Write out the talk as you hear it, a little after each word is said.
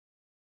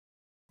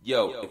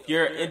Yo, if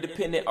you're an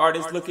independent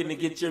artist looking to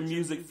get your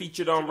music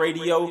featured on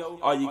radio,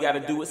 all you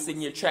gotta do is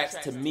send your tracks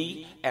to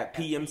me at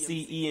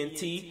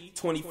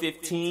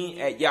PMCENT2015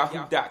 at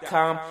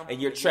yahoo.com,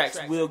 and your tracks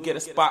will get a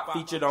spot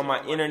featured on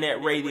my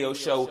internet radio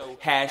show,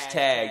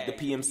 hashtag the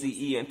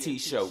PMCENT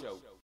Show.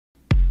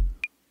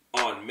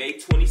 On May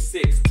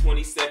 26,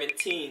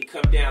 2017,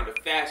 come down to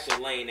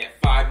Fashion Lane at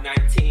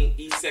 519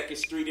 East 2nd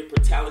Street in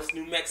Pretaped,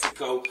 New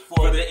Mexico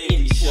for the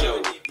Indie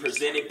Show,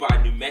 presented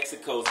by New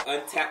Mexico's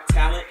Untapped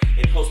Talent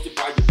and hosted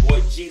by your boy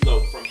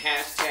G-Lo from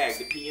hashtag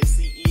the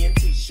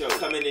PMCENT Show.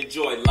 Come and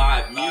enjoy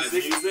live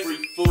music,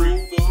 free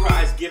food,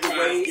 prize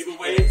giveaways,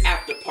 and an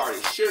after party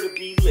sure to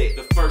be lit.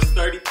 The first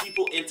 30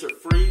 people enter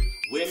free.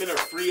 Women are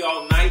free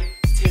all night.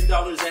 $10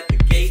 at the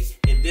gate,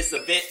 and this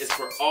event is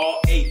for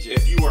all ages.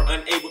 If you are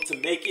unable to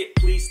make it,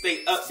 please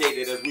stay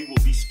updated as we will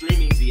be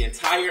streaming the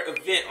entire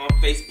event on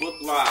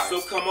Facebook Live. So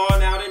come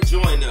on out and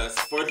join us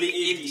for the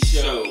Indie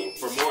Show.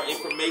 For more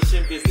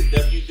information, visit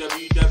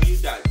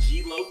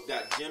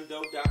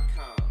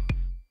www.glo.gemdo.com.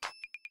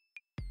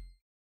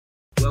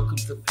 Welcome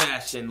to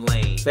Fashion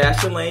Lane.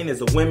 Fashion Lane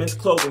is a women's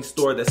clothing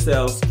store that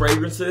sells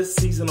fragrances,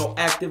 seasonal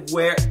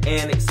activewear,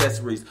 and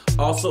accessories.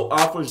 Also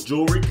offers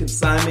jewelry,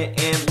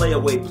 consignment, and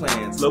layaway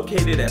plans.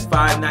 Located at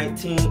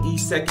 519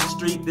 East 2nd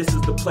Street, this is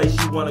the place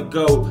you want to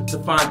go to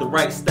find the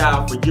right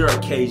style for your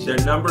occasion.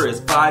 Their number is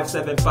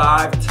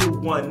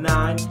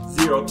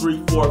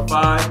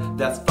 575-219-0345.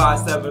 That's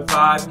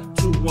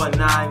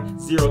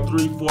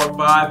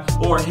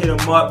 575-219-0345. Or hit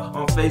them up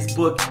on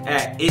Facebook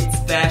at It's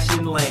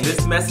Fashion Lane.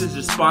 This message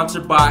is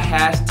sponsored by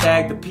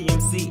hashtag the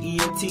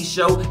PMCENT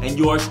Show and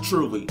yours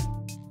truly.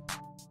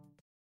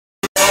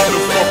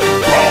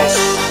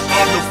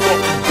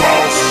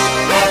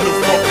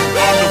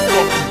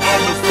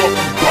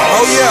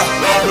 Oh yeah,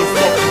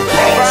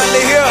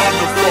 finally here.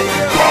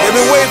 They've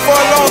been waiting for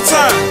a long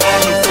time.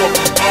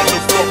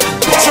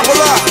 Triple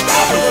I.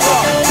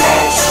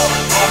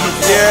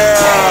 Yeah.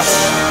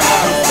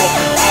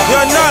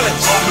 Your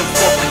knowledge.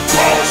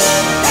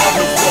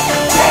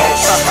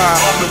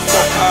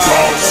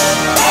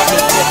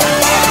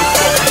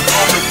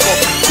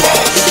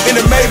 In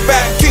the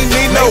Maybach, King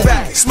Nino,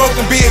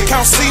 smoking big,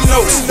 count C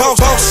notes.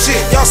 Boss shit,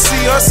 y'all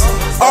see us?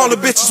 All the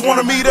bitches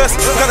wanna meet us.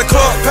 Got a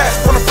club pack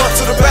from the front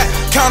to the back,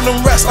 count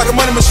them racks like a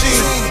money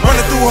machine.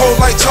 Running through hoes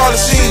like Charlie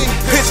Sheen.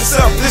 Pitch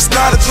yourself, this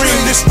not a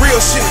dream, this real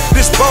shit,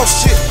 this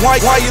boss shit. Why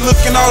you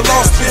looking all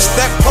lost, bitch?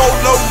 That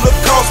polo look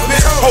cost,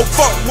 bitch. Oh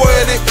fuck,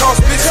 what it cost,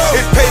 bitch?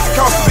 It pays the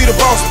cost to be the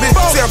boss, bitch.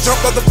 See, I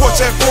jumped off the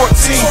porch at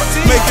 14,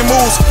 making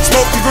moves,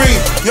 smoking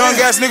green. Young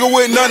ass nigga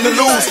with nothing to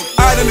lose.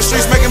 Out in the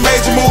streets making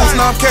major moves.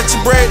 Now I'm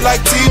catching bread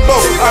like Tebow.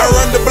 I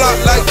run the block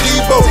like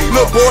Debo.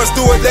 Little boys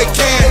do what they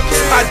can,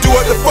 I do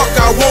what the fuck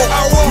I want.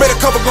 Made a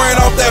couple grand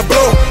off that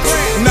blow.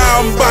 Now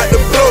I'm about to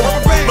blow.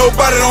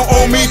 Nobody don't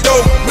owe me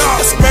though.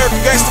 That's American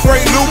Gangsta,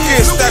 Frank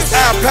Lucas. That's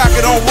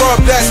alpaca, don't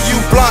rub that. You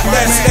block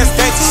that. That's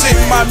gangsta shit,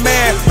 my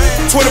man.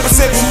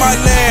 20% for my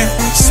land.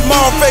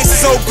 Small faces,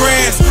 so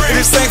grand. In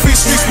this St. Pete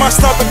streets, my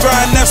stomping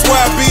grind. That's why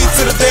I be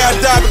to the day I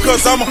die,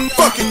 because I'm a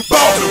fucking boss.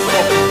 I'm the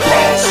fucking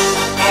boss.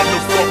 I'm the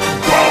fucking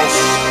boss.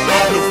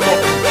 I'm the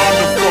fucking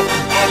boss.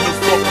 I'm the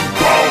fucking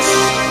boss.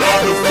 I'm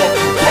the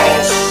fucking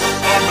boss.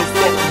 I'm the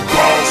fucking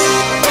boss.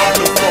 I'm the fucking boss. I'm the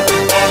fucking boss.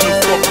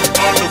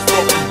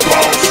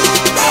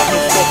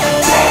 I'm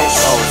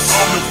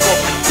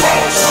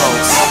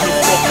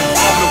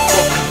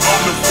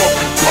the fucking boss. I'm the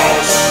fucking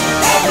boss.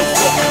 I'm the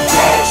fucking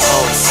boss.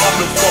 I'm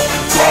the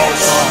fucking boss. I'm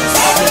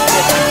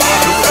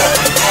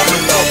the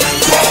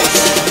fucking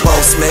boss.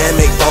 Boss man,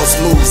 make boss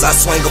moves. I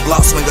swing a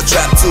block, swing a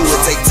trap too.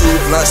 It take 2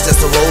 blunts just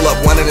to roll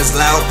up. One in this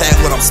loud pack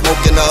when I'm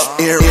smoking up.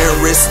 Ear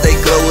and wrist, they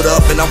glowed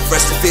up, and I'm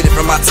fresh and fitted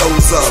from my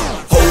toes up.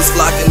 Hoes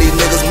flocking, these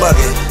niggas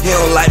mugging. He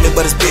don't like me,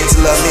 but his bitch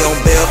love me. On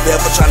bell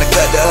pepper, trying to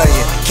cut the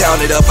onion. Count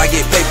it up, I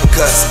get paper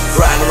cuts.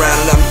 Riding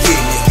around and I'm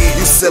getting it.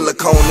 You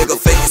silicone nigga,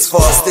 fake as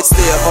far.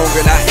 Still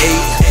hungry and I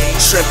ate.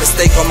 Shrimp and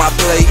steak on my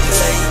plate.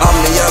 I'm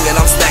the young and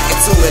I'm stacking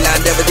too, and I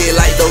never did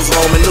like those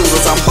Roman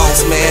noodles. I'm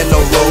boss man,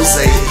 no rose.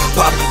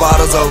 Pop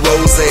bottles of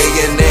rose,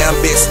 and damn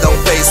bitch don't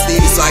pay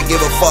Stevie, so I give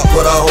a fuck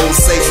what a hoe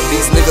say.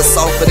 These niggas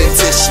softer than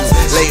tissue,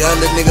 lay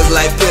under niggas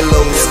like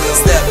pillows.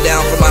 Step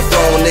down from my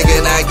throne, nigga,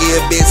 and I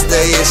give bitch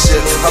the issue.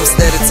 I'm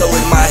steady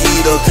towing my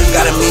heater,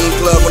 got a mean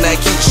plug on that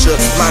Keisha.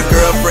 My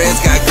girlfriends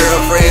got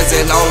girlfriends,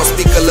 and all I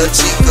speak a little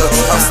chica.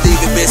 I'm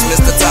Stevie, bitch,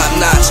 Mr. Top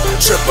Notch.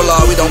 Triple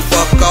R, we don't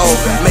fuck off.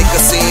 Make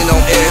a scene on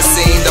every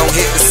scene, don't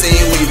hit the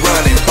scene, we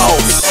running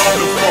boss. I'm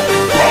the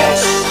fucking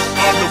boss.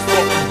 I'm the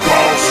fucking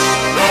boss.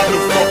 I'm the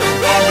fucking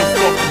boss.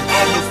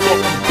 I'm the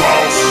fucking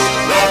boss.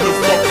 I'm the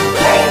fucking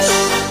boss.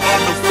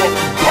 I'm the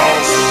fucking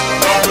boss.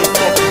 I'm the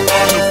fucking boss.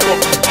 I'm the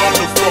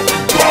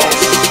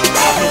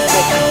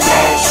fucking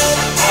boss.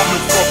 I'm the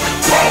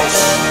fucking boss.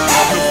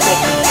 I'm the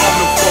fucking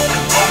boss.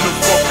 I'm the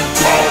fucking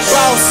boss.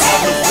 Boss.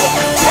 I'm the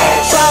fucking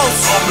boss. Boss.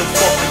 I'm the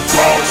fucking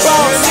boss.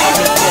 Boss.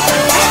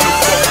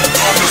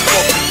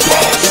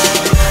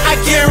 I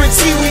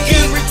guarantee we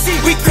eat,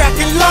 we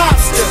cracking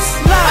lobsters.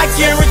 I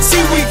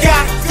guarantee we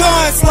got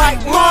guns like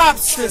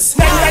mobsters.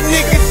 Now that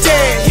nigga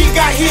dead, he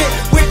got hit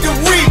with the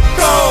reap.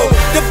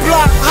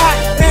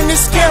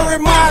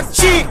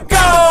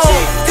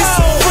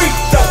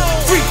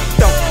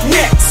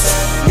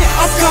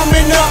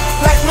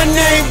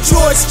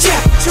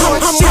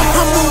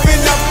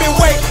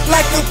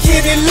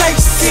 city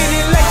lace.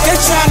 They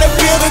tryna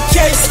build a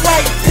case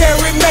like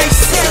Perry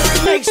Mason.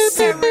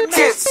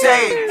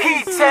 Titsay,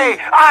 Heatay,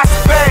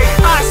 Osprey,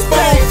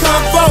 Phone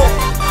combo,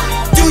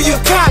 do you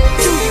cop?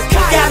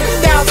 Got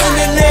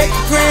 1,008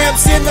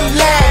 grams in the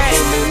lab.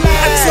 I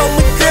told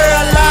my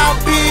girl I'll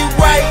be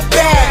right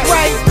back.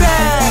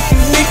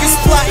 Niggas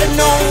plotting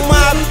on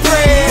my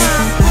bread.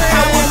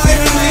 I will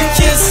literally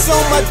kiss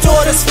on my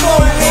daughter's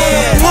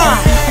forehead.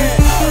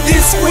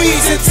 Then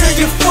squeeze until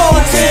your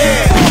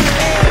forehead.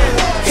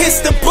 It's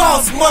the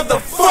boss,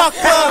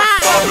 motherfucker.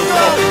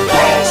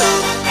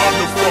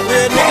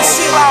 Real nigga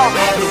shit.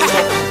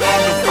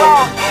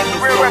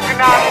 real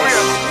recognize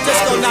real.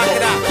 Just go knock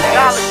it out.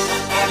 Knowledge.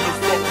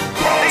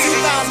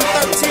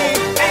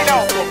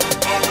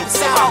 2013.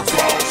 South.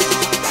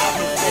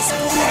 It's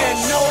cooler than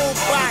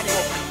nobody.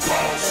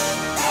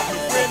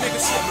 Real nigga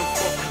shit.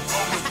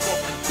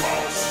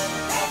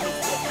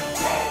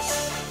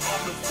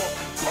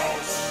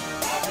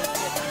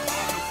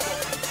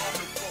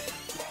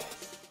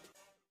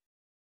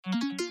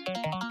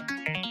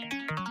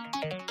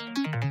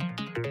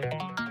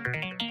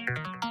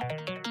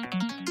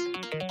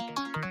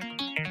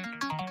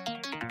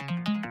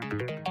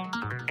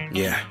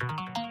 Yeah.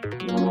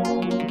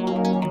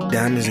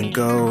 Diamonds and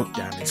gold.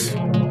 Diamonds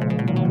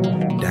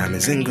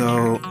and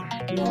gold.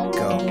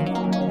 Go.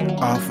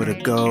 All for the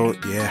gold,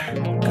 yeah.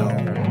 Go.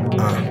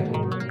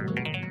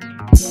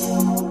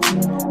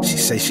 She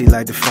say she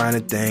like the finer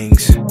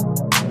things,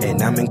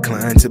 and I'm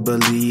inclined to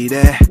believe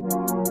that.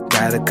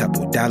 Got a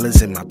couple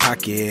dollars in my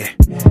pocket.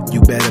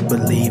 You better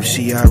believe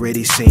she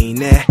already seen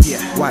that.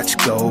 Watch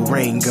gold,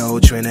 rain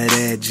gold,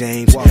 Trinidad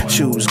James.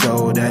 Shoes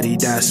gold,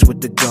 Adidas with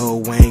the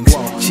gold wings.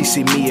 She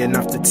see me and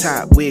off the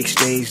top, we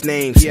exchange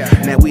names.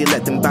 Now we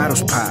let them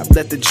bottles pop,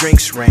 let the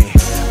drinks rain.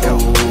 Go.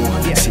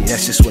 See,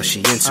 that's just what she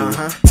into.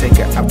 Take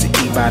her out to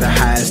eat, buy the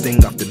highest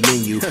thing off the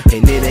menu.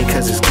 And it ain't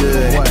cause it's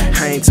good.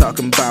 I ain't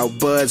talking about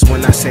buds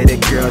when I say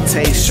that girl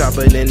tastes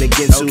sharper than the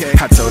Ginsu.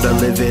 I told her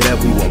live it up,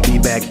 we won't be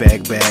back.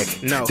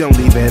 No. Don't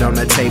leave it on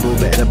the table,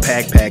 better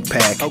pack.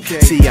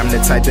 See, I'm the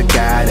type of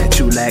guy that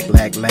you lack.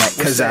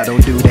 Cause I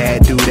don't do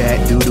that.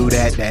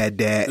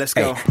 Let's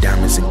go. Ay,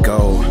 diamonds and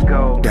gold.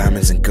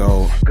 Diamonds and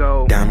gold.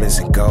 Diamonds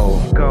and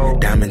gold.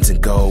 Diamonds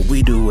and gold.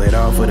 We do it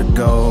all for the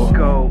gold.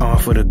 All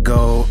for the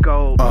gold.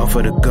 All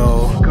for the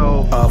gold.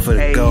 All for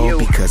the gold.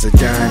 Because a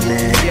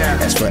diamond,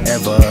 that's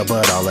forever.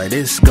 But all of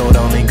this gold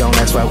only gone,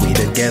 that's why we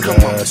together.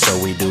 So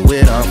we do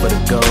it all for the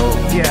gold.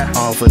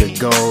 All for the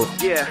gold.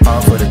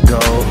 All for the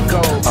gold.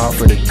 All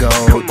for the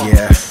gold.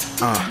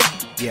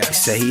 He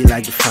say he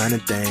like the finer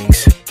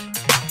things,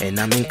 and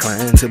I'm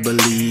inclined to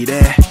believe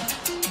that.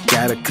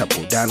 Got a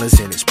couple dollars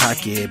in his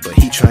pocket, but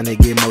he tryna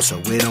get more, so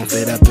it don't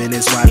fit up in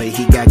his wallet.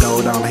 He got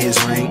gold on his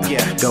ring,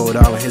 gold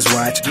on his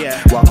watch.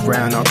 Walk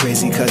around all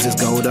crazy cause it's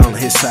gold on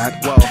his sock.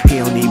 He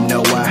don't even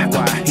know why.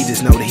 He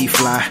just know that he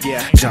fly.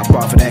 Jump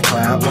off of that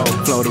cloud,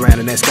 float around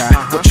in that sky.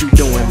 What you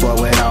doing, boy,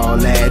 with all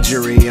that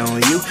jewelry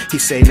on you? He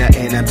say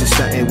nothing, I'm just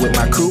stunting with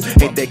my crew.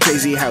 Ain't that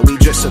crazy how we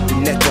dress up the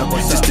neck up,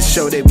 just to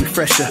show that we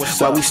fresher,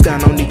 while we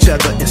stand on each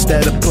other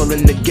instead of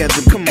pulling together.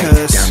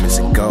 Because diamonds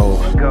and gold,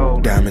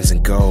 diamonds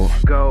and gold.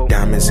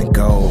 Diamonds and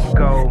gold,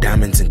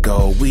 diamonds and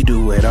gold. We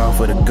do it all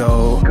for the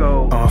gold,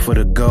 all for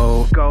the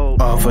gold,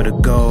 all for the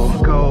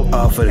gold,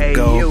 all for the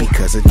gold.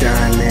 Because a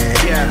diamond,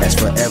 that's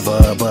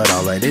forever. But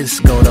all of this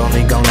gold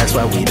only gone, that's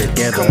why we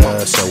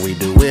together. So we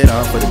do it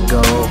all for the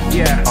gold,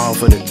 all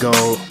for the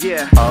gold,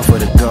 all for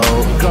the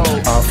gold,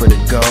 all for the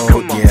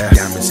gold.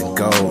 Diamonds and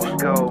gold,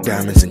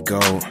 diamonds and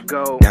gold,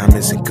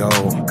 diamonds and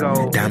gold,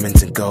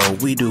 diamonds and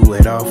gold. We do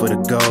it all for the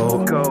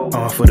gold,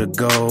 all for the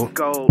gold,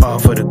 all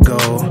for the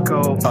gold,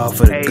 all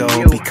for the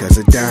gold. Because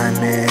a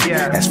diamond,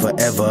 that's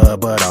forever.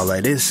 But all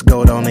of this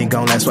gold only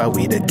gone, that's why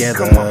we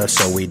together.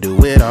 So we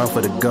do it all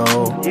for the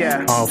gold,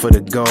 all for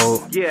the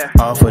gold,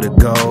 all for the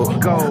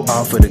gold,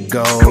 all for the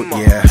gold.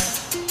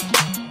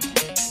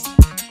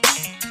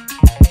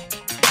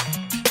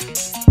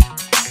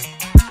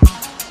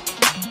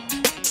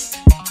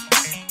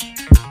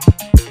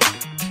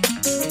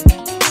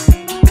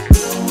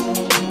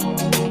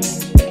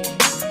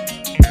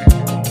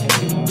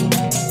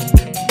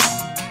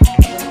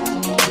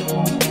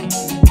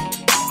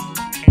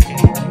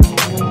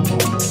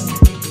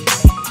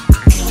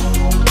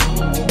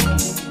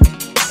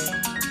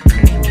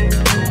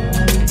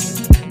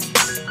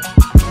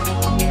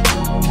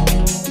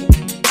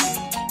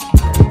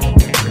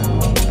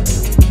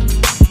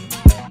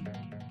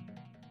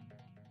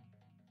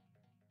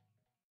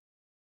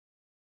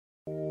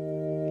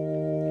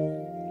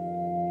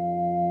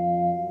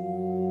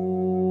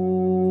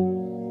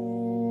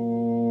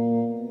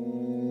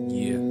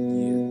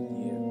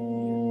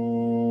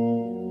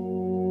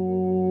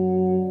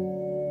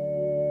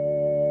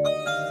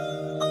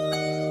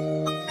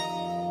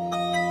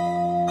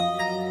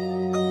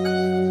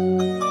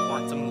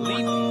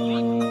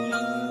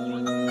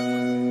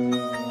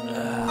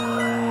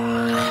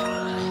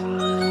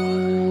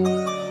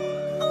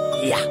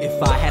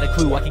 If I had a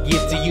clue I could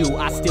give to you,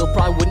 I still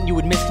probably wouldn't. You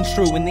would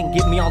misconstrue and then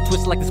get me all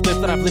twisted like the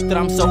spliff that I've lifted.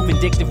 I'm so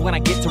vindictive when I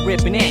get to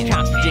ripping and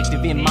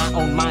contradictive in my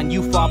own mind.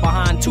 You far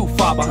behind, too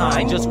far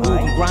behind. Just groove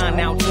and grind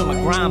out to my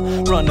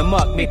grime. Run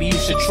amok, maybe you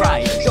should try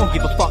it. Don't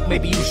give a fuck,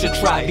 maybe you should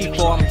try.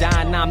 Before I'm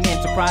dying, I'm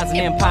enterprising,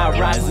 empire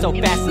rising. So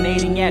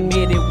fascinating,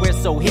 admit it, we're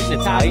so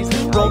hypnotized.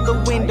 Roll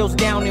the windows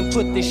down and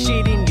put the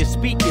shit in your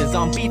speakers.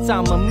 On beats,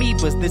 I'm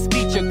amoebas. This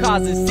feature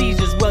causes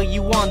seizures. Well,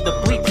 you on the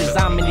bleachers.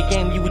 I'm in the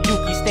game, you a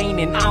dookie stain,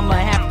 and I'ma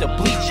have to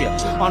bleach you.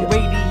 On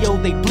radio,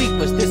 they bleep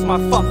us. This my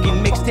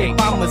fucking mixtape.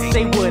 I'ma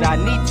say what I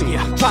need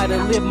to. Try to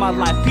live my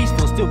life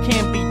peaceful, still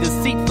can't be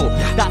deceitful.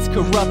 That's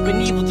corrupt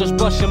and evil, just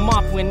brush them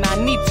off when I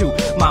need to.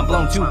 Mind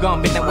blown, too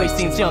gone, been that way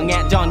since young.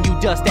 At dawn, you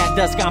dust, at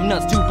dusk, I'm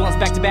nuts. 2 blunts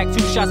back to back, 2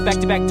 shots back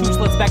to back, 2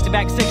 sluts back to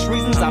back, 6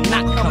 reasons I'm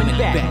not coming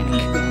back.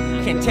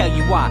 Can't tell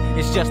you why,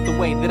 it's just the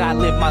way that I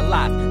live my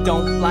life.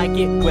 Don't like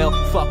it, well,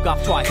 fuck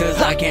off twice.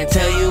 Cause I can't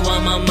tell you why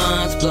my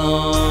mind's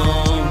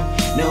blown.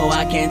 No,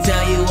 I can't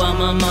tell you why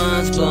my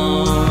mind's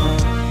blown.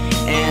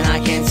 And I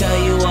can't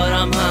tell you what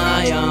I'm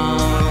high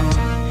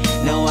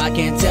on. No, I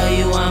can't tell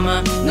you why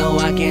my, no,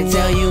 I can't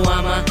tell you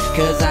why my,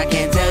 cause I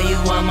can't tell you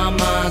why my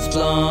mind's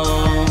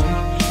blown.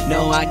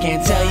 No, I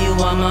can't tell you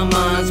why my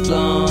mind's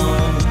blown.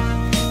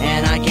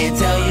 And I can't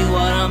tell you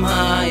what I'm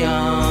high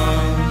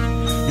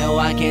on. No,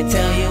 I can't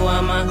tell you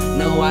why my,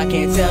 no, I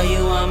can't tell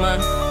you why my.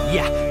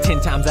 Yeah,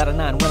 10 times out of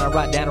 9 when I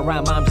write down a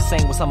rhyme, I'm just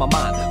saying what's on my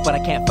mind. But I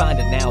can't find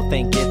it now,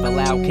 think it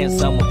aloud. Can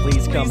someone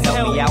please come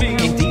help me out?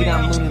 Indeed,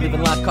 I'm loony,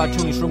 living life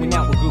cartoonish, rooming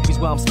out with groupies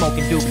while I'm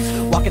smoking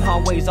doobies. Walking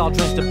hallways all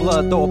drenched in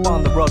blood, throw up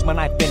on the rug, my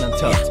knife been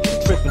untouched.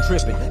 Tripping,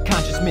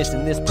 conscious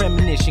missing, this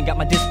premonition got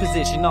my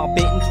disposition all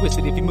bent and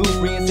twisted. If you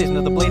move, re-incision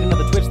of the blade,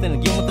 another twitch, then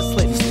again with the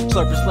slitting.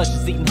 Slurping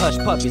slushes, eating hush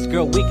puppies.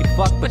 Girl, we can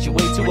fuck, but you're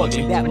way too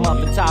ugly. That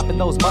muffin top and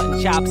those mutton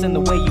chops and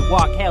the way you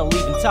walk, hell,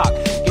 even talk.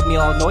 Get me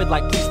all annoyed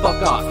like please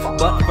fuck off.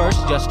 But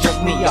first, just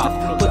jerk me off.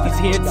 Put these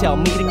here, tell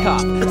me to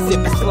cough. Sip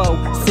it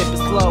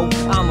slow,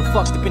 I'm a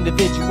fucked up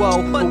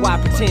individual. But why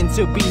pretend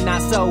to be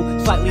not so?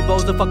 Slightly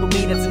bozo, fuck with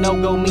me, that's a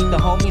no-go. Meet the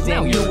homies,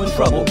 now you in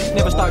trouble.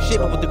 Never start shit,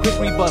 but with a quick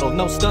rebuttal.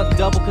 No stunt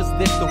double, cause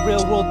this the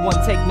real world. One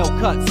take, no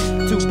cuts.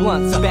 2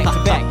 blunts, back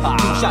to back.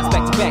 2 shots,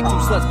 back to back. 2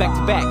 sluts, back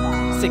to back.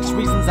 6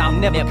 reasons I'm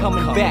never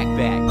coming back.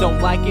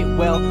 Don't like it,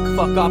 well,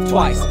 fuck off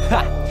twice.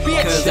 Ha,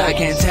 bitch. Cause I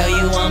can't tell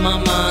you why my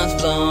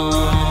mind's blown.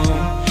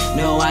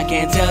 No, I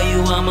can't tell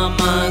you why my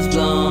mind's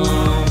blown.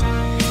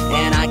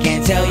 And I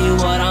can't tell you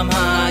what I'm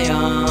high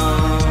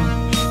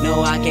on.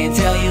 No, I can't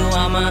tell you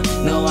why my,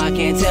 no, I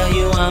can't tell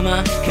you why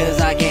my, cause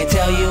I can't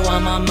tell you why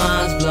my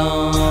mind's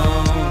blown.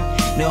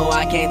 No,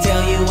 I can't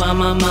tell you why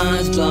my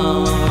mind's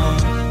blown.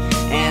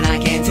 And I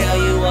can't tell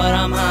you what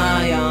I'm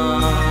high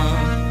on.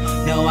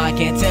 No, I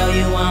can't tell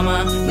you why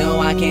my, no,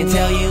 I can't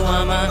tell you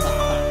why my.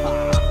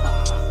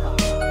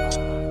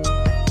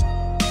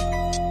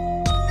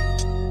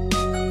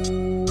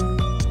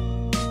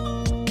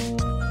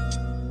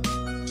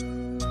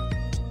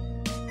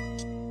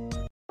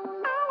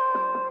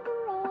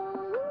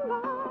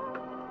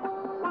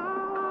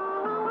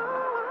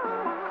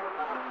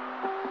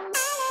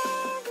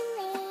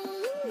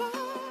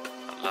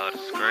 Love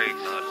is great,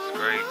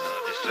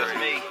 it's just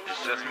me,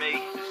 it's just me,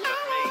 it's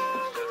just me,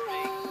 it's just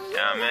me.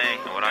 Yeah, man,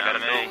 and what I gotta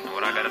do, and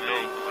what I gotta do.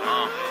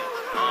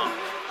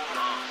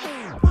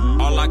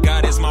 All I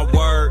got is my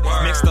word,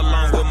 mixed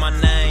along with my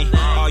name.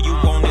 All you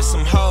want is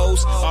some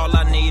hoes, all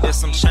I need is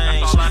some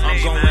change.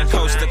 I'm going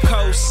coast to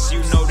coast, you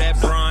know that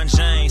Bron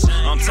James.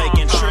 I'm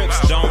taking trips,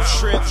 don't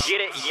trip.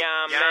 Get it,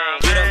 yeah, man.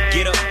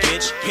 Get up,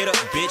 bitch, hit up,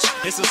 bitch,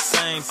 it's the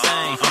same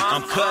thing.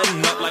 I'm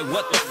cutting up like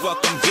what the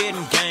fuck, I'm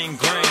getting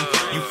gangrene.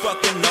 You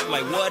fucking up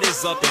like what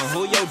is up and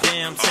who your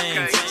damn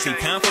team? See,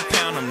 pound for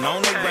pound, I'm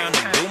known around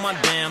to do my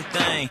damn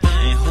thing.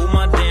 And who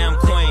my damn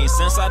queen,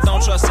 since I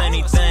don't trust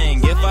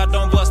anything. If I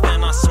don't bust,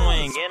 then I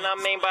swing. And I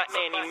mean by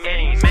any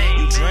means.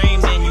 You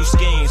dreamed and you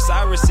schemed,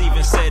 Cyrus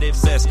even said it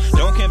best.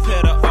 Don't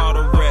compare to all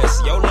the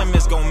rest, your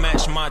limits gon'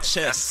 match my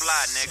chest. That's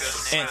fly,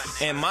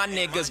 nigga. And my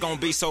niggas gon'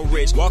 be so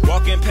rich.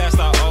 Walking past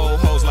our old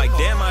hoes like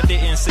damn I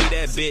didn't see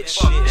that bitch.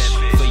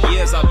 For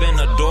years I've been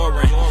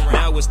adoring,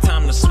 now it's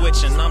time to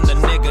switch and I'm the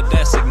nigga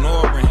that's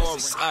ignoring.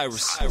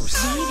 Cyrus. Damn,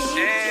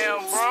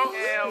 bro.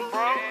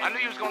 I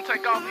knew you was gonna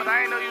take off, but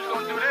I ain't know you was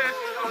gonna do this.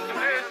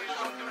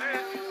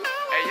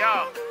 Hey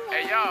y'all,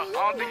 I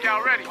don't think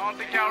y'all ready.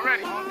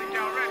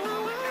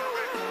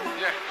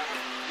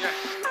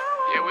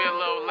 Yeah, we a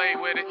little late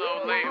with it.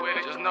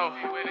 Just know,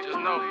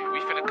 we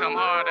finna come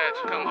hard at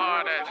you.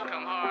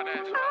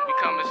 We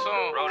coming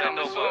soon,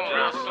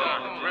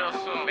 real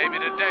soon. Maybe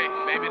today.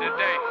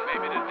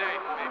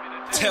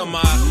 Tell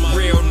my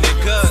real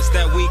niggas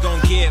that we gon'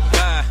 get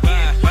by.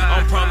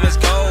 On promise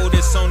gold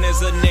as soon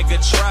as a nigga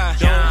try.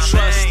 Don't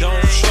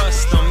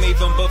trust them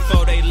even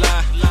before they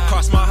lie.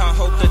 Cross my heart,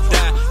 hope to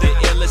die. The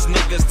illest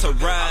niggas to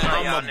ride.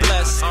 I'm a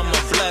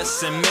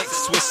bless and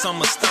mix with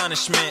some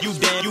astonishment. You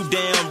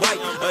damn right,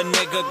 a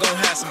nigga gon'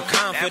 have some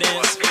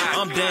confidence.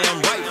 I'm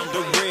damn right,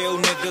 the real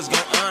niggas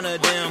gon' honor honor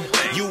them.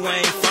 You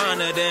ain't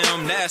fond of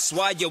them, that's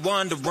why you're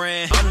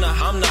wondering.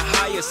 I'm the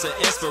highest of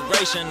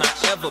inspiration I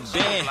ever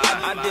been.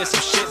 I did some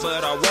shit,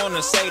 but I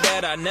wanna say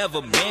that I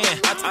never been.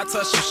 I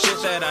touched some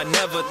shit that I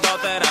never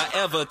thought that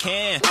I ever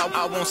can.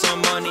 I want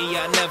some money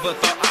I never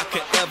thought I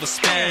could ever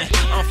spend.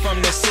 I'm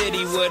from the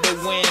city where the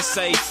wind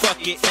say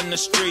fuck it. In the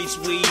streets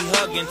we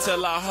hugging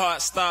till our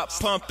hearts stop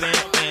pumping.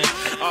 And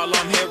all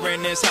I'm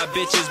hearing is how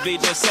bitches be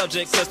the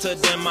subject, cause to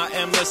them I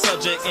am the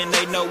subject, and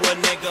they know a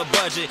nigga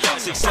budget.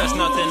 Success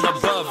nothing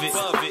above it.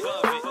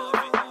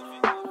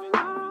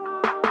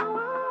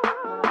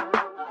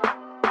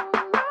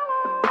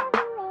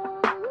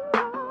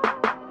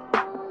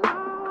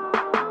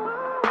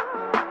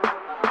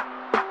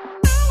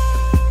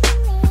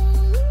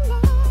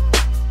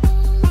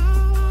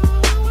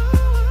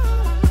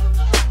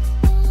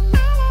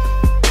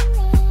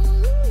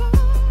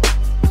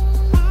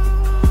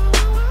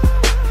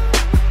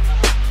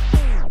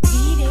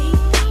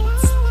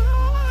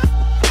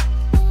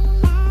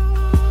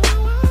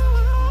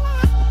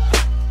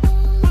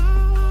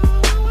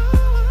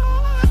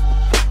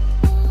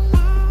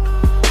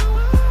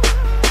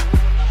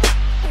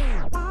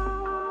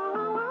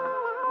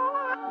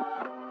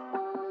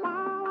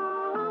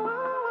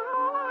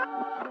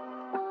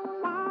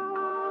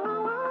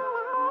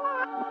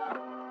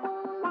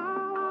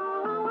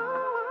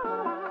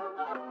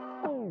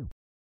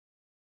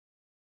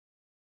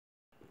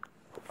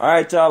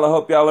 Alright, y'all, I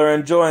hope y'all are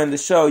enjoying the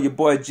show. Your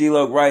boy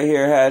G-Loc right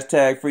here,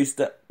 hashtag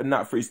freestyle,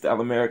 not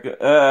Freestyle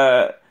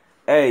America.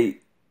 Hey,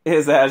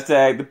 here's the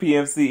hashtag, the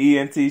PMC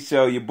ENT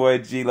show, your boy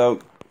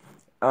G-Loc.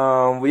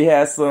 We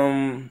had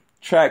some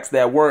tracks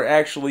that were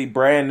actually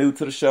brand new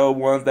to the show,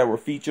 ones that were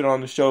featured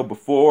on the show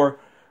before,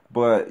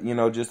 but, you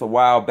know, just a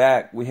while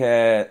back. We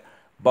had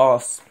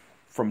Boss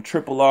from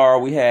Triple R,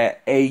 we had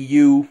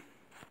AU,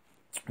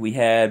 we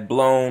had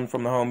Blown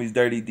from the homies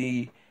Dirty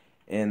D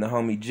and the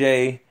homie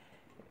J.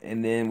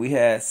 And then we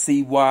had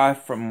CY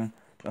from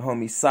the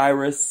homie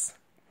Cyrus.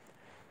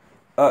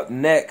 Up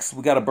next,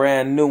 we got a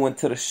brand new one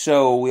to the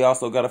show. We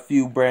also got a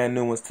few brand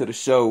new ones to the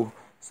show.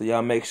 So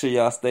y'all make sure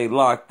y'all stay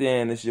locked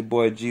in. It's your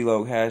boy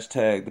G-Loc,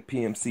 hashtag the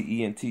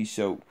PMC ENT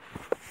show.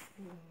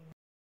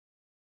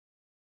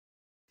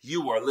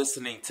 You are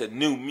listening to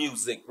new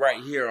music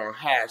right here on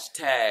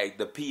hashtag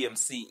the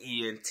PMC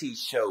ENT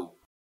show.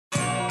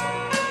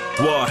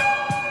 What?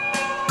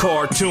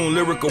 Cartoon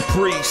lyrical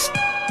priest.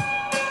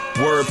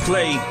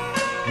 Wordplay,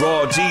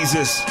 raw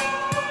Jesus.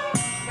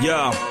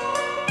 Yo,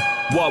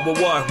 what?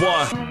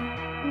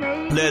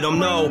 Let them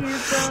know.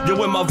 Yo,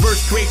 when my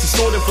verse creates, it's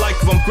sort of like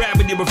if I'm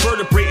grabbing your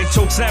vertebrae and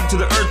choke slam to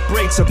the earth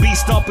breaks. A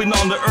beast stomping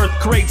on the earth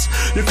crates.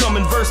 You come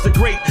and verse the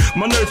great.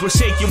 My nerves were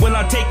shaking when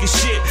I take a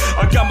shit.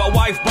 I got my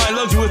wife buying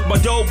luxury with my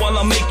dough while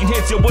I'm making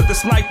hits. Yo, with the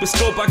sniper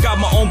scope, I got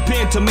my own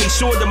pen to make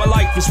sure that my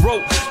life is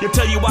rope. You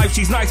tell your wife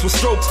she's nice with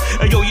strokes.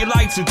 Hey, yo, your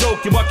lights are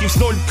dope. Yo, I keep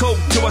snorting coke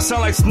till I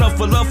sound like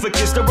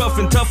Snuffleupagus. They're rough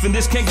and tough and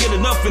this can't get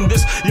enough in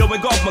this. Yo, I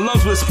got off my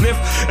lungs with a spliff.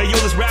 Hey, yo,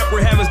 this rapper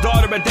have his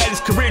daughter at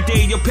daddy's career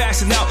day. You're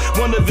passing out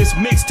one of his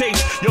mixtapes.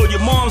 Yo, your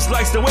mom's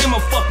likes the way my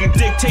fucking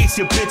dictates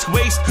your bitch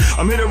waist.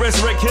 I'm here to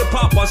resurrect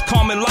hip-hop while it's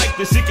common like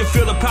this. You can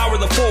feel the power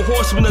of the 4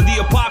 horsemen of the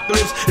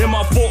apocalypse in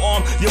my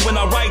forearm. Yeah, when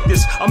I write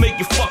this, I'll make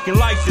you fucking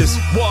like this.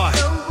 Why?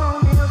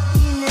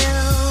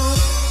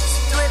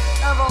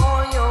 Stripped of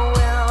all your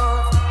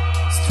wealth,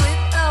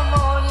 stripped of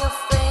all your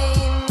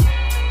fame.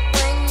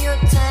 When your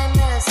time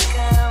has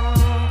come,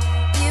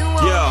 you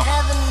won't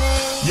have a name.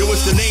 Yo,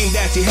 it's the name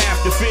that you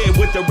have to fear.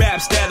 With the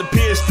raps that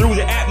appears through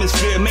the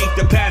atmosphere, make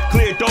the path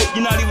clear. Dope,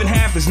 you're not even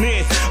half as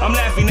near. I'm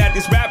laughing at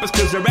these rappers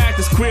cause their wrath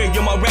is queer.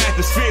 Yo, my wrath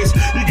is fierce.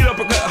 You get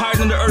uppercut higher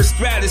than the earth's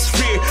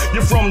stratosphere.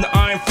 You're from the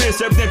iron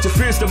fist, evident you're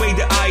fierce the way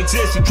that I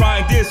exist. You're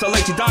trying this, I'll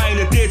let you die in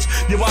the ditch.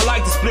 Yo, I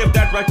like to split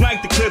that right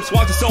like the clips.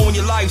 Watch the soul in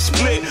your life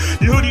split.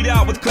 You hoodied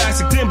out with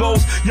classic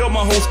dimbos. Yo,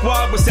 my whole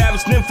squad with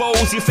savage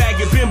nymphos. You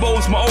faggot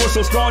bimbos. My aura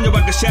so strong, yo,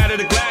 I can shatter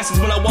the glasses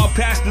when I walk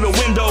past through the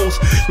windows.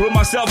 Yo, with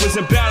myself is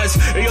in balance.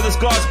 And yo, this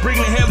guard's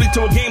bringing it heavily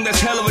to a game that's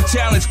hell of a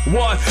challenge.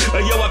 What?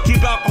 Yo, I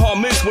keep alcohol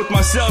mixed with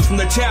myself from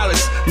the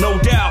chalice, no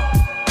doubt.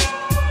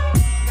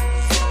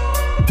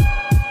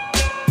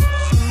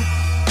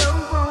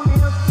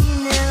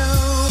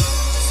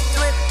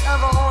 Stripped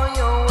of all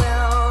your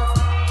wealth,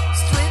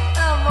 stripped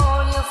of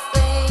all your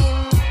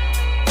fame.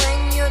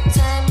 When your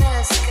time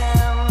has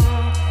come,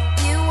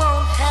 you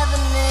won't have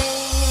a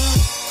name.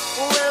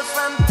 Well,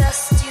 from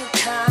dust you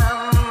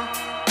come,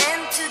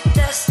 and to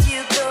dust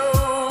you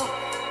go.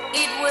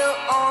 It will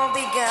all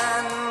be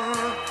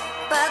gone,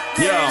 but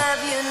the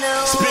love you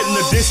know. Spitting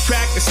the diss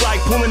track, it's like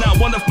pulling out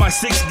one of my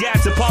 6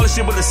 gats and polish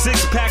it with a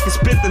 6-pack and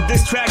spit the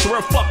diss track where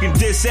a fucking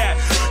diss at.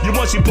 You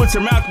once you put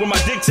your mouth where my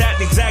dick's at,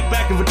 the exact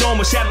back of a dome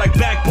was shot like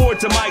backboard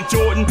to Mike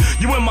Jordan.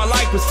 You and my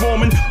life was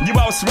forming. You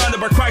I was surrounded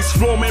by Christ's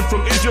floormen,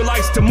 from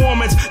Israelites to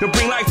Mormons. They'll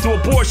bring life to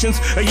abortions.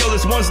 And yo,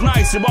 this one's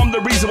nice. If I'm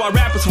the reason why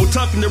rappers will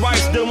tuck in their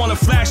rights, they don't want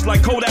to flash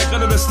like Kodak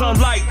under the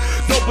sunlight.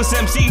 Dopest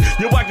MC,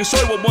 yo, I can show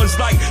you what one's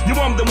like. You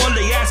I'm the one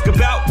they ask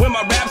about when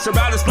my raps are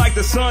out. It's like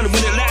the sun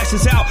when it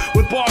lashes out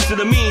with bars to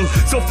the mean.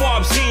 So far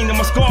obscene and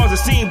my scars are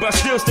seen, but I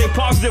still stay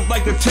positive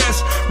like the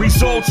test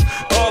results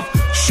of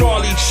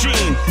Charlie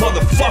Sheen.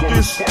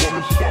 Motherfuckers.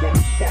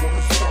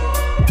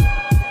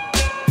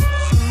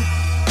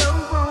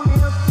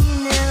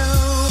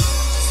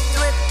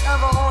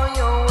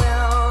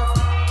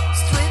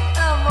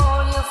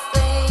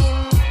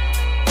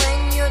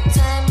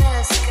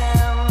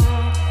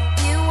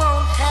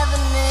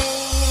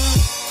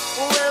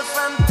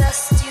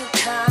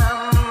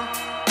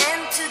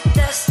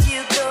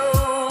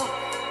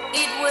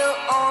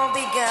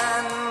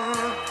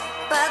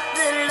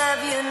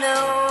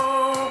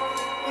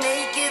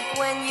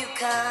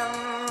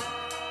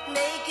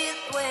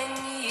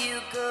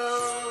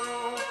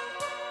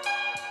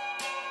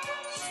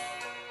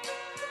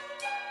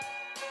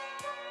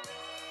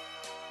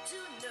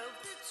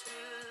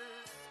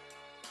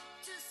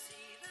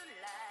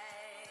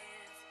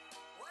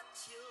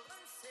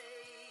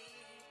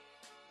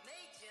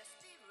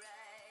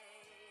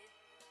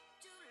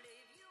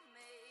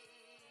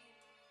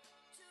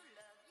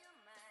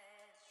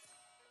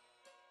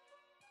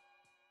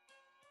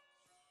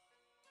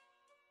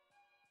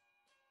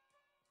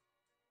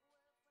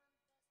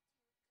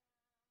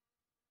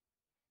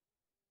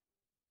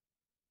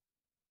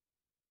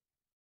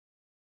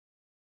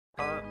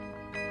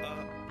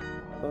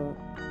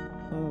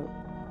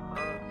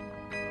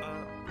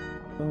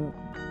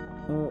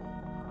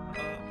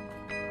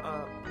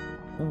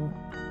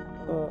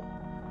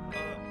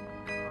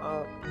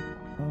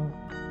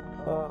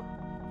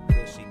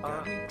 Cause she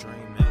got me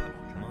dreaming,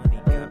 money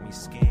got me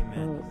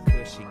scheming.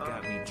 Cause she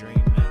got me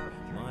dreaming,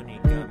 money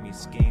got me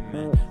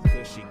scheming.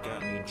 Cause she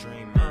got me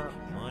dreaming,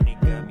 money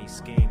got me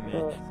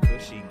scheming.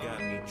 Cause she got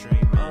me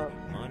dreaming,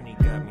 money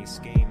got me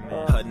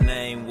scheming. Her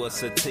name was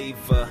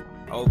Sativa,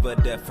 over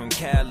there from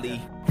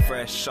Cali.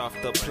 Fresh off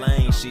the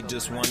plane, she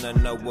just wanna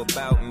know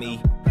about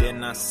me.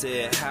 Then I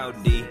said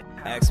howdy,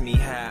 asked me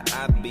how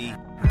I be.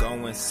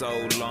 Going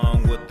so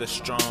long with the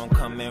strong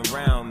coming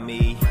round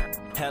me.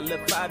 Hell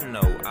if I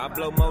know, I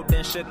blow more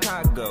than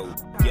Chicago.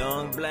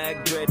 Young,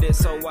 black, dreaded,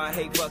 so I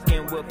hate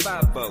fucking with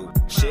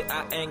 5-0. Shit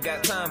I ain't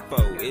got time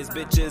for, it's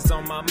bitches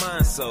on my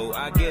mind, so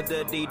I get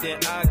the D, then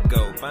I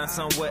go find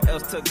somewhere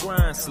else to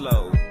grind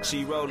slow.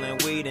 She rolling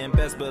weed and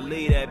best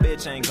believe that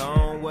bitch ain't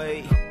gon'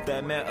 wait.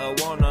 That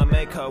marijuana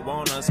make her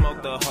wanna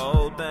smoke the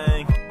whole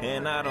thing.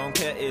 And I don't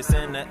care, it's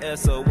in the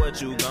S, so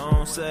what you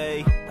gon'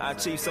 say? I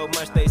cheat so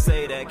much they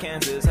say that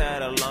Kansas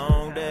had a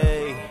long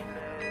day.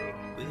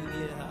 We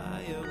get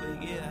higher, we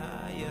get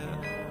higher.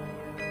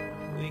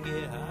 We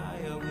get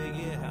higher, we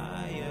get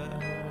higher.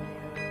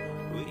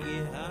 We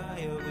get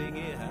higher, we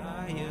get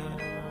higher.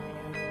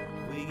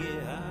 We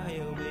get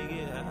higher, we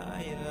get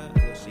higher.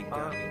 Cause she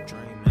got me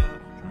dreaming,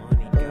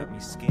 money got me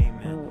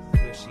scheming.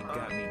 Cause she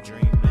got me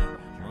dreaming,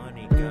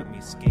 money got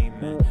me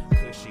scheming.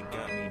 Cause she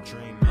got me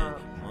dreaming,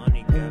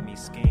 money got me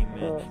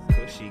scheming.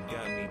 Cause she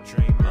got me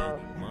dreaming,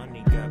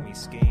 money got me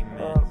scheming.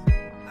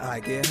 I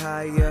get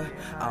higher,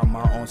 I'm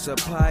my own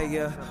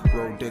supplier.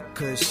 Roll the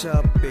kush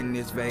up in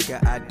this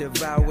Vega, I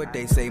devour.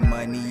 They say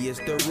money is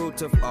the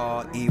root of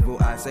all evil,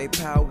 I say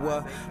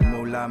power.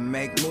 Moolah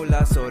make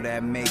moolah, so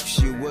that makes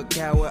you a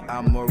coward.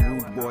 I'm a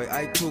rude boy,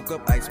 I took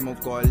up, I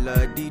smoke all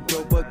of the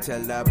dope up.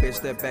 Tell that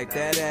bitch to back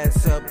that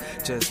ass up,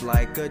 just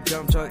like a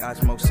jump truck. I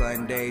smoke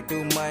Sunday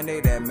through Monday,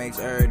 that makes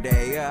every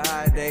day a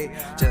hot day.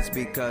 Just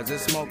because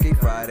it's Smoky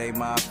Friday,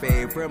 my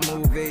favorite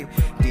movie.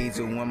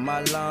 Diesel in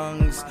my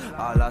lungs,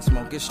 all I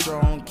smoke is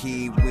strong.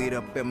 Keep weed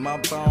up in my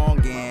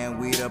bong and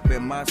weed up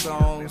in my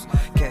songs.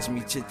 Catch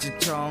me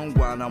chit-chong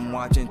while I'm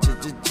watching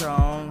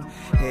chit-chong.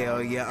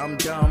 Hell yeah, I'm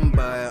dumb,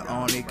 but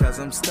only cause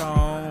I'm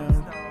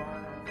stoned.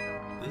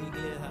 We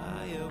get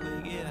higher,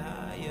 we get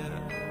higher.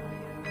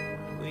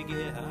 We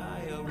get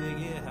higher, we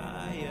get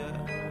higher.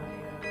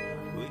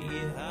 We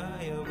get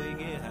higher, we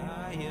get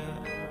higher.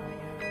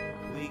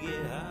 We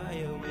get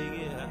higher, we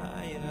get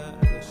higher.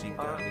 Cause she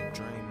got me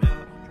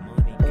dreaming,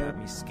 money got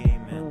me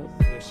scheming.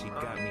 Cause she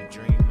got me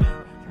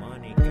dreaming,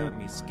 money got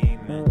me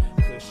scheming.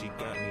 Cause she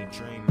got me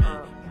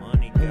dreaming,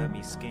 money got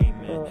me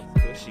scheming.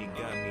 Cause she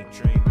got me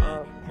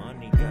dreaming,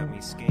 money got me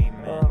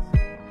scheming.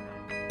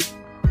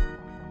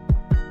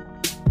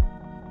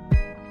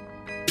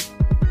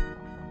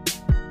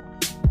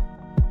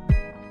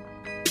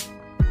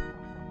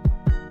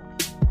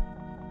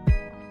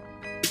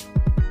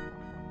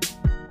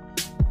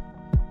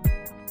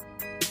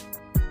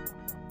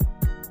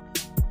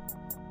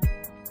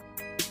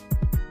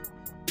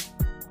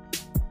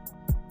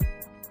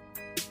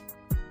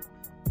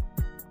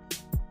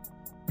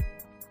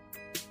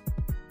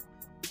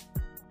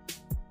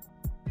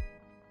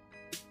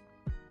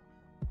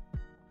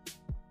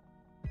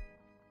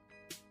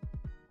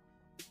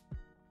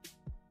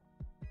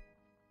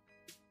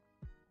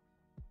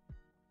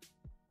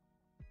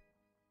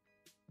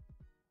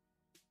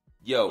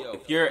 Yo,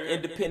 if you're an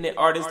independent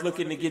artist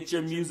looking to get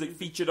your music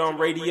featured on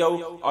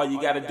radio, all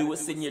you gotta do is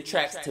send your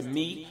tracks to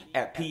me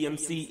at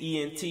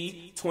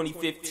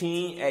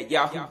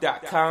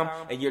PMCENT2015@yahoo.com,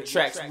 and your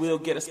tracks will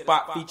get a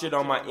spot featured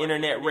on my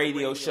internet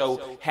radio show,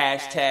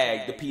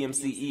 #the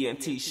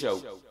PMCENT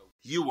show.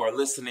 You are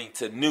listening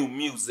to new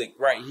music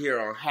right here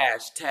on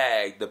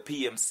hashtag the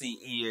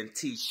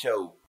PMCENT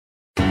show.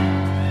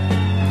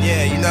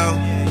 Yeah, you know,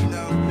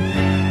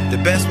 the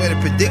best way to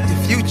predict the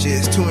future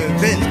is to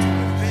invent it.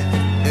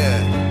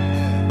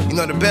 Yeah. You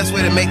know, the best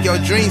way to make your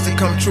dreams to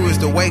come true is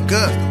to wake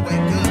up. You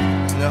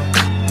know?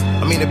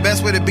 I mean, the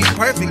best way to be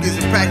perfect is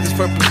to practice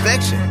for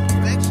perfection. You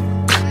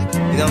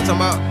know what I'm talking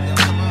about?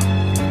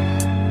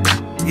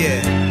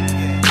 Yeah.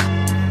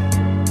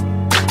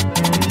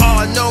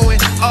 All knowing,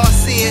 all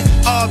seeing,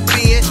 all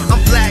being.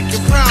 I'm black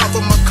and proud,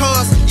 but my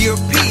car's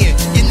European.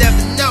 You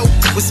never know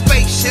what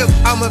spaceship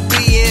I'ma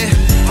be in.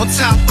 On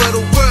top of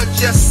the world,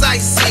 just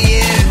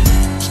sightseeing.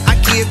 I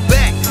give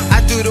back,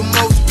 I do the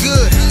most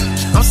good.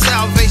 I'm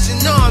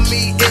Salvation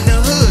Army in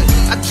the hood.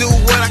 I do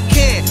what I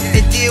can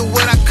and did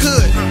what I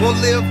could. Won't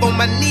live on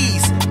my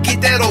knees,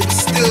 get that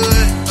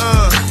overstood.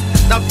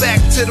 Now back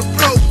to the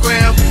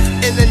program.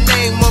 In the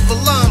name of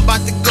Allah, I'm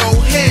about to go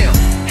ham.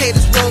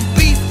 Haters won't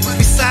beef,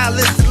 we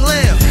silence the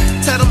lamb.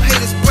 Tell them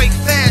haters break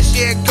fast,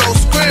 yeah, go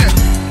scram.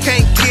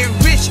 Can't get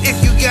rich if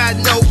you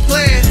got no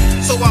plan.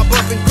 So I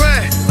bump and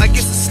grind like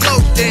it's a slow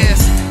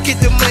dance.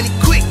 Get the money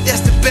quick,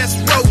 that's the best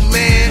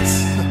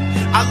romance.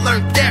 I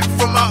learned that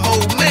from my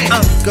old man.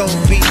 I'm gon'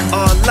 be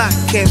all I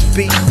can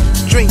be.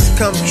 Dreams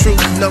come true,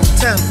 no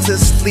time to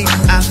sleep.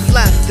 I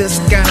fly the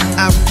sky,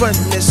 I run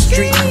the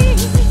street.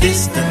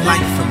 This the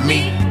life for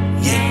me,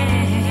 yeah.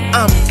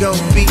 I'm gon'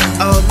 be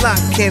all I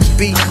can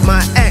be.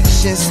 My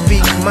actions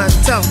speak, my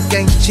talk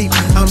ain't cheap.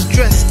 I'm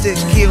dressed to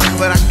kill,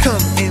 but I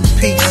come in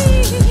peace.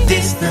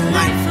 This the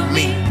life for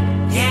me,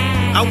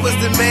 yeah. I was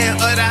the man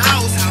of the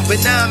house, but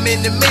now I'm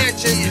in the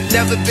mansion.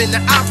 Never been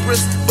to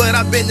operas, but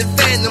I've been to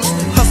phantoms.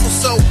 Hustle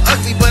so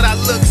ugly, but I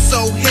look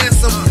so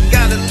handsome.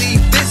 Gotta leave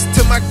this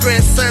to my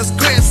grandsons'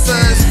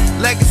 grandsons.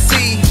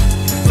 Legacy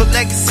for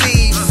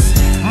legacies,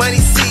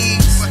 money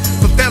seeds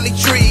for family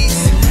trees.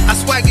 I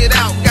swag it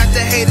out, got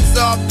the haters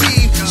all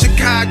peeved.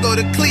 Chicago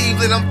to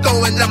Cleveland, I'm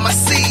throwing up my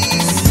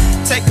C's.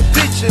 Take a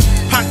picture,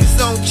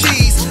 pockets on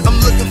cheese. I'm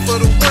looking for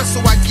the one,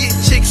 so I get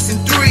chicks in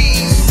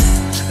threes.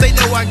 They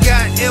know I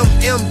got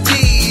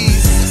MMDs.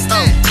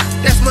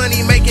 That's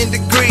money making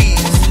degrees.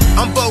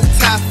 I'm bow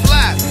tie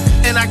fly,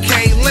 and I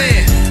can't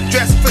land.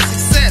 Dress for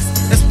success,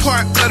 that's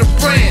part of the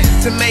brand.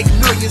 To make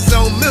millions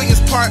on millions,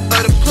 part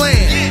of the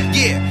plan.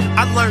 Yeah,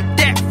 I learned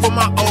that from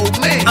my old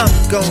man. I'm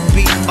gon'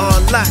 be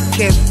all I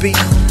can be.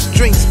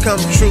 Dreams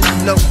come true,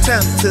 no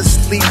time to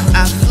sleep.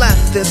 I fly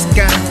the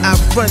sky, I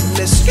run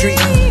the street.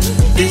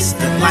 This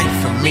the life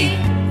for me,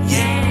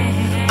 yeah.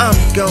 I'm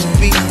gon'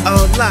 be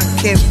all I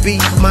can be.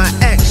 My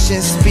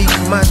actions speak,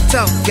 my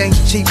talk ain't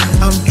cheap.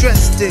 I'm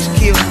dressed to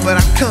kill, but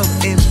I come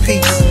in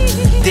peace.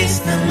 This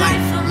the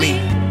life for me,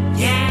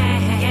 yeah.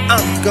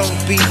 I'm gon'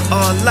 be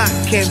all I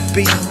can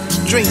be.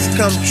 Dreams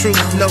come true,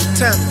 no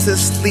time to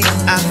sleep.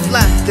 I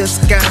fly the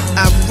sky,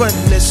 I run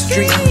the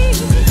street.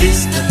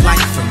 This the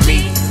life for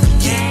me,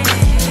 yeah.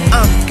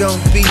 I'm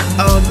gon' be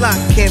all I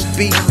can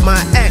be.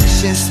 My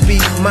actions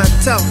speak, my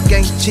talk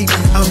ain't cheap.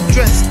 I'm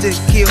dressed to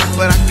kill,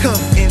 but I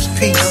come in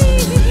peace.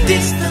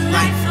 This the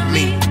life for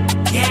me,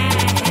 yeah.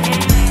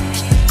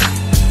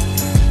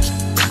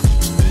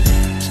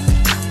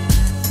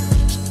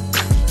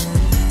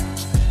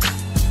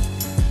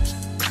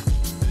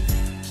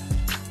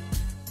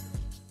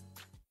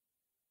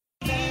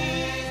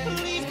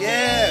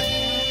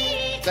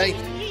 Thank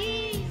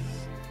you.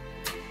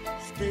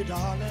 Stay,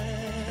 darling. You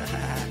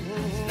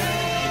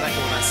like it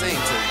when I sing to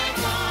you?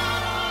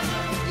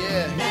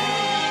 Yeah.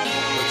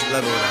 But you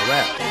love it when I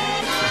rap.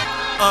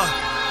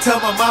 Tell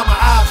my mama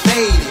I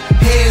made it.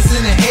 Hands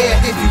in the air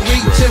if you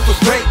reaching for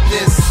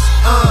greatness.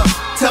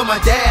 Tell my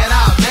dad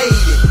I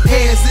made it.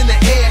 Hands in the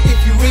air if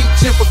you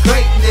reaching for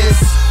greatness.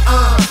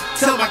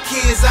 Tell my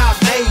kids I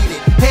made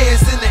it.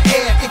 Hands in the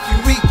air if you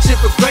reaching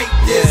for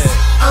greatness.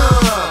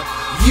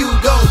 You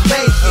gon'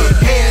 make it.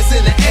 Hands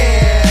in the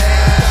air.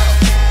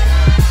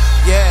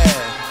 Yeah.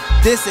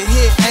 This a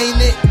hit, ain't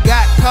it?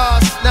 Got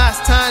cars, now it's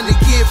time to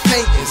get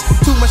paintings.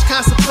 Too much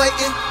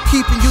contemplating,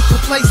 keeping you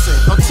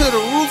complacent. I'm to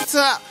the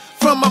rooftop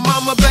from my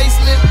mama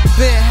basement.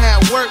 Been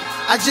had work,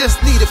 I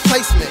just need a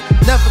placement.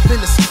 Never been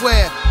a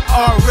square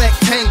or a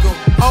rectangle.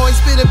 Always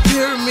been a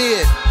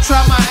pyramid,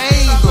 try my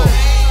angle.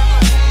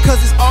 Cause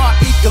it's all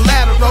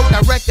equilateral.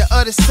 Director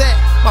of the set,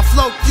 my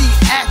flow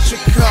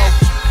theatrical.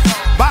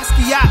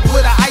 Basquiat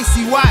with an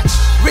icy watch.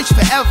 Rich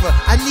forever,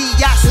 I need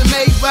yachts and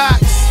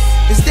Maybachs.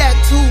 Is that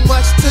too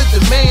much to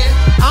demand?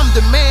 I'm the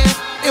man,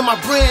 and my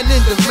brand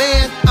in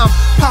demand. I'm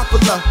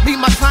popular,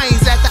 meet my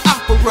clients at the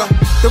opera.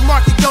 The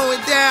market going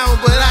down,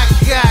 but I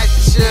got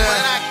ya.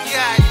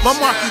 My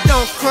market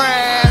don't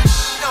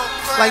crash.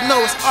 Like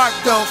Noah's Ark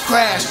don't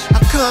crash.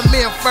 I come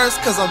in first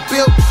cause I'm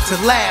built to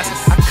last.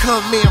 I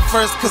come in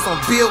first cause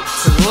I'm built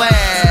to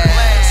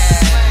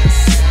last.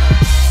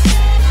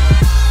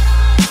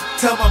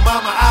 Tell my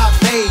mama I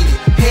made it.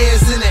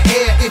 Hands in the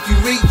air if you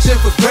reaching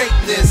for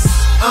greatness.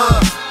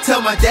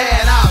 Tell my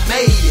dad I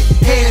made it.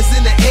 Hands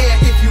in the air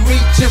if you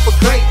reaching for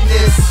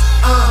greatness.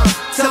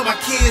 Tell my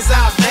kids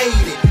I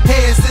made it.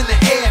 Hands in the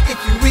air if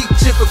you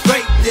reaching for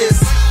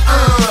greatness.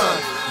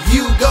 You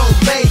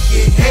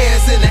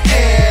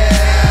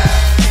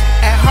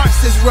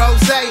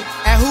rosé.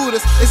 At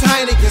Hooters, it's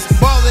Heineken's.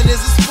 Ballin'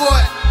 is a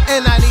sport,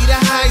 and I need a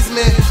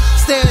Heisman.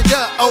 Stand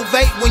up,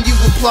 ovate when you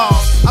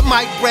applaud. I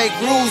might break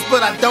rules,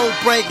 but I don't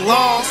break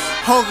laws.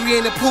 Hungry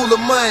in a pool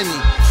of money.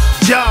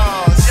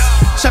 Jaws.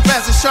 Sharp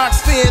as a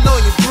shark's fin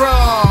on your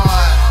broad.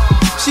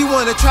 She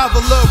wanna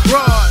travel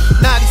abroad.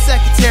 Naughty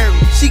secretary,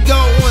 she go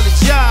on a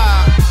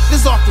job.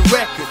 This off the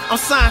record, I'm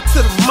signed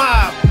to the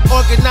mob.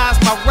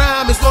 Organized, my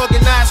rhyme is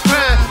organized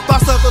crime.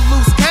 Boss of a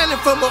loose cannon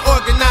from an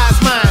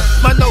organized mind.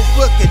 My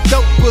notebook and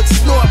dope book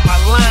snort my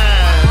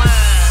lines.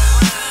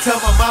 Tell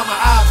my mama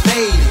I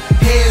made it.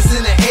 Hands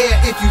in the air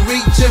if you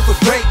reaching for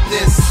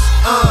greatness.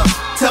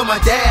 Tell my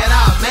dad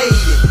I made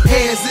it.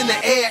 Hands in the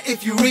air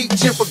if you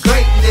reaching for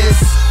greatness.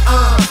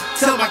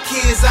 Tell my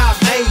kids I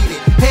made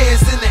it.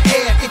 Hands in the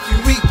air if you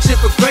reaching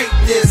for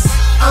greatness.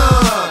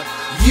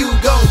 You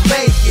gon'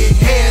 make it.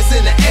 Hands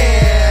in the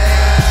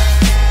air.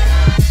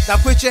 Now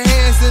put your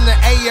hands in the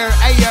air,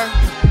 air.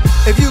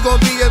 If you gon'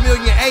 be a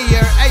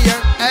millionaire, air,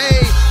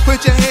 ay.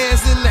 Put your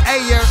hands in the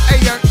air,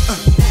 air.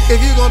 If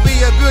you gon' be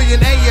a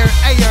billionaire,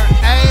 air,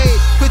 ay.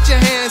 Put your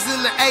hands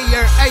in the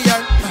air,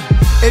 air.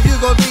 If you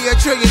gon' be a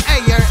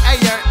trillionaire,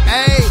 air,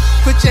 ay.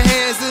 Put your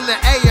hands in the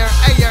air,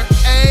 air,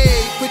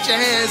 ay. Put your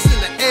hands in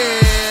the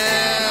air.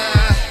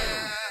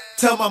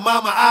 Tell my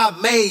mama I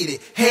made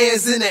it.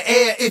 Hands in the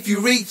air if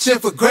you reaching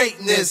for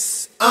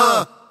greatness.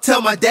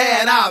 Tell my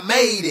dad I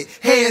made it.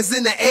 Hands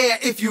in the air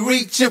if you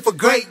reaching for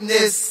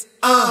greatness.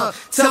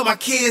 Tell my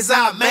kids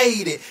I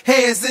made it.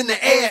 Hands in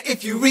the air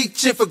if you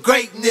reaching for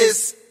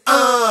greatness.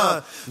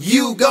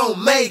 You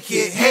gon' make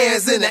it.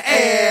 Hands in the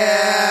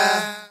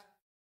air.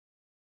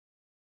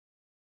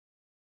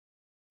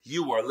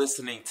 You are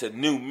listening to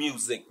new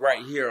music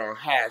right here on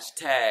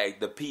hashtag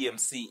the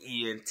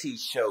PMCENT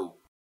show.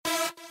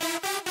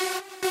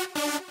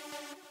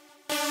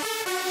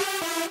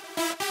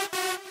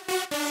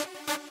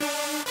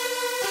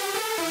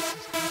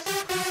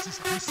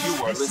 You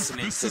are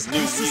listening to new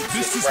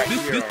music right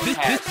here on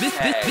hashtag.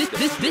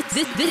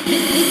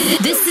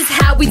 This is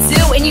how we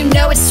do, and you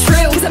know it's true,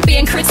 cause I'm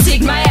being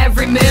critiqued my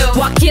every move.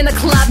 Walk in the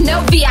club,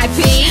 no VIP.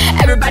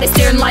 Everybody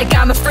staring like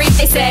I'm a freak.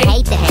 They say,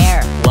 hate the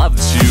hair, love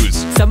the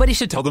shoes. Somebody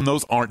should tell them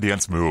those aren't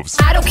dance moves.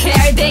 I don't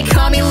care, they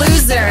call me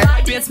loser.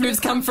 My dance moves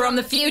come from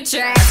the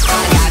future.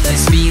 I got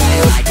this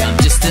feeling like I'm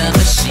just a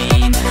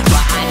machine,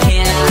 but I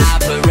can't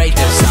operate,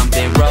 there's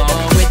something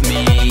wrong with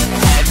me.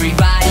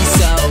 Everybody's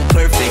so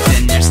perfect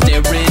and they're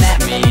staring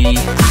at me.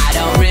 I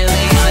don't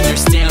really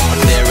understand what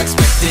they're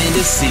expecting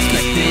to see.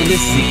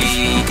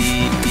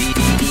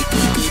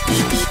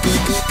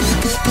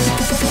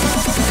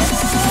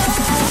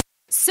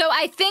 So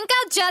I think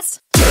I'll just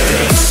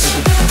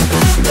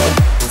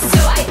So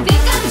I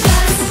think I'll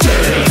just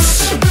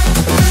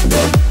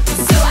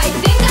So I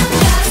think I'll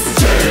just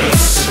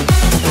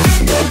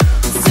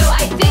So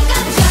I think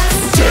I'll just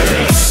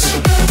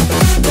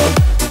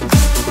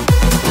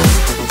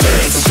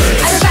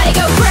Everybody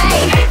go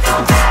brave.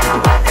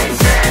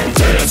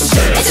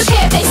 It's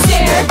okay if they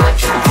stare.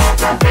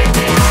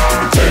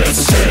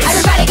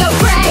 Everybody go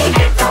brave.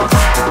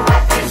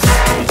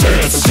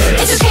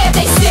 It's okay if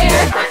they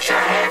stare.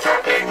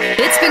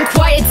 It's been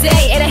quite a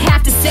day, and I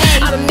have to say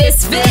I'm a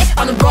misfit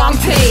on the wrong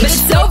page. But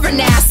it's over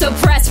now, so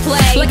press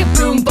play. Like a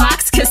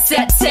boombox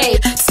cassette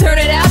tape. Turn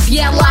it up,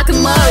 yeah, lock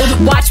and load.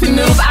 Watch me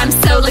move, I'm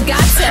so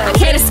legato. I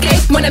can't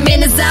escape when I'm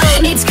in the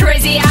zone. It's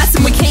crazy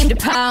awesome, we came to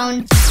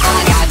pound.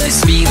 I got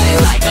this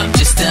feeling like I'm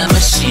just a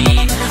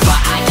machine,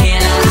 but I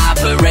cannot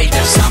operate,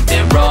 there's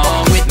something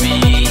wrong with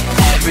me.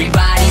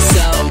 Everybody's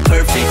so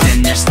perfect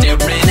and they're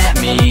staring at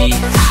me.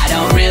 I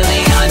don't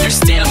really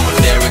understand what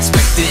they're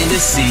expecting to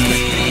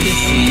see.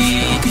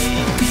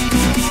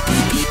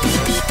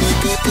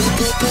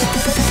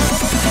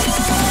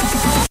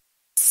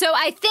 So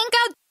I think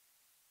I'll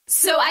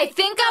So I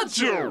think I'll So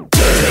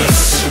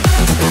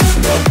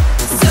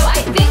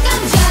I think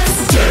I'll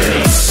just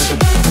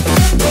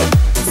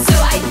So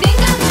I think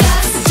I'll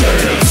just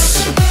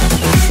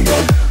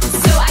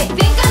So I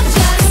think I'll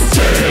just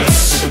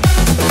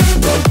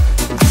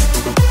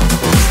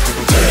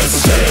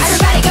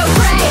Everybody go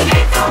brave.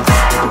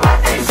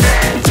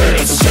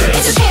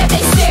 It's okay if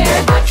they stare.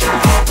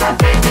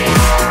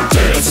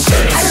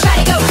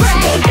 Everybody go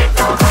brave.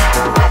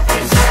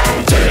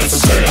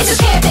 It's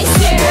okay if they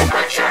stare.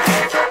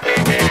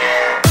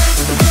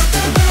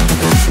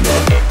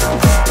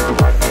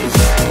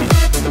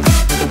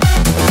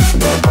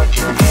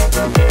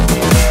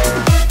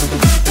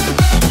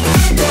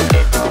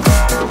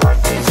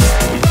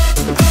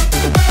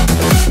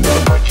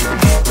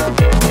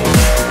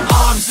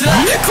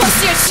 Close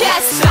to your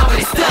chest,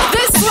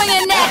 this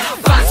swinging neck,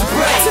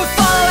 to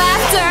follow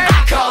after.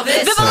 I call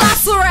this the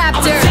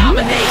Velociraptor.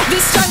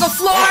 This jungle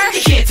floor,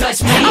 you can't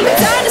touch me. I'm a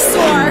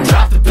dinosaur.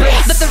 Drop the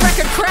bass, let the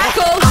record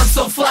crackle. I'm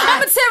so fly.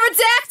 I'm a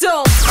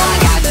pterodactyl. I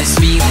got this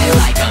feeling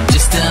like I'm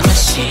just a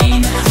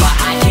machine, but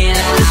I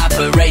cannot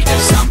operate.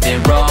 There's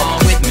something wrong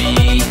with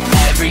me.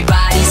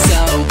 Everybody's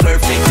so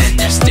perfect and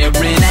they're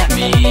staring at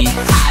me.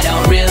 I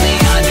don't really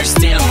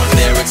understand what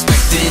they're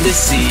expecting to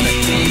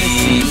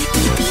see.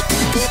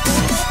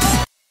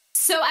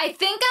 So I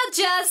think now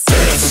just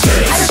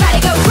everybody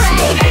go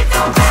crazy.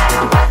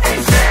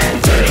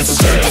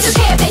 It's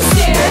okay if they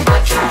stare.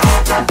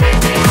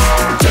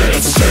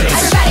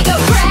 Everybody go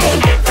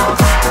crazy.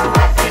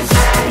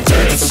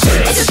 It's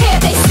okay if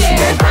they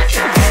stare.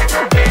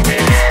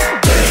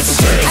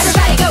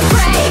 Everybody go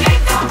crazy.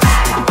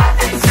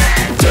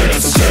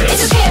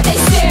 It's okay if they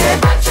stare.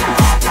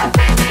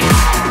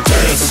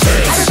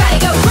 Everybody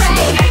go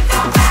crazy.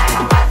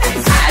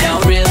 I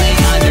don't really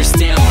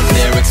understand what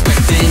they're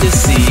expecting to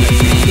see.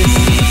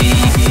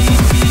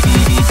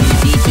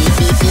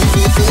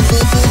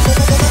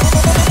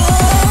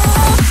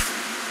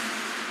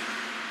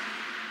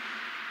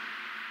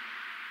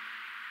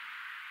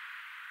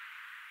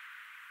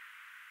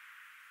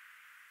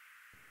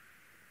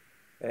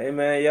 Hey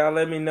man, y'all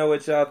let me know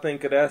what y'all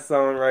think of that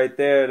song right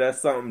there.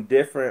 That's something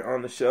different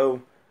on the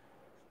show.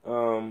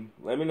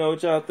 Let me know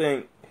what y'all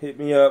think. Hit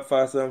me up,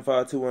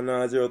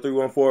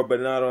 575-219-0314,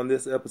 but not on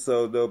this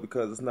episode though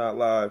because it's not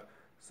live.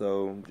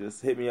 So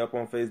just hit me up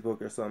on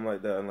Facebook or something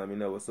like that and let me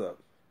know what's up.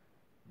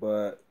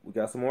 But we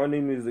got some more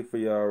new music for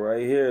y'all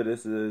right here.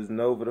 This is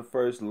Nova the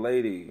First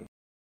Lady.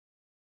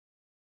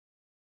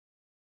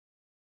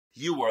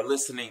 You are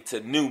listening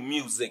to new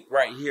music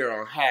right here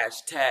on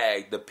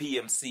hashtag the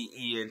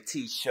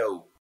PMCENT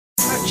show.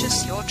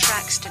 Purchase your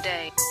tracks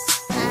today.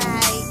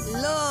 Hey,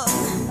 look.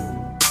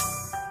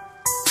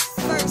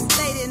 First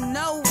Lady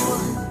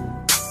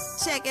Nova.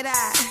 Check it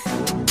out.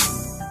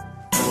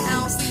 I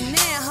don't see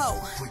Nanho.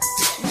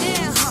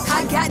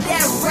 I got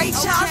that Ray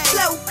Charles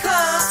flow, cuz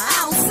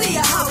I don't see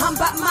a hoe. I'm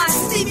about my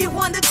Stevie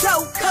Wonder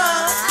toe, cuz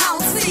I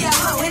don't see a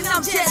hoe. And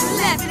I'm just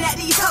laughing at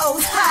these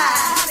hoes.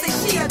 I say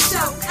she a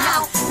joke.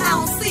 I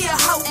don't see a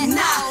hoe.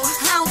 No,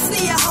 I don't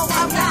see a hoe.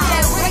 I got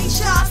that Ray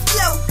Charles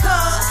flow, cuz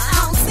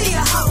I don't see a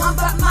hoe. I'm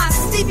about my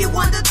Stevie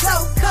Wonder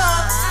toe, cuz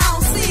I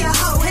don't see a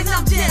hoe. And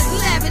I'm just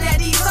laughing at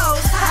these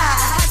hoes.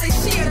 I say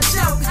she a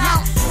joke.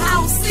 I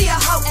don't see a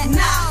hoe.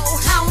 No,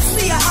 I don't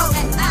see a hoe.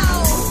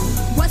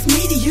 What's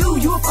me to you?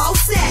 You a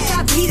false act.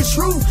 I be the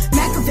truth.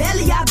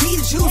 Machiavelli, I be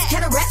the juice.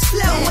 Cataracts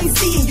flow. Ain't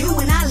seeing you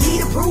and I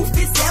lead the proof.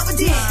 It's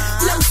evident.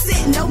 Flow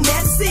sit, no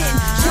medicine.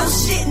 No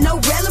shit, no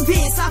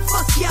relevance. I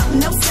fuck you up,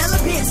 no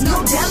celebrants,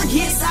 no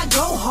delegates. I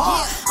go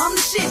hard. I'm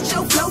the shit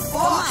your flow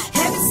for.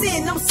 Haven't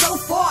seen I'm so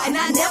far. And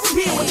I never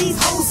been where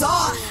these hoes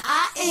are.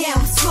 I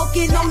am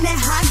smoking on that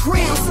high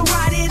ground. So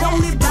ride it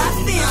only by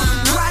film.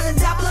 Ride a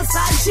double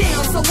side jam.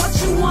 So what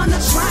you wanna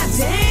try?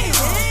 Damn.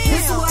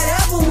 It's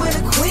whatever with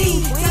a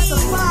queen.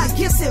 Testify,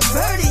 gifts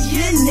inverted.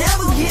 You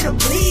never get a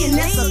plea. And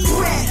that's a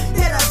threat.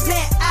 Better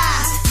bet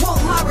I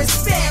want my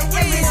respect.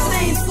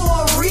 Everything's for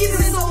a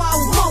reason. So I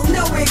won't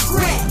no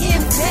regret.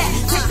 In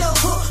fact, take the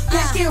hook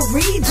back and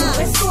redo.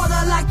 It's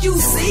sorta like you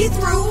see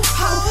through.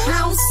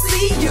 I don't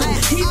see you.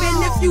 Even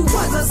if you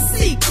was a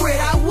secret,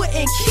 I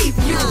wouldn't keep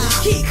you.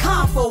 Keep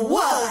calm for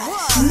what?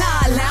 Nah,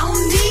 I don't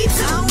need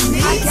to.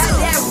 I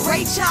got that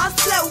Ray Charles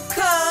flow,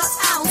 cuz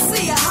I don't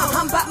see a hoe.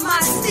 I'm about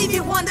my Stevie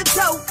Wonder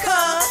toe, cuz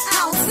I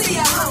don't see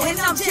a hoe. And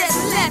I'm just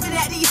laughing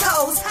at these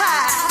hoes.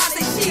 I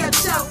say she a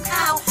joke.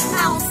 I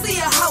don't see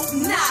a hoe.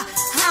 Nah,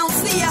 I don't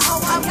see a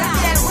hoe. I got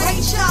that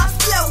Ray Charles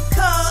flow, cuz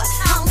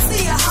I don't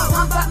see a hoe.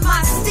 I'm about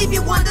my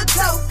Stevie Wonder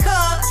toe, cuz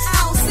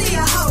I don't see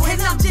a hoe.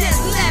 And I'm just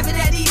laughing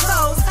at these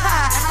hoes.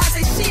 I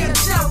say she a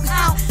joke.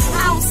 I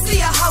don't see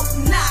a hoe.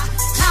 Nah,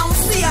 I don't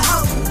see a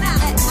hoe.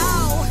 Nah, at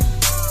all.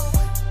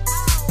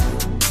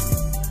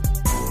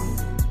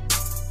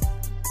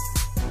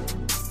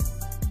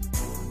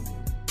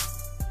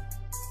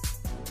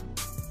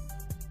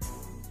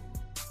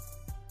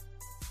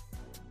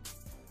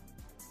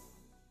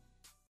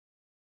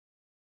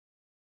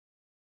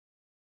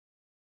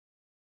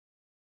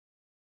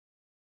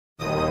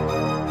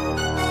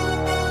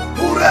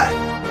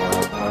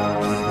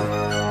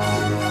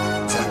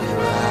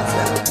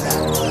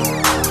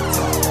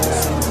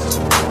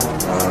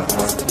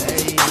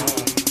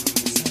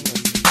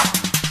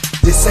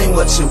 This ain't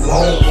what you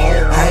want. I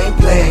ain't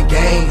playing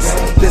games.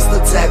 Pistol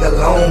tag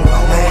alone.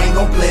 I ain't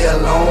gon' play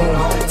alone.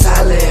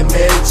 Tyler and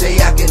Mary J,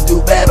 I can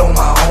do bad on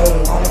my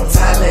own.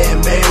 Tyler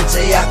and Mary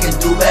J, I can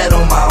do bad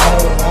on my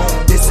own.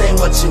 This ain't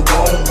what you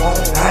want.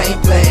 I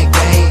ain't playing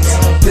games.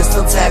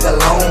 Pistol tag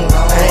alone.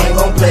 I ain't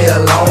gon' play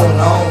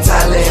alone.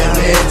 Tyler and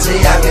Mary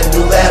J, I can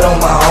do bad on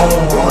my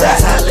own.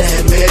 Tyler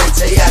and Mary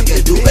J, I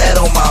can do bad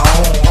on my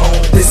own.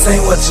 This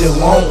ain't what you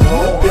want.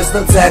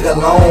 Pistol tag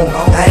alone.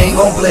 I ain't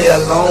gon' play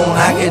alone.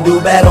 I can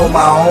do bad on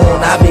my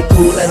own. I be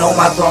coolin' on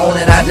my throne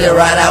and I just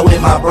ride out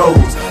with my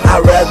bros.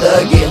 I'd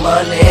rather get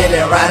money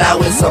than ride out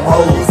with some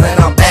hoes. And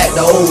I'm back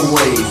the old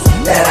ways.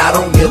 That I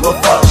don't give a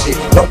fuck shit.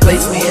 Don't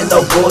place me in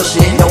no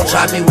bullshit. Don't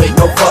try me with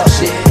no fuck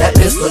shit. That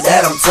pistol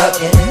that I'm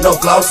tucking, no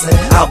flossing,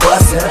 I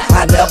bustin'.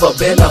 I never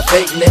been a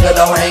fake nigga.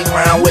 Don't hang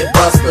around with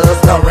busters.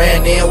 Done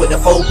ran in with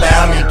the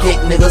 4-pound and kick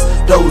niggas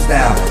doors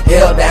down.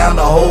 Held down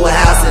the whole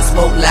house and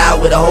smoke loud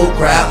with the whole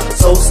crowd.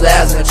 Sold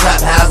slabs in trap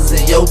houses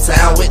in your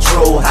town with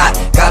troll hot.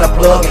 Got a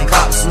plug and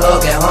cop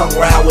snug and hung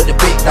around with the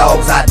big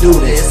dogs. I do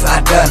this, I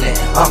done it.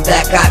 I'm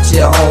back out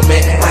here,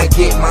 homie. I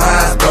get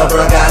mine,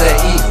 brother, gotta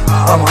eat.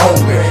 I'm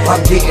hungry,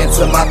 I'm getting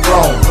to my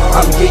throne.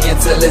 I'm getting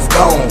till it's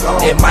gone.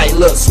 It might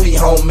look sweet,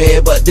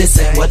 homie, but this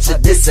ain't what you,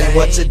 this ain't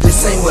what you,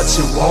 this ain't what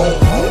you want.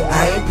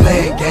 I ain't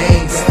playing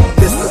games,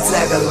 pistol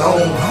tag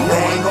alone. I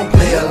ain't gon'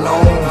 play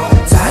alone.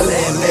 Tyler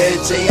and Mary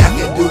J, I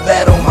can do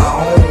that on my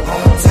own.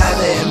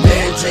 Tyler and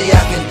Mary J,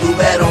 I can do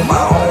that on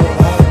my own.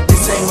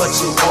 This ain't what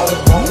you want.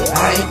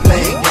 I ain't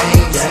playing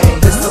games,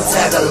 pistol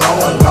tag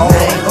alone. I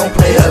ain't gon'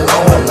 play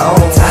alone.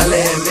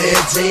 Tyler and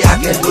Mary J, I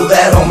can do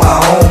that on my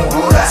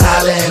own.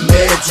 Tyler and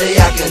Mary J,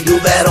 I can do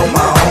that on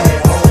my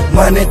own.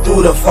 Money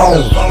through the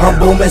phone,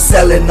 I'm booming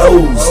selling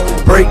those.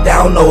 Break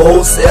down the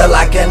wholesale,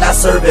 I cannot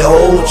serve it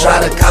whole. Try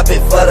to cop it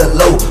for the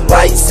low,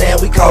 white sand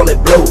we call it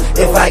blow.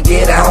 If I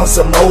get out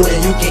some more, then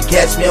you can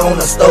catch me on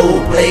the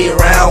stove. Play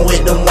around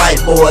with them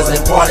white boys and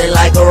party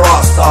like a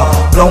rock star.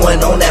 Blowing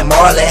on that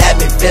Marley had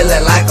me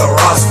feeling like a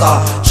rock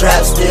star.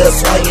 Trap still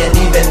swinging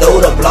even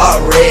though the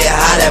block red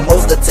hot. At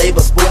most a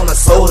tablespoon of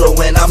soda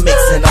when I'm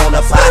mixing on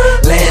the pot.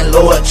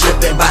 Landlord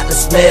tripping, bout to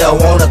smell,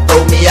 wanna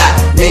throw me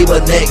out. Neighbor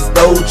next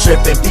door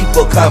tripping,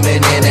 people coming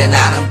in and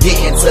out. I'm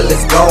getting till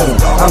it's gone,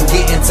 I'm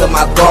getting to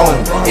my throne.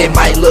 It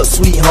might look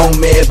sweet,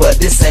 homie, but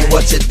this ain't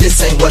what you,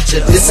 this ain't what you,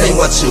 this ain't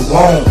what you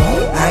want.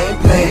 I ain't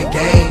playing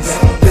games,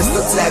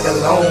 pistol tag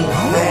alone.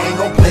 I ain't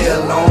gon' play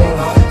alone.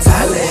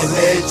 Tyler and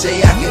Mary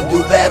J, I can do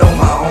that on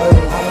my own.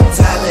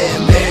 Tyler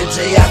and Mary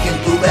J, I can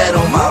do that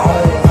on my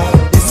own.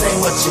 This ain't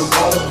what you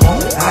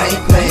want. I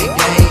ain't playing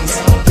games,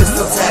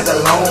 pistol tag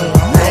alone.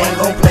 I ain't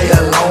gon' play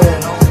alone.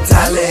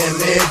 Tyler and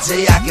Mary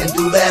J, I can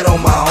do that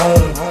on my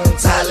own.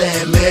 Tyler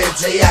and Mary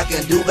J, I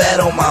can do that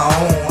on my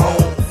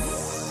own.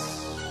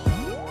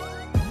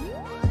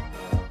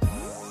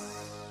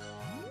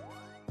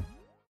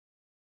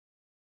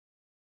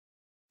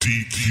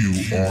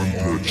 DQ on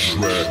the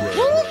track.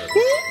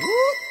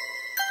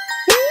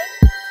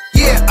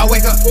 Yeah, I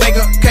wake up,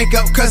 cake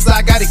up, cause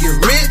I gotta get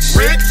rich.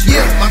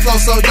 Yeah, my flow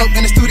so dope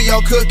in the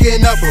studio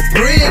cooking up a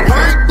brick.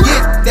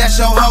 Yeah, that's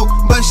your hoe,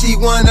 but she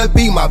wanna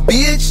be my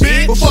bitch.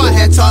 Before I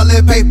had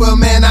toilet paper,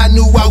 man, I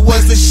knew I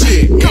was the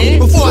shit.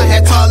 Before I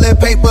had toilet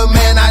paper,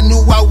 man, I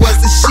knew I was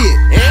the shit.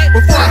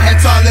 Before I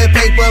had toilet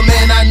paper,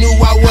 man, I knew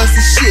I was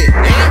the shit.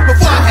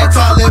 Before I had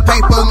toilet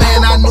paper,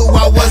 man, I knew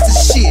I was the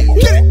shit.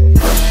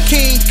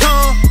 King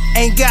Kong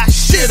ain't got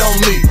shit on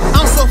me.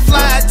 I'm so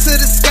fly to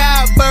the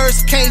sky,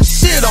 birds can't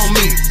shit on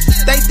me.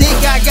 They think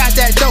I got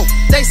that dope,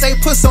 they say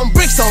put some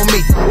bricks on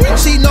me.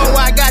 She know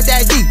I got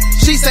that deep,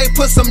 she say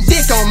put some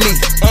dick on me.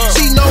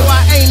 She know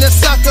I ain't a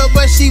sucker,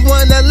 but she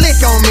wanna lick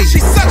on me.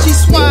 She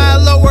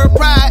swallow her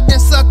pride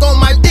and suck on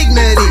my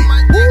dignity.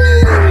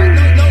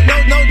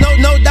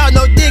 No doubt,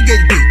 no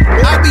diggity.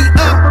 I be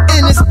up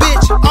in this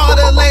bitch, all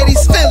the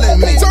ladies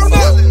feeling me.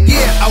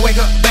 Yeah, I wake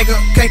up,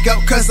 cake up,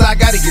 cause I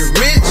gotta get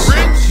rich.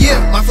 Yeah,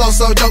 my flow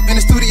so dope in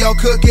the studio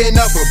cooking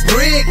up a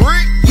brick.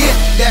 Yeah,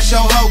 that's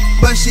your hoe,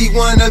 but she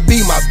wanna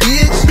be my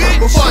bitch.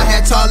 Before I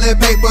had toilet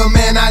paper,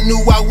 man, I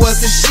knew I was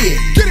the shit.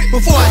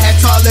 Before I had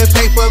toilet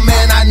paper,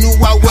 man, I knew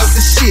I was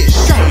the shit.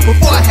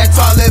 Before I had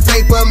toilet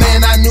paper,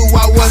 man, I knew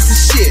I was the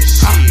shit.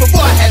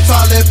 Before I had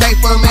toilet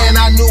paper, man,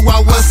 I knew I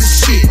was the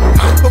shit.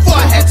 Before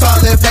I had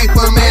toilet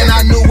paper, man,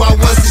 I knew I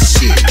was the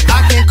shit.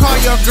 I can call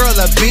your girl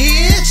a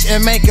bitch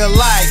and make her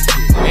like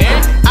it.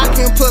 I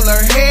can pull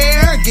her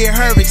hair, get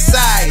her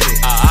excited.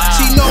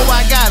 She know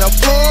I got a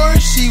Porsche,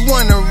 she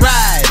wanna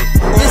ride it.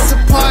 It's a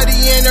party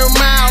in her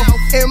mouth,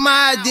 and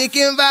my dick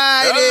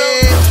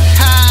invited.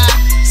 Hi,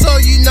 so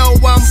you know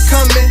I'm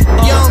coming.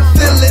 Young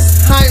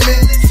Phyllis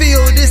Hyman,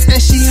 feel this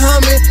and she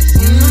humming.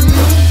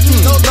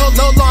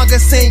 No longer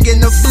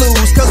singing the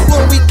blues, cause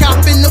when we cop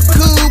in the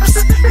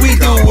coupes, we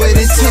do it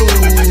in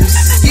twos.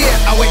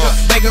 Yeah, I wake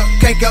up,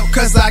 cake up,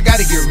 cause I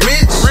gotta get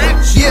rich.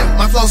 Yeah,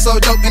 my flow so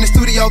dope in the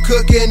studio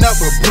cooking up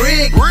a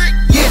brick.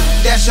 Yeah,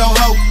 that's your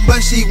hoe,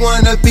 but she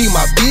wanna be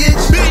my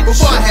bitch.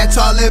 Before I had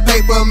toilet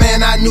paper,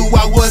 man, I knew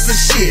I was the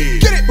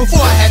shit.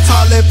 Before I had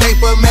toilet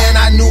paper, man,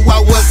 I knew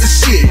I was the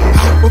shit.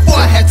 Before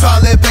I had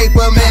toilet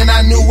paper, man,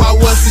 I knew I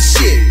was the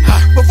shit.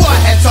 Before I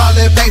had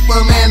toilet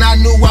paper, man, I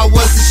knew I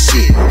was the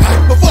shit.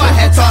 Before I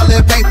had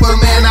toilet paper,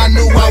 man, I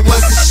knew I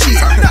was the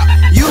shit.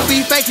 You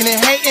be faking and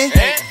hating,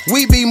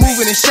 we be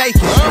moving and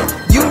shaking.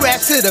 You rap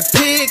to the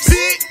pigs,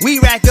 we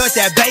rack up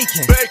that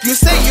bacon. You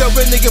say you're a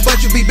real nigga, but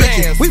you be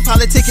bitching. We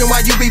politicking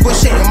while you be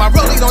bullshitting. My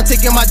rollie don't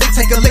tick and my dick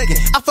take a licking.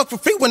 I fuck for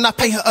free when I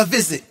pay her a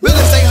visit.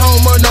 Really stay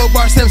home or no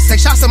bars, Sims.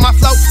 Take shots on my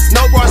float,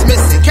 no bars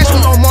missing. Catch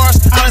me on Mars,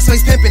 outer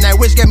space pimping. That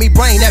witch gave me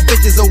brain, that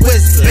bitch is a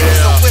wizard.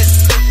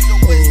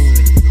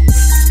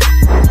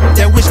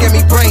 That witch gave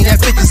me brain, that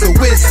bitch is a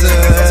wizard.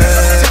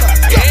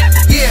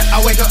 Yeah,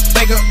 I wake up,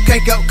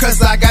 cake up,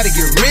 cause I gotta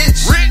get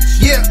rich.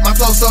 Yeah, my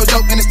flow so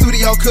dope in the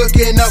studio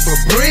cooking up a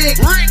brick.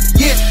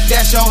 Yeah,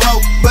 that's your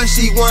hoe, but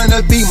she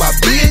wanna be my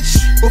bitch.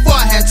 Before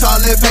I had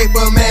toilet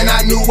paper, man,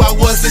 I knew I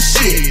was the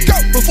shit.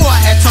 Before I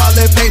had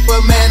toilet paper,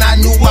 man, I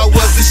knew I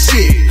was the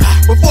shit.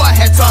 Before I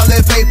had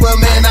toilet paper,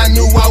 man, I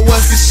knew I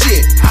was the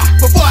shit.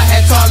 Before I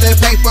had toilet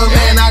paper,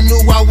 man, I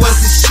knew I was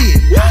the shit.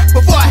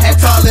 Before I had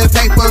toilet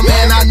paper,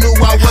 man, I knew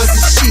I was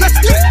the shit.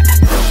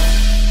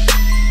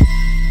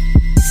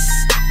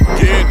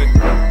 Yeah,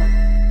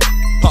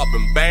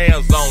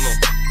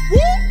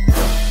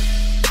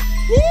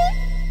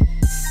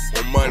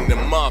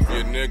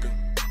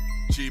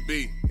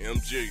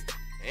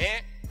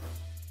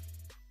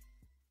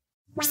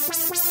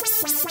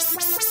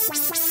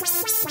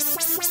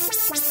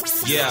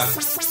 Yeah.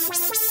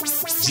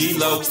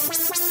 G-Lo.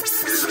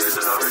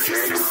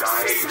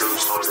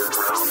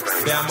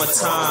 Bama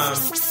time.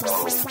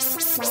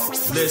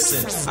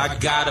 Listen, I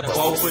got a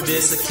bow for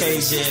this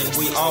occasion.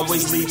 We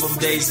always leave them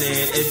dazing.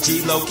 If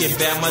G-Lo can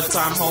Bama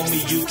time,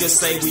 homie, you can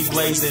say we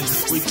blazing.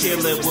 We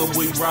kill it when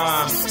we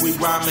rhyme. We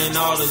rhyming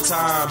all the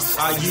time.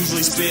 I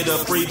usually spit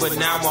a free, but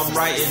now I'm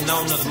writing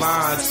on the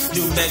lines.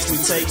 New next, we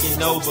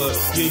taking over.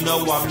 You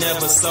know I'm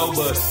never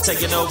sober.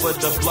 Taking over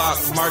the block,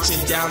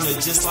 marching down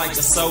it just like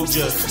a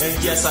soldier.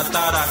 And yes, I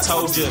thought I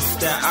told you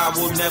that I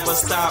will never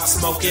stop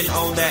smoking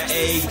on that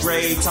A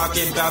grade.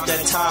 Talking about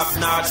that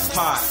top-notch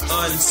pot.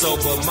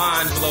 Unsober,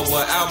 mind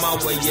blower, out my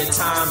way, your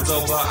time's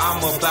over. I'm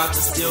about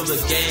to steal the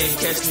game.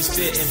 Catch me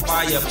spitting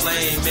fire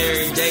flame.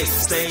 Every day,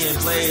 staying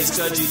blaze,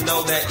 cause you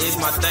know that is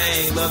my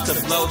thing. Love to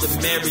blow the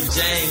Mary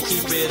Jane.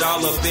 Keep it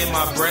all up in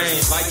my brain.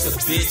 Like a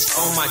bitch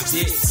on my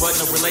dick, but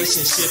no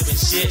relationship and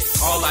shit.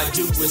 All I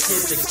do is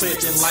hit the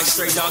clip, and like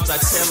straight dogs, I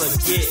tell her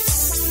get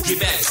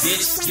back,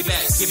 bitch. Get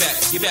back,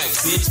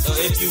 bitch.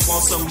 If you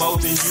want some more,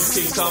 then you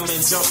can come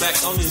and jump back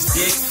on this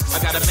dick. I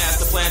got a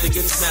master plan to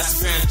get this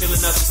master grand.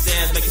 Filling up the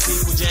stands, making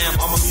people jam.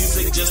 All my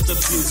music, just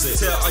abuse it.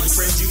 Tell all your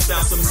friends you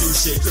found some new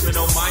shit.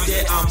 Criminal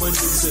minded, I'm a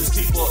nuisance.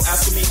 People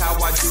asking me how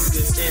I do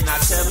this, and I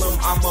tell them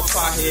I'm a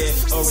pothead,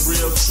 a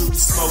real true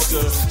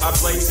smoker. I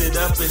blaze it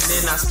up and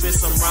then I spit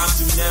some rhymes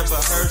you never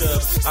heard of.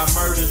 I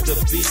murdered the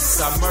beats,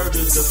 I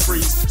murdered the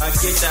freaks. I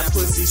get that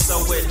pussy so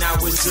wet, now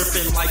it's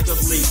dripping like a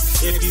leak.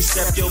 If you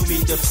step, you'll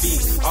meet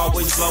defeat.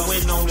 Always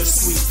blowing on the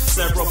sweet.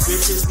 Several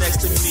bitches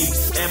next to me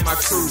and my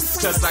crew,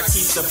 cause I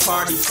keep the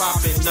party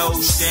popping. No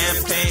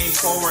champagne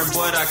pouring,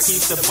 but I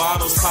keep the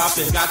bottles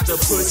popping. Got the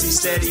pussy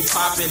steady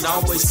popping.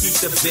 Always keep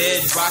the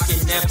bed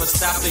rocking, never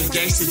stopping.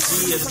 Gangsta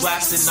G is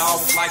blasting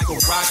off like a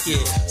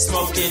rocket.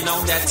 Smoking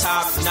on that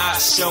top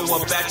notch. Show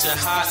up at your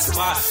hot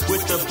spot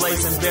with the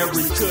blazing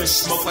berry kush.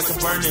 Smoke like a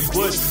burning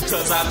bush,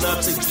 cause I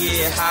love to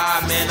get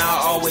high, man. I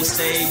always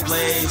stay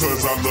blazed.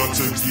 Cause I love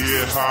to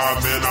get high,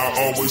 man. I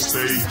always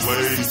stay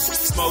blazed.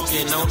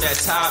 Smoking on that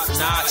top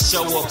notch.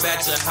 Show up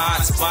at your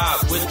hot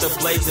spot with the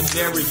blazing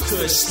berry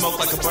kush. Smoke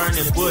like a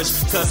burning bush,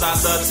 cause I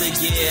love to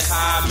get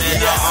high,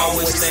 man. I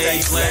always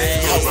stay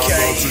blazed. Cause I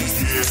love to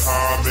get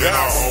high, man.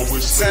 I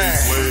always stay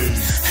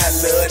blazed. I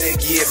love to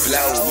get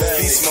blow.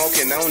 Be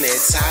smoking on that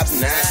top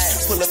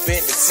notch. Pull up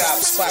at the top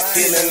spot,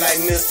 feeling like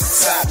Mr.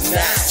 Top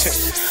Notch.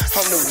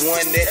 I'm the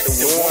one that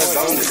the ones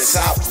on the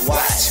top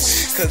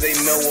watch, cause they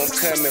know I'm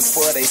coming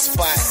for they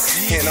spot.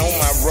 And on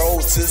my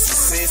road to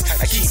success,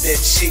 I keep that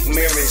chick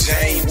Mary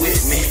Jane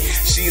with me.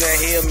 She done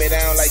held me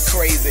down like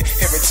crazy.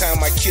 Every time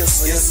I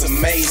kiss her, it's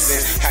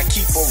amazing. I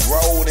keep her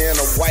rolled in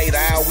a white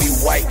eye, we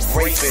white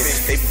graping.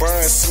 They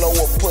burn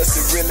slower,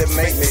 pussy really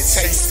make me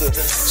taste her.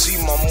 She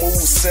my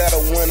mood setter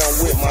when I'm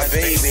with my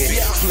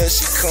baby. Plus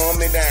she calm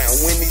me down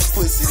when these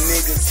pussy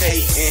niggas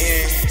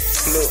hating.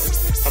 Look,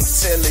 I'm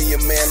telling you,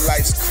 man,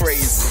 life's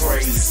crazy.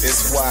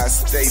 That's why I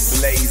stay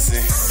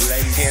blazing.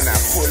 And I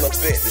pull up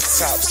at the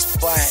top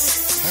spot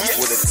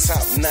with a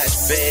top-notch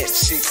bad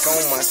chick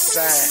on my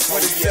side.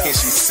 And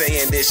she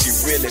saying that she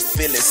really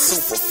feeling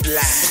super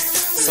fly.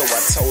 So I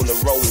told her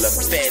roll her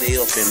fatty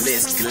up and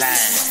let's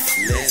glide.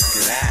 Let's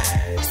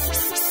glide.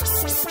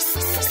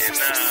 And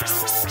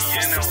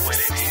you know what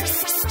it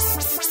is.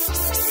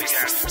 We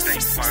gotta stay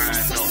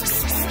fine up the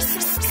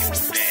motherfucking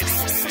fatty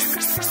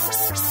niggas.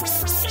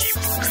 Keep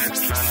a good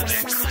blunt of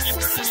that kush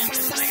nigga.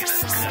 Get a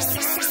good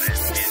blunt of that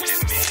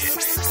midget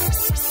nigga.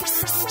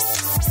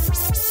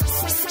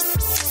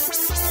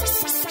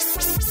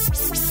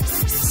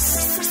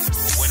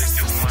 What it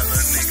do, my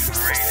little nigga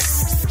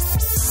crazy?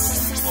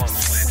 Fuck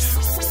with you.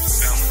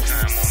 Bama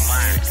time on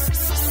mine.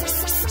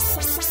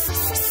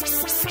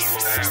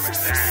 Eastside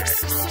reside.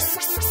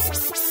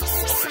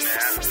 Holding the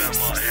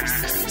Alabama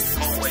high.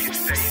 Always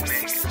stay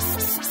nigga.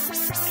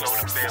 Blow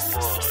the bed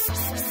bud.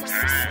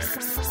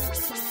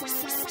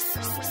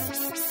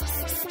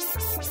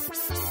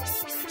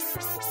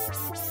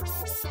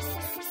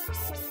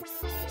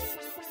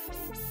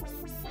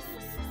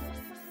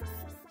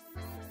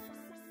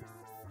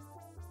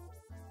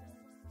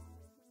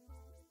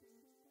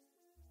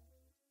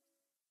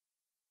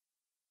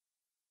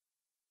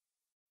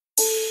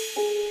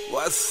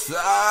 What's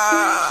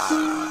up?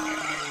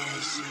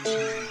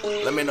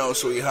 Let me know,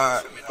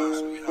 sweetheart.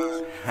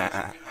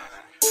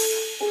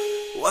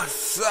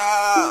 What's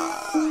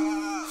up?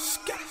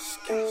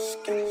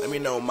 Let me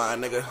know, my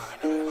nigga.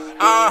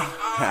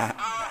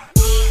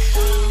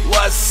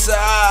 What's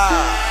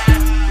up?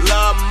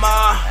 Love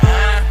ma.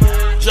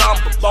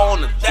 Jump up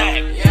on the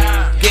deck.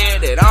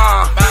 Get it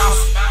on.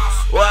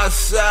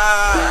 What's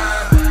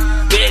up?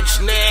 Bitch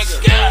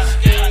nigga.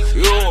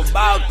 You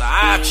about the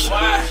action.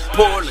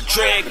 Pull the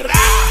trigger.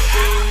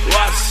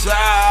 What's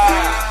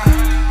up?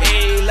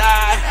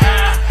 Eli.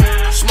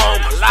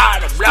 Smoke a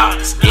lot of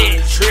blunts.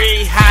 Get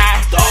tree high.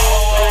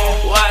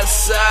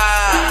 What's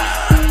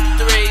up?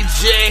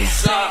 3G.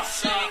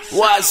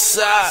 What's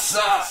up?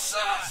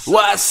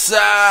 What's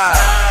up?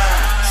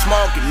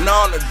 Smoking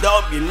on the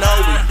dope, you know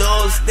we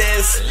does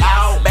this.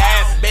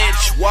 Bad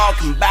bitch bitch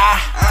walking by.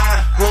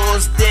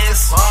 Who's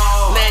this?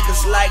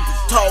 Niggas like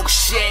to talk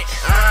shit.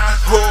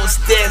 Who's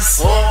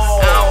this?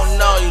 I don't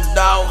know you,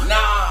 dog.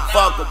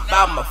 Fuck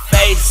about my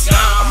face.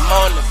 I'm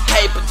on the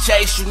paper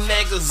chase. You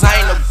niggas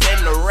ain't up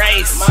in the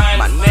race.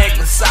 My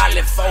niggas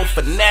solid for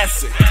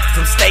finessing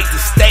from state to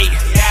state.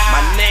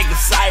 My nigga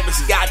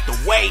Cyrus got the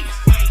weight.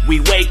 We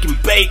wake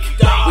and bake.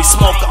 We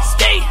smoke all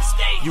day.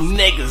 You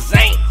niggas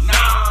ain't.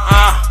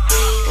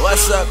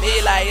 What's up,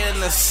 Eli in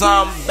the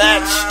sun,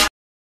 bitch?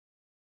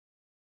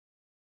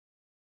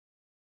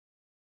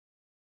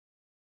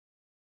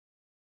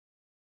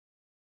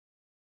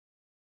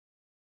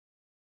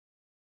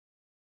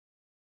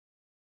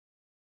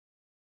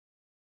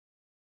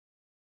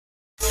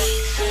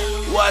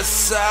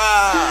 What's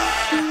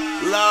up,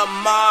 Lil'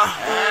 Ma?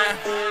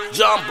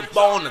 Jump up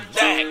on the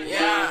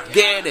deck,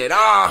 get it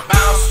on.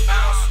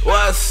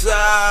 What's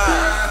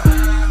up,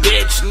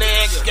 bitch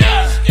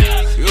nigga?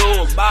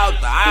 You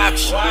about the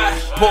action,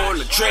 pull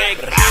the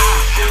trigger.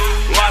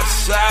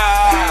 What's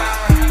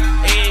up,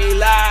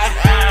 Eli?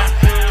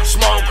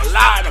 Smoke a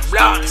lot of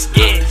blunts,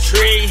 get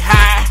tree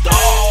high.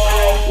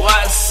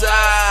 What's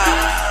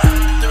up,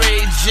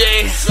 3G?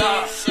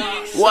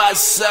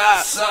 What's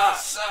up?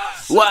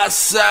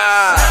 What's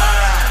up?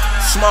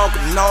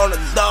 Smoking on the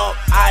dope,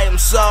 I am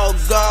so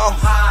gone.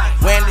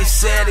 Windy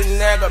City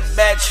nigga,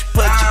 bitch,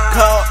 put your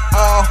coat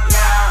on.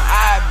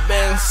 I've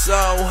been so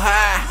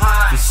high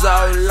for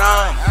so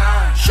long.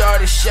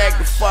 Shorty shake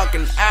the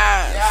fucking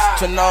ass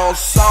to no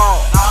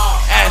song.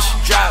 And she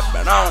drop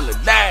it on the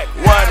deck,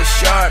 what a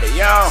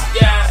shorty on.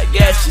 I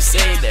guess she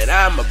say that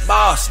I'm a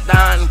boss,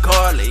 Don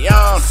Corleone.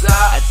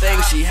 I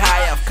think she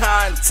high off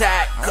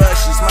contact, cause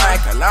she's my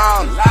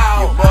cologne.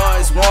 You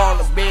boys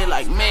wanna be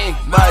like me,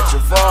 but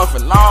you're far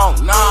from long.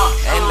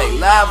 And they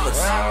love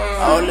us,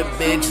 all the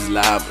bitches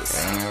love us.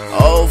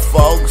 Old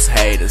folks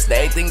hate us,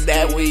 they think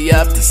that we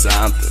up to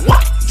something.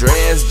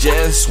 Dress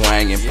just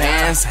swinging,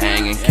 pants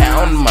hanging,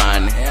 counting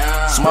money.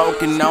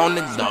 Smoking on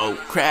the dope,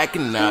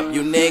 cracking up,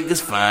 you niggas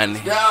funny.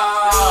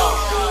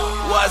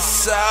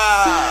 What's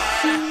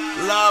up,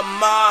 Lil'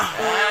 Ma?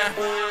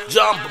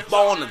 Jump up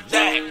on the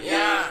deck,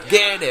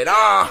 get it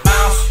on.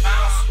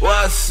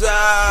 What's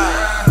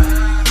up,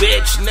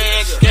 bitch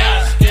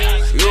nigga?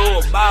 You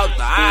about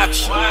the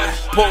action,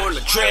 pull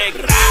the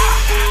trigger.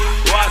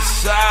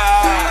 What's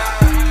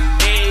up,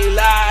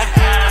 Eli?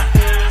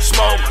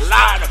 Smoke a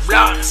lot of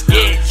blunts,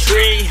 get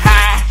tree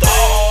high.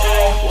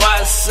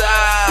 What's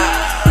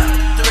up,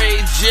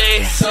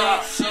 3G?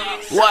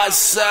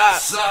 What's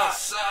up?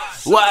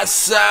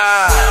 What's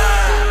up?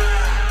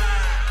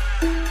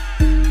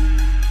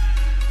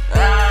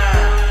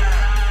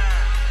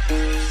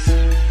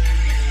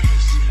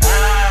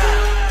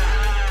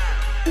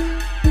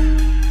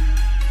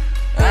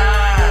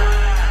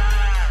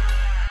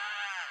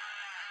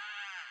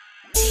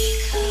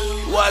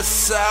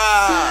 What's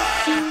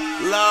up,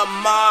 Lil'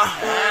 Ma?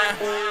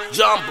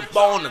 Jump up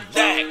on the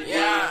deck,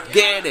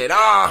 get it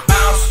on.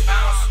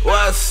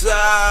 What's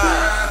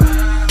up,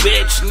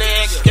 bitch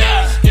nigga?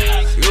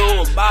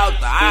 You about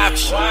the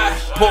action,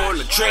 pull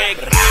the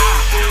trigger.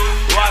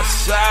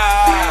 What's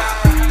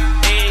up,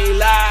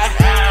 Eli?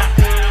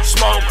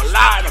 Smoke a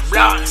lot of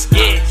blunts,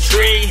 get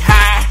tree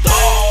high.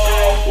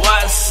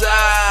 What's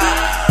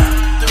up,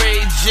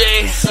 3G?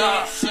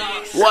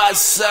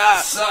 What's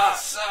up?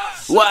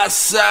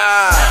 What's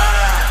up?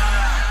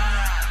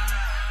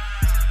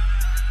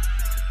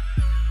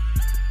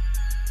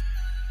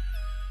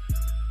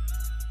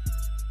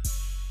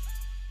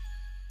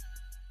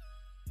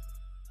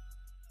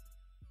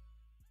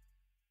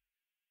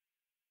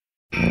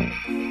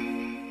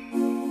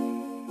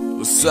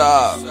 What's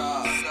up?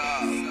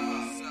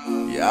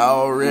 You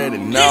already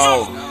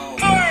know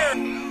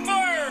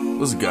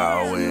what's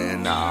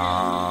going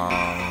on.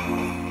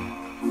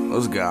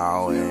 What's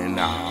going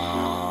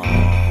on?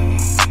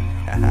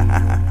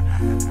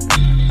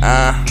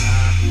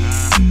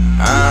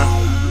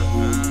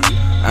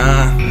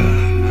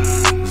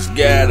 Let's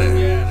get it.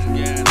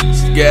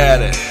 Let's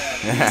get it.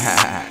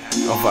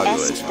 Don't fuck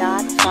with you.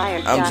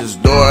 I'm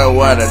just doing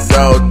what I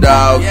do,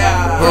 dog.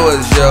 Who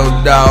is your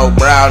dog?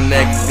 Brown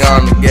nigga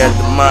gonna get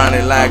the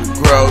money like a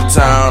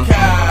Croton.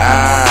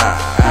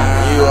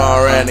 You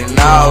already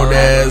know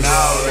this.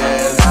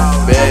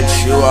 Bitch,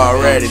 you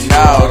already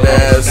know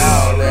this.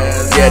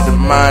 Get the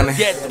money,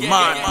 get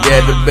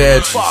the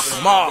bitch.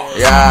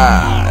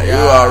 Yeah, you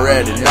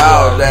already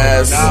know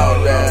this.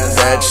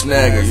 Bitch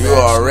nigga, you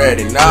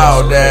already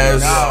know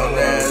this.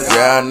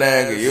 Yeah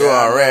nigga, you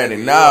already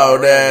know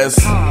this.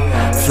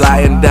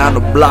 Flying down the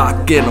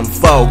block and I'm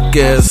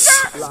focused.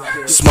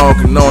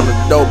 Smoking on the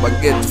dope, I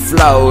get to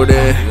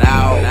floating.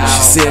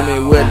 She see me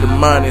with with the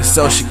money,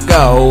 so she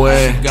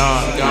going.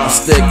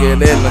 Stick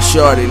it in the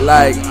shorty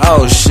like,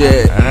 oh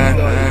shit.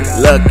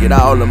 Look at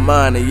all the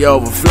money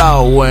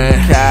overflowing.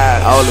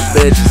 All the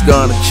bitches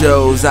gonna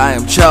choose, I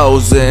am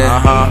chosen.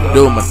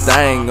 Do my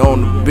thing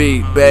on the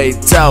beat,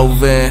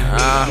 Beethoven.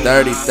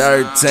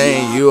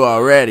 3013, you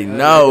already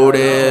know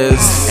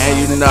this.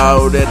 And you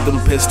know that them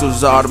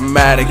pistols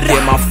automatic.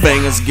 Get my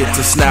fingers get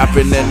to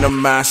snapping and the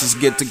masses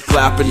get to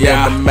clapping.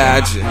 And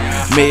imagine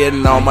me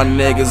and all my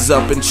niggas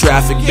up in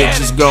traffic,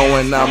 bitches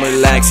going, I'm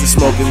relaxing,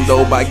 smoking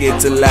dope, I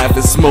get to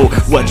laughing smooth.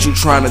 What you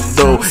tryna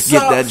do?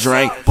 Get that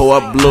drink, pour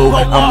up blue.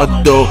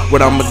 I'ma do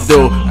what I'ma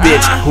do.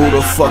 Bitch, who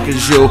the fuck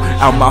is you?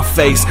 Out my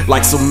face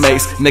like some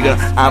mace. Nigga,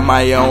 I'm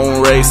my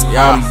own race.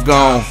 I'm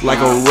gone like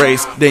a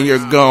race, then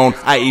you're gone.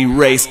 I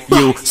erase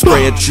you,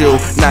 spray at you.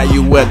 Now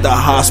you at the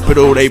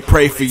hospital, they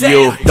pray for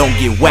you. Don't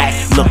get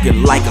whacked,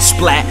 looking like a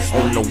splat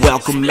on the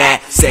welcome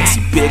mat.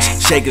 Sexy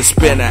bitch, shake and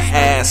spin her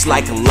ass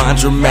like a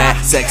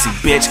laundromat. Sexy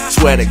bitch,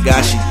 swear to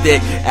God she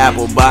thick.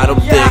 Apple bottom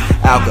thick,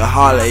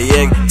 alcoholic.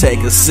 Take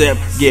a sip,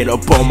 get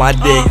up on my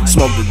dick.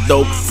 Smoke the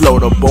dope,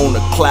 float up on the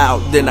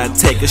cloud, then I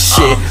take a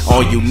shit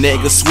on you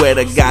niggas. Swear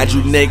to God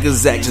you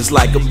niggas act just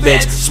like a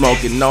bitch.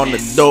 Smoking on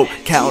the dope,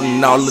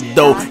 counting all the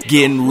dope,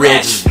 getting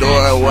rich.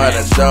 Doing what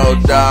I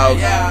do, dog.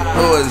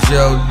 Who is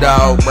your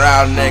dog?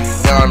 Brown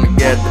nigga gonna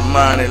get the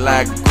money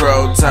like a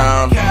crow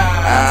town.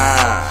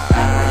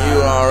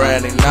 You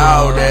already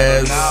know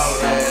this.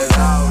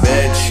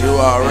 Bitch, you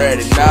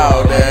already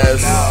know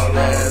this.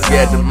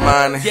 Get the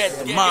money, get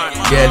the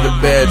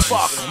bitch.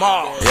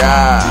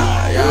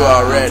 Yeah, you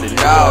already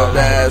know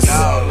this.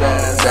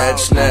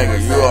 Bitch, nigga,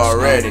 you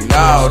already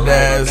know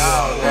this.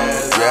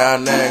 Yeah,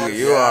 nigga,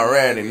 you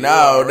already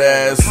know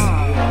this.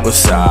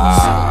 What's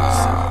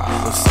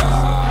up? What's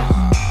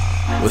up?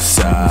 What's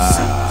up?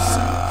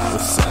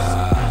 What's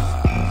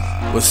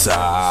up? What's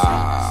up?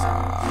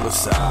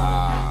 What's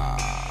up?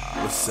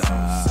 What's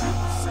up?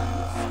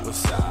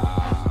 What's up?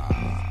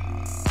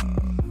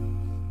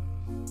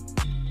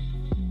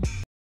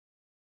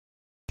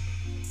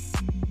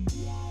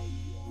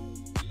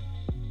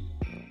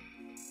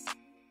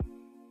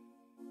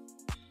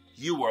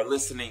 You are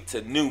listening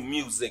to new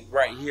music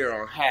right here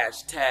on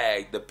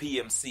hashtag the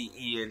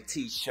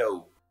PMCENT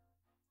show.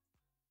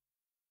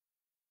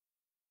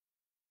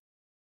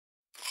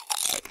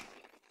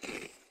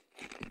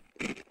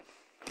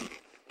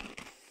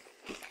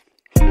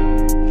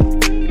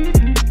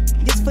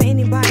 This for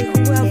anybody,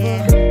 whoever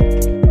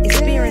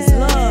experienced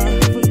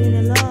love,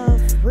 forbidden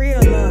love,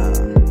 real love.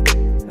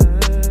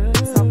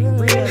 Talking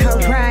real.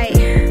 Alright.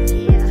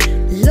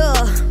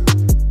 Look.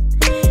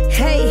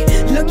 Hey,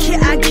 look here,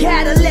 I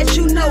gotta let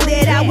you know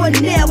that I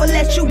would never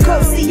let you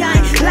go. See, I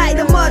ain't like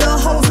the mother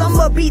hoes,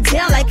 I'ma be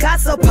down like I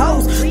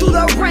suppose. Through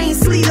the rain,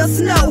 sleet, or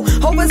snow,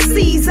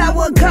 overseas I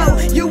will go.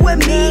 You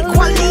and me,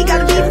 quality,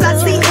 gotta be fly.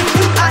 See, if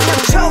you I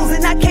have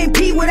chosen, I can't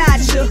be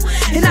without you,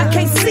 and I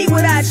can't see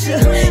without you,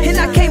 and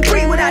I can't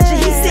breathe without you.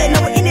 He said,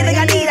 no, anything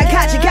I need, I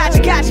got you, got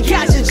you, got you,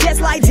 got you,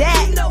 just like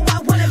that.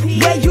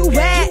 Where you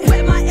at?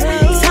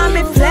 Time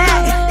and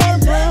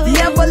flat,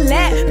 never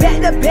lack,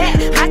 back to back.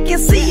 I can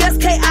see us,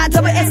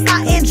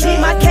 K-I-S-S-I-N-G.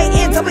 My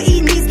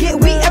K-N-E needs get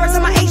weak. Every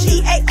time I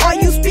H-E-A-R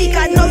you speak,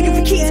 I know you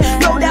for keys.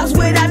 No doubts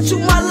without you,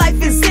 my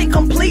life is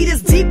incomplete.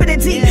 It's deeper than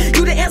deep.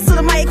 You the answer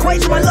to my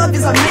equation. My love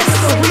is a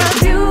mystery. My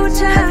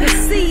future, I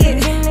can see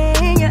it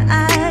in your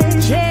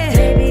eyes. Yeah,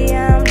 baby,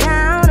 I'm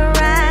down to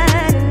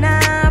ride, and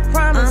I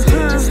promise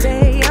to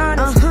stay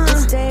honest, to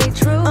stay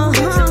true,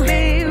 to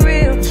be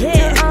real.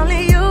 Yeah, to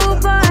only you,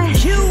 boy.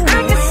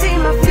 I can see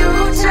my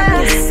future. I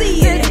can see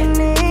it in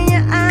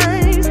your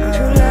eyes.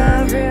 True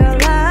love, real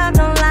love,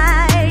 don't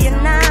lie,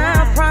 and I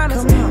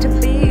promise to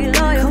be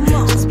loyal.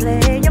 Just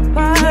play your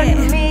part.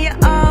 Me, you're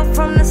all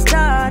from the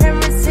start, and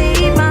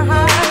receive my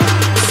heart.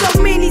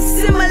 So many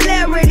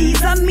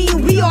similarities. I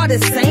mean, we are the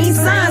same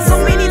sign. So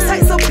many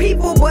types of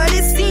people, but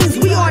it seems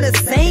we are the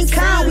same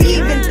kind. We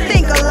even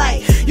think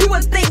alike. You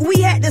would think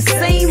we had the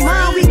same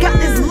mind. We got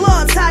this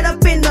love tied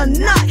up in the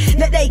knot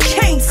that they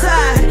can't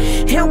tie,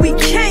 and we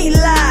can't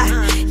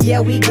lie.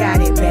 Yeah, we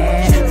got it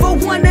bad for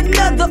one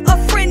another, a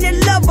friend and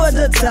lover,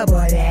 the double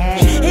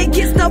that. It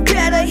gets no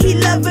better. He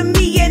loving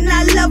me and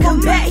I love him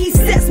back. He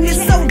sets me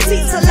so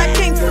deep till I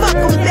can't fuck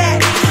him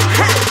back.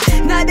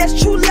 Ha! Now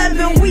that's true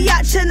loving. We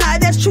out here now,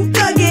 that's true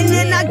thugging.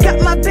 And I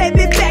got my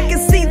baby back.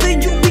 It's either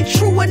you be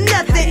true or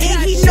nothing.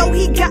 And he know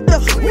he got the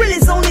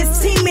realest on his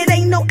team. It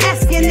ain't no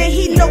asking, and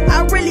he know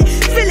I really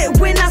feel it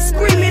when I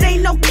scream. It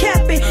ain't no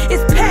capping.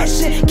 It's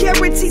passion,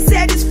 guaranteed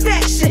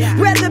satisfaction.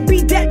 Rather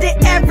be that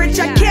than average.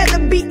 I care to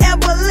be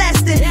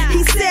everlasting.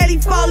 He said he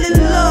fall in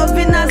love,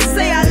 and I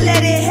say I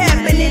let it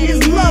happen. In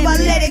his love, I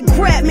let it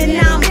grab me.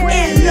 Now I'm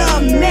in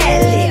love,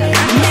 madly.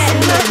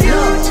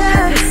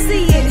 I can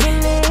see it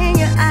in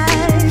your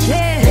eyes.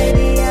 Yeah,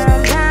 baby,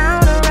 I'm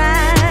down to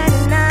ride,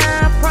 and I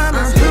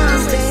promise.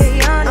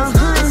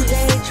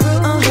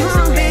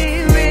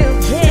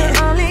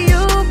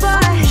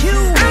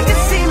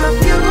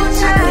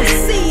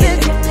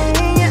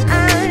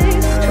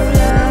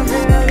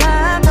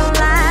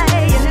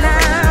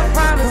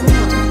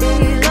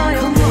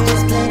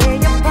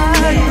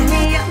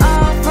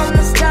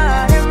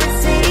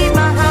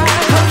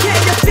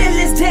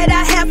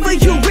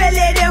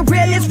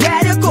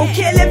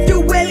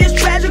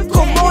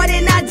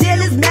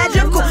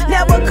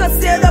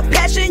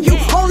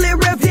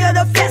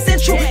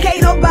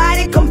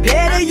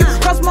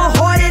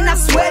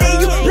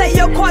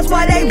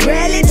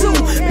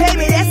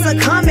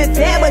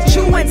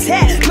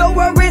 tat. No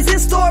worries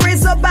and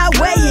stories about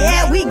where you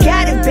at, we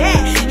got it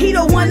back. He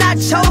the one I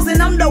chose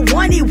and I'm the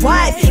one he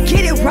wife.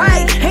 Get it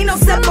right, ain't no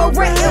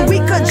separating, we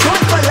could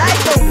join for life.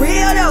 For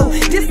real though,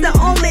 this the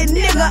only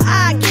nigga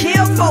I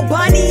kill for.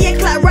 Bonnie and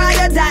Clyde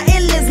Ryder, die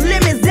endless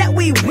limits that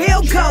we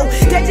will go.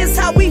 That's just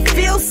how we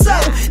feel, so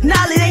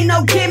knowledge ain't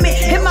no gimmick.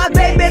 And my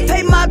baby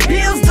pay my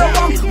bills though,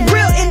 I'm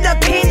real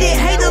independent.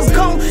 Haters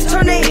gon'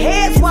 turn their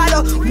heads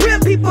wider. Real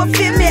people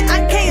feel me,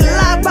 I can't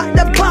lie about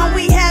the bond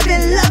we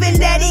having, loving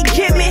that he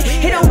give me.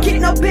 It don't get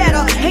no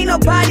better, ain't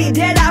nobody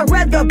that I'd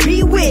rather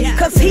be with,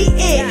 cause he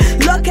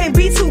it. Love can't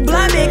be too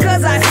blind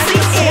because I see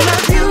it. My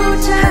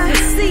future, I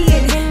can see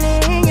it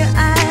in your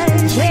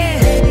eyes. Yeah,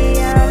 baby,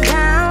 I'm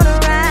down to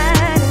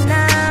ride, and I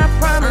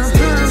promise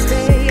to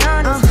stay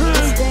honest, to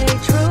stay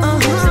true,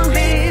 to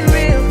be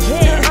real.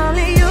 Yeah,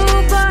 only you,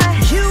 boy.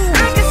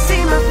 I can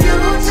see my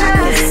future,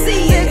 I can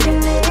see it in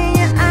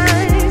your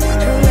eyes.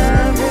 True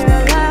love, real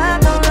love,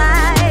 don't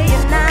lie,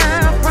 and I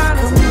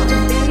promise to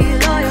be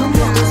loyal.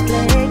 Just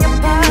play your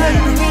part,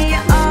 give me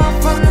your all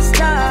from the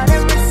start,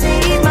 and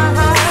receive my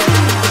heart.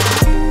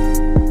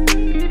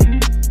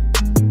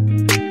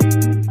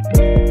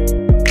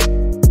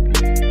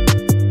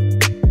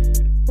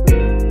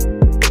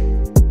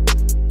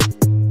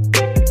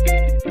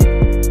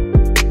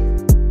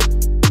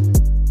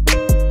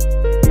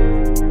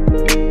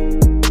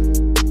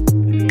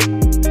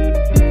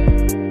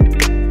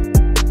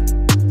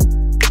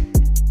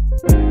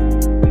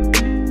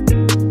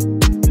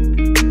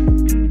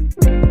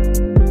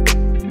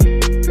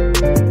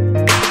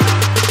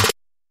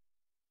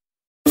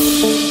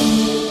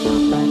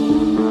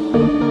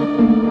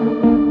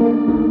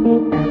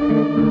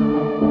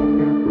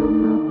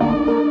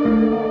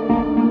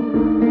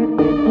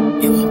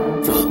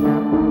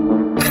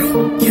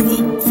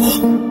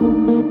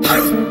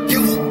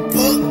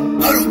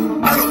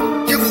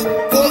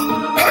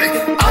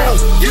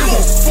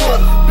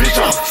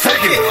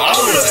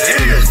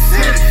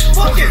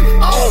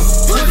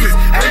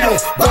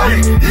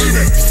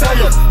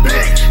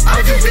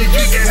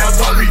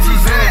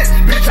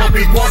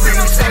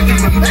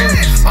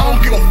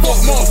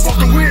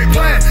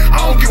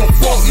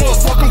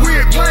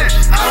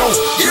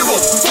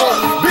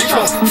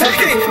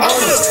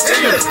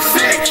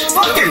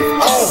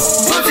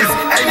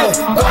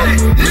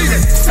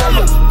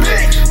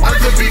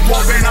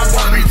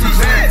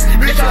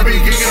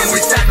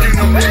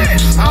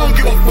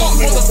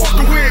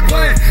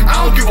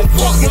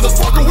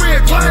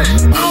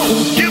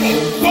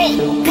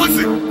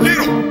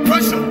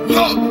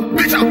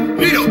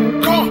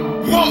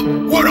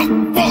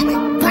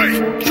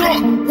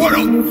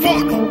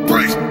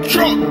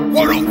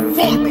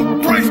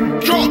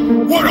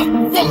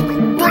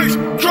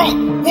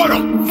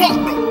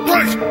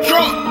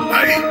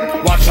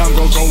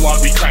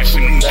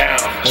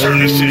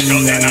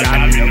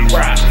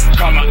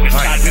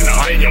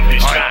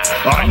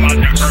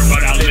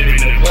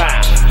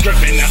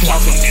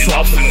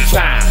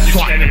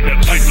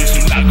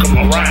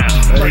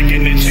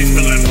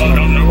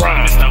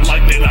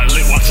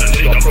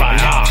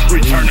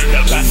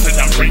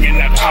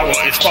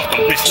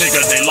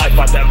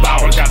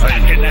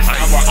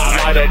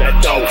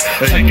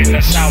 Taking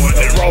a shower,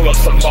 then roll up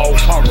some more.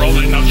 I'm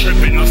rolling, I'm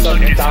tripping, I'm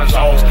stuck in time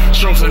zones.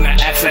 Shrooms in the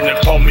acid and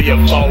pull me a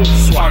foe.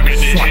 Targeted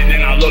hit,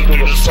 then I look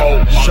through the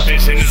scope. My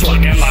vision is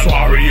looking like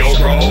Mario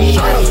Road.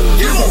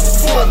 Give a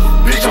fuck,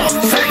 bitch, I'm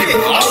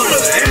taking all of the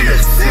in the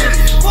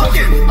city.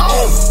 Fucking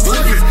all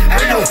bitches,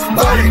 ain't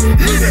nobody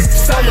even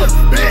sell a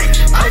big.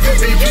 I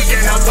just be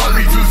geeking, I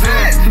probably do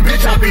that.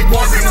 Bitch, I be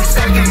walking, I'm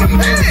stacking the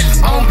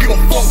minutes. I don't give a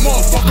fuck,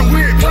 motherfucker,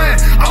 we ain't playing.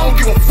 I don't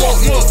give a fuck,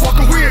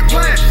 motherfucker, we ain't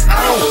playing. I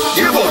don't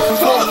give a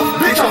fuck,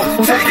 bitch, I'm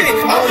taking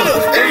all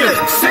of in the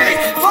city.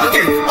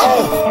 Fucking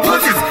all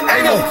bitches,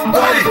 ain't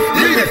nobody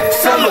even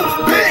sell a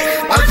big.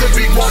 I just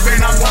be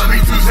walking, I'm probably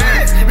do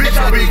that. Bitch,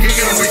 I be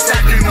geeking, we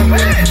stacking the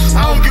minutes.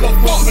 I don't give a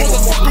fuck,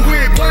 motherfucker, we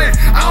ain't playing.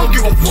 I don't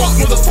give a fuck,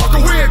 motherfucker,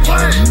 we ain't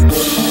playing.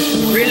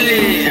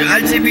 Really, I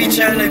just be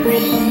trying to be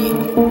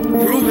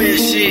groovy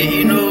shit,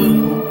 you know.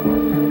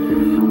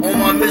 On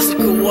my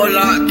mystical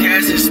warlock,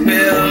 casting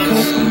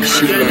spells,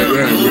 straight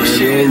up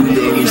bullshit.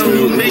 You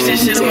know, mixing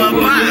shit on my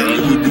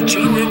mind.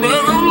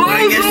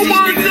 I guess these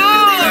niggas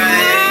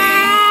like,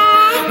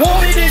 want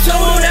me to show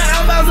that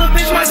I'm about to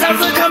bitch myself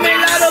to come in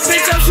out of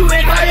bitch. I'm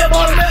shooting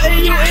fireball,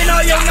 melting you in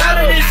all your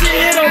matter. This shit,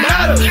 it don't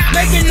matter.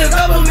 Making the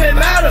government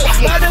matter.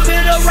 Light a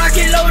bit of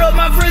rocket, load up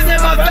my friends and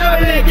my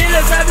family. Get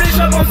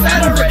established up on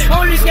Saturday.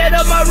 Only scared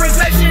of my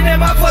reflection and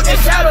my fucking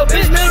shadow.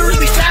 Bitch,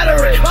 mirrors be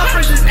shattering. My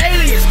friends is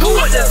aliens, cool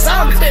with the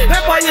zombies.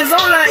 Vampires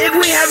online if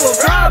we have a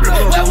problem.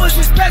 What was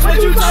respect what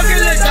you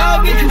talking to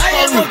doggy? I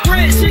am a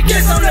prince, she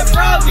kiss on the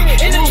froggy.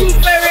 And the truth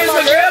fairy is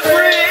my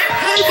girlfriend.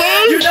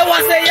 You know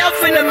I stay up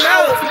in the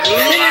mouth.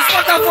 And it's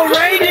fuck off a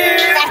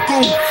reindeer.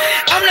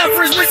 I'm not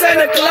first with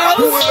Santa Claus.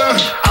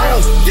 I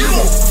don't give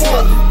a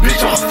fuck,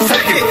 bitch, I'm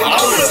taking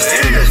all of the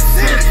in the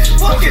city.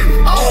 Fucking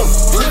all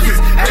bitches,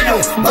 ain't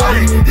nobody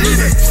body,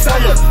 easy,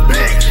 summer,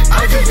 big.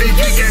 I just be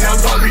geeking,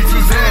 I'm talking to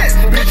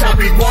Zan. Bitch, I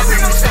be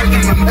walking, I'm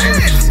stacking them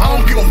bands. I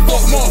don't give a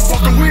fuck,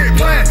 motherfucker, we ain't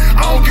playing.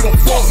 I don't give a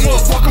fuck,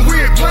 motherfucker, we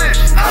ain't playing.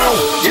 I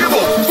don't give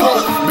a fuck,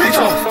 bitch,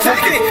 I'm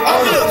taking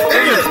all the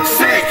niggas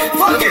sick.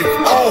 Fucking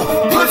all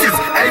pussies,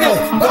 ain't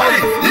nobody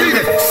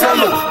leaving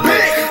summer,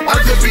 big. I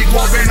just be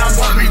walking, I'm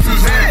talking to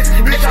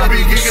Zan. Bitch, I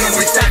be geeking, I'm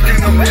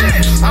stacking them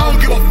bands. I don't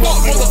give a fuck,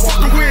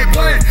 motherfucker, we ain't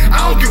playing. I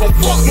don't give a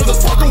fuck,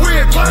 motherfucker, we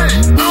ain't playing.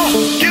 I don't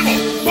give a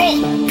fuck,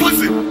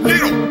 pussy,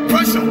 little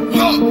pressure,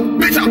 love.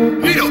 Bitch, I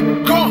need a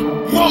car,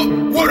 walk,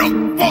 what the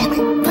fuck,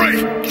 the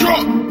brakes,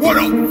 drop, what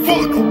the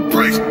fuck, the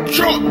brakes,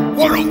 drop,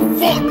 what the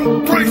fuck, the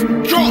brakes,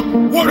 drop,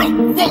 what the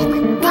fuck, the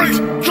brakes,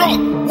 drop,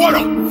 what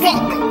the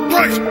fuck, the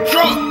brakes,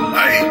 drop,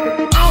 hey,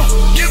 I don't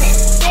give a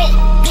fuck,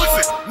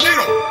 pussy,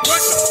 little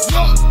pressure,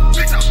 love.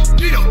 Bitch, I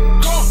need a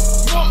car,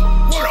 walk,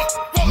 what the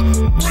fuck,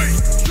 the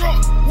brakes, drop,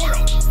 what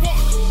the fuck,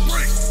 the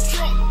brakes,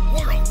 drop,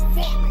 what the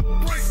fuck, the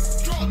brakes,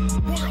 drop,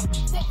 what the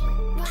fuck, the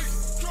brakes,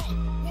 drop,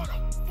 what the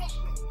fuck,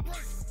 the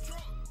brakes,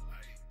 drop.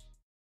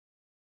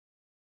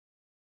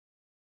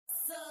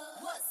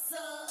 What's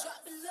up?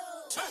 Drop it low.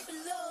 Drop it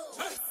low.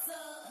 What's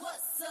up?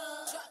 What's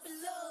up? Drop it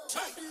low.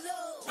 Drop it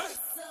low.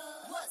 What's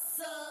up? What's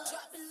up?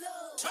 Drop it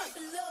low. Drop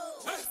it low.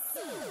 What's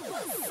up?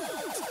 What's up?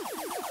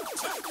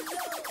 Drop it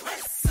low.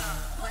 What's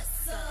up?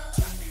 What's up?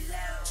 Drop it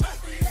low.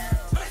 Drop it low.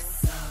 What's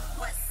up?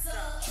 What's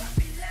up? Drop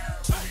it low. Drop it low. What's up? What's up? Drop it low.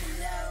 Drop it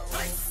low.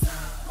 What's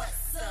up?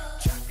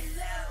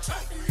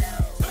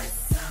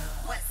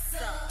 What's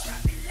up?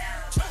 Drop it low.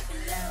 Drop it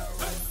low.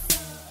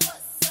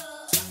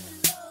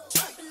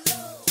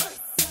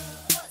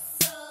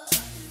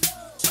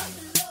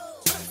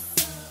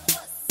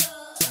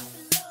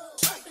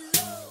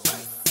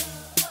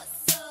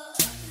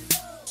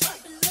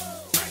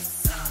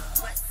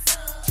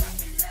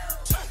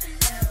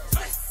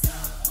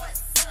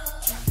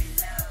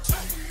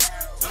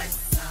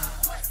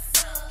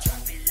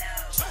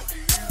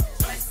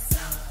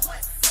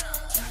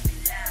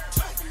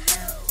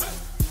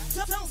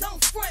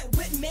 Don't front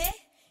with me,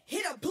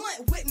 hit a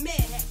blunt with me.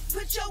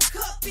 Put your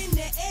cup in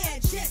the air,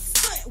 just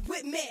stunt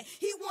with me.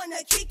 He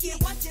wanna kick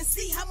it, watch and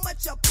see how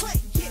much a punt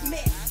get me.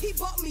 He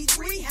bought me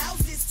 3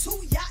 houses,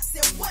 2 yachts,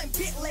 and 1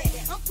 Bentley.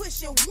 I'm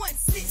pushing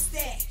 160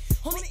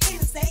 on the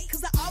interstate,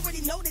 cause I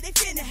already know that they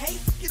finna hate.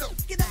 Get up,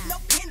 no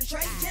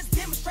penetrate, just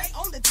demonstrate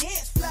on the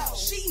dance floor.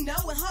 She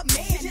know and her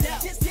man know,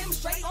 just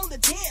demonstrate on the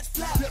dance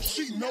floor. Yeah,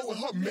 she know and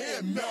her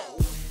man know.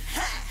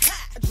 Ha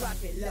ha,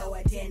 drop it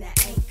lower than an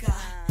anchor.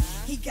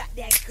 He got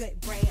that good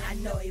brain, I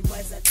know he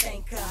was a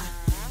thinker.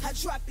 I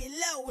drop it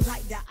low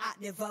like the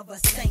octave of a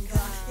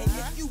singer. And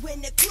if you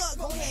in the club,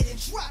 go ahead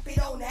and drop it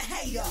on the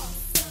hater.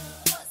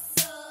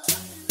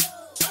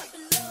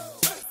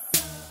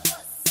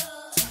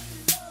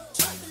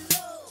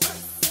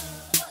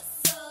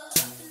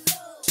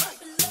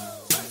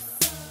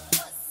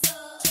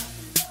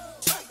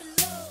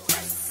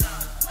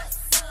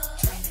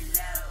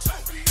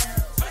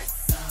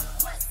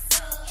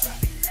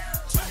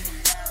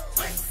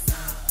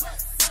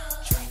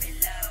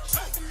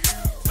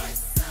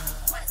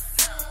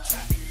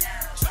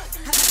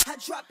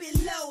 Drop it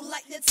low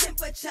like the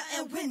temperature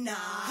and winter.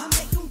 I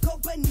make him go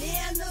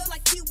bananas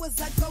like he was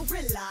a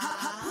gorilla.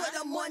 I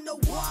put him on the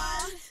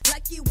wall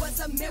like he was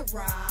a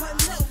mirror. But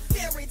no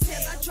fairy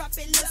tale, I drop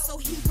it low so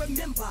he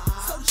remember.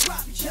 So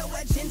drop your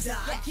agenda,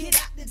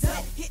 get out the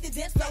door, hit the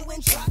dance floor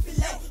and drop it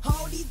low.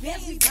 All these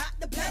bands we got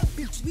the blow,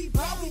 bitch we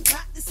ball, we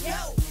got the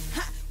snow.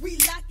 We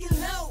lock it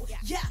low,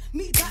 yeah,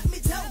 me got me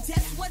dough.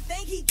 That's one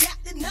thing he got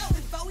to know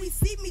before he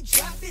see me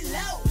drop it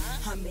low.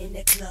 I'm in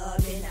the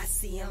club and I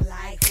see him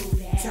like who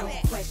that?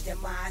 Don't question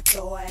my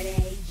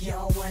authority, you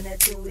don't wanna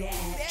do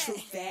that. True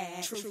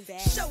fact, true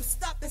fact. Show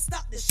stop and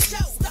stop the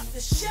show, stop the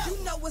show.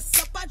 You know what's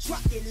up, I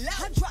drop it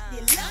low, I drop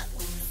it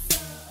low.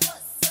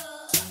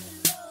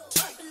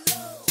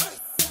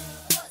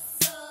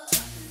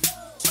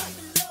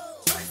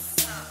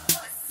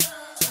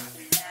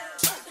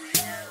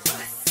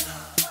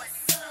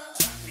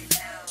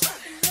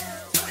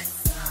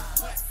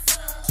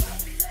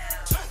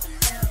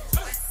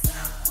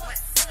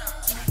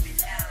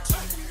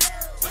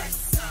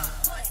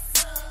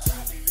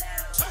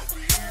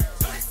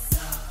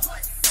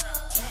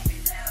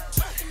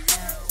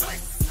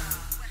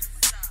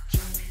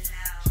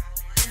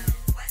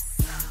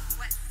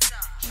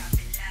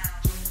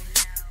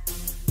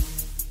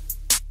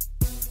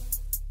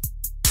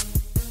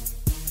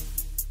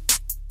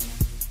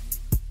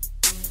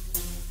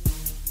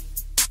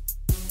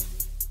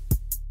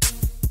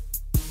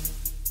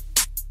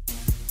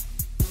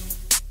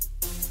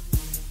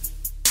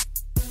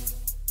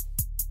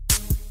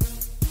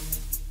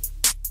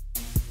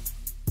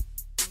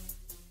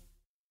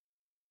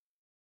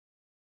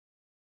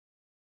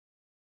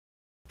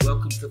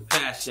 to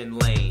Fashion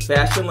Lane.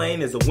 Fashion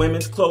Lane is a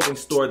women's clothing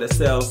store that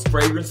sells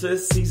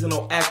fragrances,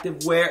 seasonal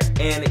activewear,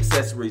 and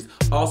accessories.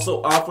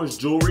 Also offers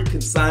jewelry,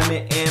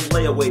 consignment, and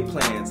layaway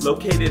plans.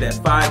 Located at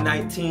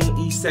 519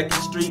 East 2nd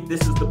Street,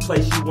 this is the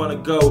place you want to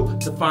go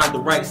to find the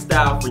right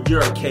style for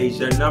your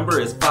occasion. Their number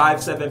is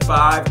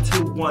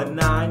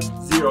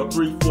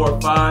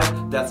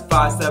 575-219-0345. That's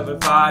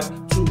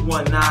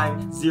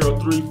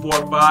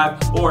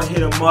 575-219-0345. Or hit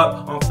them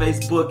up on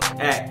Facebook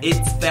at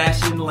It's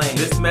Fashion Lane.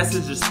 This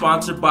message is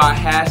sponsored by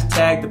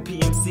hashtag the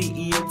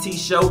PMC ENT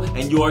Show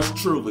and yours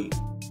truly.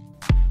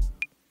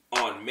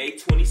 On May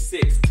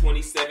 26,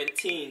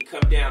 2017,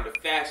 come down to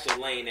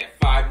Fashion Lane at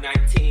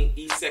 519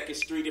 East 2nd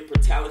Street in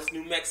Pretaped,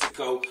 New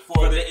Mexico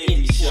for the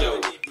Indie Show,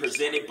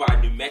 presented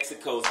by New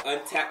Mexico's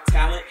Untapped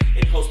Talent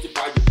and hosted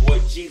by your boy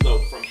G-Lo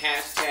from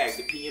hashtag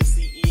the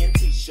PMC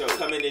ENT Show.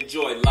 Come and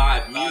enjoy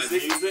live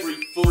music,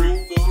 free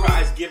food,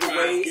 prize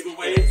giveaways,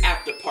 and an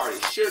after party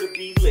sure to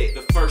be lit.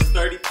 The first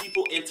 30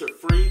 people enter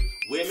free.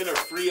 Women are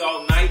free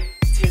all night.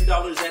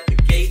 $10 at the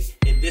gate,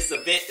 and this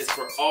event is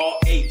for all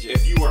ages.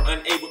 If you are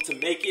unable to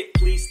make it,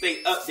 please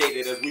stay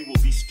updated as we will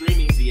be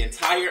streaming the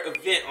entire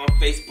event on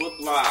Facebook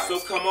Live. So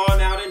come on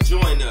out and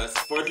join us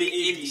for the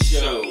Indie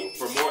Show.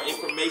 For more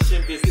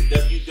information, visit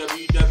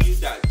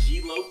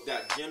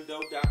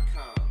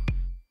www.glo.gemdo.com.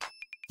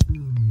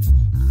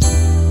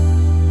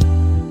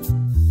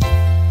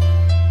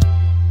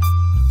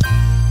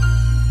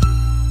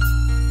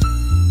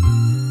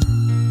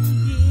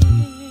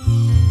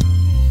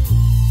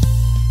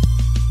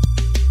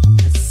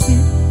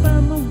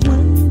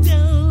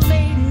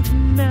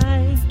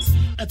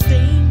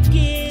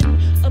 Thinking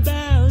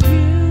about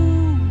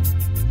you,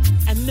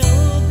 I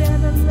know that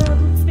a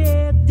love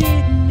affair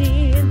didn't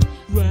end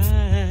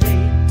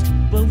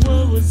right, but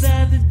what was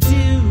I to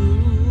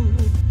do?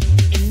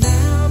 And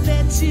now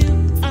that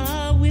you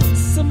are with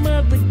some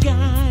other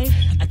guy,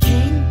 I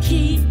can't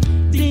keep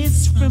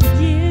this from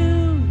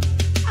you.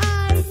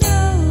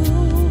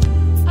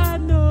 I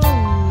know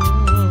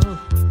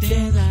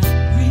that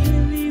I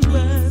really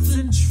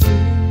wasn't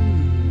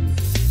true.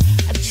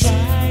 I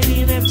tried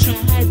and I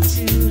tried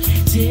to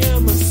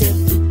tell myself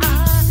that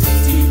I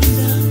didn't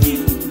love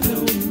you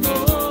no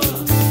more,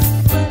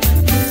 but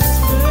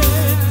this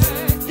word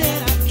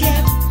that I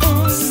kept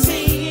on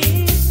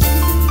saying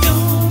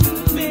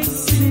don't make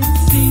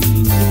sense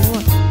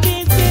anymore.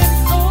 Can't get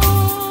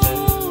over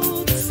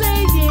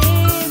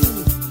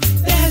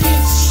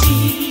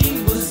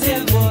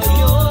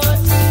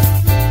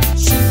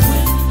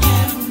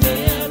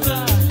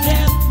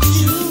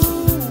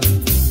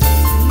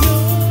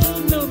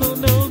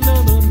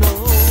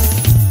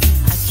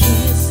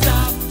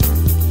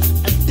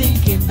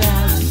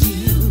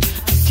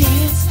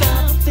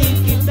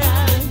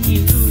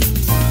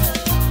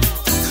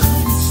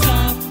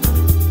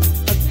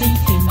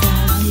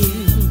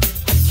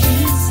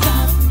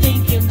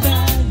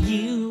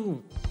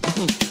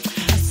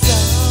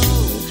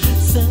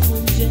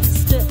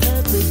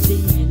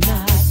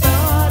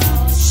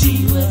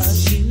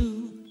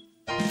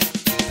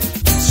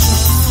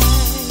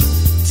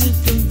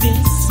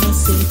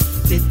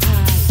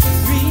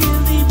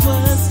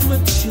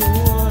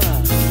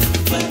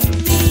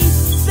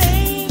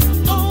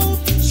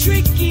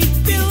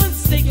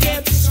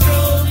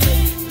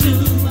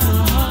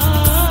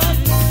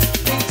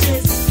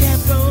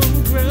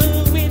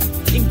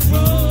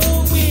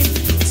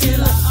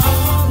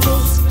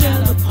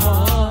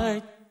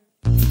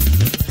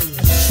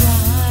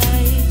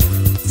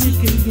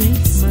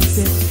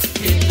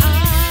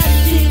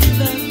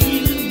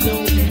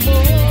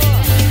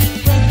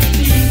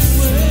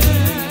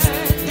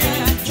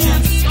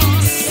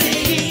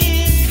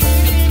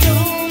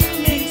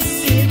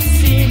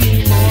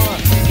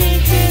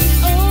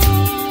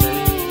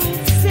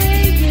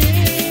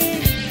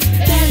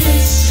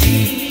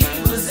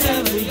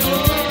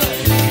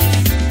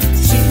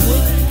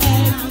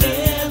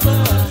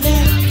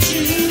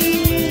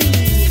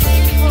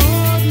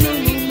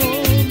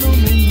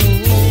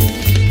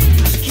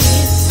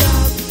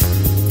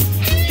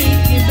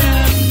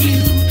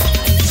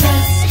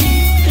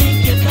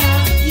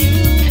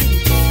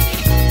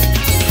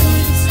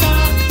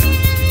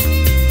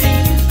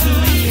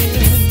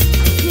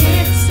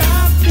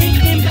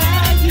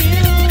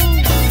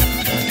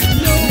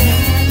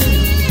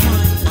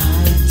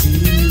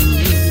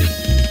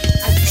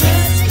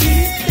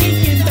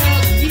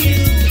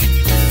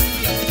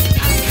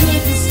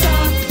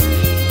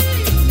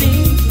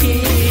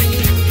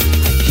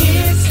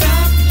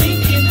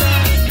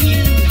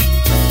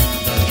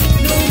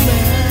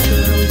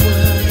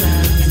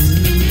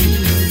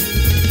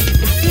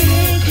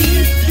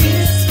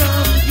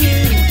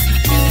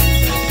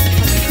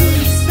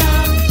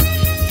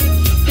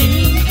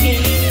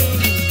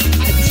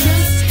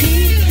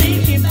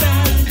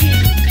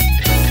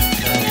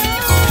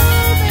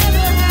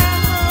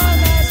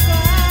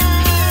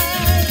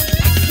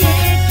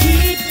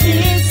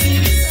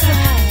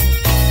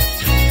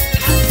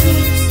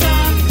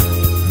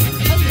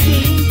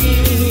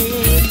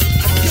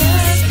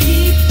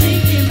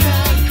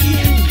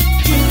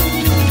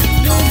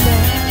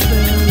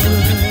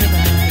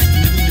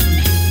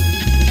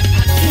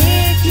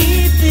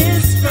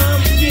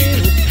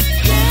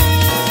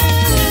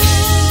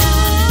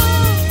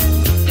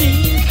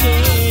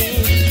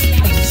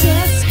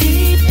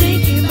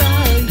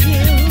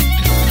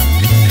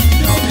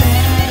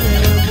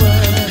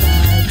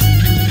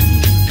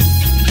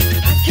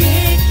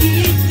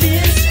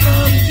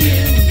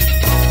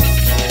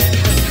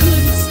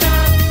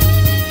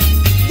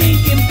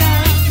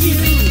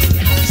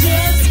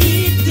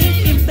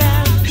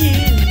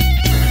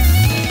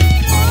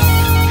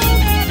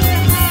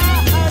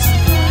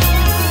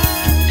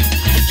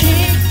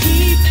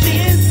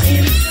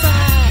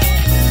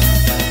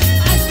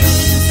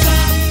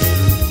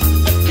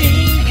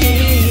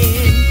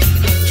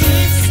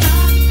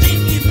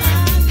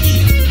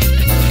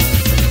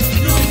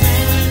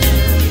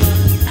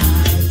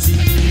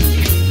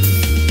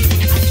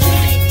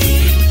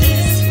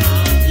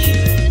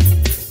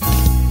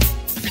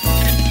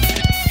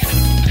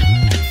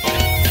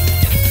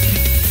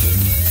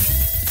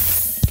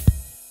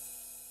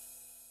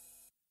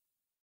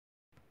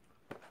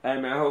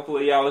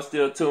Hopefully y'all are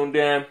still tuned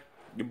in.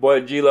 Your boy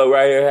G-Lo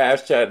right here,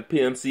 hashtag the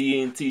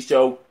PMCENT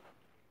show.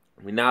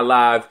 We're not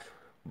live,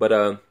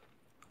 but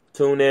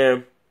tune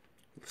in,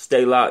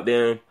 stay locked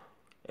in,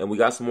 and we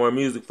got some more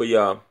music for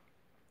y'all.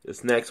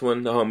 This next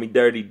one, the homie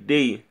Dirty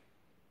D.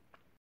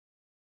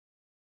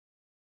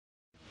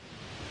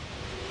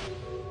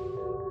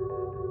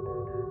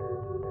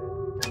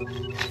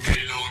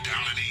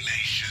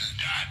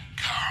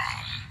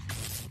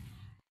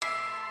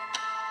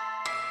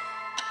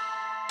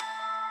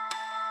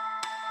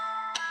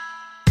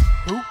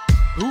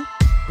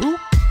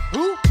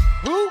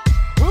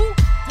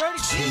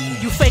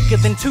 You faker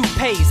than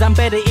toupees, I'm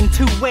better in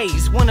two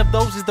ways. One of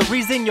those is the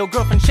reason your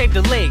girlfriend shaved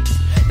her legs.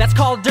 That's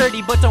called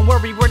dirty, but don't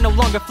worry, we're no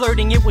longer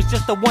flirting. It was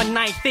just a one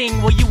night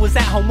thing while you was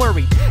at home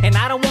worried. And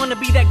I don't wanna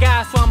be that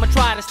guy, so I'ma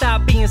try to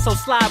stop being so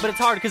sly. But it's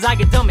hard cause I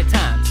get dumb at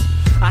times.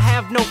 I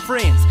have no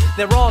friends,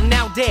 they're all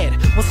now dead.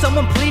 Will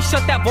someone please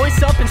shut that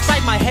voice up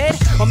inside my head?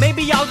 Or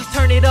maybe I'll just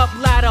turn it up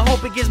louder.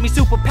 Hope it gives me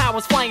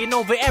superpowers, flying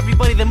over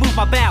everybody that move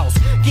my bowels.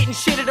 Getting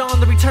shitted on,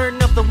 the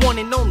return of the one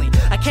and only.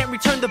 I can't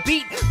return the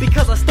beat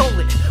because I stole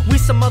it. We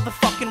some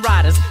motherfucking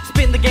riders,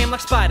 spin the game like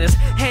spiders,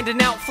 handing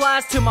out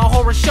flies to my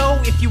horror show.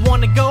 If you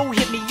wanna go,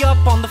 hit me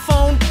up on the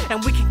phone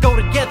and we can go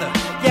together.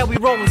 Yeah, we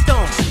rolling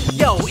stones.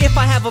 Yo, if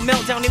I have a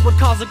meltdown it would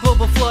cause a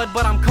global flood.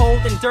 But I'm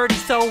cold and dirty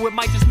so it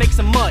might just make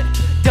some mud.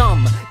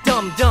 Dumb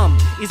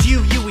is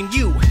you and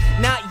you.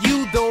 Not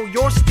you though,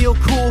 you're still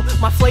cool.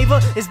 My flavor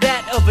is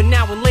that of a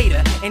now and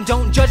later. And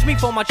don't judge me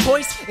for my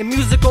choice in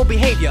musical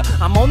behavior.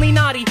 I'm only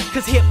naughty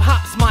cause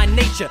hip-hop's my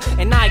nature.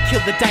 And I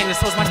killed the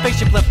dinosaurs, my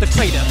spaceship left the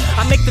crater.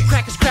 I make the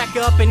crackers crack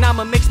up and I'm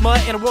a mixed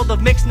mutt. In a world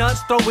of mixed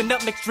nuts, throwing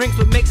up mixed drinks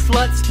with mixed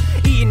sluts.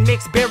 Eating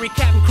mixed berry,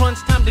 Captain Crunch,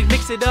 time to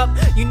mix it up.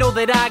 You know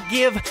that I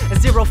give a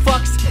zero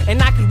fucks.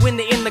 And I could win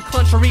in the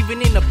clutch or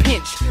even in a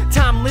pinch.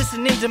 Time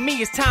listening to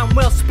me is time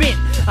well spent.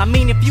 I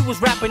mean if you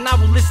was rapping I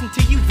would listen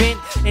to you vent.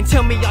 And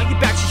tell me all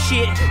about your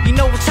shit. You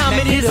know what time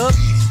it is.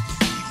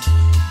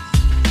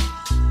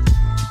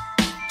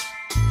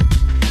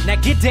 Now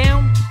get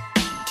down.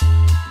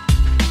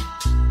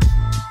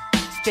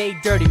 Stay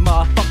dirty,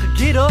 motherfucker,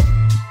 get up.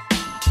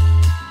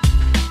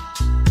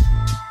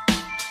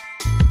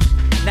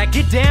 Now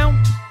get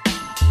down.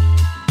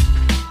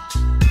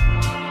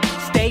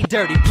 Stay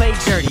dirty, play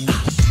dirty.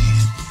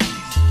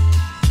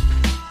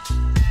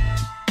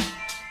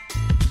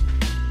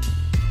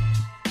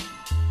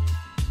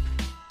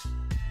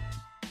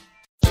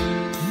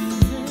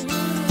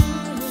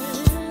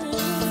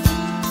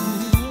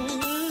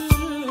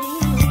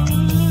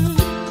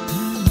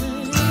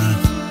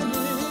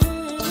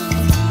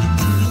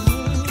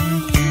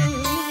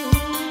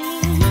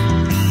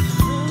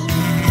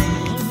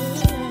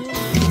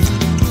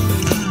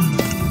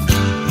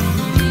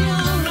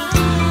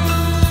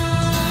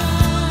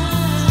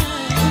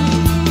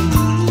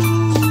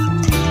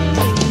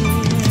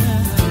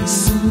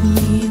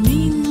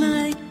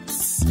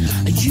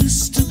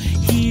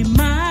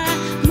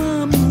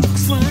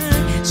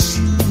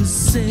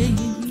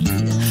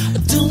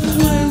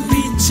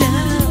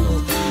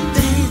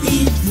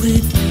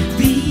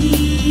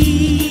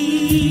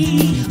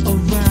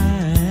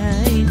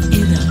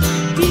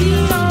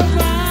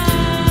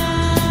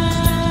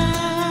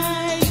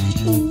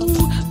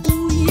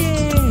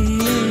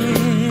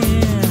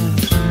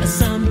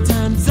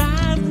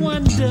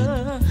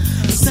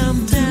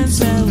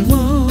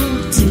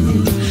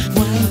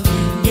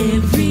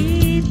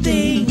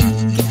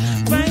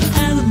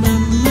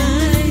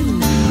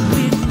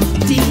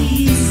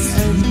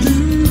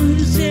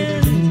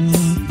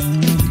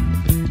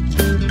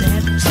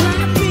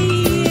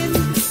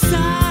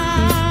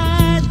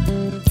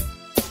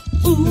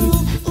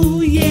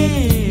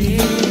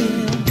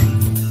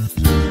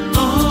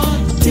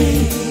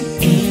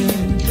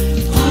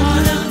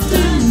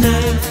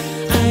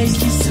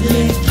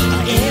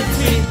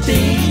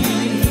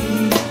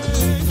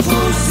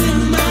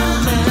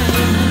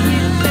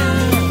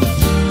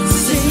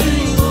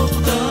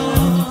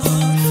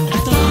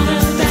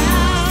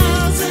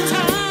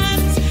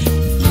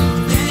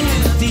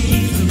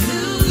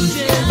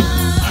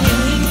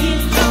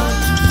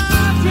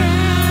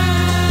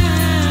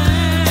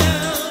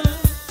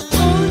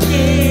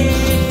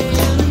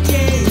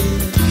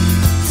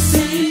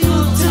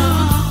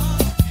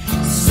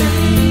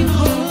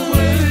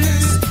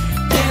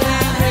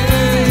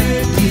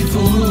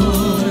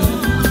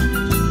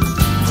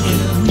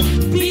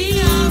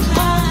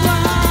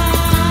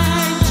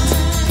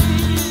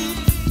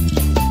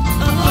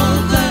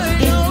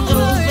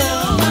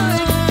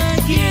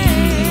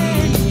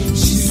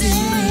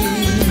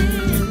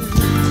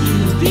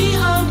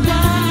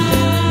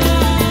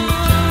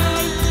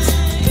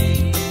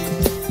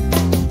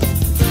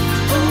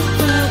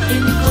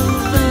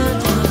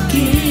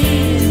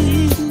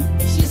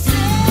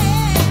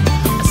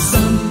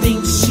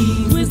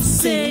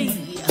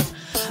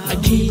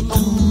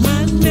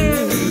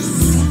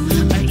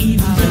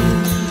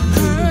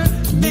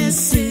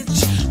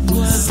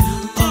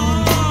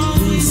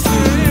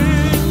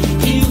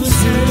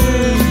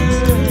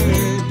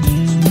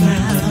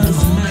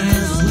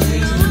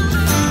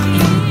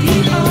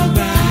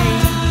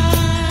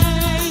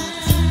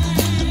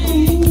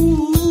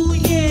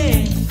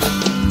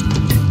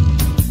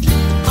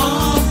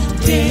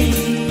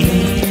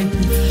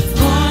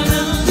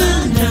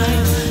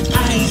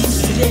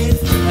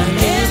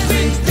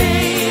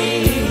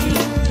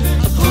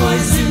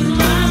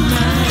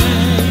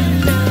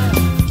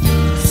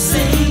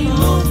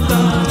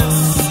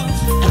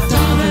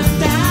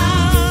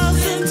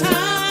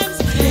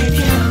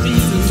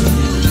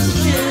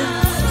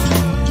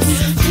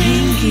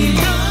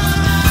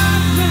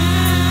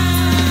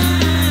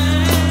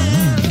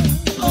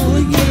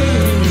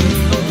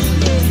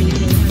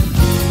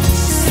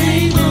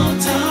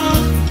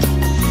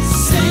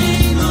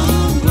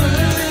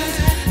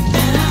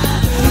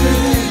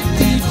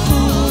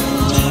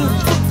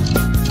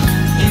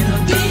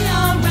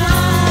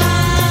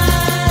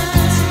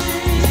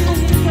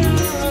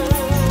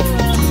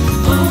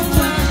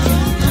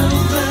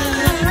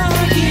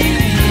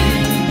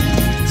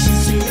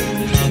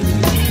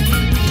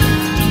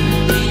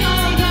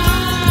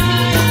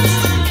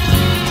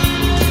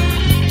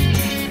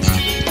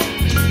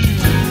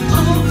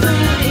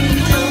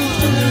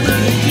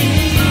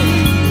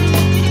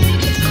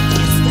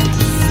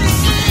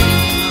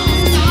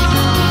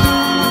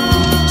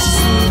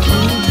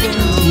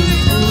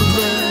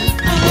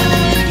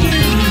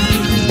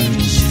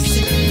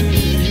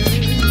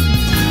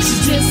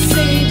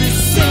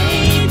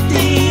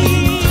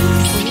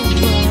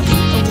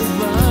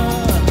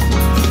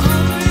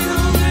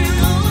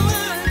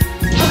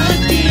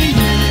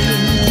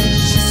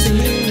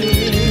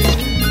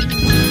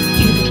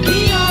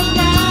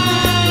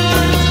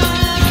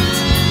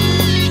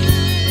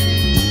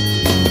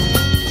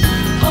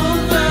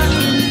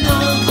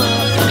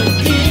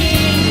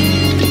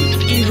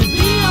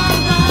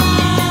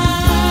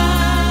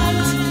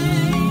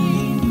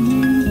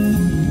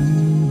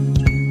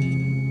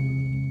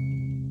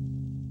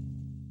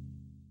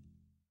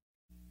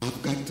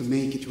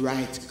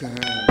 Hey,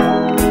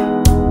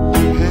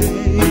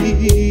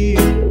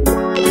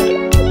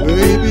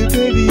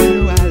 baby, you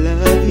know I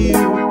love you,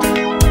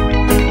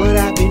 but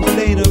I've been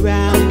playing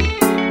around.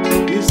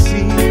 You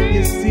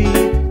see,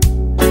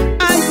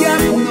 I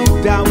have no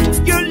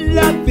doubt your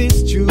love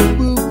is true.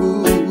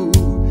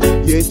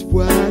 Yet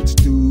what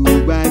do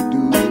I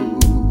do?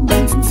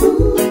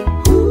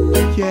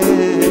 Yeah,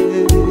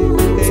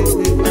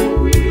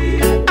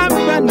 I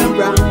run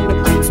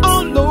around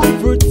all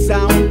over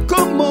town,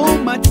 come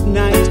home at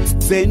night,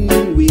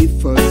 then we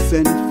fuss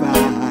and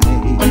fight.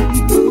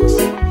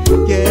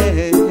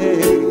 Yeah,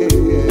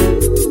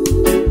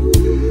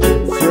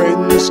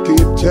 friends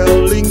keep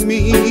telling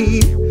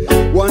me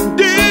one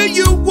day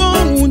you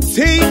won't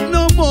take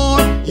no more.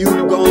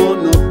 You're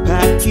gonna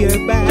pack your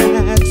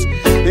bags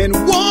and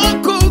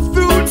walk all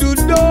through the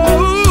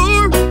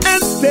door,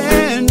 and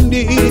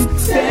standing,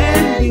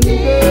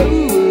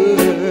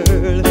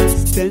 girl,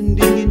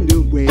 standing in the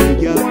way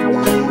of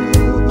love.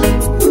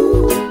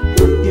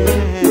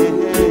 Yeah.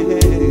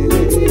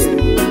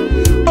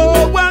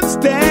 Oh, I'm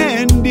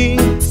standing,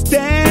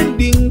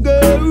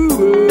 girl,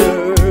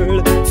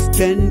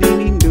 standing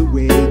in the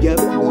way of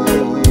love.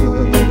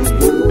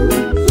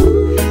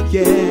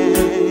 Yeah.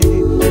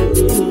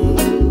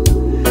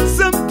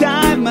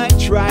 Sometime I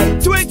try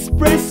to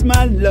express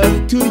my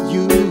love to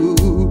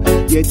you,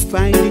 yet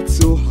find it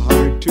so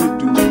hard to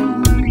do.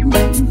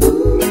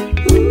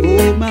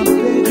 Oh, my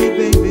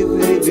baby,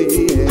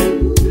 yeah.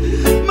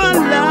 My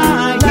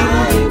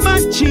lying, my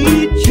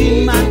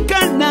cheating, my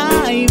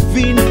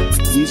conniving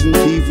isn't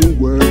even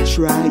worth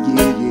trying.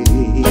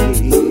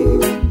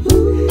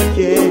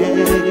 Yeah.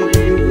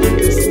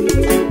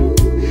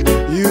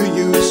 You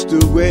used to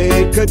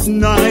wake at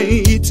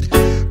night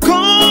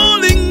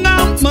calling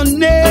out my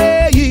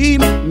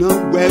name.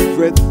 Now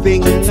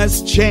everything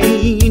has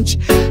changed.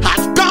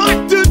 I've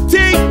got to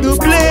take the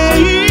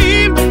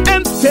blame.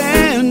 And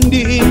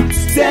standing,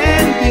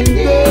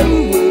 girl,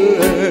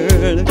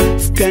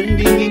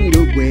 standing in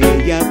the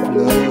way of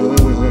love.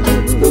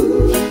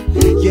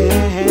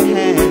 Yeah,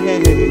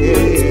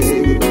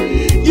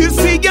 you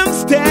see I'm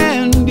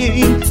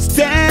standing, girl,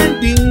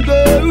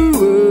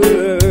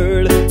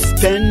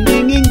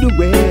 standing in the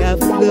way of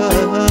love.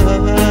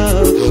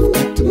 I've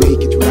got to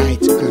make it right,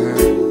 girl.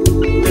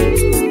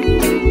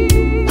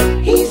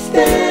 He's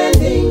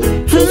standing.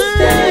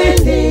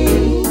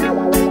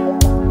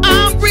 I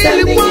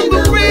really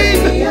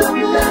wondering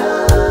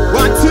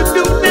what to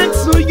do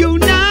next for you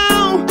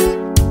now.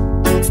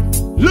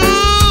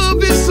 Love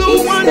is so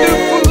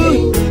wonderful,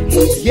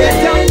 yet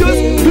I'm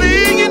just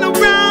playing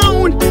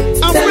around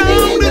and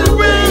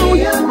around.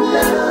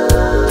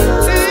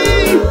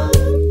 Hey,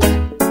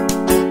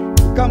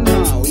 come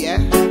now,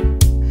 yeah.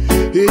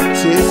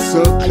 It is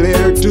so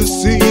clear to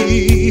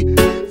see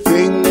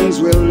things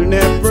will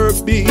never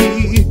be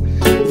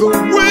the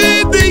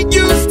way they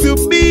used to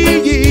be.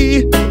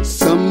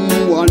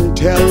 Someone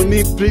tell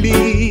me,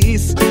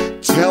 please,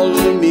 tell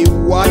me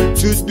what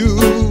to do.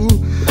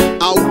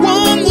 I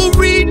want to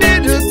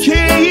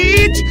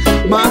rededicate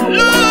my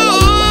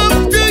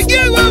love to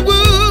you.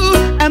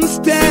 I'm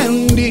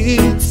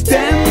standing,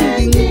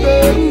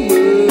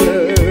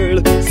 girl,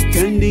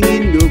 standing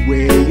in the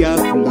way of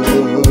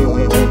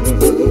love.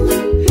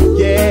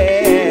 Yeah.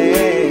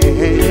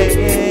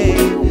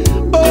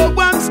 Oh,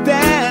 I'm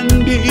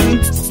standing,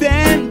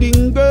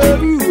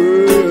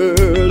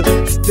 girl,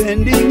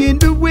 standing in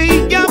the way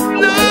of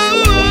love.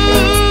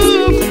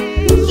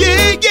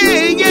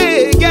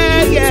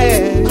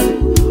 Yeah.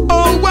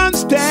 Oh, I'm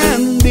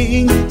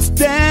standing,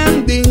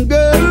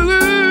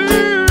 girl,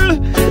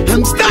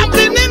 I'm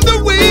standing in the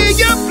way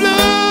of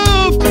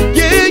love.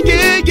 Yeah.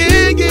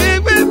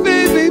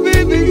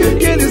 Baby, you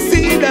gotta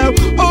see now.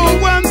 Oh,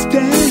 I'm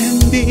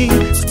standing,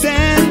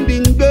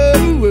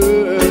 girl,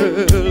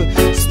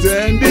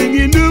 standing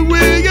in the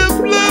way of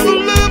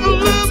love.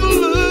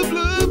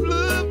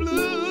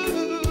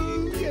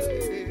 Yeah.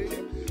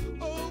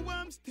 Oh,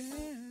 I'm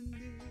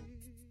standing.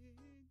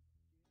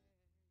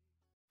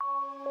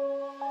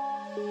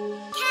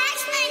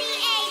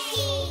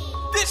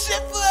 This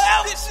shit for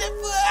out.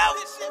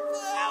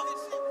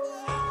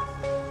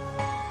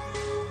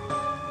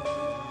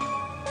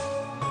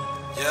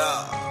 Yeah.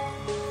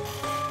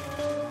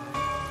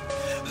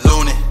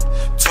 Looney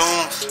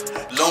Tunes,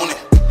 Looney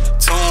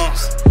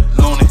Tunes,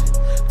 Looney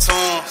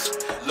Tunes,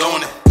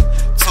 Looney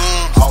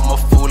Tunes. All my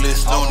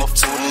foolish Looney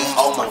Tunes,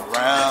 all my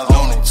round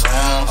Looney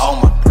Tunes, all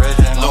my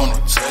brethren Looney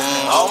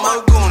Tunes, all my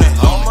goonie,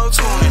 all my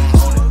tunes,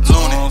 Looney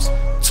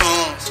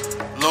Tunes,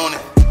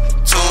 Looney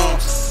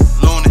Tunes,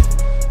 Looney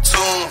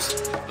Tunes,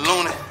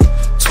 Looney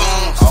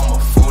Tunes. All my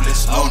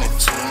foolish Looney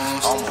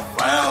Tunes, all my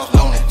round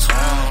Looney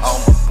Tunes, all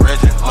my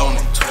brethren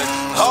Looney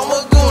Tunes, all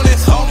my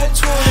goonies, Looney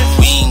Tunes.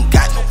 We ain't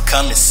got no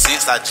common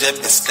sense, I just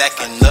been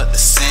stacking up the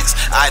cents.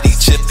 ID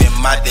chipping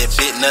my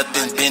debit,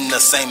 nothing been the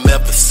same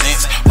ever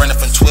since. Running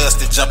from 12s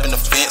to jumping the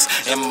fence,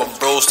 and my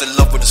bros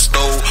still up with the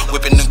stove,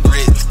 whipping the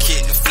grits,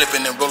 kid and flip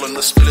Whipping and rolling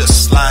the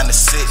splits, sliding the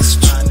six.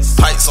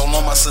 Pipes all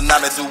on my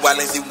Sonata, do while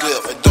they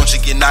whip. But don't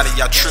you get naughty,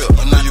 y'all trip.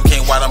 You know you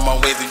can't wide on my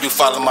wave if you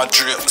follow my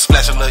drip.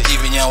 Splash a little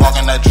even, young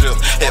walking that drip.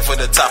 Head for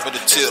the top of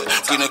the tip.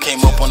 We done came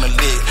up on the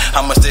lid.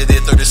 How much they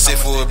did? 36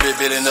 for a bit,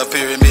 building a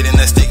pyramid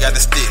and that stick got the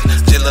stick.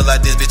 Just look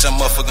like this, bitch,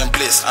 I'm motherfucking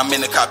bliss. I'm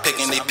in the car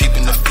picking, they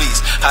peeping the fleece.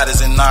 Hot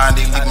as in 9,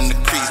 they leaving the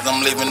crease. I'm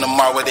leaving the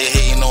mark where they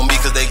hating on me,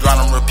 cause they grind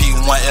and repeat.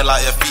 One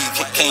LIFE,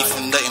 came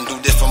from nothing, do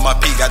this for my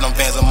P. Got them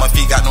Vans on my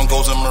feet, got them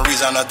goals and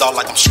Maries on the dog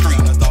like I'm street.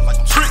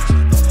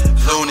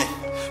 Looney,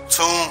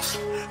 tunes,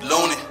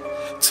 looney,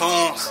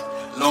 tunes,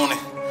 looney,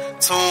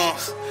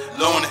 tunes,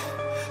 looney,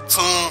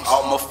 tunes.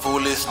 All my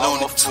foolish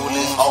looney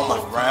tunes, all my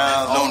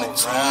rounds, looney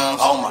tunes,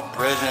 all my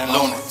brethren,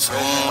 looney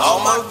tunes, all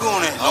my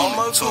goonie,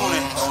 looney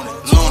tunes,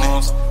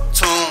 looney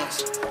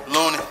tunes,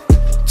 looney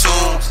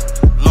tunes,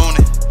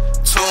 looney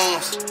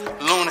tunes,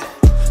 looney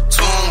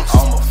tunes.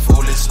 All my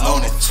foolish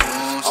looney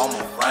tunes, all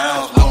my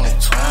rounds, looney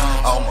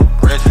tunes, all my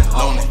brethren,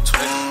 looney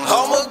tunes,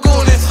 all my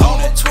goonies,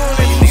 looney tunes.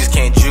 You niggas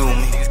can't Jew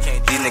me.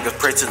 These niggas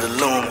pray to the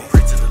loony.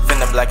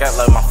 Finna black out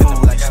like my foolies.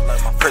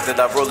 Pray that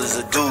I roll as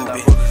a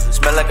doobie.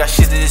 Smell like I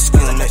shit it is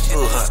excuse me.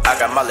 I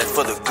got my leg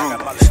for the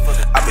groupies.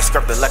 I be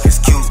scrubbed like it's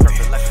cute.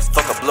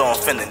 Fuck a blow, I'm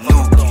finna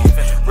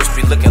nuke. Rich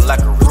be looking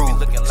like a root.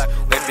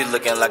 They be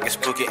looking like it's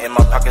spooky. In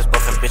my pockets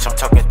buffin', bitch, I'm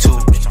talking to.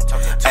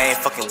 I ain't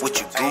fucking with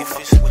you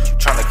goofies.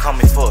 Tryna call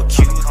me for a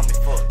cue.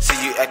 See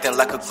you acting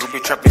like a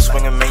groupie. Trap be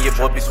swinging, man, your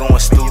boy be going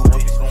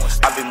stupid.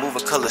 I be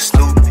moving color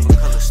Snoopy.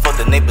 Fuck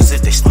the neighbors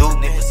if they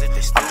stupid.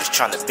 I'm just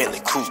tryna Bentley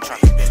coupe.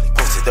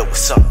 Posted up with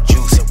something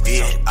juicy,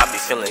 bitch. I be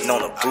feeling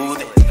on a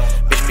booty.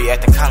 Bitch be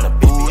acting kinda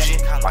bougie.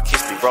 My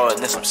kids be raw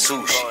than some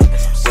sushi.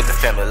 With the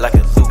family like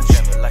a luge.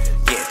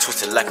 Getting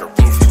twisted like a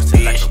roof,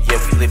 bitch. Yeah,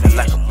 we living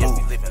like a movie.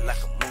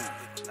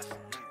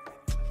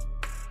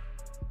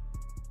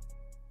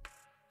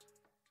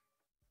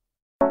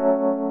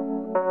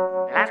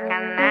 Las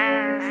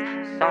ganas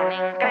son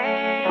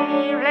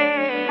increíbles.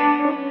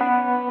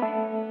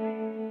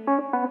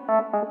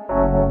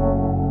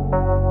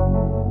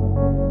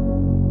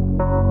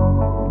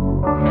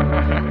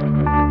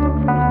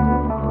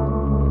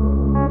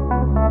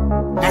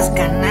 Las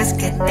ganas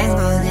que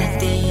tengo de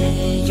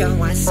ti, yo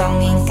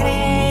son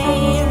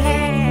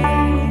increíbles.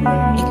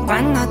 Y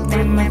cuando te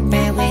me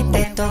pego y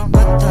te toco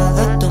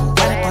todo tu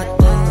cuerpo,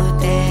 tú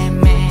te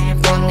me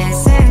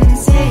pones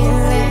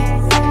sensible.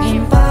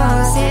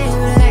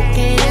 Imposible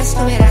que yo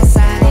estuviera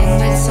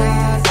saliendo el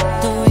sol,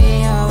 tú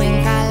y yo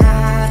en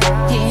calor,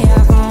 y yo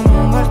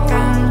como un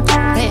volcán.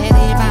 Te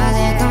iba a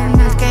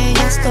detonar que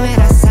yo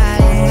estuviera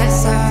saliendo el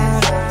sol,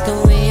 tú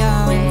y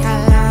yo en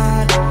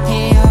calor,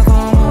 y yo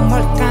como un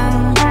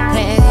volcán.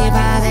 Te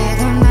iba a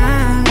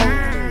detonar.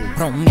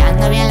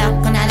 Rumbeando bien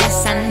loco una de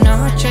esas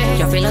noches,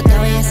 yo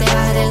filoteo y se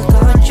baja del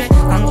coche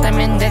con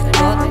tremendo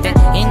escote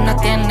y no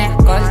tiene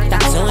escolta.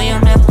 Subí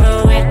un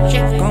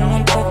aproveche con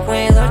un poco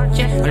de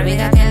doche.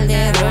 Olvídate el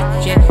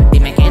derroche,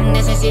 dime que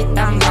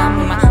necesitas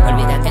mamá.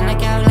 Olvídate, no hay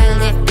que hablar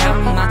de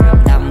cama.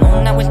 Dame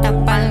una vuelta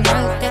pa'l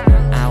norte,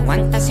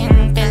 aguanta,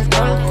 siente el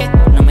torque.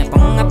 No me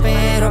ponga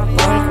pero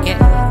porque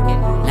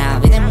la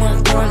vida es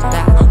muy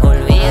corta.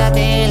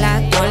 Olvídate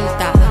la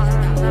torta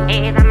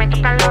y dame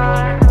tu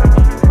calor,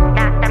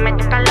 dame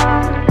tu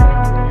calor,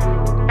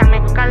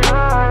 dame tu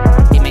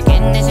calor. Dime que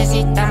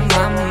necesitas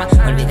mamá.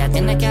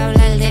 Olvídate, no hay que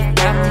hablar de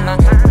cama.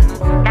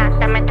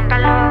 Dame tu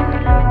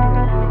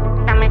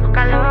calor, dame tu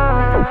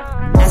calor.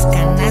 Las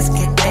ganas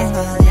que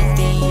tengo de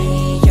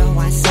ti, yo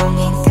son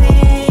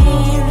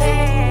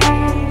increíbles.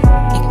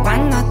 Y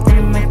cuando te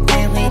me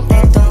pego y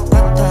te toco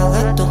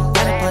todo tu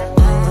cuerpo,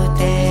 tú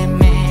te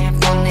me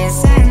pones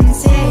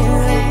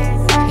sensible.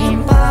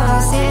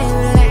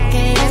 Imposible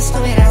que yo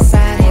estuviera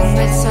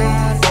saliendo el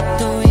sol,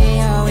 tú y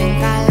yo en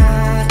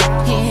calor,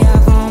 y yo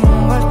como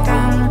un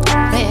volcán.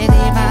 Te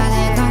iba a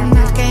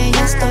detonar que yo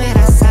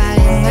estuviera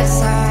saliendo el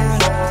sol,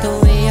 tú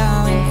y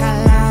yo en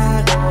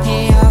calor, y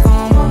yo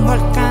como un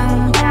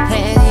volcán. Te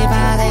iba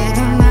a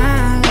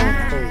detonar.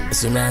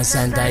 Es una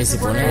santa y se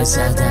pone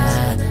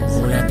santa,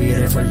 una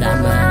beautiful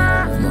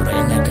dama,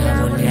 morena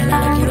caboniana,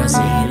 la quiero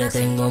así, le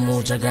tengo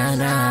mucha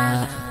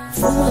ganas.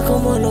 Fuma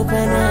como los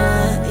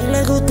panas y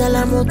le gusta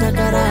la mota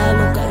cara.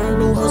 Los carros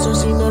lujosos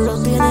si no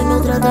los tienes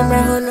no traten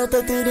mejor, no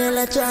te tires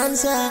la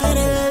chanza.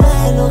 Quiere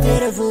beber, no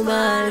quiere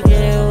fumar,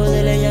 quiere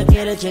joder, ella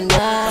quiere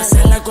chingar.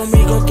 Pasarla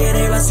conmigo,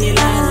 quiere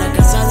vacilar, la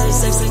casa del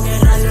sexo en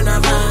el radio nada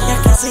más.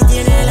 Ya casi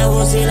tiene la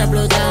voz y la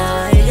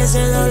explota, ella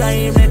se dobla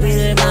y me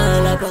pide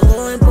más. La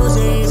pongo en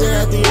pose y se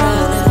activa,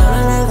 le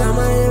dobla la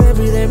cama y me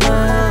pide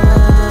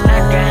más.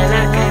 Las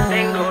ganas que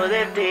tengo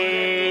de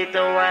ti,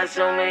 todas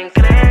son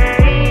increíbles.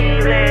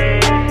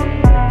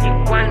 Y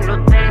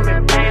cuando te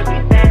me pego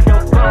y te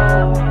toco,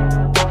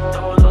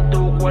 todo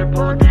tu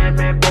cuerpo te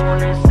me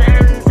pone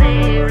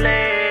sensible.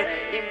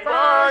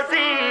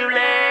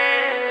 Imposible.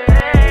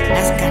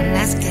 Las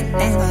ganas que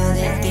tengo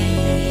de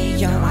ti,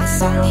 yo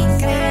son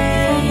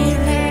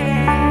increíbles.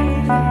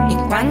 Y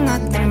cuando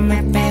te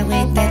me pego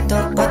y te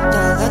toco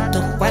todo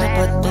tu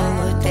cuerpo,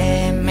 tú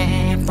te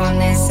me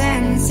pones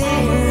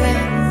sensible.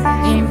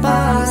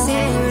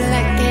 Imposible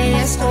que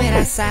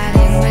estuviera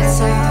saliendo el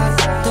sol,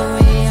 tú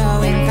y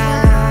yo en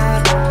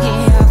calor, y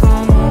yo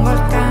como un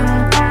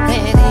volcán,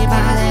 ready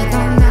para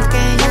detonar.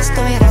 Que yo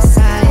estuviera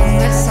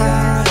saliendo el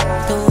sol,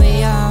 tú y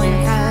yo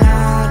en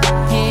calor,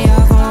 y yo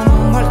como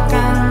un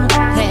volcán,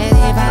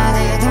 ready para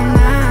detonar.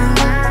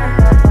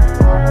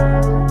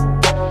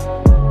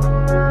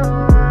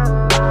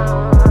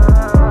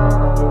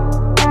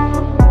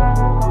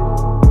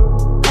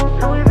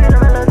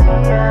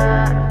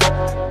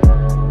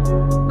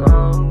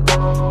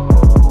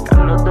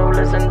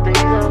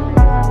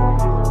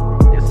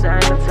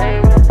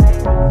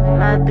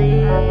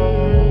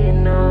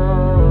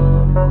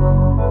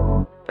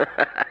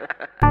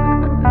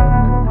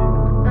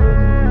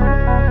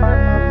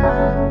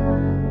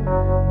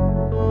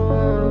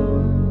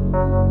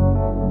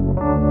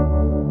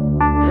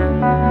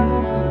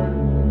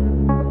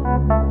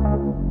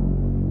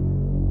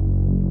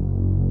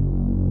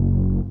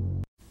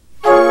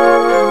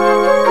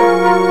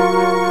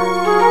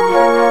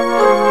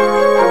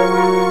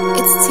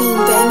 It's Team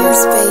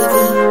Bangers,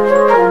 baby.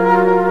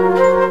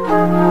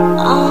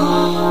 All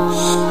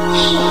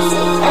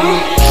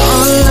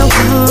I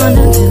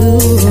wanna do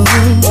is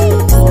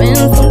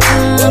spend some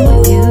time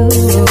with you.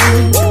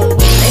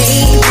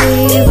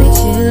 Maybe we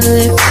chill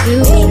if you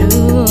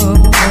choose.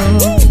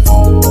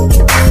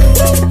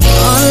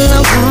 All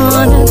I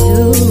wanna do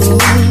is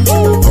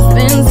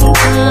spend some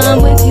time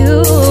with you.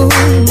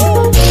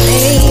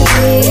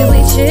 Maybe we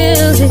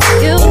chill if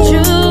you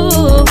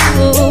choose.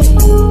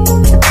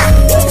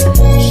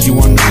 She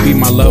wanna be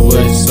my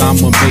lover, so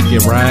I'ma make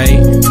it right.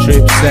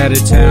 Trips out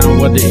of town,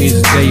 whether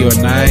it's day or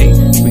night.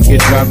 We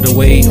get dropped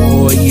away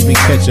or even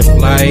catch a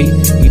flight.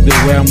 Either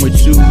way, I'm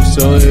with you,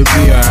 so it'll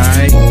be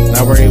alright.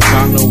 Not worry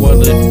about no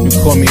other, you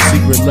call me a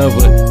secret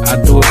lover. I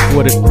do it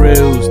for the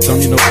thrills, don't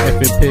need no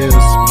effing pills.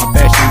 My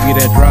passion be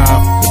that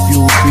drive, the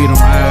fuel be them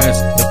eyes,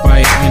 the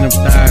fire in them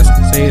thighs.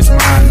 Say it's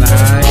mine to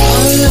hide.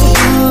 All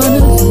I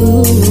wanna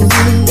do is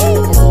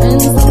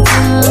spend some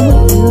time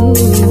with you.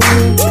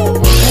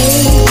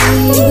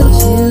 Maybe we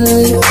chill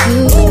if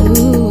you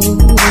choose.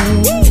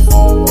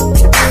 All I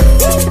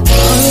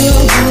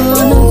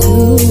wanna do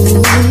is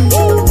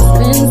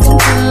spend some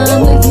time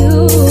with you.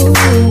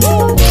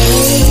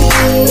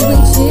 Maybe we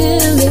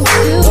chill if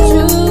you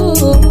choose.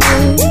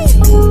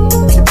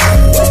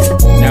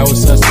 Now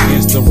it's us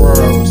against the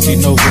world. See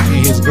Nova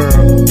and his girl.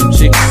 Them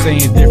chicks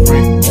saying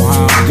different on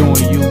how I'm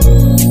doing you.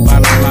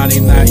 Bottom line, they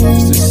not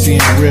used to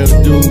seeing real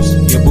dudes.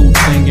 Your boo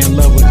singing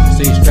lover,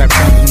 stay strapped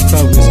under them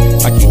covers.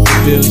 I keep the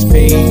bills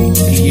paid,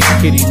 and your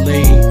kitty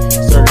laid.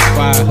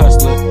 Certified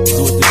hustler, do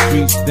what the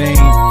streets thing.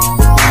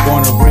 I'm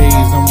born and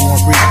raised, I'm more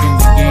freak in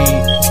the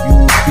game. You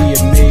would be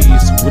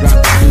amazed without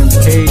the new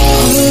cage. All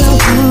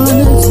I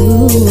wanna do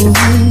is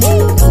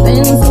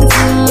spend some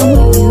time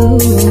with you.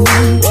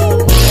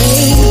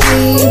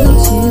 Maybe we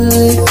chill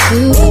if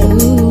you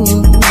choose.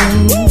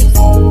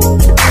 All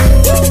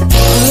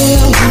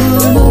I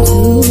wanna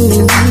do is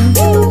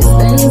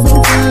spend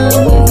some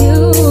time with you.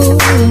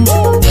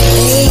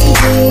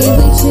 Maybe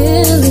we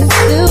chill if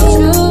you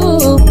choose.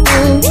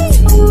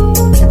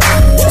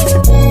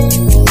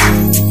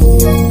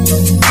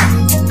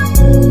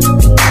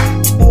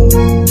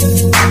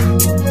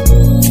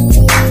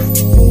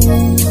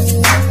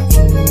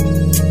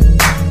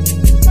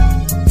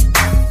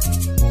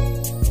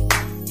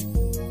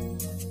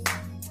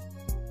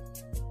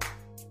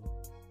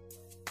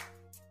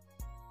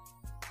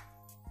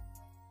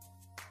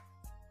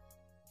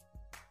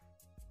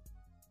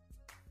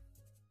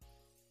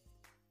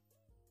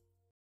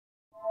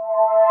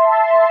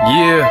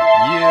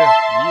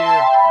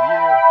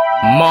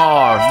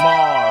 Marv,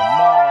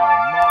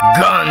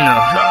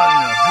 Gunner.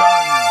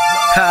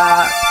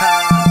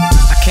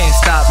 I can't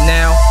stop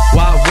now.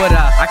 Why would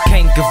I? I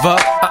can't give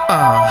up.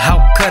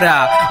 How could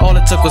I? All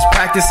it took was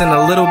practice and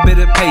a little bit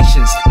of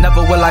patience.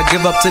 Never will I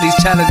give up to these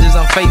challenges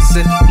I'm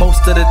facing.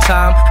 Most of the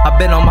time, I've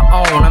been on my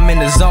own. I'm in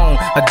the zone,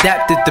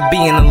 adapted to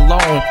being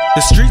alone.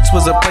 The streets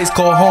was a place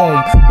called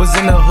home. Was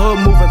in the hood,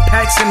 moving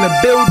packs in the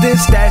building,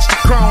 stashed the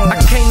chrome. I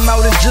came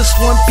out in just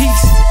one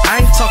piece. I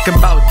ain't talking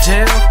about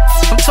jail.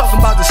 I'm talking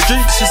about the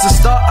streets. Since the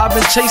start, I've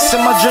been chasing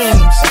my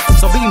dreams.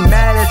 So be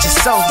mad at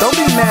yourself, don't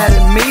be mad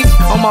at me.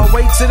 On my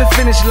way to the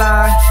finish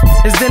line,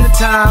 it's dinner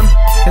time.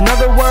 In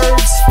other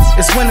words,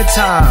 it's winter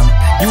time.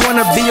 You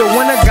wanna be a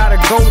winner, gotta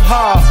go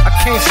hard. I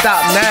can't stop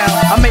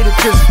now, I made it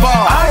this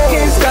far. I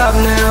can't stop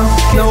now,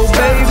 no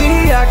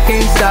baby, I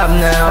can't stop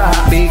now.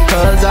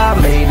 Because I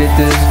made it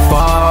this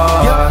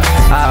far.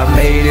 I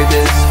made it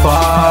this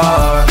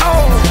far.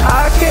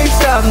 I can't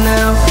stop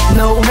now,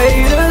 no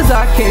haters,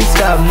 I can't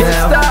stop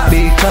now.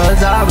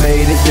 Because I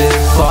made it this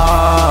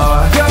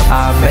far.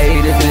 I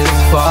made it this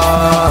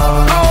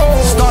far.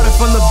 Started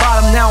from the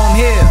bottom, now I'm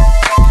here.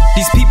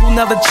 These people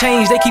never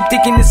change, they keep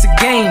thinking it's a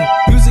game.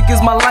 Music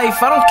is my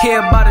life, I don't care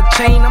about a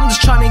chain. I'm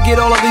just trying to get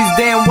all of these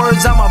damn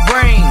words out my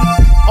brain.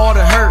 All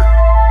the hurt,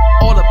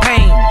 all the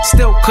pain,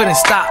 still couldn't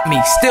stop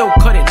me, still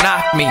couldn't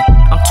knock me.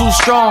 I'm too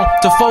strong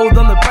to fold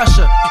under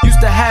pressure.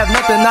 Used to have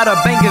nothing, not a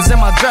bangers in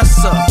my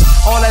dresser.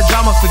 All that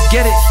drama,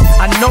 forget it.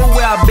 I know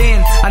where I've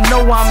been, I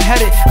know where I'm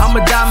headed. I'm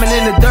a diamond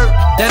in the dirt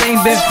that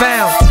ain't been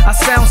found. I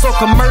sound so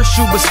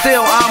commercial, but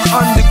still I'm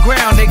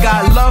underground. They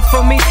got love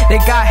for me,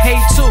 they got hate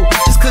too.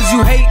 Just cause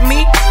you hate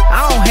me,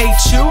 I don't hate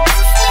you.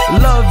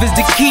 Love is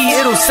the key,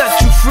 it'll set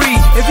you free.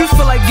 If you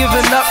feel like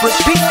giving up,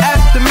 repeat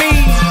after me.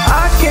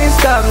 I can't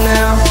stop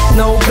now,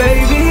 no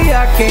baby,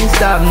 I can't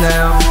stop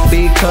now.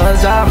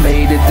 Because I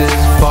made it this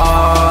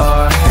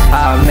far,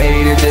 I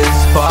made it this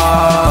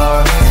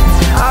far.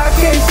 I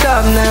can't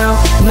stop now,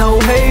 no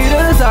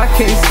haters, I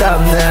can't stop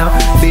now.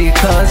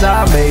 Because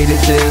I made it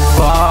this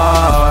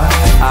far,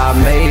 I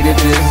made it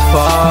this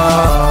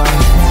far.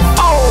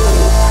 Oh,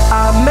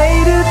 I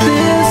made it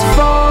this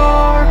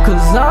far,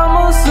 cause I'm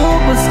a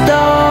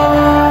superstar.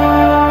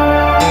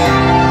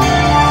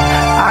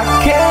 I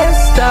can't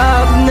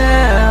stop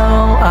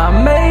now, I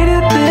made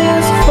it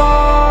this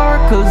far,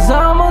 cause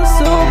I'm a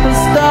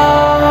superstar.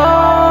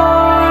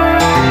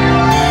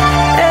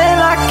 And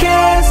I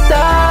can't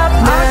stop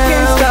now, I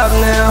can't stop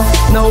now,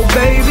 no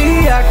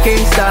baby, I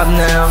can't stop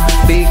now.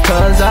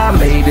 Because I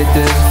made it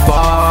this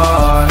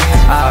far,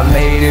 I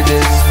made it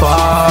this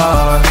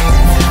far.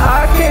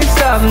 I can't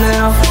stop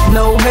now,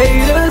 no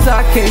haters,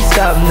 I can't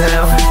stop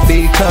now.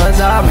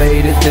 Because I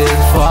made it this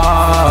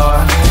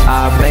far,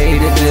 I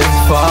made it this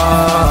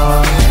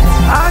far.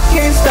 I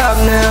can't stop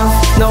now,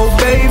 no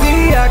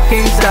baby, I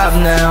can't stop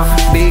now.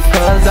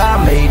 Because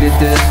I made it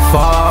this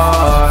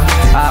far,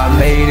 I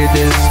made it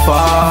this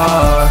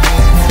far.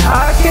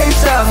 I can't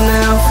stop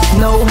now,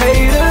 no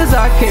haters,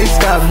 I can't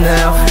stop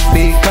now.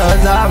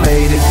 Because I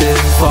made it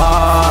this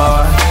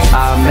far,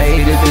 I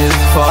made it this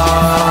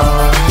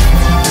far.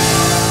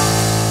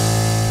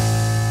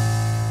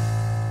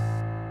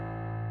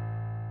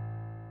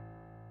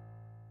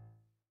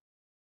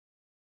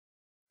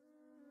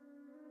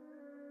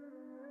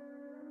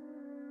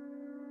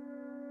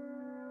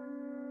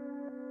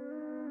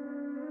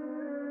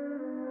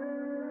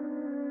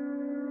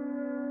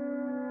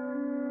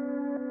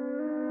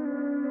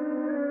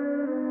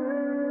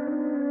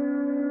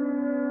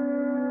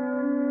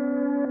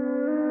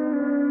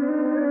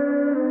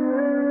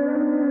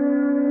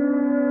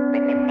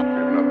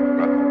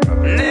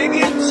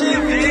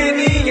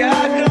 Negativity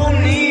I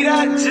don't need,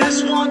 I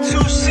just want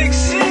to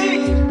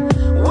succeed.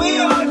 We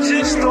are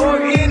just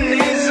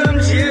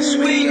organisms, yes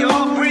we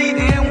all breathe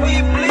and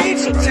we bleed.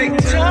 So take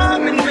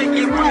time and make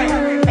it right.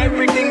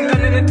 Everything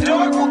done in the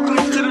dark will come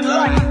to the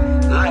light.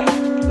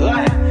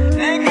 Light.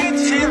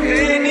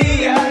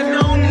 Negativity I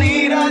don't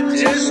need, I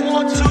just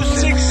want to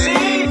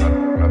succeed.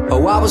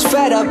 Oh, I was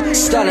fed up,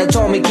 Stunner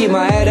told me keep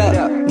my head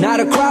up. Now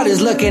the crowd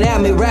is looking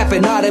at me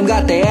rapping, all them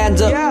got their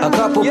hands up. A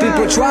couple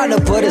people trying to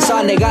put us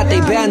on, they got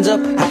their bands up.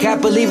 I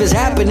can't believe it's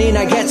happening,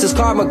 I guess it's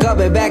karma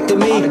coming back to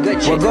me.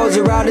 What goes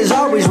around is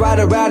always right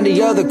around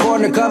the other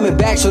corner coming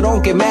back, so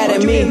don't get mad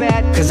at me.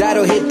 Cause I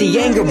don't hit the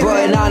anger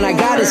button on, I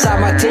got inside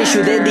my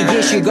tissue. Then the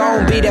issue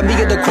gon' be that me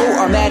and the crew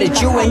are mad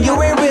at you. And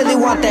you ain't really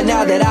want that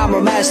now that I'm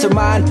a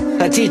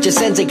mastermind. A teacher,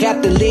 sensei,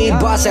 captain, lead,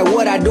 boss at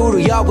what I do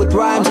to y'all with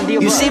rhymes.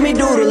 You see me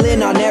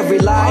doodling on every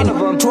line.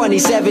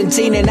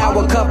 2017 and now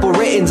a couple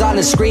written on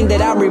the screen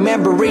that I'm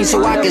remembering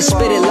so I can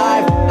spit it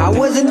live. I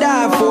wasn't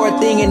dying for a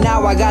thing and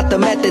now I got the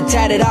method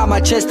tatted on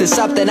my chest. It's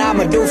something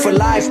I'ma do for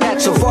life.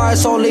 So far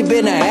it's only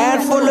been a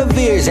handful of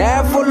years,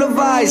 handful of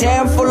eyes,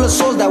 handful of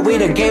souls that we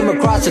done came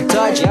across a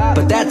touch.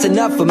 But that's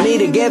enough for me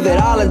to give it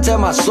all until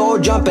my soul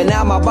jumping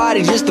out my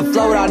body just to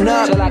float on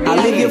up.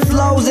 I leave your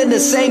flows in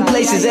the same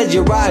places as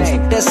your rhymes.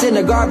 That's in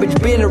the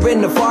garbage bin or in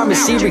the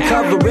pharmacy,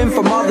 recovering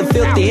from all the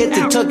filthy hits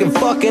it took. And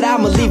fuck it,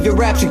 I'ma leave your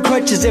raps in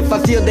crutches if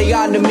I feel they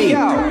onto me.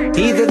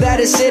 Either that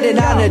is sitting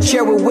on a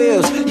chair with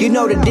wheels. You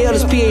know the deal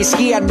is PA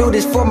ski. I do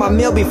this for my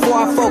meal before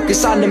I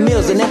focus on the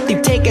meals. An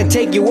empty take and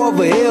take you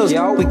over hills.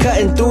 We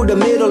cutting through the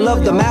middle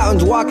of the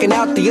mountains, walking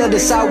out the other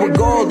side with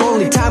gold.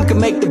 Only time can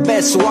make the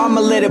best, so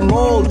I'ma let it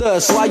mold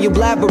us. While you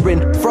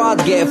blabbering,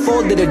 frauds getting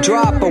folded a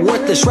drop. A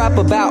worthless rap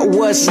about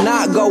what's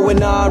not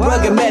going on.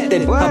 Rugged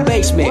method, a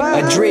basement,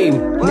 a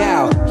dream.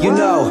 Now, you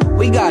know,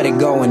 we got it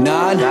going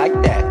on. Like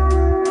that.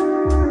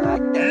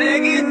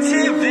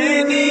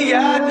 Negativity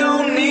I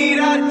don't need,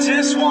 I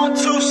just want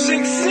to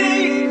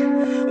succeed.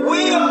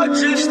 We are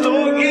just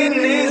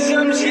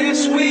organisms,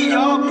 yes we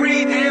all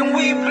breathe and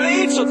we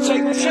bleed. So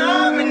take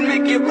time and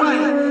make it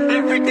right.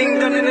 Everything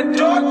done in the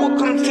dark will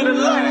come to the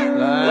light.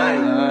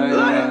 Light.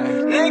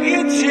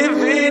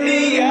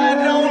 Negativity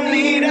I don't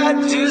need,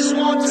 I just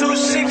want to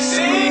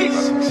succeed.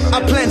 I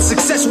plan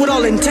success with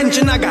all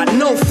intention, I got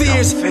no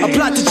fears. I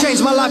plot to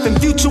change my life and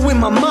future with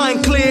my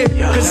mind clear.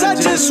 Cause I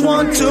just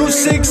want to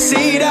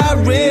succeed,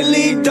 I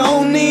really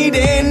don't need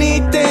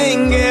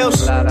anything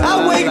else.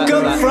 I wake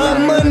up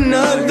from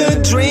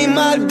another dream,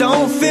 I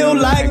don't feel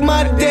like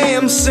my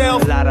damn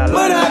self.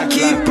 But I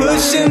keep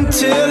pushing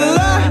till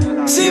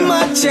I see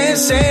my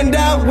chance and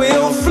I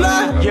will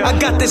fly. I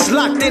got this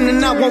locked in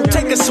and I won't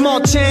take a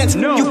small chance.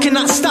 You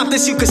cannot stop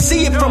this, you can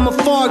see it from a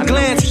far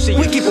glance.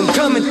 We keep them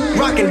coming,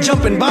 rocking,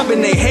 jumping,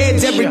 bobbing their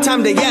heads. Every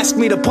time they ask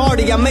me to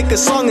party, I make a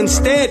song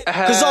instead.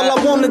 Cause all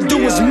I wanna do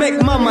is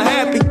make mama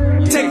happy.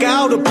 Take her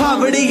out of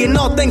poverty and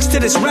all thanks to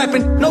this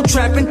rapping. No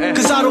trapping,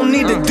 cause I don't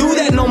need to do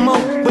that no more.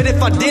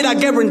 if I did, I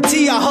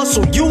guarantee I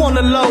hustle you on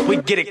the low. We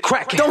get it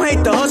crackin'. Don't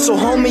hate the hustle,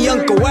 homie.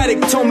 Uncle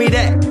Addict told me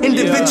that.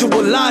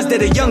 Individualized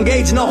at a young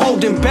age, no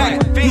holding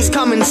back. Use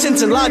common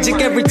sense and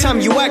logic every time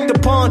you act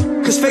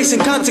upon. Cause facing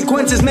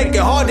consequences make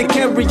it hard to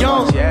carry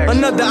on.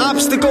 Another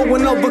obstacle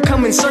when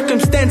overcoming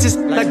circumstances.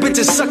 Like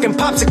bitches sucking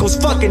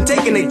popsicles, fucking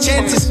taking their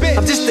chances.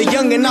 I'm just a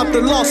youngin' out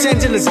the Los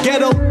Angeles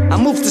ghetto. I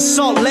moved to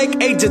Salt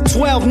Lake, age of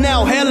 12,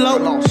 now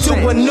hello.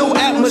 To a new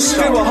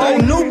atmosphere, a whole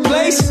new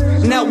place.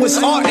 Now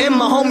it's art and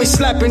my homies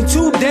slapping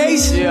 2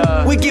 days.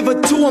 We give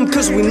it to them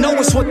cause we know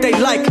it's what they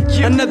like.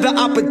 Another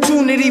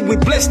opportunity, we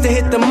blessed to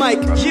hit the mic.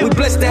 We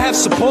blessed to have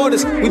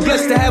supporters, we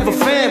blessed to have a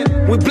fan.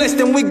 We blessed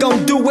and we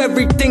gon' do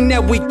everything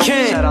that we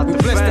can. We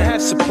blessed to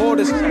have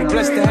supporters, we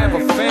blessed to have a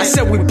fan. I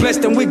said we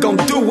blessed and we gon'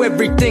 do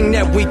everything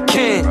that we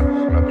can.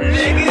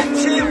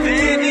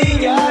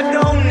 Negativity I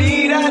don't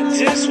need, I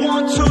just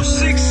want to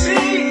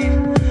succeed.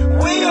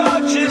 We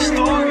are just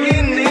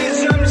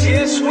organisms,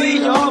 yes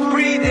we all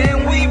breathe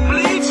and we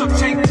bleed. So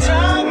take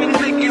time and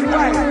make it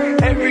right.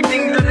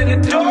 Everything done in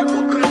the dark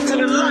will come to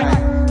the light.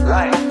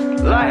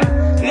 Light.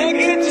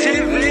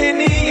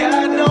 Negativity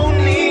I don't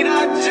need,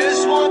 I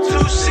just want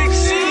to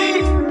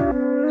succeed.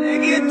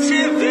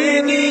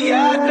 Negativity I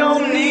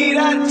don't need,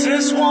 I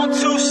just want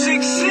to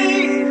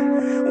succeed.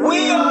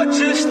 We are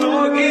just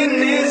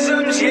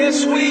organisms,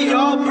 yes we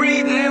all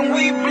breathe and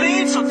we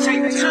bleed. So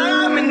take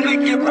time and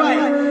make it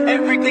right.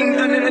 Everything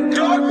done in the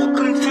dark will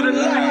come to the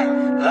light.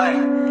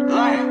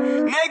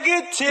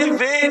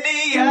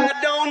 Negativity I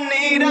don't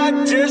need,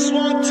 I just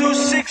want to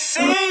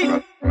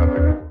succeed.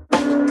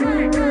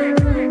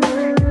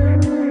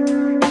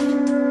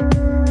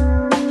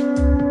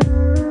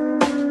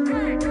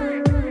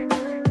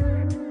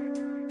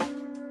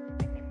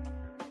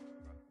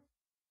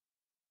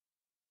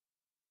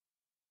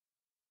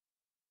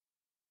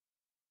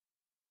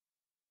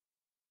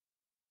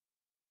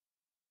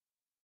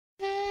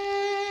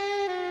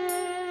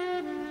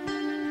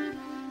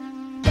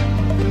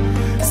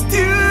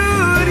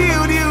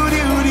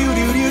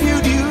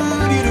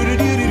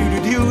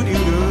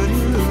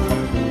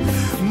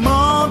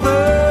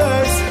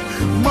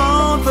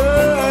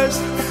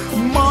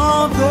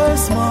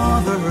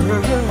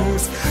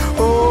 Mothers,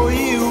 oh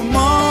you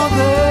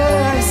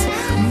mothers,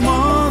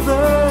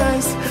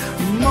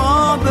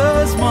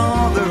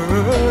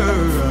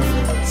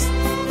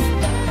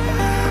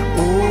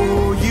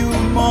 oh you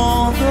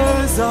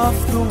mothers of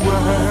the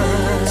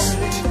world.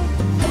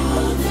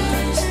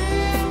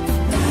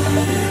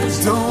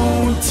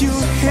 Don't you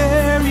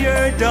hear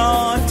your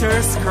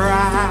daughters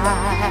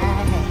cry?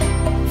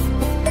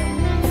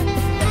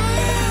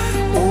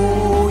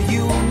 Oh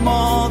you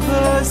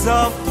mothers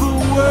of the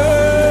world,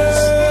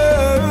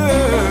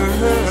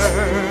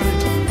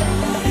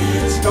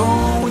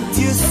 don't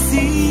you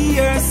see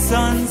your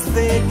sons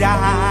they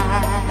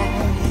die?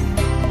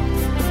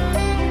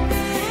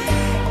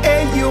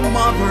 Hey you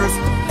mothers,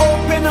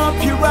 open up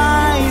your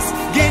eyes,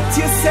 get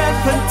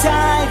yourself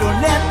untied,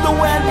 don't let the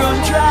well run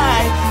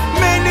dry.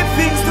 Many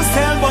things to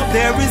sell but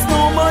there is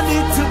no money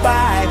to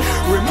buy.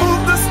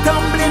 Remove the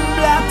stumbling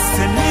blocks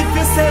and lift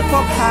yourself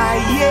up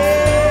high,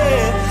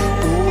 yeah.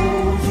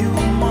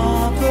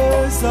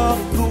 Of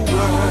the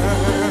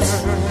world,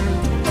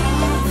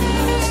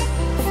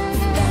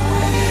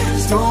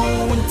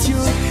 don't you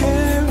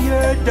hear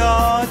your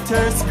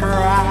daughters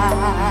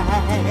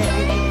cry?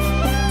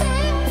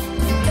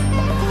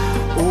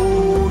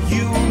 Oh,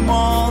 you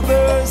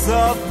mothers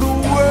of the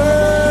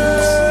world,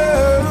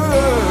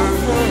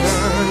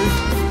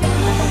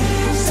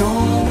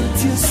 don't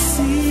you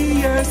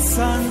see your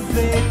sons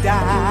they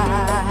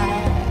die?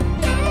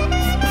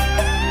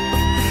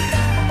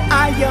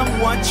 I am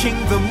watching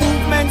the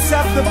movements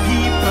of the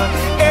people.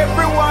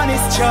 Everyone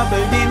is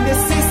troubled in the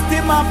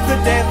system of the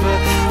devil.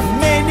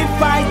 Many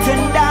fight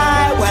and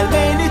die while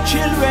many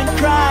children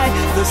cry.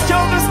 The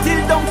struggle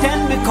still don't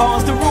end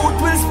because the root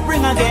will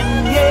spring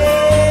again,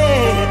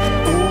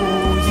 yeah.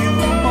 Oh, you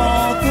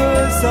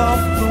mothers of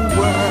the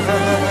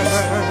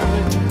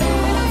world,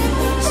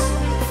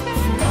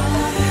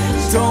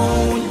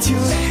 don't you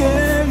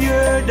hear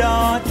your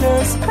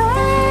daughters cry?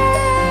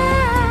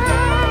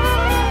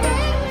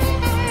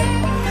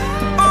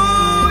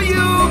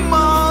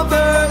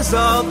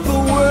 Of the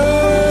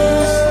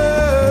world,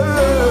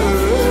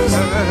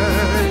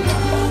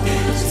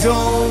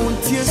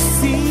 don't you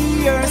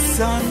see your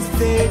sons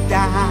they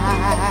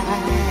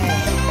die?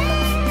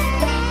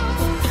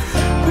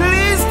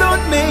 Please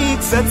don't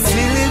make such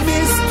silly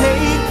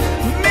mistake,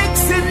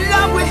 mixing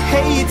love with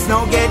hate.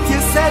 Now get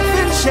yourself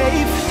in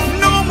shape,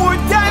 no more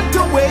time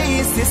to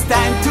waste, it's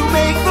time to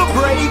make the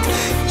break.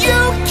 You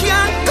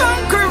can't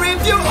conquer if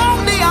you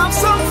only have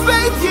some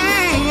faith,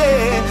 yeah.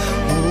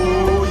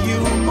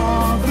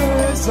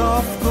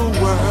 Of the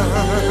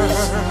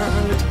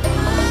world,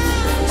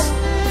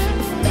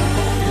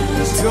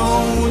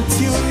 don't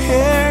you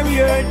hear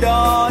your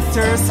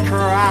daughters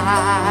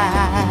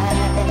cry?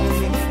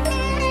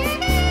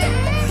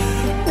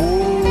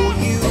 Oh,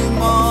 you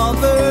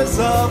mothers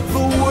of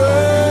the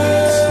world,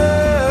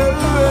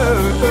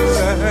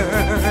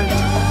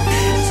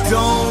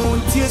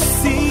 don't you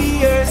see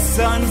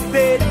sons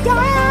they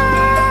die.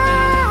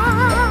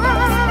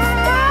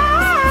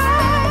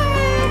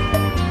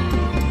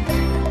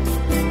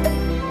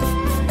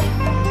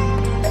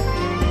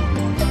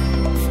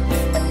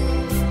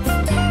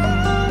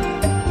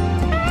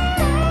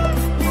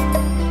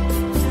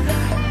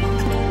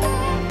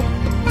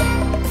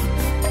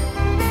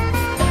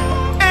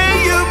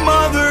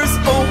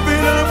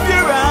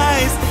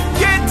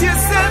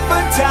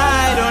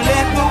 Don't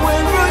let the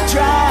well run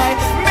dry.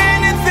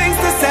 Many things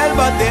to sell,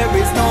 but there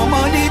is no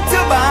money to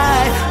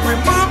buy.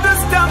 Remove the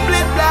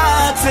stumbling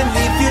blocks and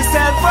lift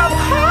yourself up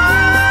high.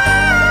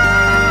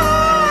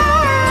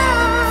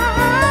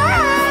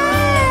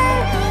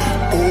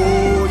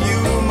 Oh,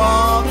 you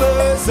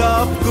mothers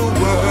of the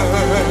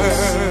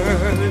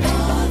world,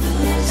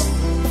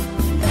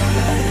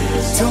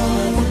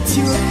 don't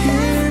you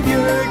hear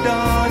your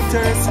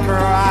daughters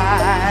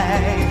cry?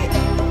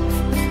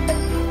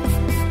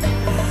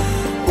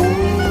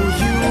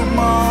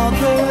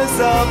 Mothers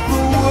of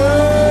the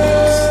world,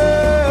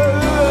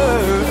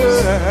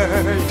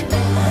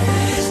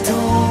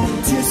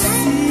 don't you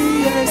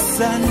see your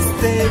sons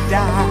they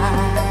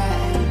die?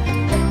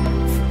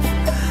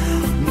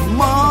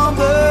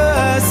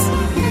 Mothers,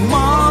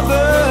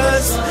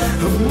 mothers,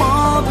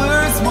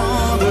 mothers,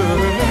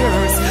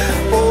 mothers.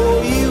 Oh,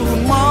 you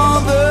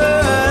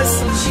mothers,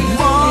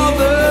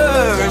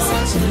 mothers,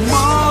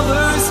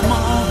 mothers,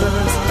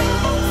 mothers.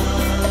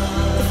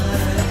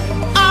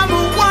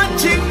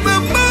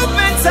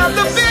 Of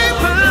the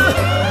people,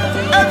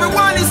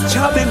 everyone is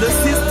chopping the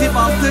system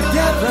of the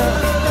devil.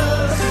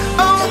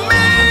 Oh,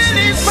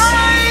 many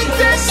fight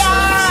to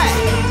die.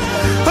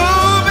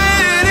 Oh,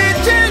 many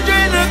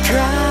children are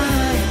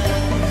crying.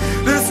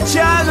 This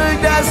child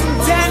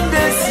doesn't end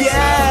us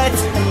yet,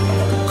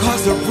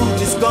 'cause the root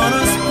is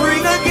gonna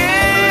spring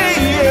again.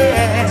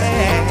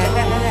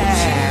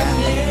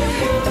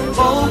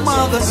 Oh,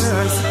 mothers,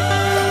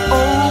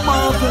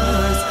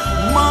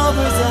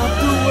 mothers of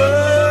the world.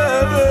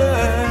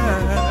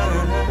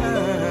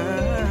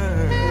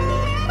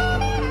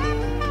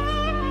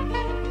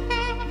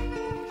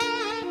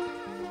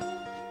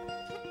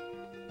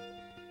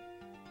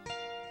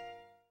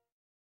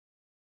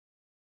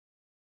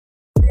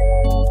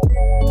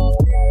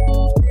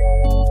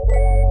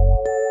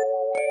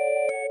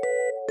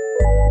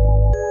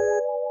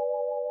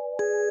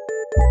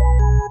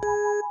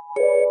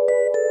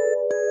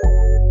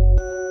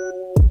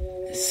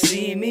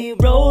 See me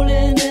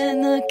rolling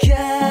in the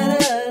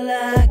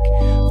Cadillac,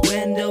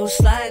 windows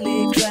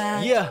slightly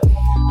cracked. Yeah,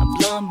 I'm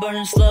blunt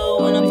burning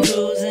slow and I'm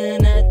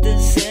cruising at the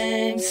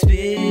same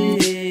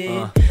speed.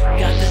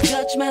 Got the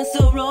Dutch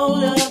master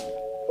rolled up,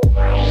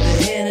 the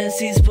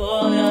Hennessy's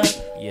poured up.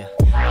 Yeah,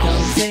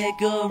 come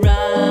take a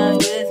ride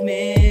with me.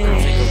 Come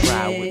take a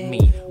ride with me.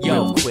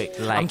 Yo, quick,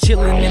 like I'm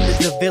chilling in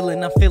the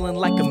villain, I'm feeling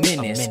like a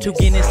menace. Two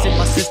Guinness in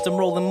my system,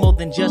 rolling more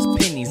than just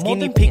pennies.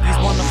 Guinea piggies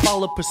wanna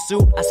follow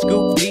pursuit. I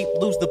scoop deep,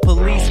 lose the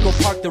police, go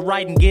park the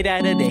ride and get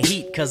out of the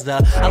heat. 'Cause I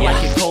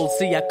like it cold,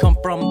 see I come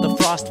from the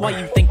frost. Why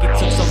you think it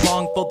took so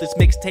long for this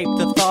mixtape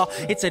to thaw?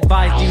 It's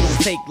advised you don't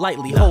take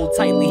lightly, hold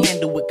tightly,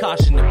 handle with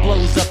caution. It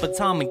blows up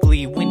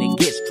atomically when it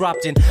gets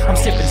dropped in. I'm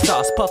sipping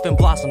sauce, puffing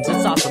blossoms,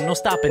 it's awesome, no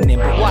stopping in.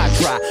 But why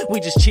try? We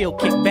just chill,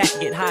 kick back,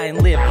 get high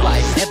and live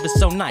life. Ever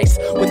so nice,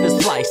 with a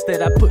slice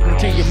that I put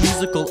into your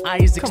musical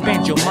eyes,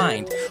 expand your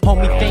mind.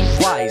 Homie, think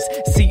wise,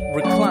 seat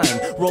recline,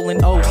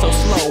 rolling oh so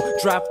slow,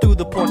 drive through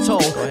the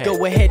porthole.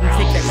 Go ahead and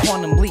take that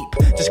quantum leap,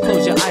 just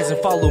close your eyes and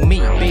follow me.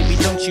 Baby,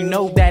 don't you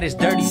know that it's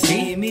dirty?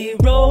 See me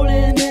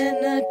rolling in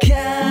a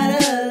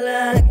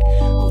Cadillac,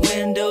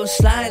 window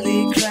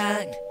slightly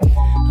cracked.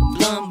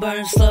 Blunt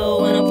burn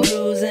slow and I'm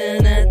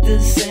cruising at the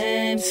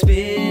same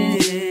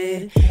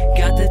speed.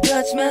 Got the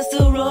Dutch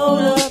master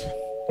rolled up,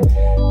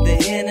 the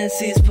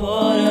Hennessy's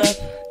poured up.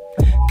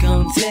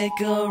 Come take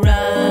a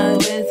ride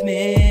with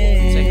me.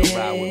 Take a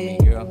ride with me,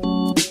 girl.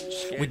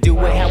 We do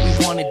it how we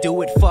wanna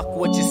do it, fuck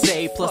what you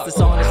say. Plus this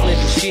honest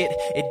living shit,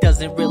 it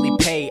doesn't really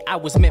pay. I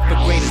was meant for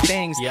greater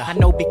things, I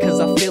know because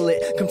I feel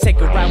it. Come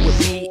take a ride with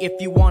me if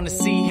you wanna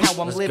see how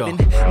I'm living.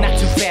 Not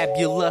too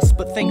fabulous,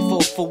 but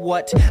thankful for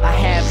what I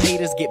have.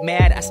 Haters get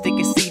mad, I stick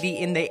a CD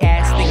in their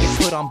ass, they get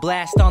put on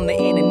blast on the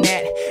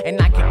internet.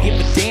 And I could give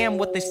a damn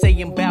what they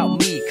say about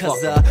me,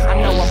 'cause I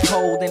know I'm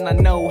cold and I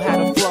know how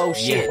to flow.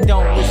 Shit,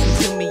 don't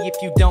listen to me if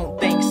you don't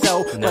think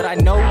so. But I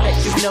know that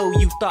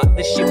you thought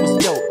this shit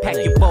was dope. Pack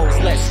your bowls,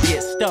 let's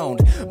get stoned.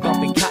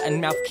 Bumping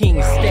Cottonmouth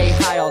Kings, stay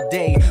high all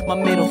day. My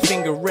middle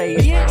finger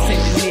raised,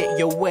 sending it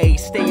your way.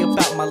 Stay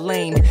about my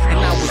lane, and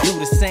I will do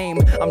the same.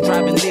 I'm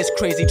driving this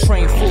crazy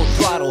train full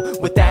throttle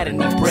without any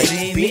brakes,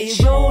 See bitch.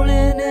 me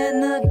rolling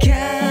in a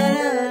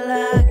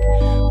Cadillac,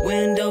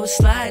 window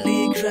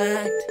slightly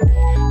cracked.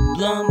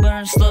 Blunt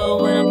burn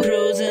slow and I'm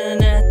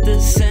cruising at the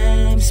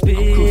same speed.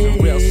 I'm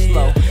cruising real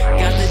slow.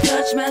 Got the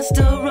Dutch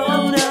master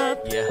rolled up,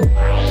 the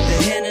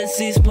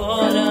Hennessy's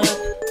poured up.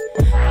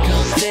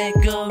 Come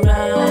take a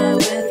ride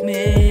with me.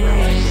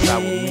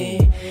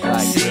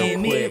 See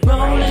me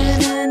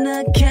rolling in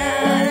a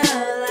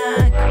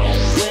Cadillac,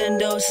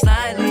 window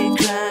slightly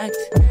cracked.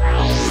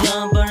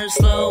 Blunt burn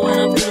slow and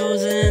I'm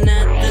cruising at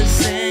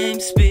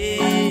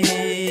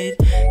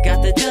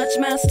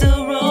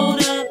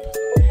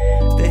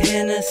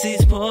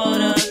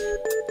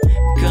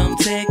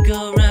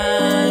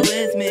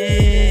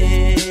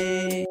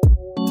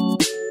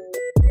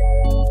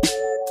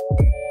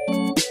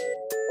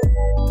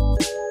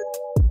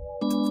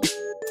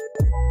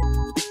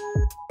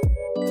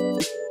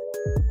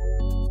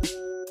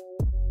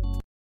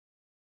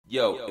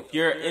If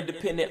you're an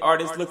independent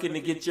artist looking to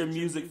get your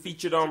music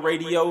featured on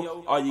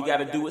radio, all you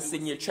gotta do is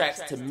send your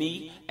tracks to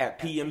me at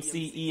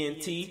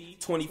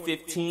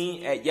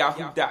PMCENT2015 at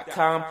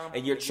yahoo.com,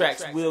 and your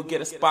tracks will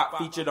get a spot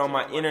featured on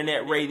my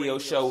internet radio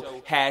show,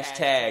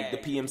 hashtag the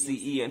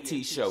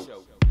PMCENT Show.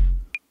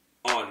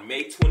 On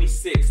May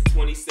 26,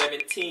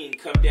 2017,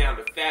 come down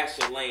to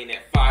Fashion Lane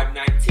at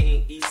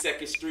 519 East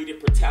 2nd Street in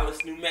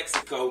Portales, New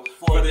Mexico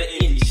for the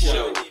Indie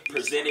Show,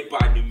 presented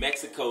by New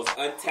Mexico's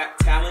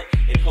Untapped Talent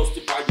and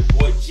hosted by your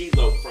boy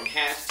G-Lo from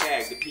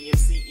hashtag the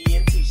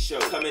PMCENT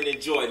Show. Come and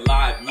enjoy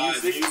live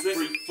music,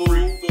 free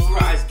food,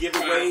 prize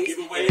giveaways,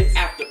 and an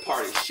after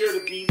party sure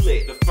to be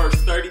lit. The first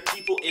 30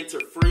 people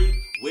enter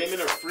free.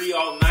 Women are free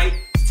all night.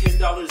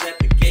 $10 at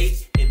the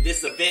gate, and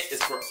this event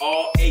is for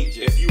all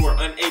ages. If you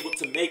are unable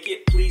to make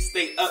it, please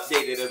stay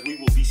updated as we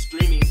will be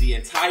streaming the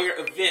entire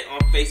event on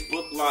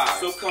Facebook Live.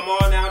 So come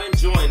on out and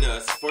join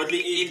us for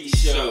the Indie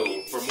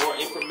Show. For more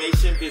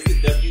information,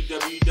 visit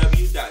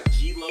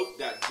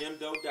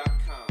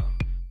www.glo.gemdo.com.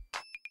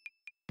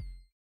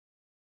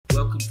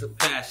 Welcome to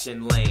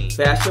Fashion Lane.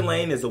 Fashion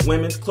Lane is a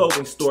women's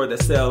clothing store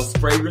that sells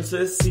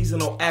fragrances,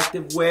 seasonal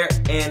activewear,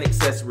 and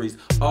accessories.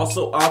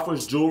 Also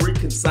offers jewelry,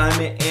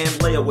 consignment, and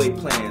layaway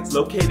plans.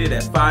 Located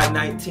at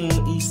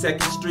 519 East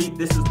 2nd Street,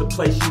 this is the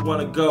place you want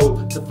to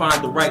go to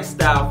find the right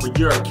style for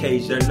your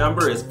occasion. Their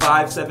number is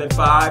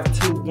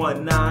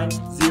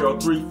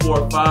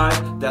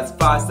 575-219-0345. That's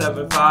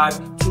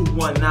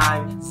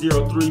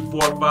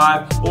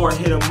 575-219-0345. Or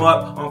hit them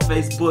up on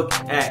Facebook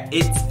at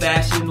It's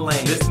Fashion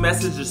Lane. This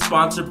message is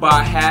sponsored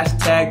by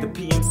hashtag the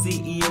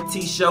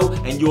PMCENT Show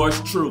and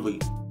yours truly.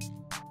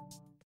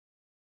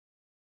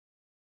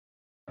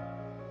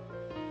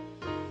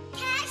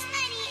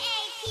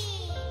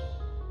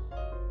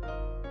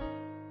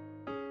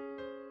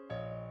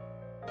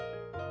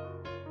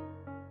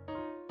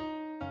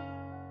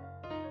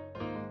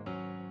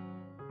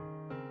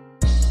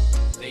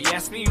 They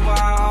ask me why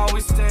I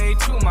always stay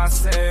to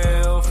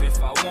myself. If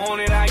I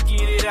want it, I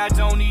get it, I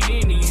don't need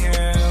any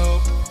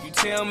help. You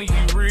tell me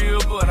you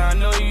real, but I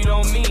know you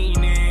don't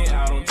mean it.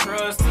 I don't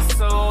trust the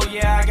soul,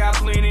 yeah, I got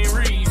plenty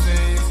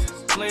reasons.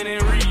 Plenty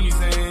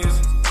reasons,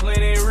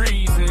 plenty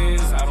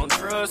reasons. I don't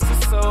trust the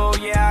soul,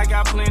 yeah, I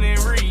got plenty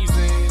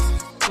reasons.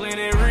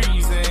 Plenty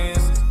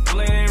reasons,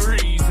 plenty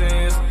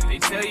reasons. They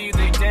tell you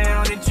they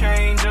down and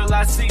change a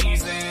lot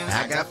seasons.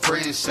 I got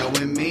friends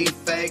showing me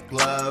fake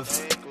love.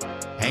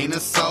 Ain't a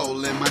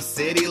soul in my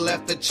city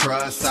left to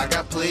trust. I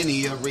got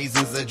plenty of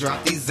reasons to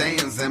drop these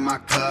Zans in my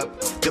cup.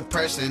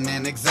 Depression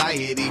and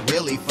anxiety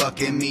really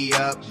fucking me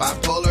up.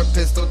 Bipolar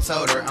pistol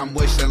toter, I'm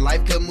wishing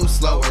life could move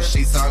slower.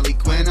 She's Harley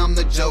Quinn, I'm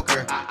the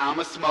Joker. I'm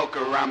a smoker,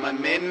 I'm a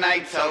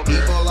midnight toker.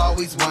 People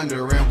always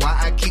wondering why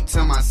I keep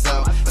to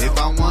myself. If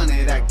I want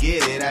it, I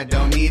get it, I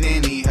don't need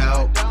any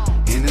help.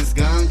 And this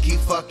gun keep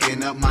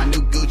fucking up my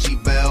new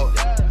Gucci belt.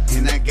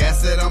 And that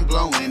gas that I'm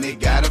blowing, it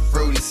got a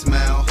fruity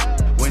smell.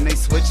 When they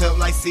switch up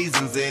like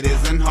seasons, it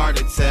isn't hard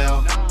to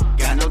tell.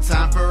 Got no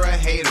time for a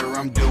hater,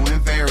 I'm doing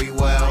very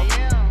well.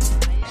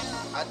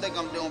 I think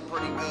I'm doing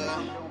pretty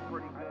good.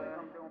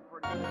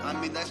 I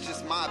mean, that's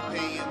just my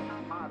opinion.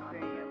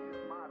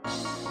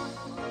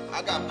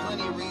 I got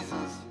plenty of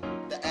reasons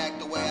to act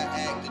the way I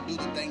act, to do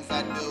the things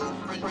I do.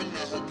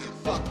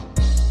 Fuck 'em.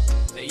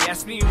 They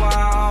ask me why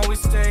I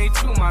always stay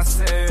to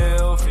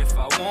myself. If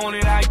I want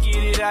it, I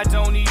get it, I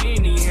don't need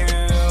any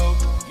help.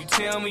 You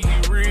tell me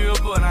you real,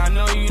 but I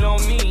know you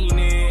don't mean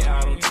it.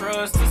 I don't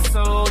trust the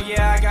soul,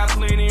 yeah, I got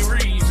plenty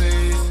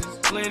reasons.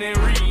 Plenty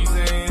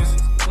reasons,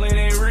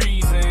 plenty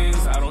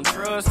reasons. I don't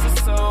trust the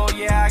soul,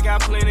 yeah, I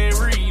got plenty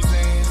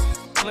reasons.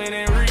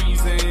 Plenty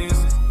reasons,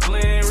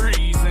 plenty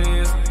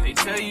reasons. They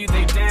tell you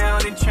they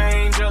down and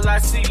change a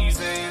lot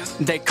seasons.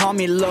 They call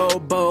me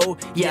Lobo,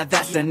 yeah,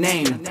 that's the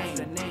name.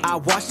 I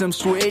watch them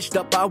switched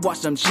up, I watch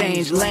them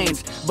change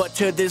lanes. But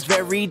to this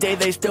very day,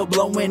 they still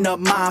blowing up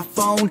my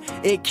phone.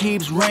 It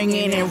keeps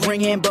ringing and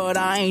ringing, but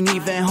I ain't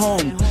even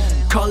home.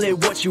 Call it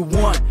what you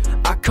want,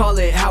 I call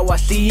it how I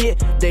see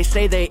it. They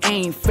say they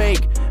ain't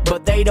fake,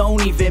 but they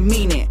don't even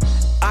mean it.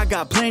 I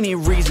got plenty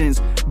reasons,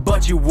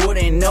 but you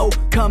wouldn't know.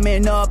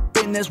 Coming up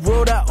in this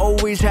world, I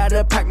always had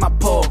to pack my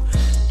pole.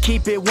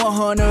 Keep it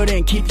 100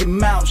 and keep your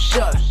mouth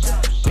shut.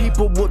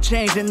 People will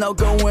change and they'll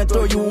go and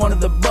throw you under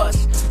the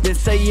bus. Then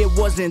say it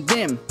wasn't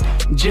them,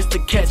 just to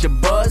catch a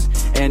buzz.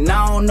 And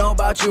I don't know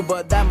about you,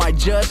 but that might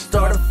just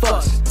start a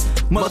fuss.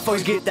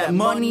 Motherfuckers get that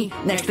money,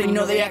 next thing you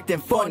know they acting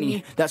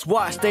funny. That's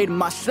why I stay to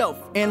myself,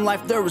 in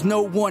life there is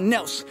no one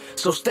else.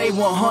 So stay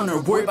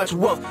 100, worry about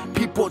your wealth.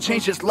 People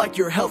change just like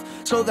your health.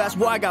 So that's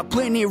why I got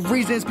plenty of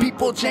reasons.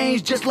 People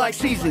change just like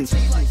seasons.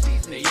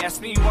 They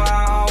ask me why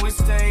I always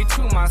stay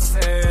to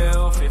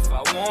myself. If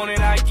I want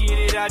it, I get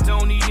it, I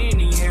don't need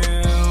any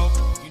help.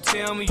 You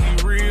tell me you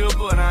real,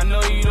 but I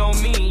know you don't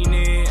mean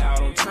it. I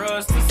don't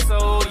trust the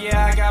soul,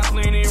 yeah, I got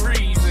plenty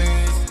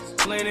reasons.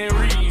 Plenty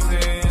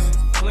reasons,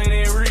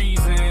 plenty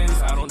reasons.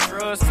 I don't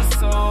trust the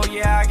soul,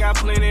 yeah, I got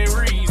plenty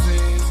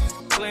reasons.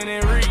 Plenty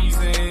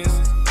reasons,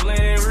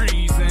 plenty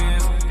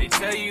reasons. They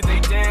tell you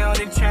they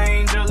down and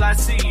change a lot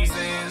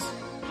seasons.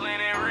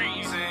 Plenty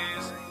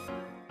reasons,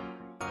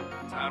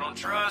 don't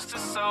trust a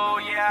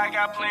soul, yeah, I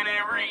got plenty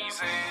of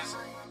reasons.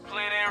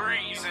 Plenty of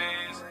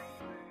reasons.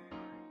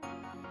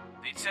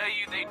 They tell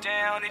you they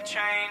down and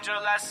change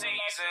all our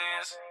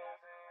seasons.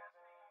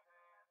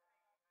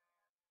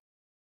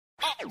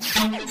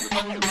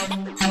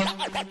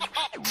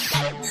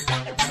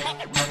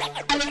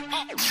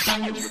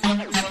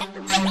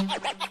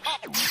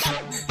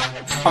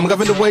 I'm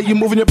loving the way you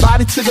moving your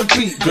body to the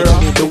beat, girl.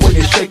 The way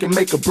you shake and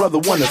make a brother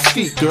wanna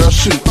ski, girl.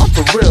 Shoot, I'm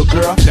for real,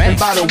 girl. And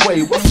by the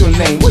way, what's your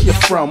name? Where you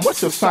from?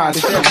 What's your sign?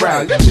 Turn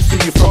around, let me see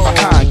you from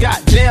behind.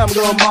 Goddamn,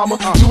 little mama,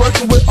 you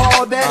working with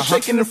all that,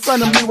 shaking in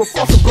front of me will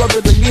force a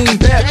brother to lean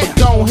back. But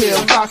go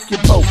ahead, rock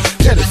your boat.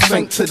 Let it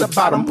sink to the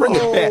bottom, bring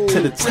it back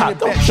to the top.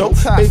 Don't choke,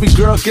 baby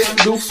girl, get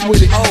loose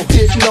with it.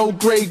 Hit no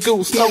gray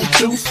goose, no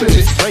juice in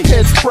it.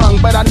 Head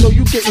sprung, but I know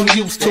you getting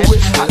used to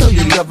it. I know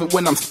you love it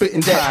when I'm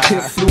spitting that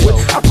pimp fluid.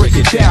 I break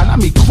it down,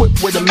 I'm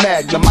equipped with a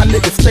magnum. My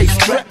niggas stay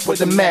strapped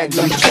with a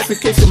magnum. Just in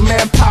case your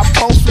man pop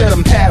off, let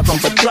him have them.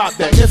 But drop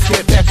that, let's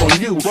get back on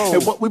you.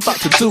 And what we about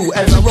to do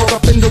as I roll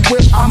up in the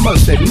whip, I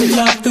must admit.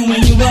 Love the way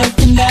you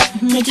working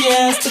that, make your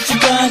ass touch your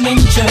ground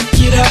and jerk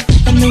it up.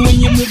 And the way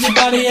you move your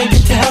body, I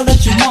can tell that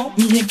you want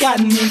me. You got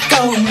me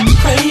going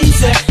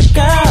crazy,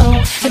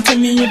 girl. And tell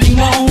me if you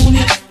want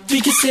it. We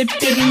can sip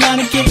it and not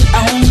get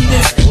on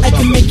this. I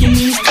can make your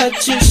knees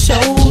touch your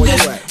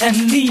shoulders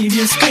and leave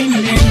you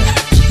screaming.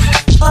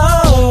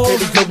 Oh,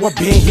 baby girl, I'm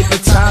being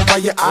hypnotized by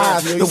your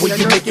eyes. The way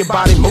you make your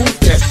body move,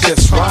 that's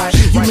just right.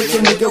 You make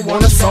a nigga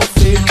wanna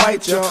softly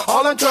bite you.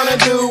 All I'm trying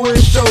to do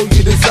is show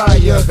you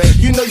desire.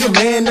 You know your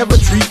man never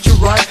treat you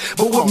right,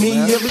 but with me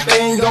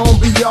everything gon'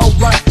 be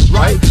alright,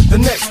 right? The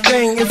next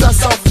thing is I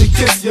softly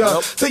kiss you.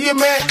 So your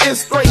man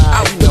is straight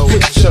out the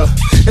picture.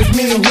 It's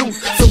me and you,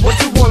 so what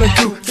you wanna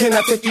do? Can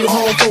I take you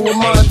home for a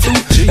month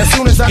or two? As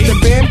soon as I can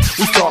bend,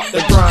 we start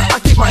the grind. I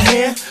keep my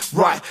hand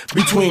right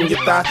between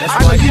your thighs.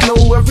 I know you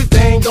know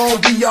everything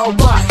gon' be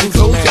alright.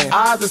 Close your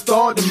eyes and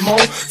start to moan.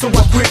 So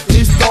I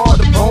quickly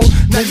start to bone.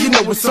 Now you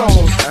know it's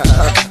on.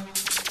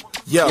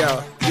 Yo.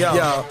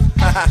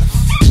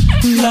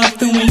 Love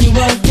the way you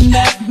working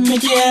that,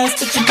 make your ass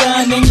touch your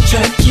ground and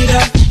jerk it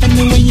up. And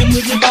the way you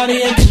move your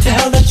body, I can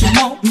tell that you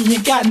want me.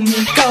 You got me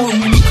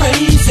going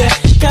crazy,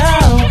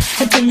 girl.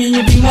 And tell me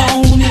if you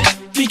want it.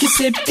 We can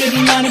sip it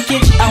and not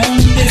get on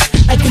this.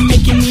 I can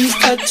make your knees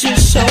touch your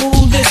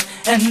shoulders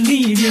and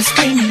leave you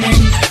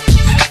screaming.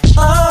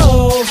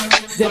 Oh,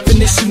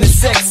 definition of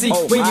sexy.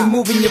 When you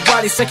moving your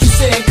body, it's like you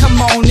saying,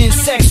 come on and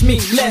sex me.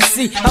 Let's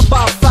see,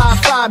 about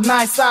 5'5",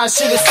 nice eyes,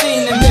 should've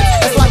seen them hips.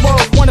 That's like,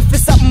 whoa, wanna fit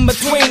something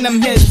between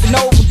them hips. And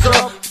over,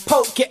 girl,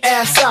 poke your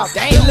ass out.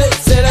 The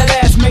lips of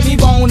that ass make me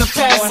wanna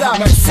pass out.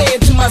 Saying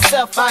to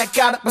myself, I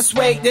gotta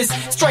persuade this.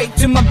 Straight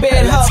to my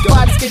bed, her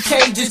body's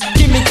contagious.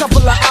 Give me a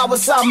couple of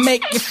hours, I'll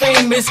make you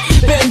famous.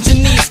 Bend your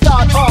knees,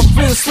 start off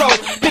real slow.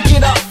 Pick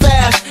it up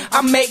fast,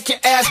 I'll make your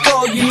ass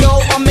go. You know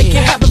I'll make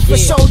it happen for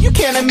sure. You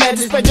can't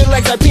imagine, spread your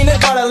legs like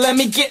peanut butter. Let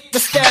me get the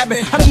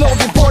stabbing. I don't know if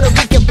you're Puerto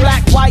Rican,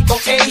 black, white,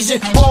 or Asian.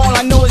 All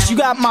I know is you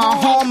got my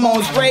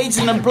hormones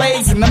raging and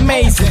blazing.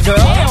 Amazing, girl.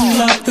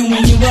 Love the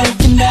way you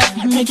working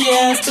that, make your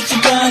ass touch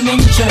your ground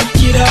and jerk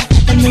it up.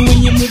 And then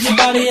when you move your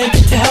body, I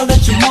can tell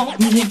that you want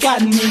me. You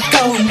got me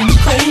going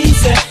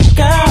crazy,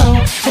 girl.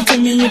 And tell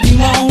me if you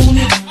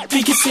want it.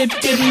 We can sip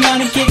it and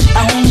not get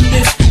on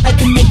this. I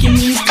can make your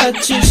knees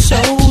touch your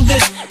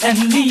shoulders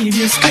and leave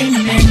you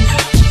screaming.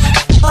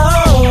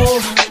 Oh.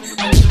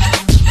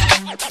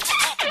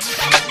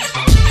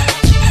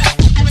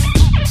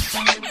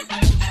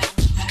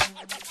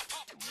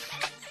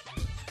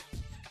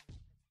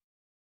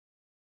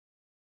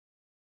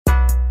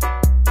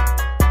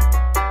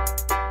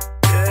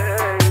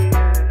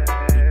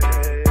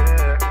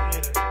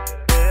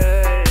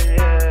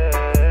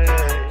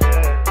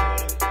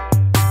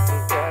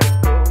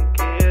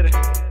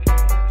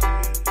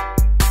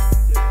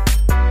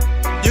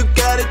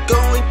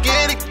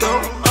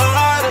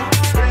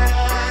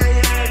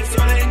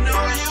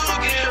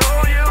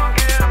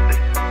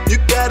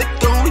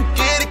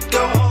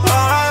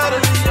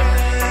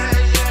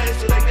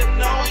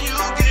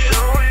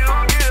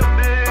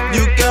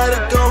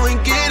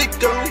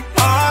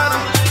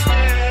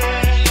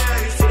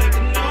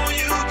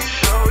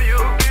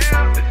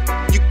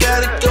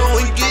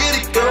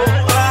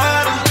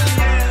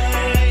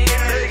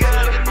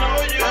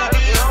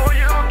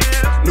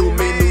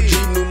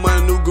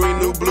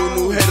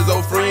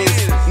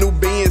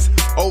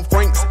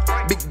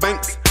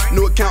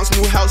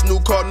 New house, new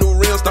car, new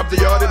rims. Stop the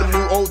yard in them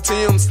new old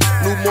Timbs.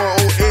 New more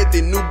old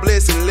Eddie, new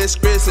blessing, less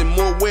stressing,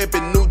 more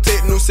weapon, new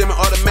tech, new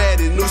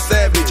semi-automatic, new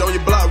savage on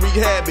your block,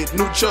 rehab it.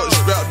 New Chuck,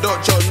 scrap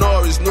dog, Chuck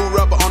Norris. New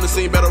rapper on the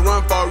scene, better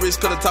run for it.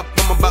 Cut the top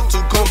of I'm about to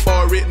come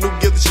for it. New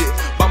gift shit.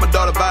 Bought my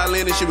daughter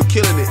violin and she was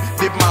killing it.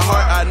 Dip my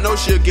heart, I know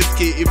she'll get the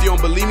kid. If you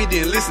don't believe me,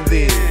 then listen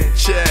then.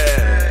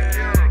 Check.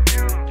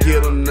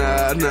 Get on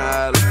now,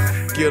 now.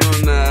 Get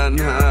on now,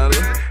 now.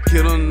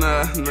 Get on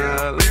now,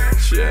 now.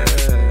 Check.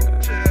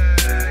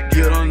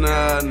 Get on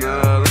now,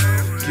 now.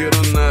 Get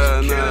on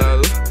now,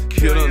 now.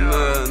 Get on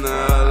now,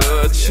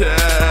 now.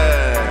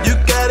 Check. You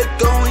gotta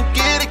go and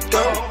get it,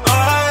 go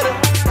harder.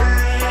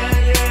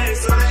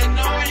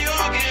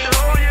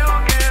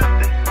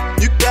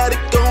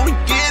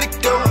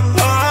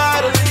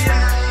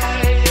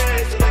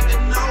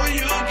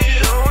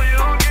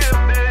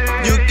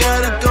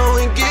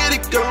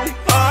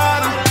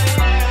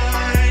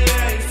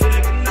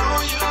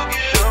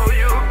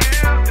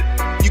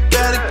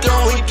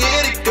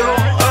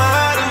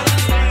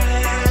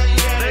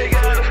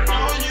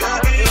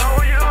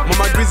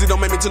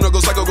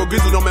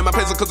 grizzly, don't make my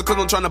pesos, cause I'm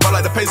trying to ball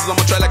like the Pacers. I'm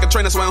on track like a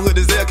trainer, swam hood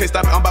is there. Can't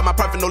stop it, I'm by my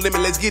profit, no limit,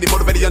 let's get it.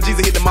 Motivated young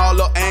G's, hit them all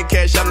up and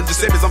cash out on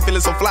Giuseppe's. I'm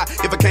feeling so fly.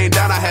 If I came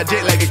down, I had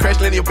jet lag and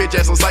crash landing your bitch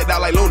ass on sight out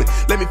like Looney.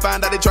 Let me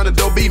find out they tryna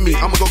dope beat me.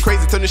 I'ma go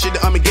crazy, turn this shit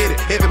to get it.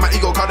 Heavy my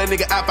ego, call that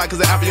nigga I-Fi,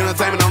 cause the Alpha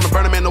entertainment on the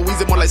burner, man, no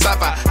Weezy, more like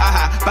sci-fi.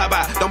 Aha,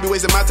 bye-bye, don't be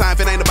wasting my time.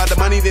 If it ain't about the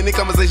money, then the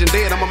conversation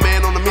dead. I'm a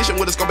man on a mission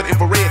with a scope and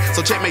infrared.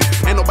 So checkmate,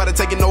 ain't nobody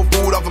taking no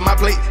food off of my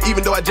plate.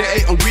 Even though I jet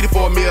ate, I'm greedy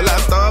for a meal.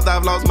 I've starved,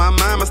 I've lost my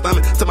mind, my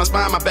stomach to my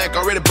spine, my back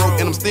already broke,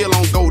 and I'm still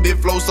on go. This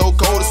flow so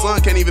cold, the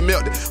sun can't even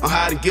melt it. I'm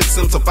hiding gifts,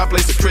 send them to 5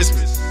 places of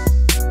Christmas.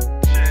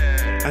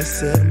 I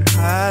said I'm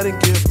hiding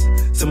gifts,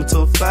 send them to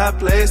a 5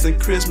 place in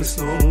Christmas.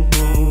 You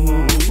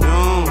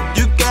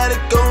gotta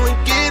go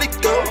and get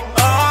it, go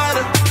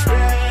harder.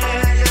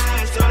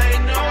 So they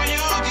know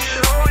you get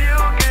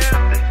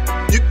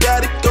it. You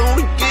gotta go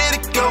and get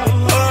it, go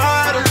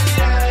harder.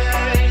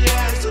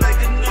 So they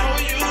can know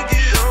you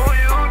get it.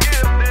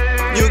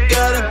 You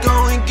gotta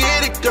go and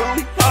get it, go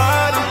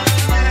harder.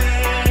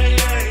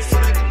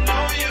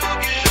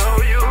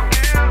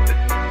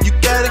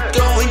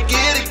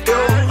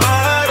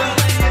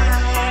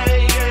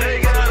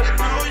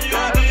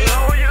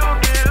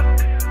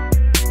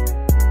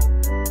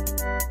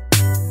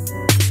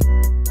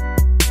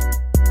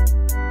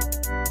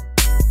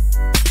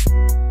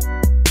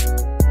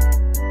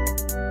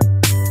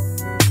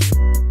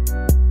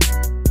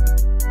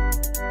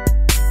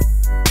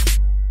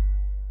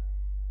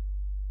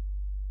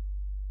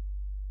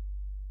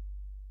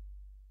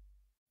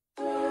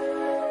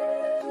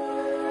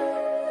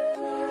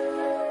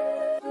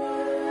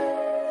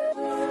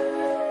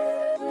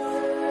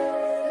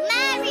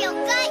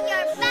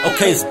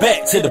 Okay, it's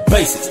back to the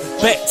basics,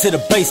 back to the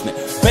basement,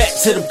 back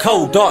to them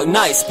cold dark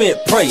nights spent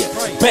praying,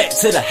 back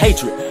to the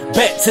hatred,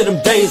 back to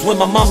them days when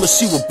my mama,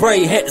 she was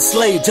brave, had to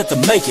slave just to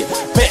make it,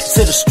 back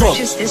to the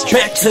struggle,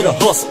 back to the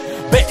hustle,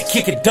 back to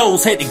kicking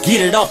doors, had to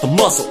get it off the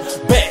muscle,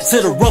 back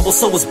to the rubble,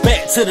 so it's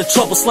back to the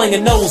trouble,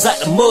 slinging nose out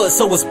the mud,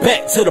 so it's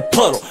back to the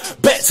puddle,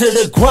 back to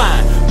the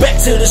grind, back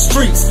to the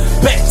streets,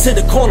 back to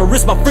the corner,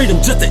 risk my freedom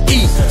just to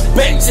eat,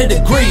 back to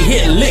the greed,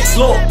 hitting licks,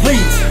 Lord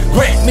please,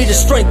 grant me the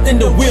strength and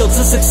the will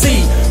to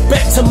succeed,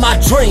 back to my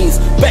dreams,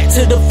 back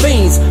to the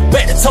fiends,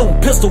 back to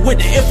toting pistol with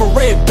the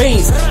infrared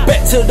beams,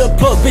 back to the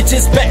plug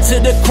bitches, back to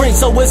the cream,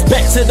 so it's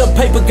back to the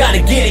paper, gotta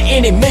get it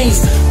any means,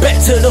 back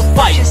to the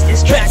fight,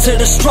 back to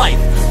the strife,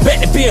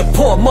 back to being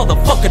poor,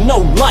 motherfucker, no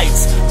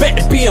lights, back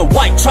to being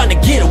white, trying to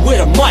get it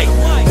with a mic,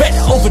 back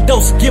to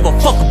overdose, give a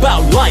fuck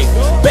about life,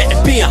 back to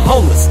being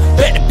homeless,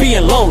 back to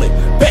being lonely,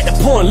 back to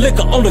pouring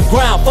liquor on the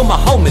ground for my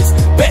homies,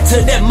 back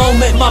to that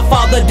moment my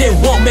father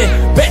didn't want me,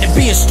 back to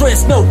being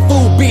stressed, no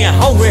food, being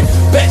hungry,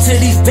 back to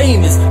these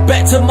demons,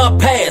 back to my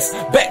past,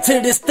 back to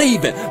this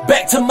thieving,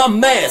 back to my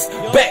mask,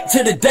 back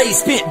to the day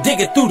spent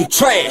digging through the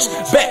trash,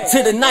 back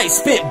to the night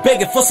spent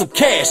begging for some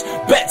cash,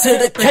 back to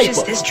the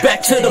caper,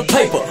 back to the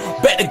paper,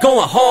 back to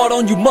going hard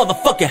on you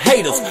motherfucking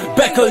haters,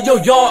 back of your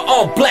yard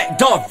all black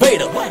Darth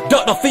Vader,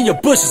 ducked off in your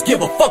bushes,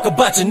 give a fuck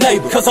about your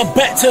neighbor, cause I'm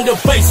back to the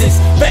basics,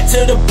 back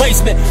to the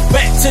basement,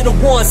 back to the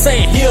one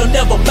saying he'll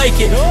never make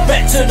it,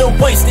 back to the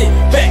wasted,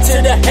 back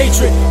to the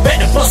hatred, back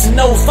to busting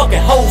those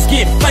fucking hoes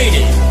get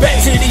faded, back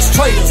to these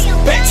traitors,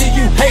 back to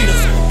you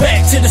haters,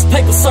 back to this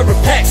paper serving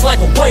packs like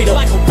a waiter,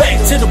 back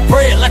to the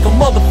bread like a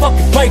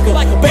motherfucking baker,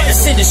 back to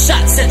sending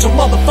shots at your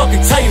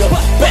motherfucking tater,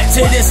 back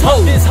to this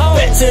hoe,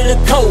 back to the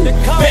code,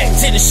 back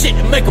to the shit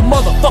that make a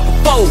motherfucker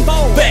fold,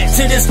 back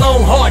to this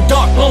long hard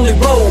dark lonely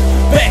road,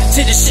 back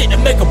to the shit that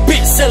make a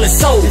bitch sell his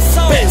soul,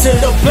 back to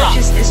the block,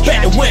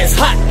 back to where it's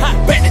hot,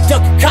 back to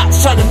ducking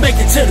cops trying to make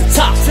it to the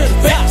top,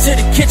 back to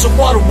the kitchen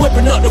water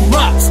whipping up the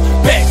rocks,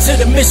 back to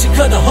the mission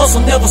cause the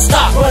hustle never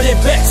stop, running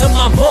back to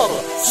my mother,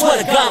 swear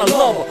to God I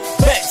love her,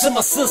 back to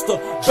my sister,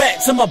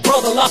 back to my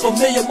brother, like a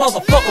million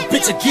motherfucker,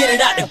 bitch and get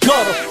it out the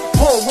gutter,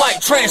 poor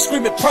white trash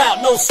screaming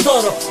proud, no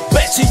stutter,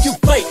 back to you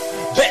fake,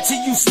 back to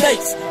you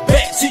snakes,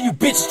 back to you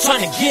bitches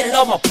trying to get it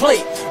on my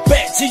plate,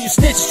 back to you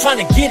snitches trying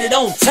to get it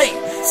on tape,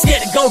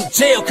 scared to go to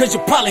jail cause you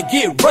probably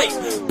get raped,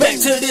 back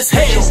to this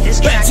hell,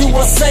 back to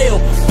a cell,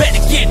 back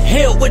to getting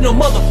held with no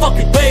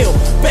motherfucking bail,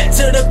 back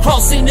to the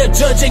cross, seen the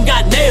judge and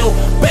got nailed,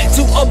 back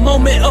to a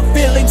moment of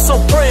feeling so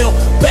frail,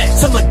 back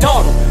to my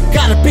daughter,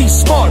 gotta be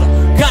smarter,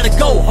 gotta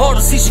go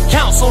harder, see she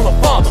counts on her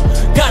father,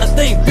 gotta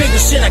think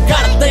bigger shit, I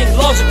gotta think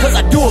larger, cause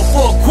I do it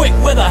for a quick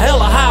with a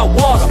hella high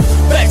water,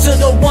 back to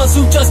the ones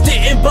who just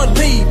didn't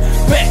believe,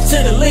 back to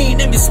the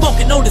lean and me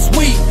smoking on this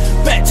weed,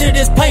 back to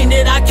this pain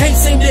that I can't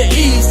seem to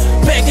ease,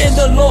 back in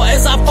the Lord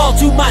as I fall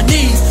to my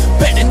knees,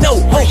 back to no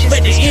hope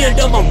at the end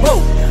of my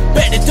rope,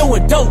 back to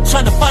doing dope,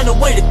 trying to find a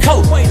way to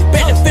cope,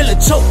 back to feeling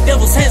choked,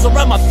 devil's hands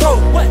around my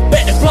throat,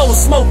 back to blowing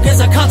smoke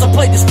as I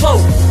contemplate this flow,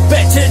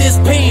 back to this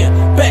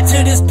pen, back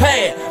to this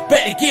pad,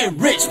 Back to getting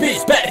rich,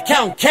 bitch, back to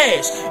counting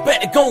cash.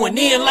 Back to going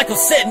in like I'm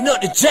setting up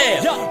the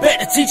jab.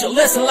 Back to teach a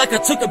lesson like I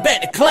took it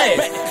back to class.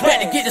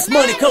 Back to get this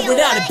money, cause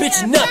without it,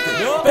 bitch, nothing.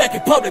 Back in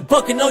public,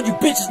 bucking on you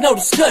bitches, no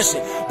discussion.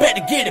 Back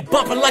to get it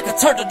bumping like I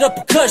turned up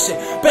percussion.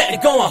 Back to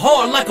going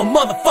hard like a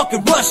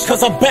motherfucking rush.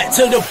 Cause I'm back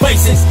to the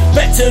basics,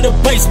 back to the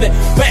basement.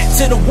 Back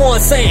to the one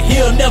saying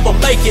he'll never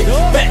make it.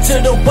 Back to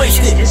the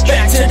wasted,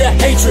 back to the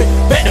hatred.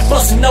 Back to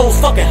busting those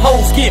fucking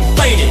hoes getting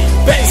faded.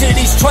 Back to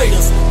these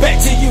traitors, back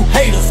to you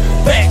haters.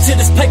 Back to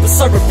this paper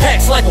serving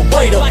packs like a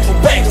waiter.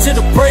 Back to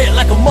the bread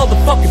like a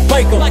motherfucking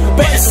baker.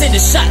 Back to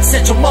sending shots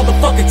at your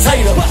motherfucking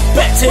tater.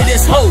 Back to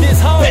this hoe,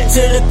 back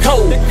to the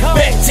code.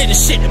 Back to the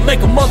shit that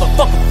make a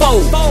motherfucking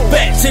fold.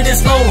 Back to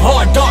this long,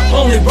 hard, dark,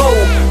 lonely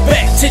road.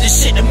 Back to the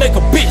shit that make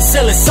a bitch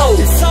sell its soul.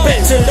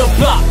 Back to the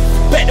block,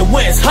 back to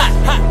where it's hot.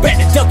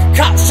 Back to ducking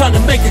cops trying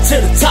to make it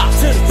to the top.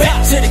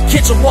 Back to the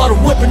kitchen water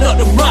whipping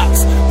up the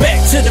rocks. Back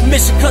to the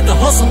mission cause the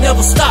hustle never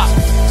stop.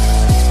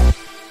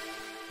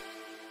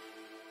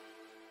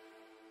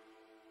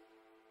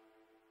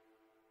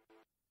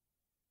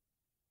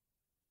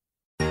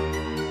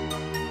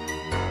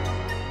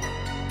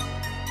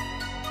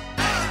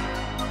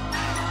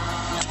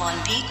 One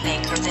beat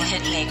maker, the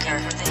hit maker,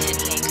 the hit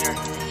maker,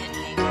 the hit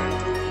maker.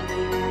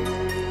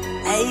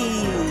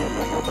 Ayy.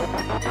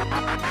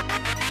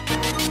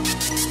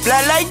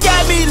 Black light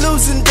got me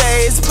losing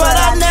days, but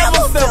I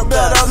never felt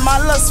better.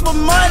 My lust for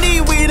money,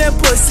 weed and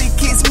pussy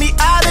keeps me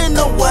out in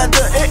the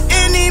weather. And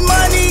any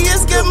money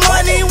is good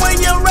money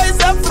when you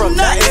raise up from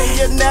nothing.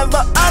 You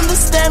never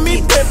understand me,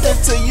 pimpin',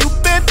 till you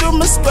been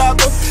through my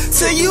struggle.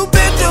 Till you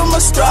been through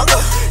my struggle.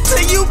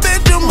 Till you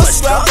been through my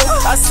struggle.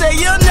 I say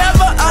you'll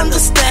never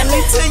understand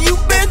me till you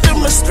been through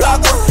my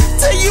struggle.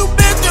 Till you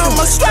been through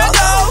my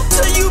struggle.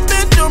 Till you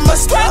been through my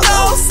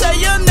struggle.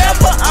 Say you'll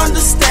never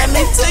understand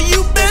me till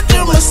you been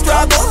through my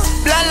struggle.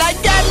 Blood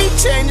like got me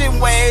changing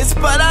ways,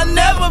 but I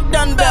never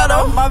done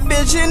better. My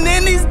vision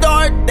in these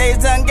dark days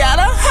done got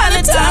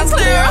 100 times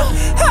clearer.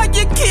 How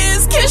your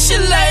kids kiss you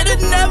later,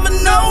 never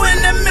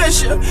knowing the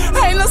mission.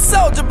 Ain't a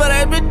soldier, but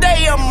every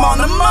day I'm on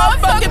a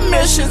motherfucking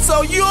mission.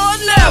 So you'll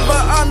never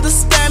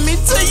understand me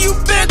till you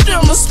been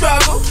through my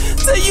struggle.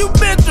 Till you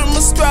been through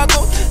my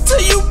struggle.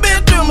 Till you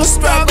been through my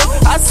struggle.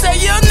 I say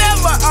you'll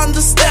never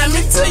understand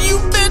me till you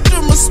been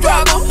through my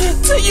struggle.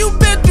 Till you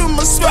been through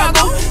my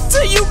struggle.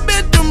 Till you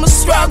been through my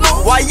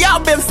struggle. While y'all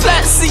been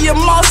flat, see your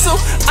muscle,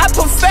 I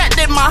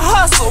perfected my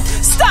hustle.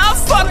 Stop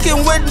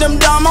fucking with them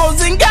dumb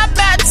hoes and got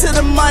back to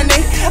the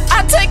money.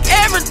 I take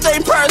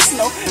everything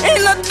personal,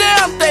 ain't a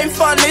damn thing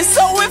funny.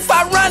 So if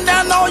I run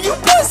down on you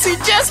pussy,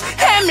 just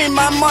hand me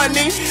my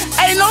money.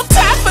 Ain't no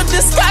time for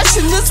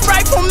discussion, this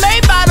rifle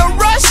made by the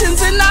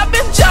Russians, and I've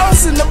been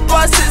jonesing to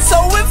bust it. So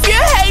if you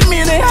hate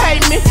me, then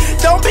hate me.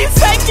 Don't be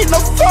faking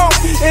the phone,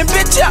 and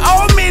bitch you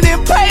owe me,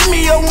 then pay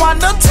me. You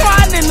want the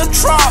twine in the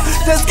trunk,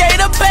 there's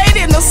gator bait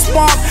in the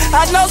swamp.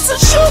 I know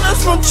some shooters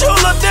from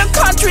Chula, them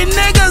country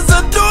niggas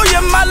will do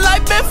you. My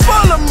life been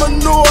full of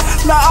manure,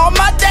 now all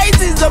my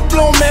daisies are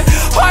blooming.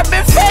 Heart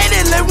been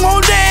faded, like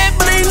wounded,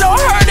 but ain't no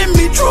hurting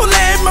me.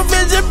 Truly, my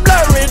vision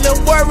blurry. The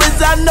worries,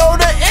 I know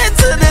the end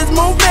to this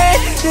movie,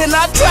 and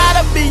I try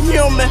to be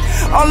human.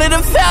 Only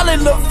the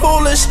fallen look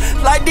foolish,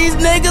 like these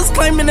niggas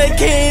claiming they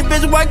king.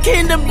 Bitch, what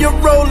kingdom you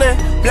rolling?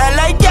 Black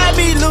light got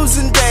me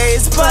losing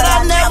days, but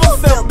I never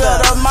felt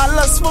better. My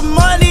lust for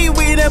money,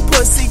 weed and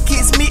pussy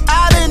keeps me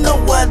out in the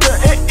weather.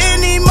 And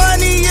any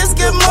money is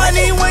good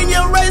money when you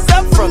raise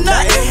up from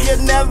nothing.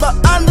 You never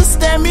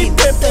understand me,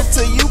 pimpin',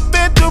 till you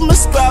been through my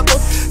struggle.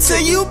 Till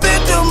you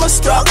been through my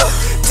struggle.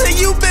 Till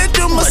you been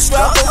through my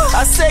struggle.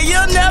 I say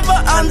you'll never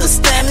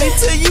understand me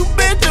till you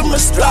been through my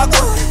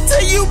struggle.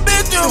 Till you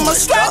been through my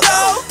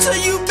struggle.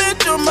 Till you been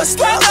through my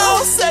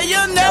struggle. Say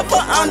you'll never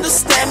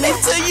understand me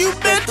till you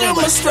been through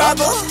my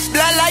struggle.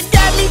 Blood like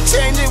got me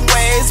changing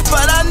ways,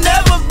 but I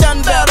never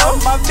done better.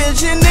 My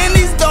vision in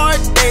these dark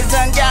days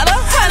done got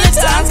 100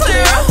 times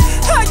clearer.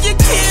 How your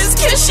kids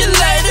kiss you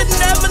later,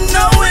 never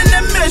knowing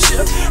the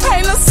mission.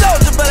 Ain't a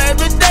soldier, but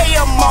every day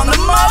I'm on a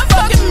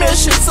motherfucking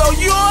mission. So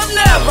you'll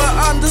never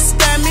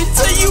understand me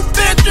till you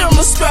been through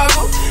my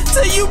struggle.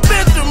 Till you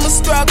been through my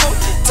struggle.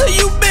 Till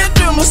you been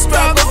through my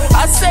struggle.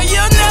 I say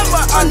you'll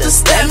never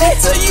understand me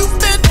till you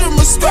been through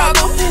my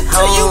struggle.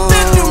 Till you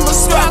been through my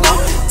struggle.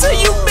 Till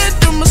you been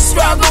through my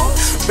struggle.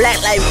 Black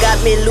life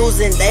got me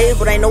losing days,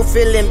 but ain't no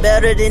feeling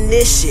better than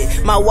this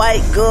shit. My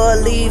white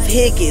girl leave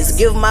hickeys,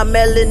 give my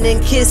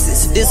melanin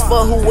kisses. This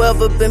for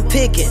whoever been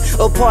picking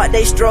apart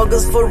they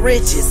struggles for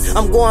riches.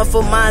 I'm going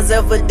for mines,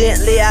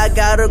 evidently I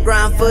gotta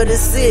grind for the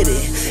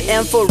city.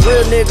 And for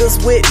real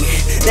niggas with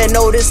me, they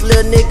know this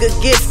little nigga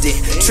gifted.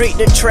 Treat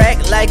the track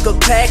like a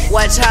pack,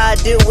 watch how I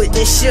deal with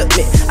this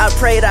shipment. I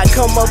prayed I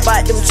come up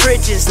out them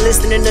trenches,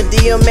 listening to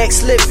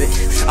DMX slipping.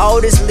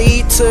 All this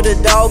lead to the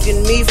dog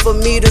and me for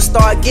me to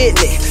start getting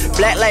it.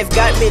 Black life life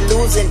got me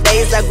losing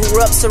days. I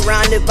grew up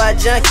surrounded by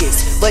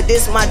junkies, but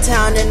this my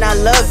town and I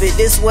love it.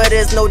 This where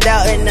there's no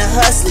doubt in the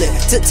hustling.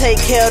 To take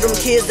care of them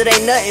kids that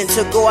ain't nothing.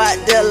 To go out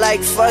there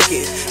like fuck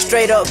it.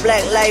 Straight up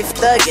black life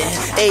thuggin'.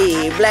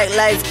 Ayy, black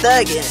life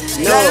thuggin'.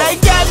 No. Black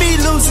life got me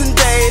losing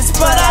days,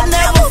 but I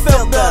never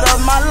felt better.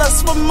 My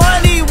lust for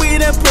money, weed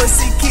and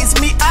pussy keeps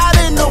me out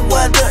in the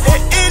weather.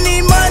 And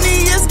any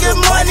money is good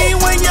money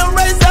when you're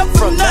raised up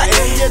from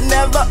nothing. You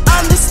never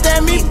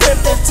understand me,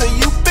 Pretaped, till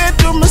you been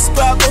through my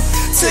struggle.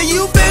 Till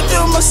you been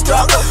through my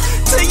struggle.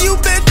 Till you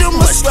been through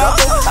my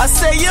struggle. I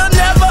say you'll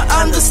never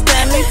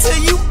understand me till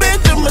you been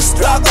through my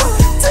struggle.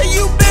 Till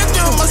you been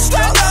through my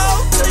struggle.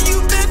 Till you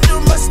been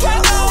through my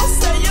struggle.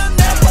 Say you'll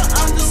never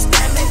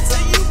understand me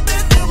till you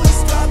been through my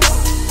struggle.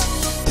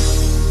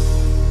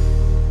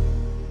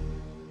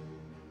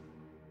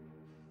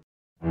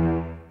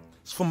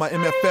 It's for my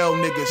MFL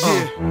niggas,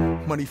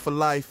 yeah. Money for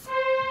life.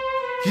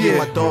 Yeah,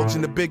 my dogs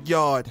in the big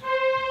yard.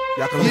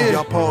 Y'all can hold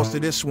y'all pause to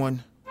this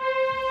one.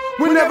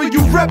 Whenever you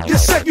rep your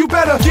set, you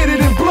better get it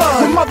in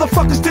blood. When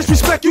motherfuckers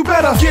disrespect, you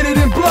better get it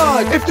in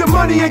blood. If your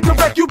money ain't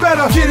correct, you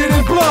better get it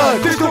in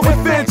blood. There's no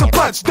ifs, ands, or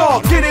buts,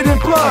 dog. Get it in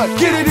blood.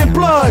 Get it in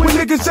blood. When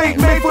niggas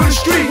ain't made for the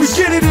streets, we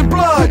get it in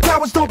blood.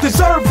 Cowards don't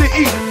deserve to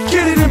eat.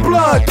 Get it in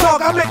blood,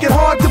 dog. I make it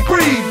hard to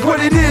breathe.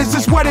 What it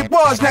is what it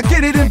was. Now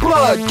get it in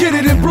blood. Get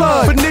it in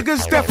blood. For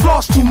niggas that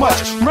floss too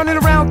much, running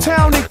around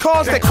town in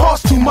cars that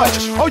cost too much.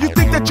 Oh, you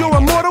think that you're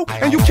immortal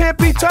and you can't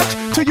be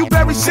touched till you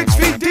bury 6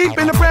 feet deep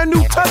in a brand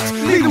new tux?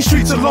 Leave them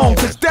streets alone,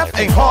 cause death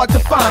ain't hard to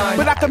find.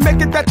 But I can make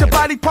it that your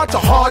body parts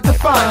are hard to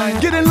find.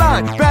 Get in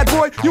line, bad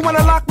boy, you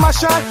wanna lock my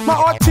shine? My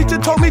art teacher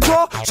told me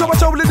draw, so I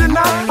told her to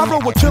deny. I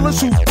roll with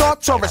killers whose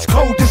thoughts are as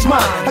cold as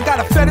mine. I got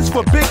a fetish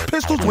for big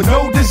pistols with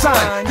no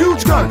design.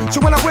 Huge gun, so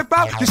when I whip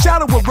out, your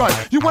shadow will run.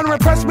 You wanna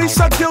impress me?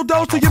 Suck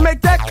dildos till you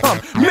make that come.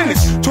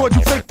 Minutes toward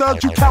you fake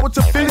thugs, you cowards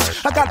are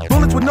finished. I got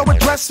bullets with no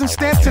address and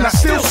stamps, and I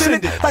still send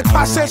it like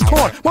processed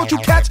corn. Won't you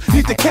catch?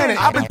 Need the cannon.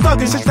 I've been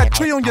thugging since that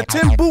tree on your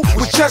tin boot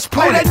was just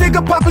planted. Oh, that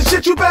nigga poppin'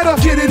 shit, you better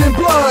get it in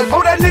blood.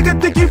 Oh, that nigga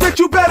think he rich,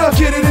 you better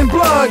get it in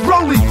blood.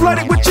 Rolly,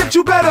 flooded with chips,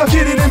 you better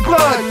get it in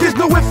blood. There's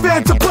no ifs,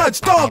 ands, or buts,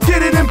 dog,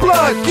 get it in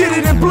blood. Get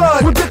it in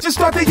blood. When bitches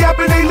start to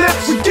yapping they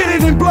lips, we get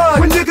it in blood.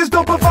 When niggas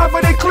don't provide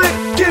for they click,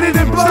 get it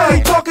in blood.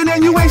 Stay talking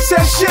and you ain't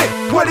said shit.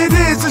 What it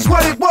is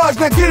what it was,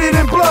 now get it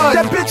in blood.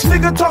 That bitch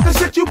nigga talking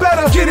shit, you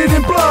better get it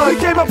in blood. He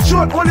came up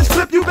short on his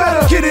flip, you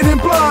better get it in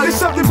blood. There's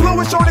something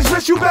bluish on his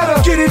wrist, you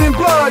better get it in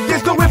blood.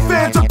 There's no ifs,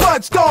 ands, or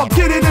buts, dog,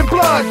 get it in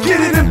blood. Get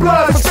it in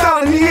blood. For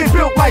styling, he ain't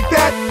built like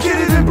that. Get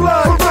it in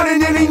blood. For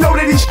running and he know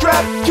that he's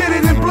strapped. Get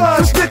it in blood.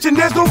 For snitching,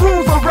 there's no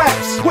room for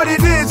raps. What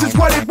it is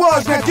what it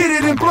was, now get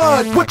it in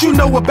blood. What you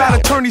know about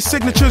attorney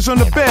signatures on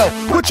the bail?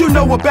 What you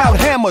know about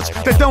hammers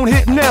that don't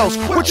hit nails?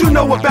 What you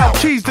know about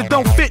keys that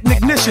don't fit in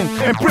ignition?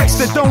 And bricks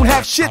that don't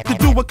have shit to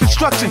do with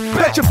construction?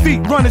 Bet your feet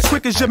run as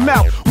quick as your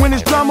mouth. When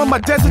it's drama, my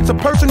desert's a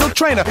personal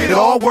trainer. It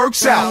all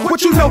works out.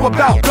 What you know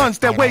about guns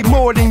that weigh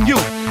more than you?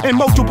 And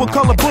multiple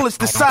color bullets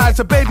the size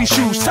of baby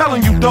shoes.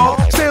 Telling you, dog,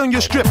 stay on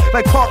your strip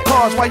like parked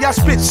cars. While y'all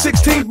spit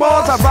 16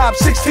 bars, I rob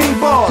 16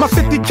 bars. My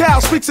 50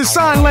 cal speaks in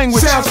sign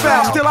language. Sounds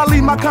foul, still I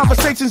leave my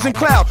conversations in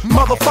cloud.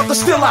 Motherfucker,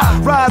 still I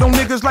ride on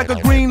niggas like a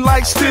green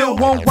light. Still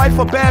won't wife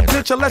a bad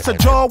bitch unless her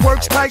jaw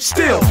works tight.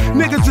 Still,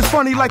 niggas is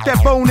funny like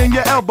that bone in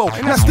your elbow.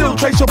 And I still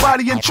trace your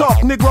body in chalk,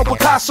 Negro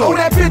Picasso. Oh,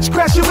 that bitch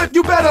crash your whip,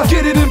 you better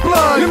get it in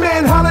blood. Your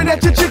man hollered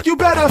at your chick, you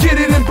better get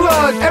it in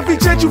blood. Every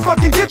chance you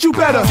fucking get, you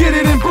better get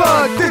it in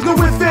blood. There's no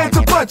ifs, ands,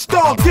 or buts,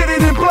 dog, get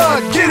it in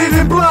blood. Get it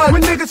in blood.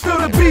 When niggas feel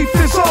the beef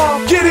is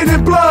on, get it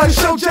in blood.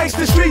 Show Jakes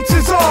the streets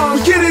is on.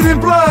 We get it in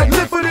blood.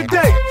 Live for the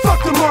day,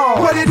 fuck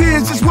tomorrow. What it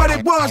is what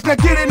it was, now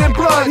get it in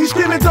blood. He's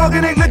screaming dog,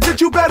 it ain't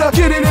legit, you better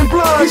get it in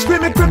blood. He's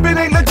screaming crip, it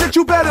ain't legit,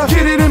 you better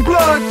get it in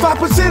blood.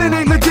 5% it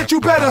ain't legit, you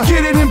better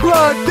get it in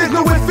blood. There's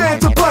no ifs,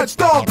 ands, or buts,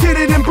 dog, get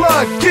it in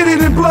blood. Get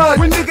it in blood.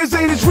 When niggas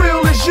ain't as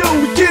real as you,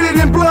 we get it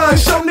in blood.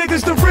 Show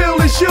niggas the real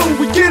is you,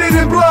 we get it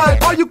in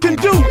blood. All you can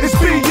do is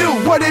be you.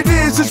 What it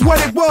is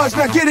what it was,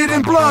 now get it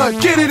in blood.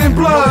 Get it in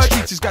blood. The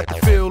streets has got to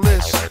feel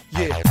this,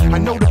 yeah. I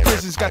know the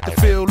prisons got to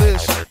feel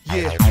this,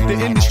 yeah. The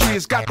industry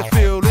has got to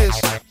feel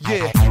this,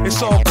 yeah.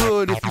 It's all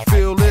good if you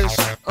feel this,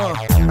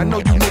 I know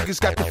you niggas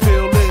got to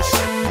feel this,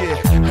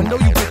 yeah. I know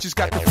you bitches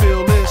got to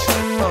feel this,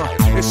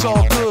 it's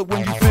all good when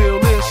you feel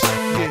this,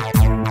 yeah.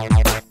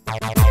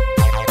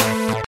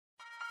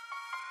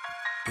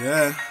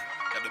 Yeah.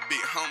 Got a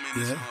big homie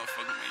in this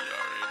motherfucker, man.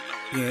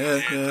 You already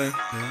know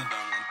what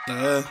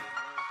it is. Yeah.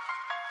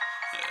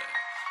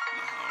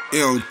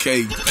 LK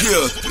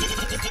guilty.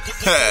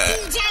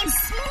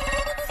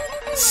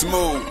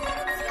 Smooth.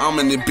 I'm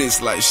in the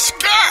bitch like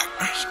skirt.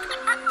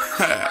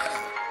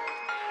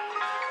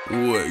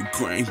 Wood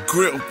grain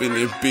grip in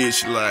the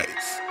bitch like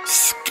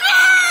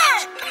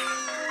skirt.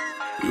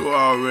 You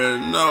already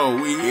know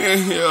we in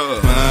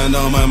here. Mind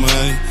on my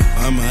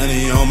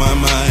money on my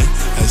mind.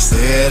 I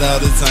say it all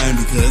the time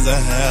because I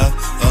have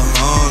a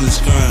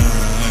honest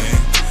grind.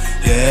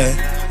 Yeah.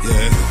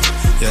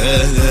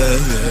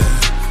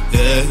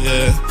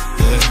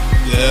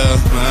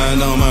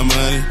 Mind on my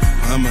money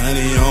my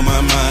money on my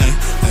mind.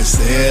 I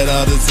say it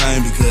all the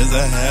time because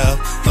I have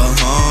a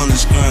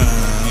honest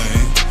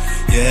grind.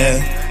 Yeah,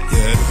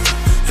 yeah,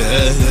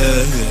 yeah,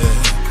 yeah,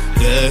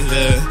 yeah,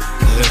 yeah,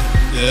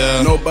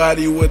 yeah.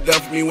 Nobody was there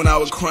for me when I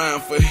was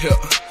crying for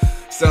help.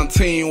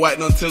 17, white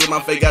until my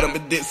face, got up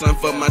and did something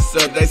for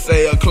myself. They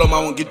say a clone, I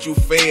won't get you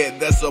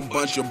fed. That's a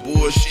bunch of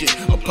bullshit.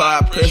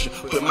 Apply pressure,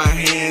 put my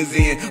hands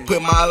in,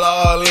 put my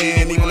law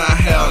in, even I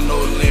have no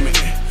limit.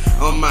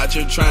 I'm out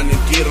here trying to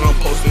get it, I'm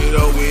posted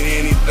up with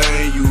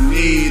anything you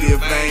need.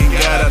 If I ain't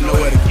got it, I know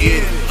where to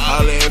get it.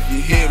 Holla if you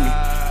hit me,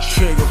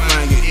 trigger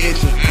finger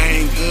itching. I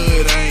ain't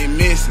good, I ain't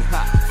missing.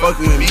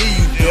 Fucking with me,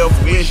 you deaf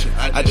wishing.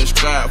 I just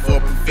strive for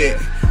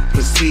perfection.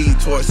 Proceed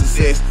towards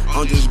success,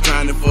 I'm just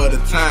grinding for the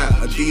time.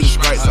 Adidas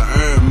stripes, I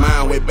earned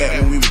mine way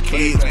back when we were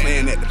kids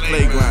playing at the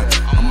playground.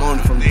 I'm on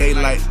it from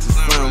daylight to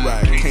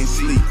sunrise, can't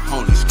sleep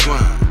on this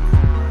grind.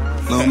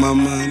 On my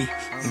money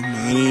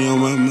on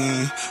my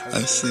mind.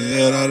 I say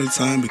it all the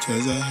time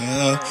because I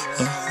have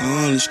a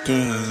honest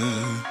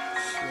grind.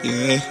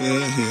 Yeah,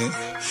 yeah, yeah,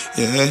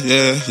 yeah,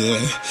 yeah,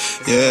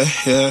 yeah,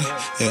 yeah,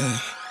 yeah.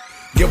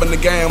 Giving the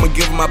game, I'ma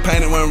give my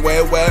pain and run way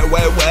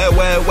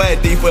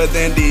deeper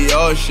than the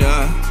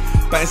ocean.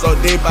 Pain so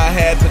deep I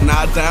had to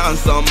knock down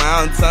some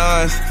mountains.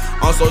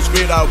 On so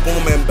street out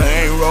booming,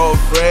 bang, roll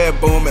Fred,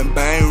 booming,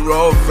 bang,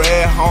 roll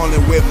Fred,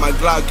 hauling with my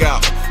Glock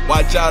out.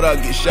 Watch out, I'll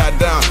get shot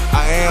down.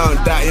 I am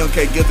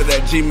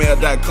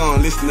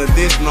 .mkgifted@gmail.com. Listen to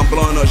this and I'm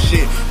blowing up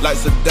shit like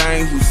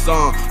Saddam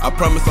Hussein. I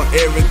promise on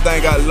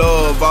everything I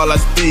love, all I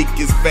speak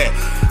is fact.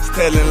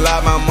 Telling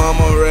like my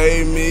mama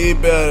raised me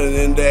better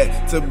than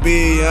that. To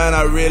be honest,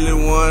 I really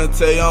wanna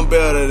tell you I'm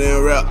better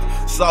than rap.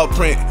 Salt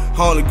print,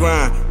 on the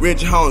grind,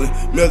 rich homely,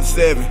 Milton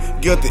 7,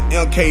 guilty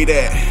MK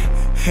that.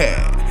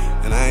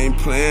 And I ain't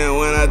playing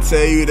when I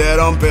tell you that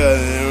I'm better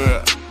than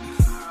rap.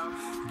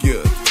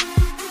 Guilty.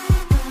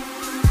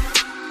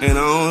 And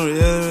I don't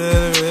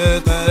really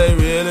think they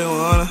really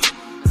wanna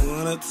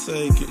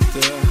take it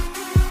there.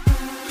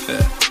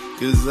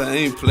 Cause I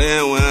ain't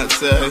playing when I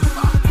tell you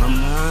my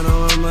mind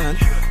on my money.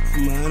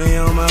 Money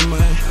on my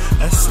mind.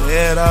 I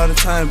say it all the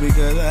time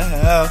because I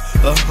have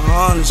a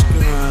honest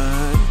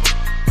grind.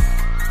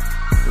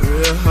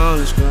 Real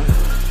honest grind.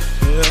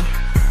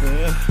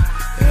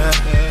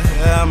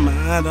 Yeah,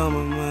 mind on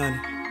my money.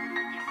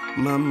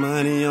 My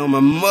money on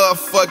my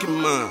motherfucking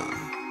mind.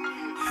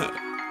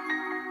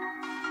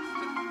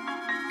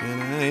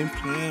 And I ain't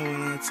playing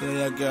when I tell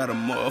you I got a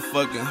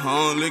motherfucking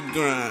holy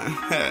grind.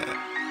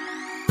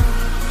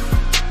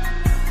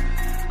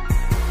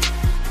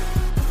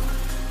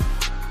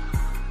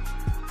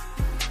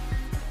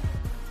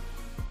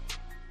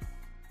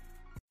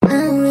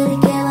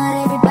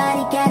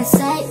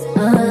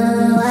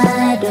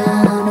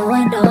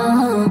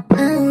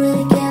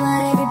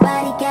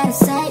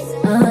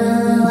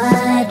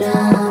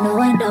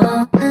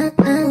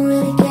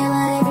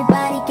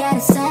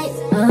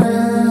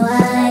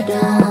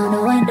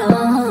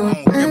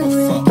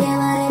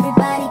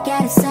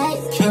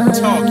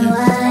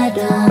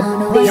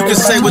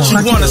 Say what you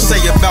wanna say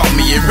about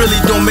me, it really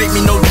don't make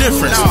me no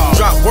difference.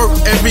 Drop work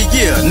every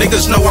year,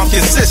 niggas know I'm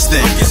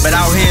consistent. But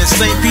out here in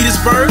St.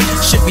 Petersburg,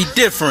 shit be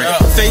different.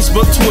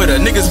 Facebook, Twitter,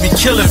 niggas be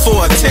killing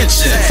for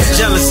attention.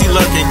 Jealousy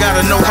lurking,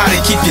 gotta know how to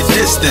keep your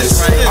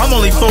distance. I'm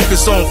only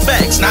focused on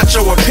facts, not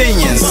your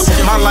opinions.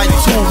 My life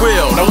too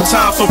real, no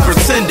time for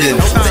pretending.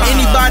 To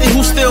anybody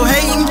who's still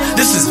hating,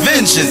 this is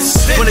vengeance.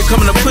 When it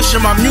comes to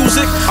pushing my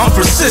music, I'm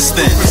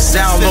persistent.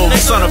 Download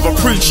Son of a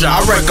Preacher,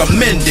 I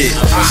recommend it.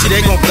 See,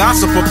 they gon'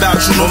 gossip about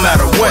you no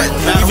matter what.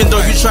 Even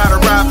though you try to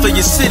ride for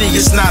your city,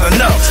 it's not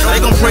enough. They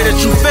gon' pray that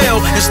you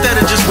fail instead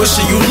of just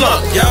wishing you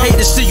luck. Hate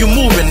to see you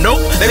moving, nope,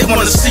 they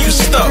wanna see you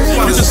stuck.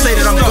 You can say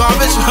that I'm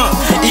garbage,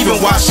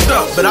 even washed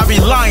up. But I'd be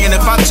lying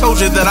if I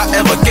told you that I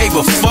ever gave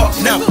a fuck.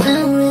 Never. I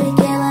don't really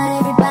care what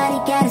everybody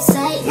gotta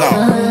say. No.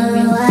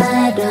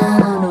 I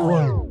don't.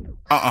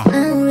 I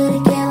don't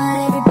really care what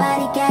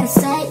everybody gotta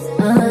say.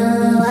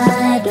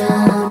 I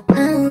don't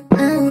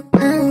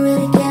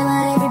really care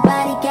what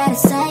everybody gotta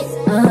say.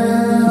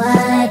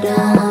 I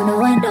don't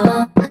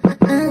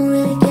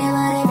really care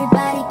what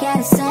everybody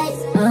gotta say.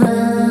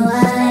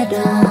 I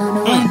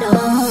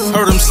don't.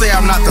 Heard them say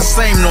I'm not the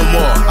same no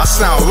more. I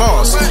sound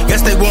lost.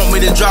 Guess they want me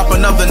to drop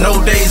another No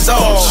Days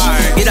Off.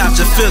 Get out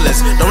your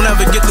feelings, don't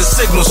ever get the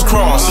signals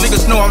crossed.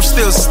 Niggas know I'm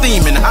still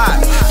steaming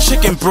hot.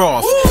 Chicken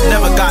broth,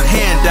 never got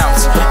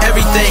handouts.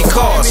 Everything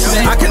costs.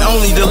 I can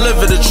only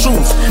deliver the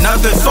truth,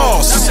 nothing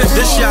false.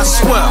 This year I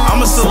swear,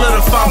 I'ma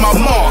solidify my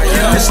mark.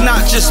 It's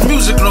not just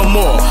music no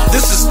more,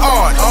 this is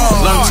art.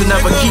 Learn to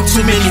never keep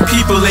too many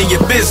people in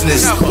your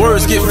business.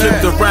 Words get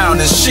flipped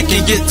around and shit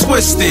can get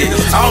twisted.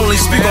 I only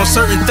speak on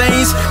certain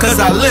things cause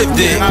I lived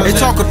it. They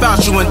talk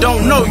about you and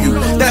don't know you,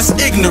 that's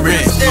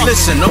ignorant.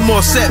 Listen, no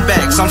more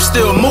setbacks, I'm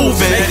still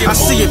moving. I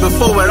see it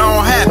before it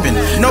all happened,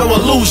 no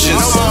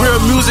illusions. Real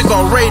music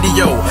or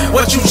radio,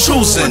 what you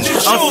choosing?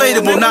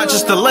 Unfadable, not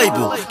just a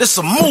label, this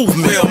a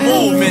movement. Real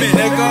movement,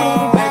 nigga. I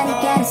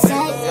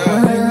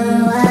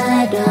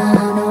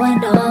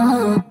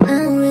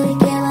don't really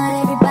care what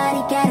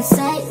everybody gotta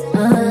say.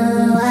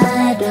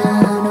 I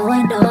don't.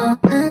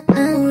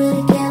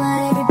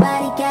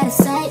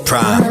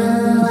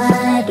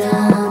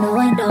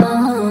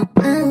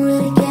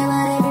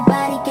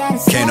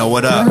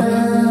 what up?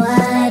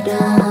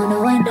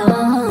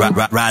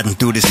 Riding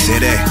through the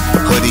city,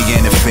 hoodie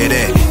and a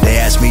fitted. They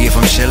ask me if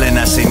I'm chillin',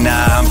 I say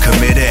nah, I'm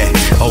committed.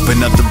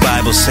 Open up the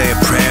Bible, say a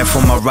prayer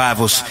for my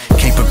rivals.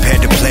 Came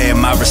prepared to play in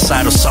my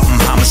recital, something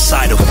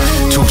homicidal.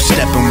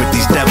 Two-stepping with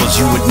these devils,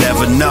 you would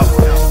never know.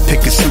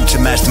 Pick a suit to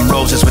match them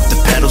roses with the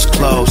petals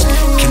closed.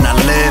 Can I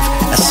live?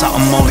 That's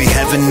something only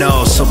heaven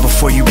knows. So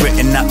before you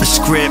written out the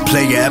script,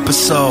 play your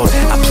episode.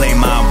 I play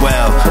mine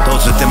well,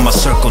 those within my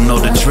circle know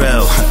the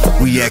drill.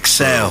 We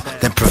excel,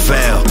 then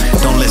prevail.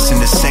 Don't listen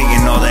to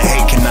Satan, all the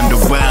hate can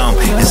underwhelm.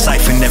 And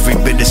siphon every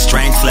bit of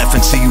strength left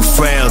until you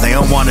frail. They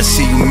don't wanna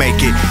see you make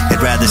it,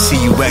 they'd rather see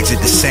you exit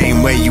the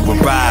same way you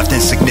arrived,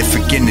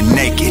 insignificant and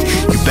naked.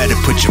 You better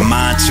put your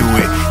mind to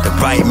it. The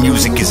right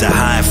music is a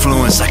high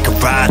influence I can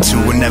ride to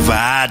whenever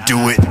I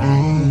do it.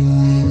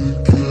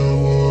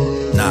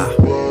 Nah.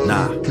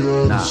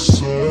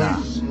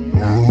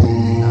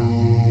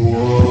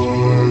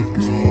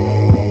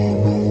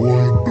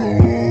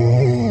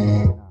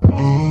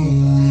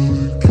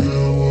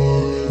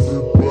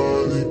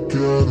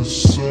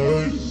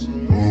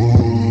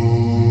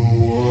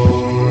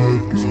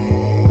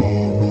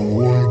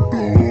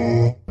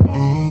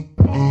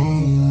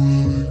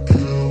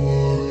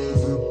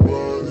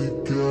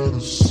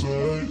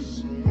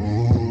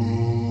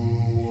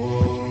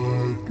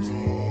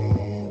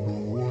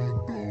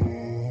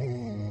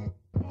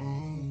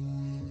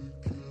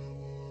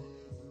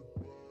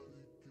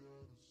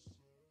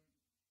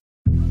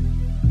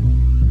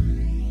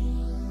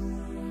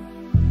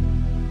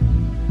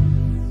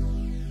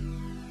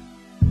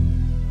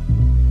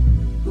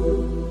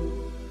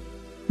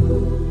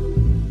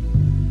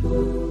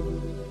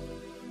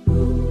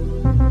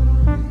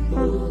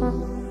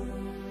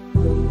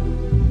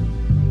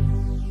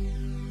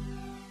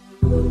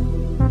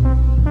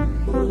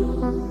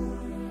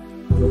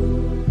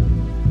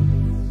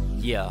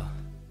 Yeah,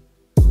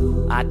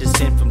 I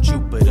descend from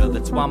Jupiter,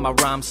 that's why my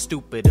rhyme's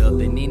stupider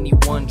than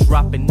anyone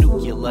dropping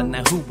nuclear.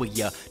 Now who are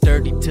ya?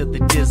 Dirty to the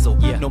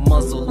dizzle, yeah. No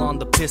muzzle on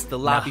the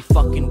pistol. I be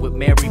fucking with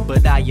Mary,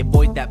 but I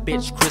avoid that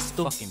bitch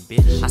Crystal. Fucking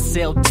bitch. I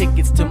sell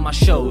tickets to my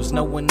shows,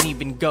 no one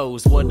even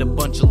goes. What a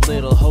bunch of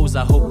little hoes,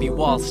 I hope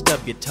you all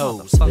stub your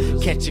toes.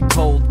 Catch a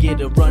cold, get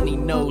a runny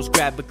nose,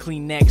 grab a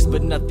Kleenex,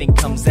 but nothing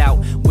comes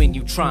out when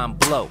you try and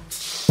blow.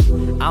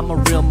 I'm a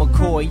real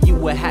McCoy,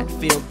 you a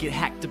Hatfield. Get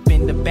hacked up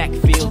in the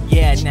backfield,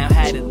 yeah, now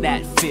how did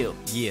that feel?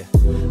 Yeah,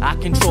 I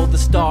control the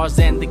stars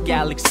and the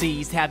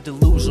galaxies. Have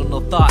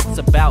delusional thoughts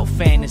about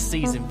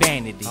fantasies and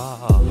vanity.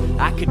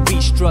 I could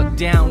be struck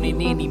down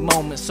in any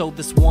moment, so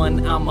this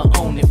one I'ma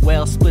own it.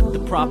 Well, split the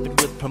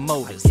profit with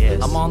promoters.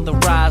 I'm on the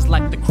rise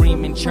like the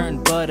cream and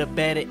churn butter.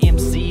 Better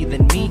MC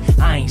than me,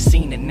 I ain't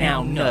seen a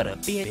now nutter,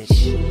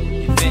 bitch.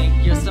 You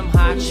think you're some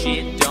hot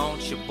shit,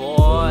 don't you,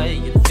 boy?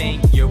 You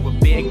think you're a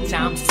big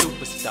time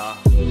superstar.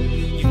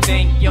 You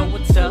think you're a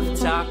tough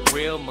talk,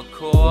 real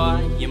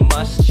McCoy. You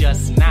must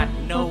just not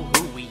know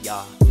who we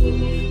are.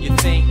 You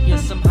think you're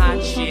some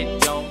hot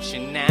shit, don't you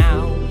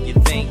now? You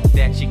think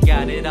that you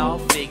got it all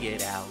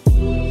figured out.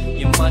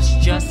 You must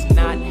just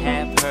not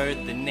have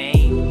heard the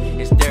name.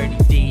 It's Dirty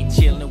D,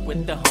 chillin'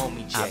 with the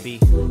homie J. I be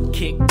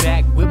kicked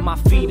back with my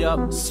feet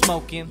up,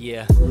 smoking.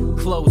 Yeah,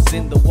 clothes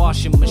in the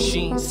washing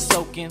machine,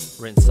 soaking.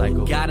 Rinse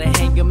cycle. Gotta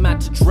hang 'em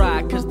out to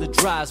dry, cause the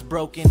dry's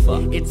broken.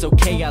 Fuck. It's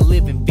okay, I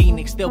live in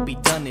Phoenix, they'll be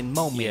done in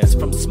moments.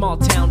 From small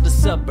town to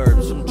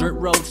suburbs, from dirt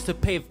roads to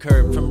paved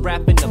curb, from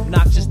rapping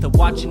obnoxious to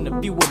watching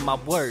a few of my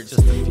words.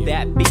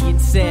 That being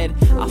said,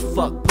 I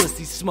fuck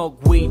pussy,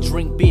 smoke weed,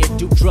 drink beer,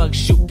 do drugs,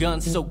 shoot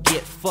guns, so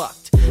get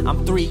fucked.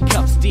 I'm 3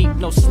 cups deep,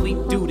 no sleep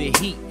due to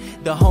heat.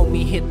 The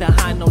homie hit the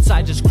high notes,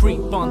 I just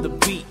creep on the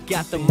beat.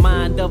 Got the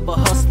mind of a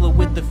hustler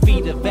with the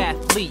feet of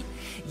athlete.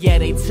 Yeah,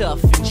 they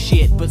tough and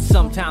shit, but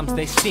sometimes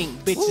they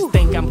stink. Bitches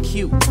think I'm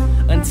cute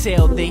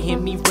until they hear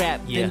me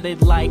rap. Then they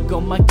like,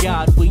 oh my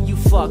god, will you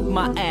fuck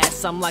my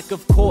ass? I'm like,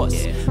 of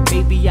course.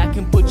 Maybe I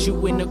can put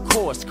you in a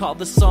course. Call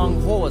the song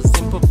Horse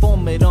and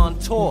perform it on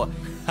tour.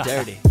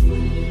 Dirty.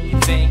 You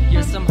think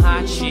you're some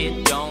hot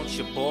shit, don't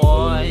you,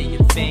 boy? You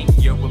think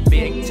you're a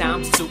big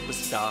time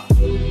superstar.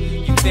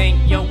 You think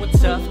you're a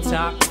tough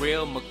talk,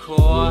 real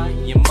McCoy.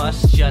 You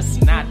must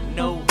just not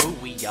know who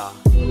we are.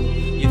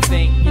 You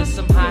think you're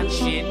some hot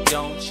shit,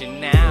 don't you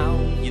now?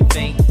 You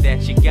think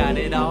that you got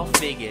it all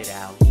figured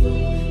out.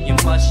 You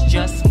must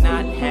just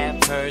not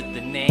have heard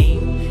the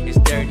name. It's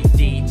Dirty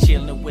D,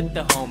 chillin' with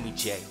the homie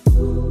J.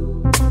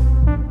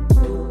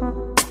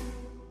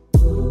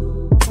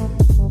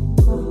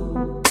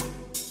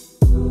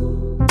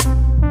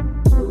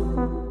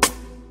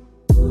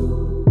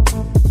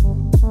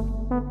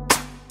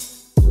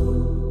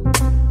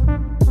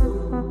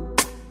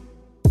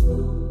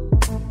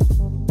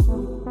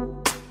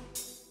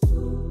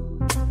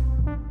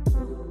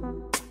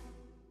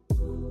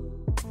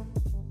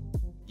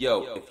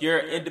 Yo, if you're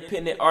an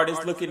independent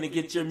artist looking to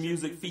get your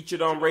music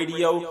featured on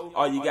radio,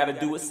 all you gotta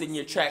do is send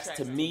your tracks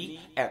to me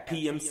at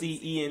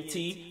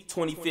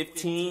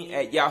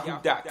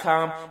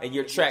PMCENT2015@yahoo.com, and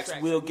your tracks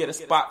will get a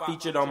spot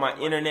featured on my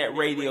internet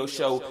radio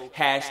show,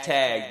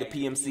 #the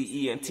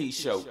PMCENT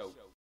show.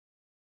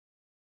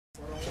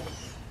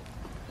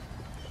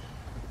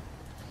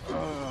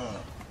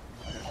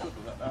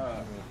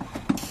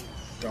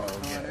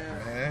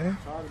 man.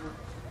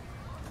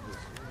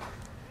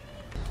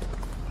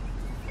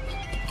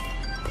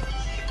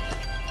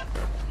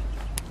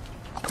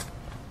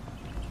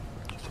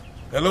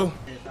 Hello?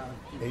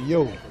 Hey,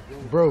 yo,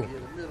 bro.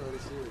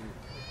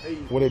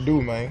 What it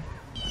do, man?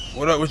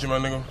 What up with you, my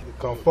nigga?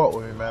 Come fuck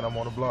with me, man. I'm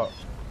on the block.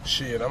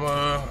 Shit,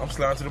 I'm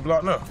sliding to the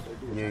block now.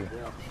 Yeah.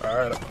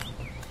 All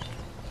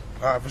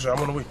right, for sure.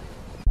 I'm on the way.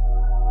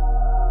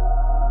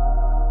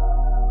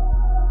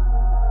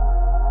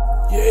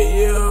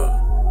 Yeah.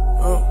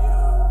 I'm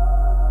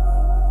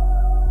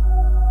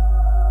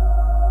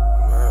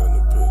out in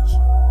the bitch.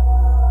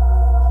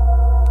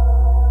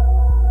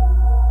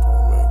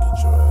 Paul, man, get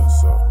your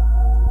ass up.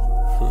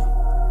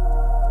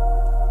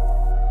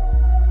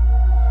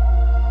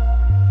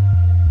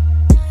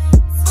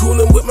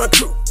 Coolin' with my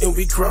crew, and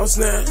we cross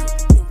now.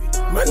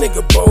 My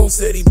nigga Bone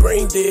said he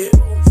brain dead.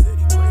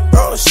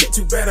 Oh shit,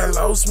 too bad I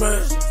lost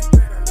mine.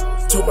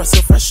 Told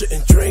myself I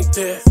shouldn't drink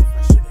that.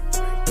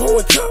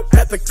 Pouring cup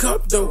after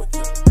cup though.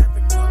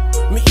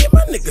 Me and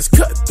my niggas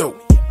cut though.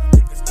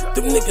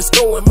 Them niggas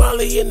throwing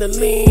Molly in the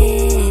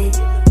lean.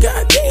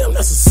 Goddamn,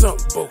 that's a sunk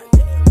boat.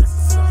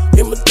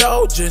 And my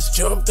dog just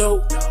jumped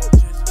though.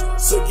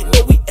 So you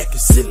know we acting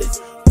silly.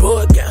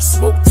 Bud got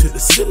smoke to the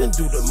ceiling,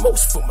 do the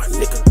most for my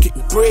nigga.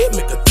 Getting bread,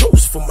 make a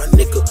toast for my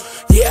nigga.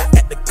 Yeah, I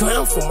act the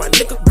clown for my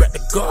nigga. Grab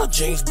the guard,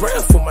 James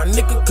Brown for my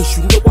nigga. Cause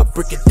you know I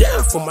break it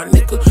down for my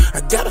nigga.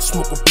 I gotta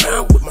smoke a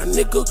pound with my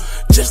nigga.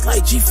 Just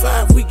like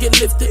G5, we get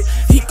lifted.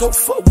 He gon'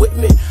 fuck with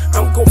me,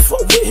 I'm gon'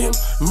 fuck with him.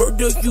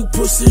 Murder you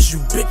pussies,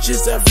 you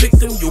bitches, I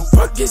victim. Your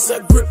pockets,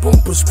 I grip them.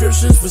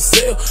 Prescriptions for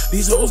sale.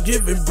 These hoes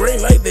giving brain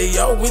like they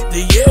all with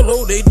the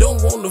yellow. They don't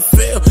wanna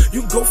fail.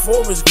 You go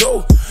Forrest,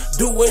 go.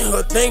 Doing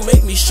her thing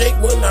make me shake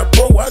when I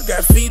blow. I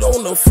got feet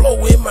on the floor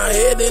with my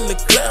head in the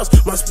clouds.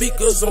 My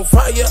speakers on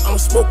fire, I'm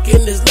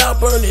smoking this loud,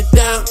 burn it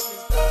down.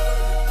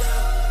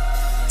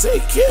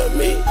 Take care of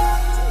me.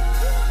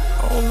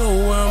 I don't know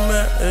where I'm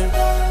at.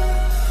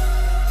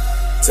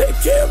 Take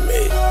care of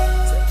me.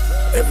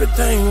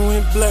 Everything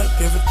went black,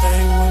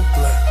 everything went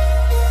black.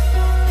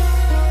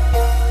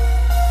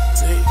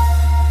 Take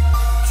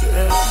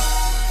care of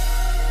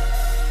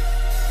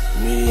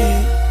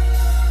me.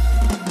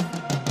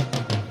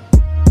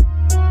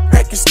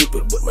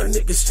 Stupid, but my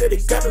niggas said they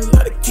got a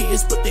lot of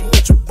kids, but they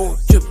natural born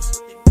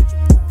killers.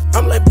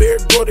 I'm like Barry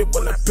Brody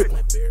when I pick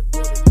them.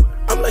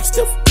 I'm like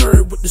Steph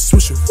Curry with the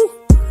swisher.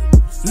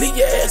 Leave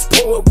your ass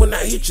pouring when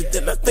I hit you.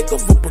 Then I think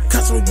of a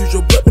Picasso, use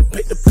your blood to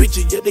paint the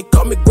picture. Yeah, they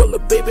call me Guella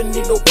baby,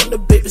 need no one to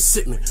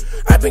babysit me.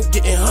 I've been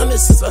getting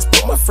hundreds since I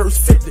spent my first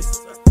 50.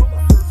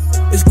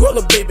 It's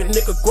Guella baby,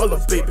 nigga, Guella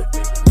baby.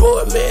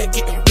 Boy, man,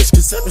 getting rich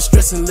cause I've been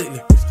stressing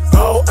lately.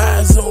 All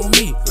eyes on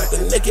me, like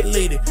a naked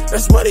lady.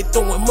 That's why they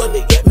throwing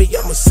money at me,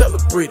 I'ma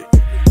celebrate it.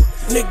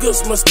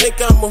 Niggas must think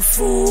I'm a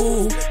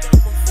fool.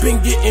 Been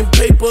getting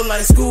paper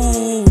like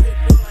school.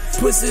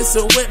 Pussy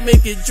so wet,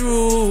 make it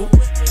drool.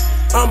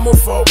 I'ma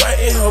fall right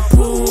in her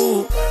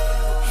pool.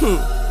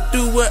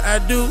 Do what I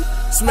do.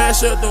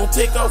 Smash her, don't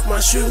take off my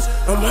shoes.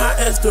 I'm high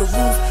as the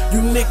roof.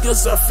 You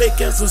niggas are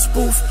fake as a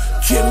spoof.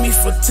 Kill me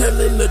for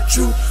telling the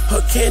truth.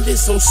 Her candy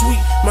so sweet,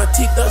 my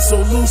teeth are so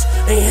loose.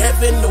 Ain't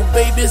having no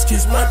babies,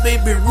 cause my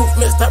baby Ruth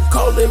man, stop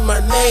calling my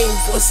name.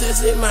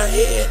 Voices in my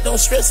head, don't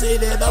stress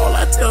it at all.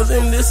 I tell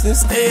them this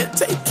instead.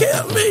 Take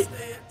care of me.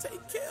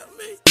 Take care of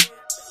me.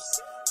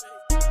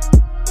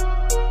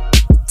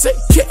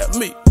 Take care of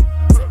me.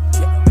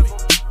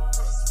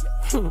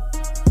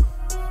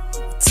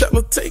 Tell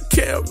her take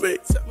care of me.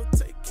 Tell her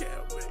take care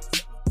of me.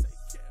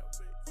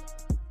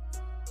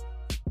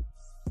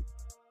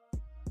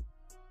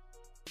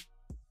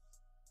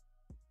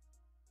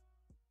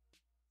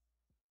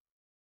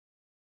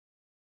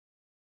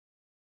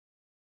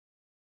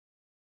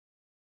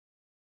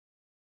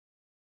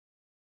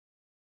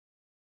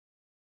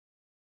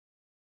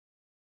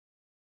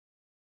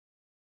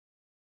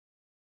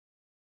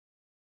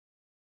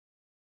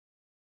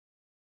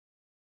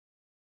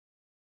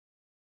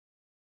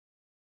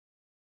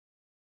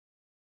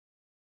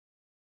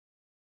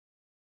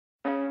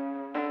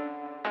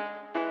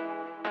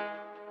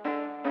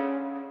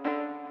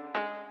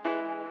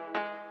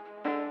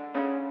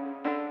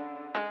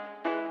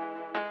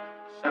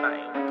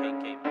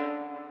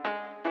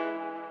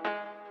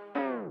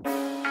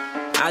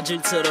 I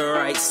drink to the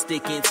right,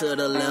 sticking to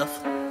the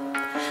left.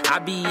 I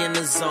be in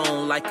the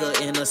zone like a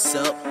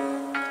intercept.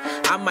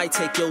 I might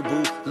take your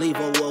boo, leave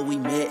her where we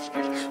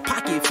met.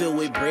 Pocket filled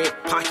with bread,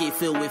 pocket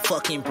filled with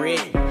fucking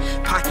bread.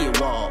 Pocket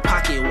wall,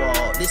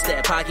 this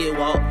that pocket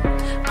wall.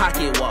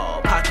 Pocket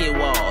wall,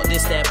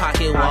 this that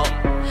pocket wall.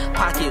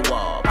 Pocket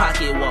wall,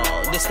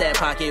 this that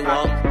pocket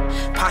wall.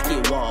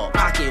 Pocket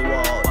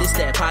wall, this This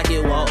that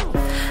pocket walk.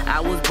 I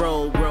was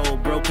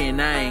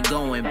broken, I ain't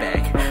going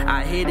back.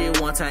 I hit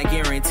it one time,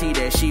 guarantee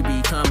that she be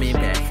coming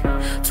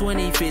back.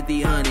 20,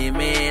 50, 100,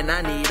 man,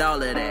 I need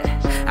all of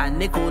that. I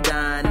nickel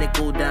dime,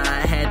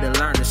 had to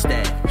learn to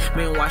stack.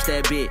 Man, watch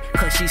that bit,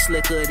 cause she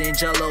slicker than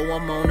Jello.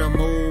 I'm on the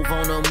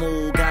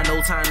move, got no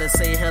time to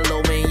say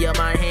hello, man. Yeah,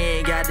 my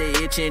hand got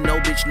the itching, no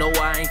bitch, no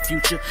I ain't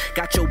future.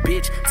 Got your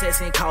bitch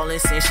texting, calling,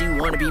 saying she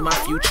wanna be my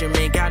future,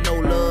 man. Got no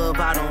love,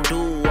 I don't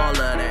do all of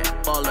that.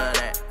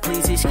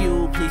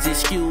 Please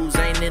excuse,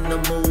 ain't in the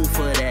mood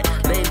for that.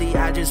 Lately,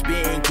 I just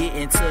been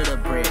getting to the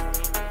bread.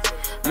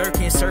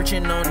 Lurking,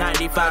 searching on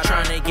 95,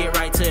 trying to get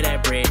right to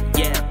that bread,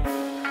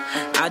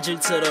 yeah. I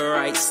jig to the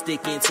right,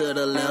 sticking to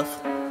the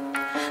left.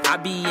 I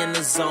be in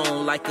the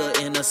zone like a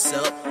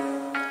intercept.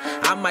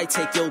 I might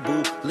take your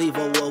boo, leave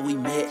her where we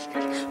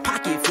met.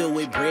 Pocket filled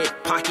with bread,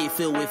 pocket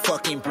filled with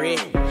fucking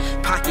bread.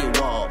 Pocket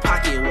wall,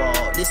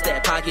 this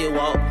that pocket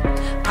wall.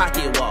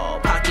 Pocket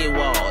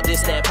wall,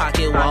 this that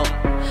pocket wall.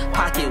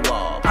 Pocket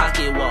wall,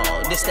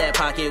 this that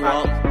pocket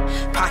wall.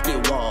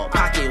 Pocket wall,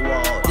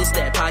 this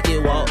that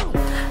pocket wall.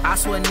 I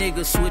swear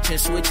niggas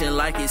switching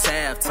like it's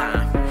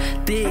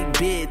halftime. Big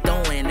bid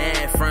throwing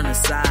that from the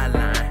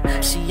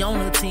sideline. She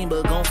on the team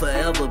but gon'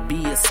 forever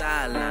be a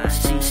sideline.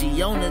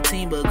 She on the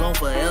team but gon'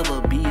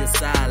 forever be a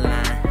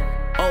sideline.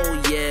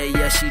 Oh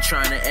yeah, she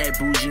tryna act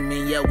bougie,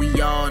 man. Yeah,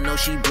 we all know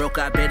she broke.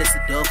 I bet it's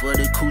enough for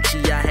the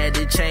coochie. I had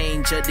to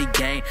change up the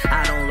game.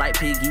 I don't like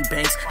piggy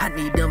banks. I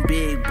need them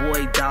big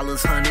boy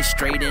dollars, 100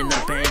 straight in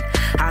the bank.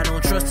 I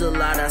don't trust a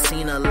lot. I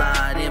seen a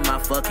lot in my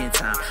fucking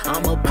time.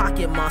 I'm a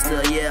pocket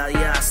monster. Yeah,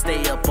 I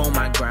stay up on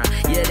my grind.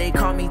 Yeah, they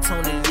call me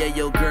Tony. Yeah,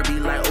 your girl be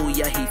like, oh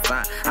yeah, he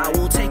fine. I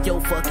will take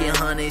your fucking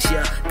hundreds.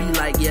 Yeah, be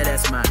like, yeah,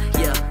 that's mine.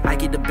 Yeah, I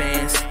get the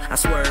bands. I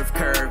swerve,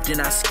 curve, then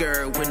I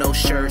skirt with no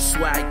shirt.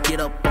 Swear I get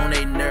up on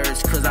they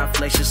nerves, cause I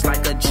flex just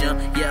like a gym.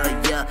 Yeah,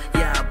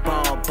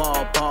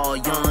 ball.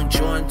 Young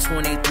Jordan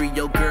 23,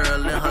 your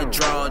girl in her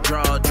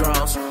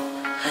draws.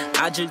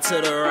 I jig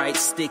to the right,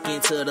 sticking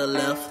to the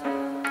left.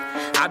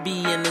 I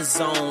be in the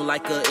zone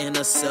like a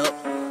intercept.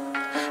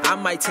 I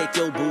might take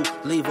your boo,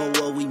 leave her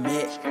where we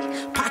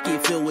met.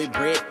 Pocket filled with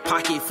bread,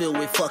 pocket filled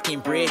with fucking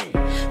bread.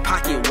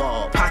 Pocket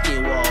wall,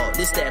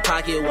 this that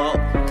pocket wall.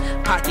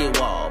 Pocket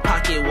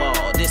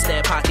wall, this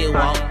that pocket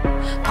wall.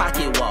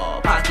 Pocket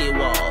wall,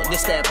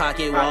 this that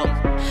pocket wall.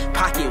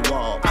 Pocket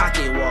wall,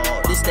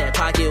 this that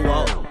pocket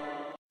wall.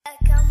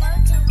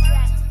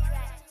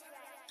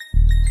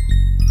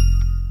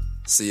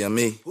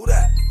 CME. Who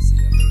that?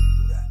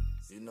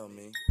 You know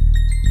me.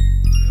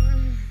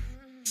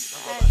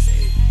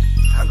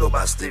 I go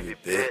by Stevie,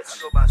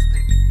 bitch.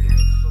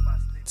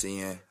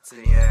 TN.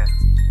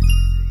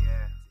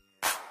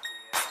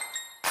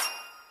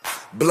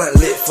 Blunt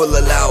lit full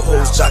of loud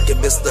hoes, jockey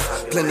mister.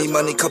 Plenty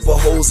money, couple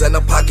hoes, and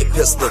a pocket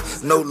pistol.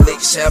 No lick,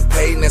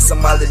 champagne, and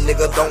Somali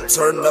nigga don't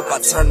turn up.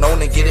 I turn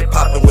on and get it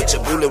poppin' with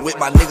your bullet with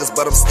my niggas,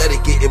 but I'm steady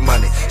getting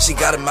money. She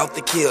got him out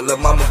to kill, lil'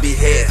 mama be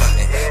head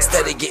hunting.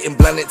 Steady getting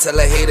blunted till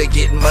a hater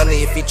getting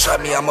money. If he try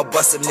me, I'ma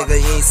bust a nigga,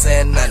 he ain't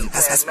saying nothing.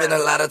 I spend a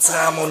lot of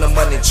time on the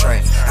money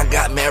train. I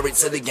got married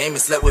to the game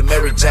and slept with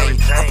Mary Jane.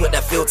 I put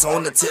that filter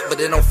on the tip, but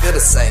it don't feel the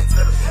same.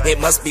 It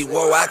must be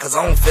worldwide, cause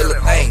I don't feel a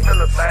thing.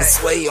 I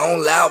sway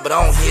on loud, but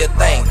I don't hear a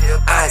thing.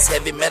 Eyes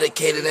heavy,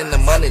 medicated in the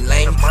money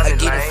lane. I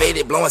getting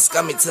faded, blowing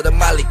scummy till the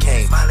molly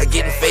came. I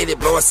getting faded,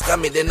 blowing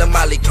scummy, then the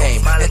molly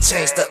came. And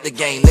changed up the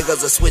game.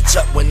 Niggas will switch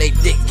up when they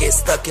dick get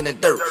stuck in the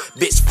dirt.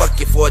 Bitch, fuck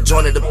you for a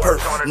joint of the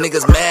perk.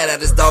 Niggas mad at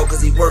his dog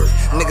cause he work.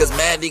 Niggas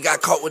mad he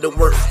got caught with the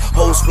work.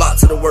 Hoes flock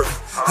to the work.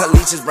 Her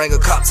leeches bring a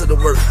cop to the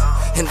work.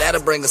 And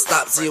that'll bring a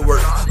stop to your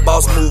work.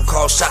 Boss move,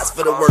 call shots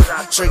for the work.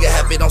 Trigger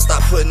happy, don't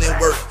stop putting in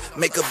work.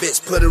 Make a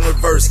bitch put in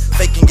reverse.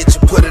 Fake and get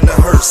you put in a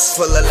hearse.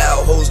 Full of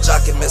loud hoes,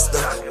 jockey mister.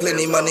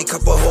 Plenty money,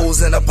 couple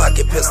hoes and a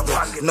pocket pistol.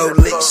 No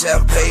lick,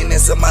 champagne, and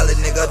Somali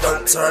nigga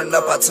don't turn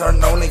up. I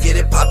turn on and get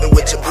it poppin'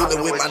 with your booty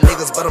with my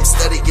niggas, but I'm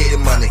steady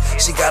getting money.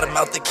 She got him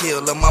out to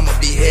kill, lil' mama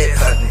be head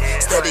hunting.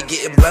 Steady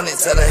getting blunted,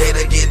 tell a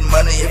hater getting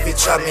money. If he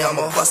try me,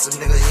 I'ma bust a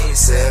nigga, he ain't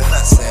saying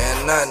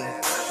nothing.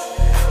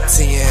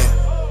 TN,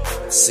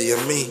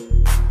 CME.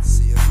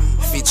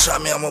 If he try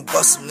me, I'ma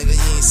bust him, nigga,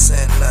 he ain't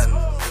saying nothing.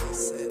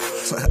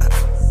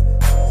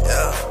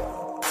 Yeah.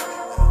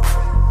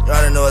 You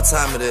already know what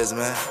time it is,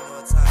 man.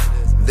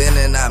 Then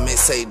and now,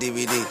 mixtape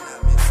DVD.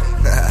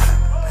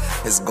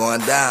 It's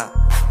going down.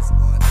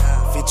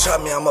 If you try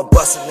me, I'ma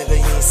bust a nigga,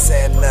 you ain't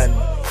saying nothing.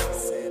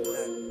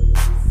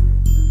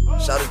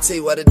 Shout out to T,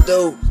 what it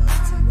do?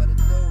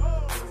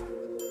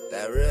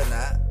 That real,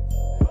 nah?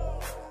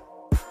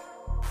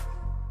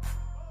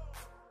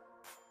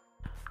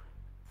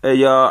 Hey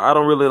y'all, I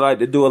don't really like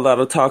to do a lot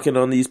of talking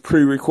on these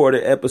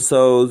pre-recorded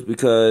episodes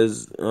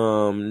because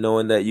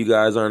knowing that you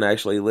guys aren't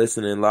actually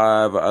listening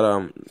live, I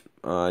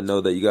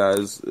know that you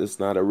guys, it's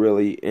not a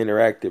really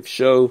interactive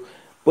show,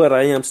 but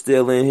I am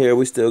still in here.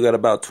 We still got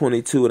about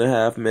 22 and a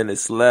half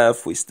minutes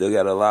left. We still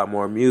got a lot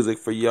more music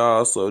for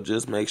y'all, so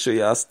just make sure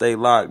y'all stay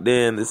locked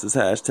in. This is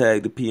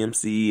hashtag the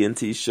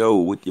PMCENT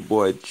show with your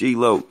boy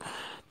G-Lo.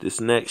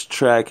 This next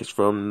track is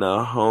from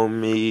the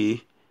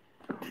homie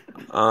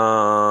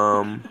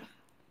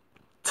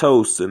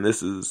Toast, and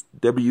this is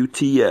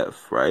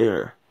WTF right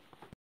here.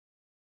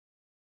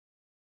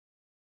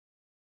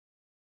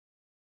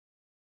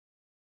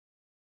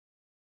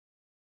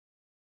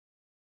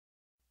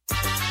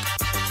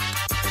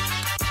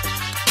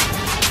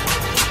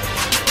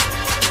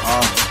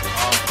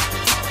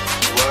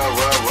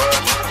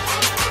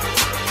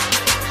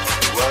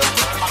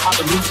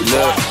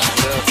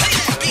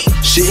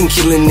 Shitting,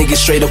 killing niggas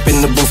straight up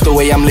in the booth. The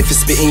way I'm lifting,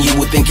 spitting, you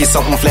would think it's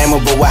something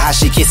flammable. With how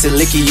she kiss it,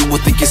 licky, you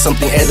would think it's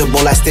something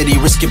edible. I steady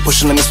risk it,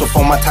 pushing the miss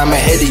before my time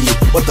ahead of you.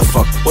 What the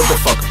fuck, what the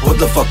fuck,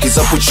 what the fuck is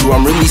up with you?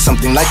 I'm really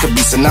something like a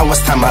beast, and now it's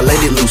time I let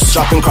it loose.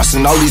 Dropping,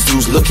 crossing all these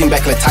dudes, looking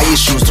back like tire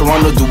shoes.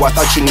 Toronto do, I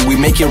thought you knew we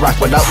make it rock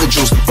without the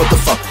juice. What the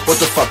fuck, what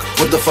the fuck,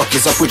 what the fuck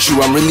is up with you?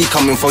 I'm really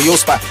coming for your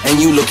spot,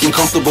 and you looking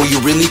comfortable, you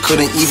really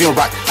couldn't even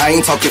rock. I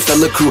ain't talking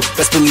fella crew,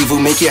 best believe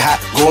we'll make it hot.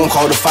 Go and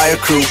call the fire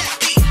crew.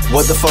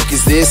 What the fuck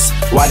is this?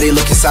 Why they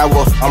looking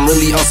sour? I'm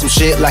really on some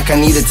shit like I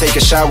need to take a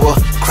shower.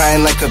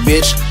 Crying like a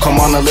bitch, come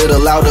on a little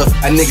louder.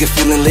 A nigga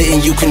feeling lit and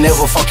you can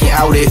never fucking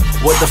out it.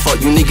 What the fuck,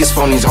 you niggas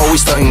phonies,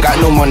 always stunting,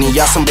 got no money.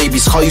 Y'all some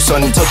babies, call you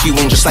sonny, tuck you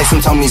in just like some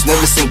tummies.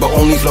 Never sing but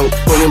only float,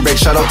 putting bread,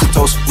 shout out to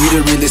Toast. We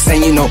the realest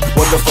and you know,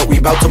 what the fuck we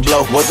bout to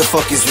blow. What the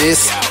fuck is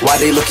this? Why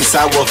they looking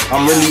sour?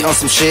 I'm really on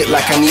some shit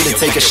like I need to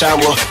take a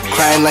shower.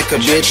 Crying like a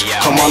bitch,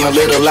 come on a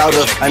little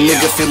louder. A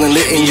nigga feeling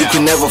lit and you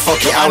can never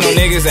fucking out I know it.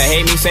 niggas that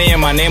hate me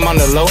saying my name on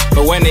the low,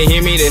 but when they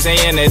hear me they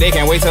saying that they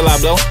can't wait till I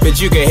blow.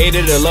 Bitch, you can hate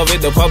it or love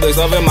it, the public's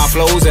loving my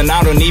flows, and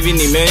I don't even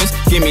need millions.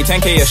 Give me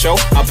 10K a show,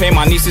 I pay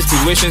my nieces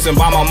tuitions and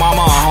buy my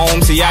mama a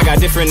home. See, I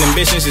got different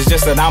ambitions, it's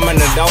just that I'm an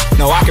adult.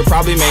 No, I could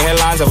probably make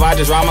headlines if I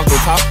just rhyme up the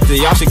top. So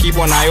y'all should keep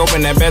one eye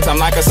open at bedtime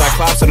like a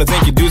cyclops. So don't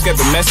think you dudes get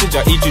the message,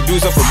 I eat you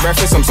dudes up for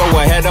breakfast. I'm so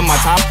ahead of my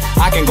time,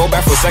 I can go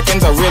back for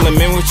seconds, I reel them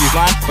in with these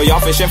lines. But y'all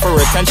fishing for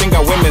attention,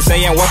 got women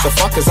saying what the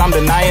fuck, cause I'm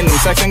denying them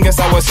sex. And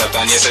guess I was slept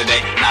on yesterday,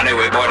 now they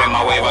wakeboarding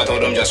my wave. I told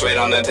them just wait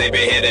on the tape,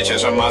 hit it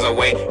just from miles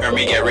away. Heard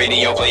me get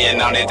radio playing,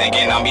 now they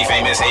thinking I'll be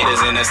famous.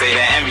 Haters in the state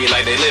of envy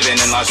like they living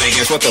in Las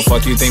Vegas. What the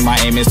fuck you think my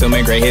aim is to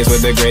make great hits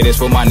with the greatest?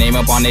 Put my name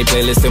up on they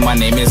playlist till my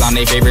name is on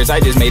they favorites. I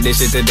just made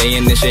this shit today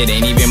and this shit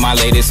ain't even my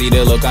latest. See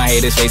the look on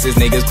haters' faces,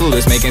 niggas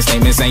clueless making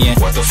statements saying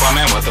what the fuck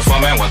man, what the fuck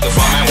man, what the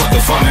fuck man, what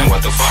the fuck man,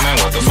 what the fuck man,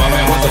 what the fuck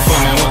man, what the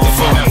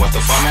fuck man, what the fuck man, what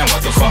the fuck man,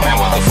 what the fuck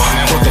man, what the fuck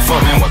man, what the fuck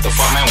man, what the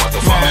fuck man, what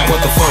the fuck man,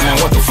 what the fuck man,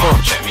 what the fuck.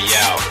 Check me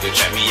out, yo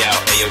check me out,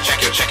 hey yo check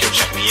me out,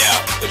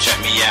 yo check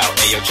me out,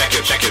 hey yo check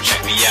me out,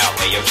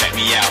 hey yo check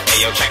me out,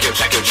 hey yo check me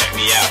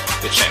out,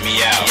 yo check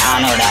me out. I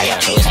don't know that your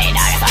clues ain't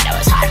that, I thought it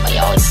was hot, but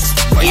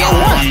yo,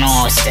 I don't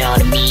know still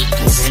the beat.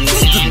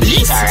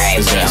 Beats alright,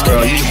 but yo,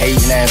 girl, you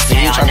hating ass,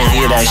 you trying to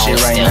hear that shit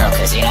right now.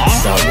 Cause you know,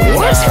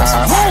 what?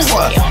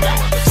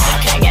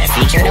 Can I get a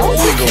feature though?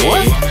 Nigga,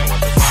 what?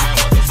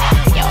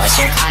 Yo, what's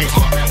your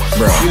content?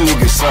 Bro, you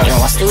niggas suck. Yo,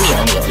 what studio?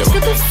 Yo,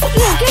 get the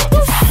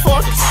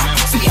fuck.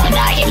 Yo,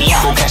 nah, hit me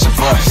up. Go catch a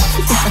bus.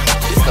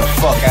 Get the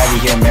fuck out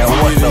of here, man.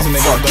 What the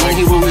fuck? You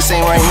hear what we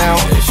saying right now?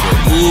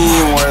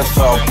 You ain't worth a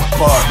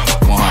fuck.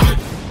 100.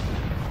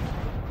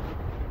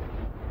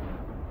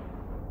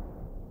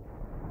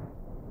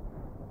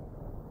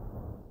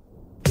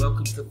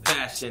 Welcome to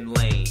Fashion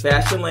Lane.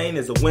 Fashion Lane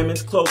is a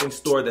women's clothing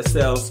store that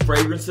sells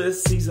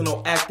fragrances,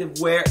 seasonal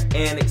activewear,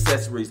 and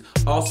accessories.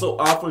 Also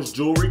offers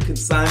jewelry,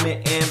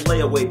 consignment, and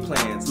layaway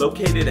plans.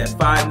 Located at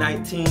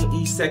 519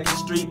 East 2nd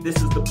Street, this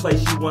is the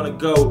place you want to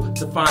go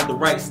to find the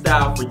right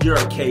style for your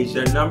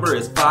occasion. Their number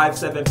is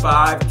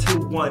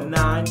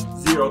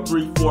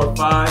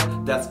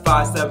 575-219-0345. That's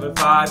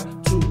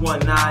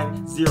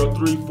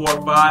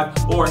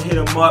 575-219-0345. Or hit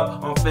them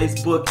up on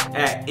Facebook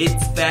at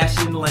It's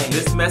Fashion Lane.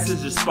 This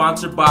message is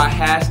sponsored by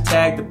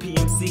hashtag the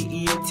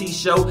PMCENT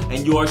show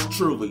and yours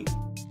truly.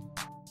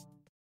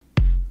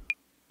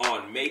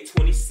 On May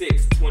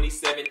 26,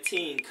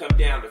 2017, come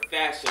down to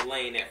Fashion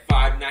Lane at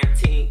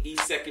 519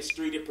 East 2nd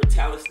Street in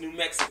Pretaped, New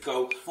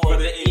Mexico for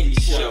the Indie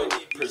Show,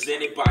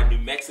 presented by New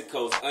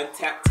Mexico's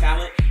Untapped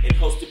Talent and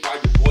hosted by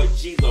your boy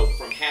G-Lo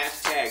from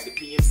hashtag the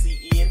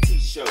PMCENT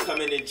show. Come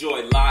and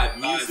enjoy live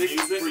music,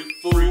 free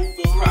food,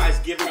 prize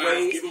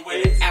giveaways,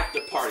 and an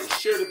after party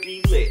sure to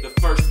be lit. The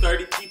first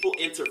 30 people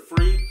enter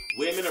free.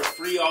 Women are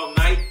free all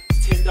night,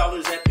 $10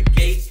 at the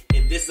gate,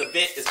 and this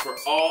event is for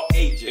all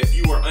ages. If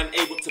you are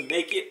unable to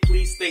make it,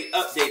 please stay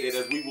updated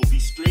as we will be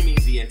streaming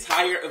the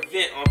entire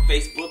event on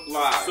Facebook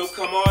Live. So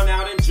come on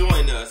out and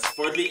join us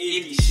for the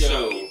Indie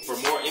Show. For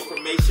more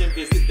information,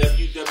 visit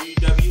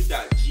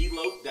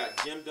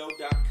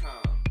www.glo.gemdo.com.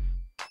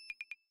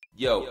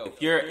 Yo, if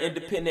you're an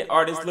independent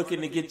artist looking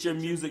to get your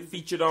music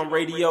featured on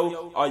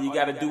radio, all you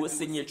gotta do is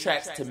send your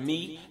tracks to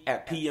me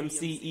at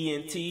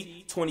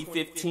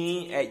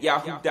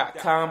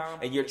PMCENT2015@yahoo.com,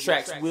 and your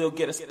tracks will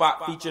get a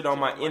spot featured on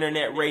my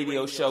internet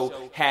radio show,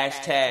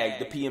 hashtag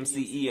the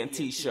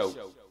PMCENT show.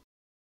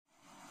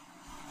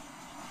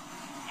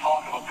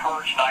 Talk of a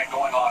purge night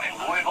going on in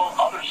Louisville,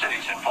 other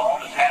cities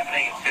involved. It's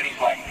happening in cities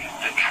like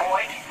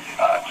Detroit,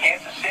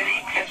 Kansas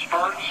City,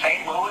 Pittsburgh,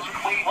 St. Louis,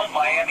 Cleveland,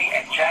 Miami,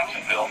 and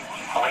Jacksonville.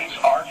 Police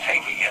are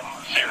taking it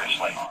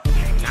seriously.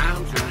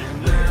 I'm trying to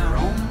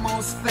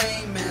almost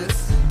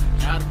famous.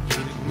 Gotta get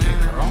it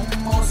now. We're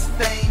almost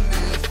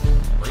famous.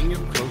 Bring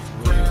him close,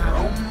 we're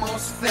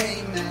almost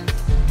famous.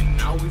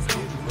 And always get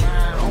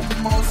around.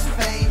 Almost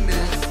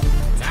famous.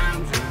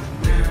 Time's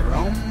running now. We're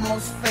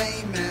almost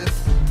famous.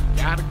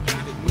 Gotta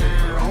get it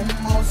now. We're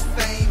almost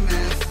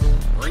famous.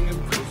 Bring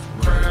him close,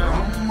 we're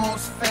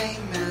almost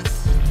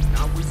famous. And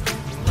always get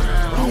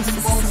around.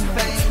 Almost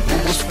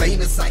famous. Almost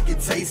famous, I can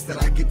taste it,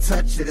 I can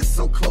touch it, it's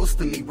so close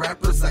to me.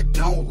 Rappers I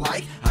don't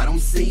like, I don't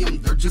see them,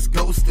 they're just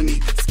ghosting me.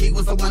 Ski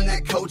was the one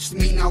that coached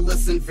me, now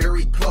listen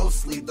very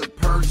closely. The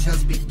purge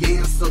has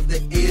began, so the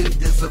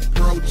end is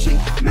approaching.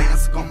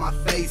 Mask on my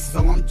face, so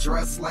I'm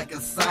dressed like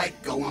a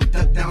psycho. I'm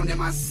ducked down in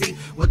my seat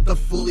with a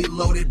fully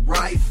loaded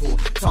rifle,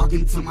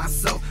 talking to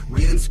myself,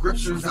 reading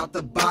scriptures out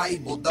the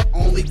Bible. The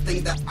only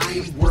thing that I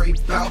am worried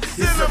about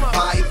is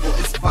survival,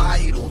 it's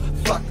vital.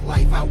 Fuck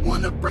life, I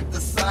wanna break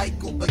the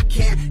cycle, but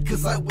can't,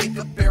 cause I wake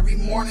up every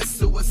morning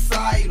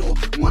suicidal.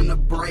 Wanna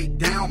break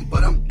down,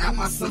 but I'm at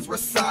my son's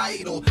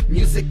recital.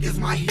 Music is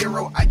my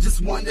hero, I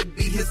just wanna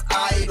be his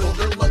idol.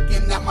 They're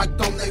looking at my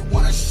dome, they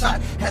want a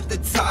shot at the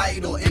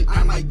title, and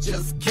I might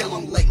just kill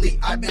him. Lately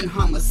I've been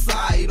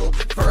homicidal.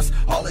 First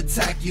I'll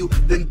attack you,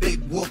 then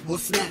Big Wolf will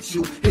snatch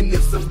you, and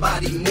if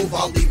somebody move,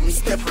 I'll leave him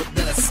stiffer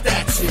than a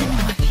statue.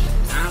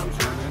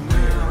 Time's running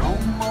now. We're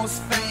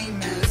almost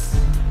famous.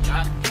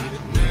 Gotta get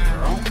it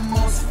now. We're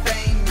almost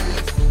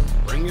famous.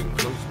 Bring him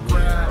close,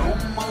 we're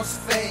almost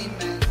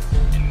famous.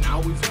 And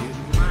always get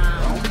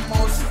around. We're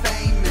almost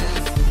famous.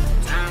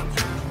 Time's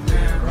running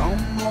now. We're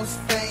almost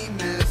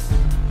famous.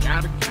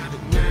 Gotta get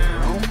it now.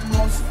 We're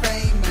almost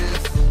famous.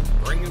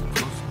 Bring him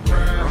close,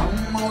 we're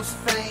almost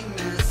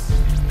famous.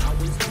 And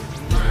always get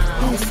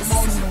around.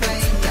 Almost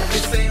famous.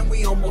 They're saying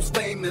we almost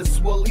famous.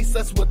 Well, at least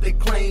that's what they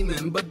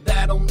claiming. But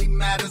that only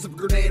matters if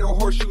grenade or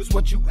horseshoe is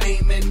what you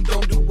aiming.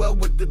 Don't do well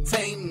with the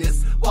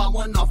tameness. While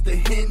one off the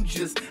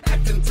hinges,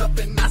 acting tough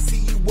and I see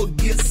you will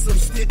get some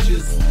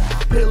stitches.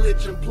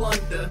 Pillage and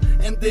plunder,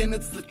 and then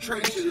it's the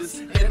trenches.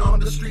 And on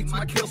the streets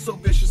my kill so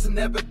vicious, and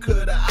never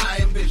could I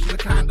envision the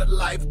kind of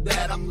life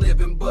that I'm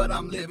living. But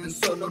I'm living,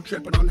 so no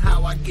tripping on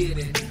how I get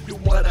it. Do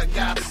what I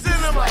gotta do,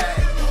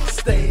 swag.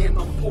 Staying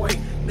on point,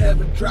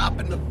 never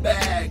dropping the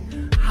bag.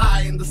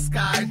 High in the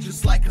sky,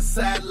 just like a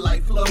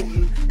satellite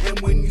floating. And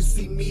when you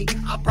see me,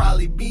 I'll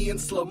probably be in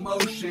slow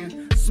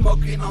motion,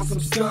 smoking on some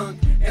skunk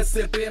and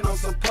sipping on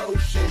some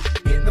potion.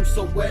 Getting them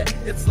so wet,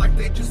 it's like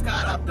they just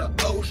got out the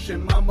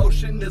ocean. My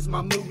motion is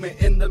my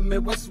movement in the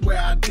Midwest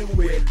where I do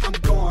it. I'm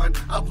gone,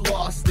 I've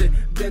lost it,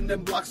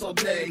 bending blocks all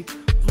day,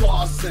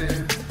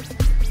 flossing.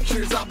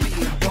 Cheers, I'll be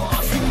in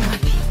Boston.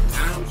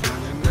 Time's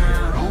running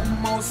now. We're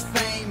almost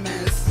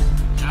famous.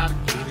 Gotta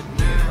get it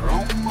now. We're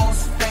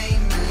almost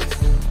famous.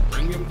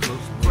 Bring him close,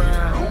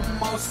 we're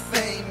almost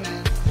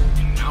famous.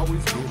 And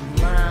always get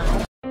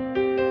around.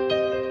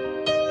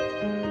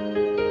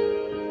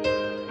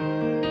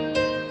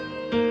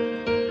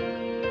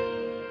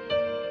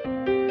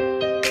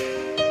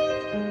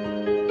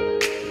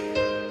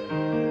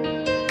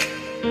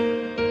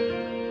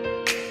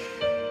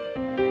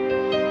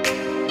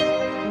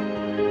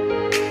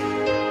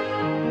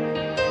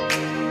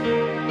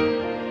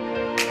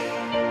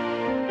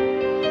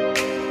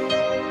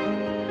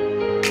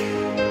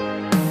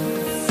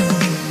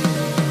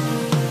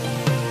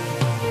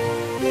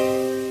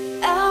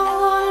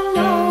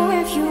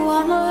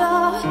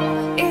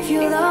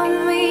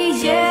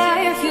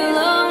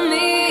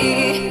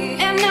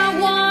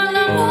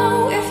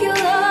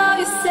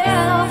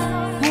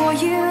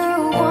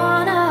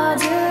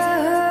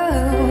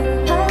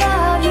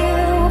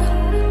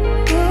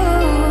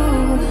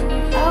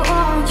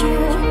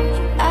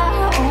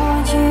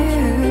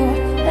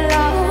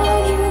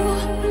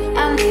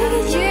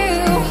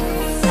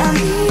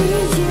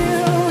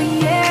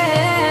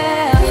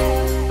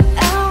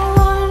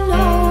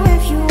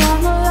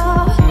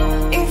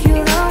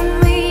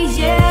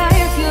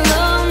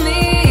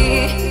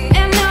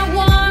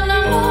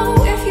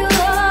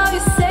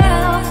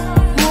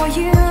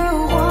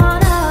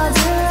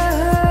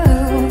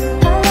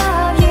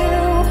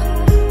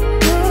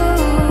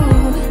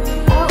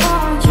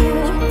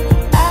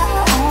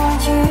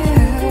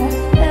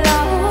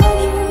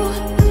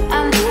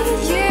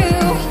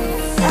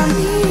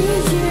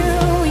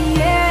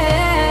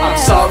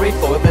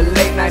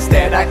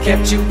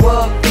 Kept you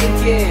up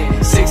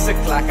thinking 6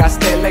 o'clock, I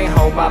still ain't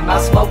home. I'm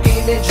out smoking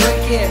and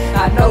drinking.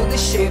 I know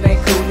this shit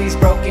ain't cool, these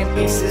broken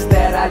pieces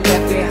that I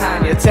left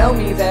behind. You tell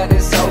me that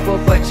it's over,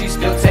 but you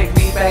still take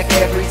me back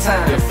every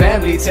time. Your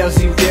family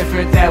tells you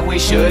different, that we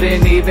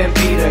shouldn't even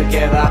be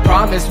together. I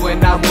promise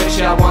when I'm with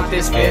you, I want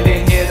this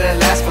feeling here to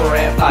last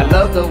forever. I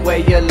love the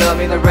way you love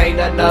me, there ain't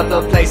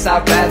another place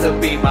I'd rather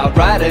be. My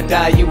ride or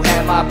die, you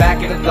had my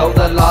back, even though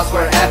the laws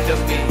were after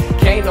me.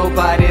 Can't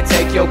nobody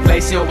take your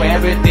place, you're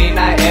everything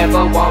I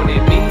ever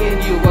wanted. Me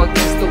and you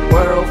against the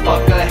world,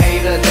 fuck a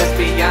hater, let's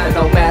be honest.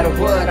 No matter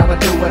what, I'ma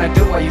do what I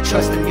do. Are you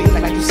trusting me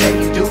like you say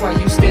you do? Are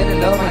you still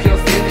in love? Are your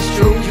feelings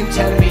true? You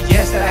telling me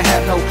yes, that I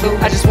have no clue.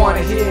 I just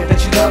wanna hear that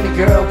you love me,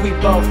 girl. We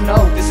both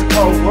know this is a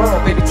cold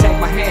world. Baby, take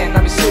my hand,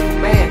 I'm your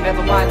Superman.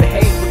 Never mind the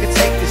hate, we can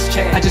take this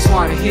chance. I just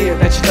wanna hear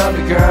that you love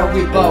me, girl.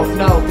 We both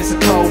know this a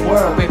cold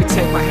world. Baby,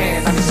 take my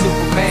hand, I'm a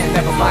Superman.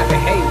 Never mind the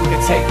hate, we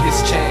can take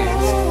this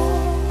chance.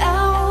 I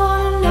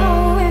wanna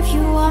know if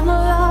you wanna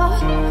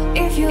love,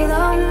 if you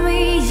love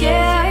me,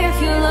 yeah,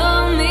 if you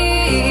love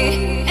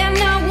me. And I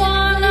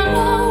wanna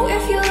know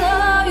if you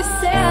love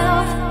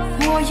yourself,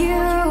 what you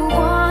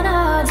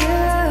wanna do.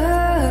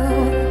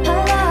 I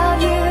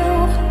love you,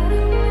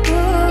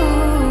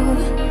 ooh,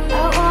 I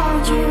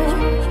want you,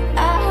 I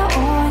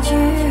want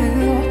you,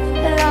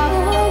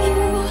 love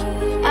you,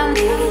 I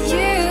need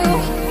you,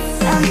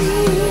 I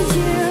need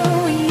you,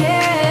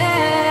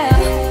 yeah.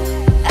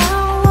 I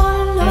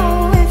wanna know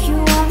if you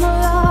wanna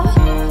love,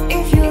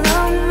 if you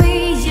love me,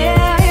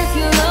 yeah, if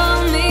you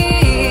love me.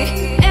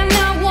 And I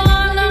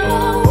wanna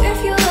know if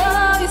you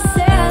love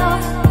yourself,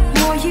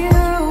 what you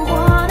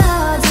wanna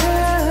do.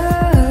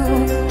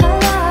 I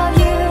love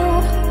you,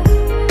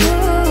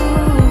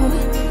 ooh,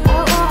 I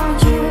want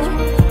you,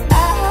 I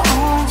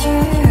want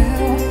you,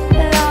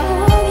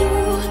 love you,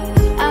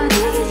 I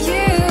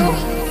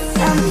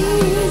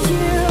need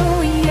you,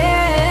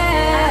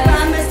 yeah. I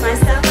promised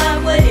myself I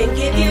wouldn't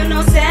give you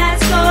no sad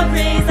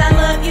stories. I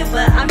love you,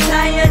 but I'm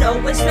tired,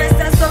 always stressed,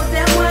 I'm so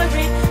damn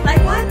worried.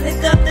 Like why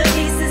pick up the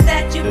pieces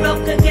that you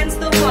broke against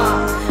the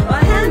wall? Or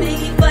how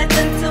many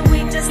buttons until we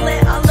just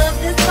let all of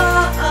this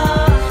fall?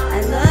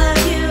 I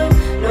love you,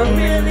 no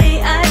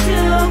really I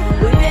do.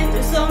 We've been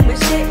through so much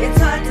shit, it's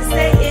hard to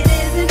say it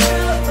isn't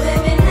true.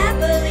 Living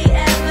happily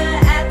ever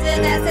after,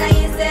 that's how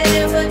you said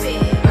it would be.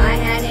 My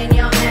hand in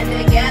your hand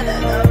together,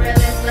 the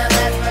realest love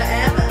lasts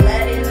forever.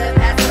 Letting the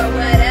past go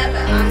whatever,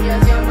 I'm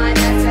yours, you're mine,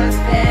 that's just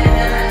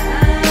better.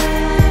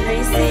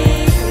 You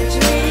see what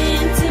you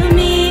mean to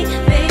me,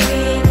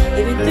 baby.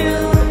 Even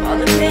through all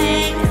the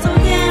pain, it's so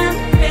damn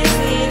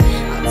crazy.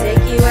 I'll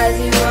take you as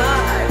you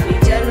are, be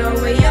gentle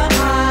with your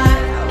heart.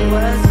 I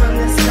was from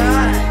the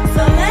start,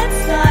 so let's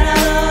start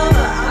all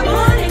over. I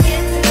wanna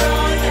get to know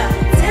ya.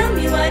 Tell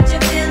me what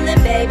you're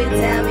feeling, baby.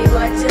 Tell me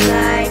what you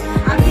like.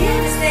 I'm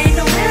here to stay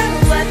no matter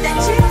what. That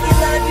chick you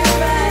love, you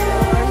ride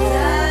or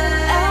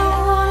die. I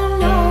wanna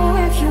know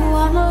if you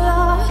wanna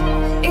love,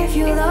 if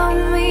you love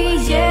me,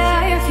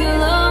 yeah, if you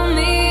love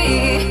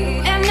me.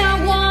 And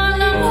I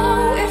wanna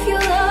know if you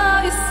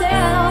love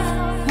yourself,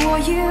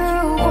 what you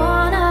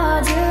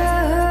wanna do.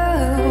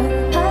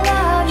 I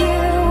love you,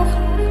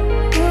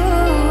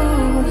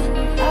 ooh,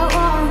 I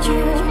want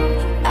you,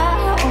 I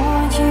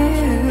want you,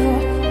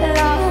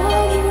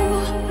 love you,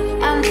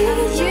 I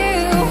need you,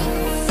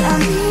 I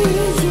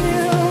need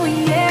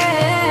you,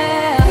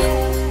 yeah.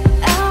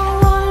 I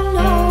wanna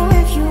know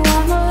if you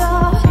wanna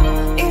love,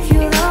 if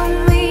you love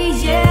me,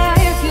 yeah,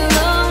 if you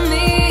love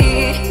me.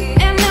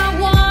 And I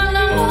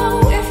wanna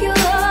know if you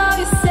love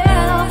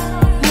yourself,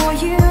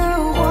 what you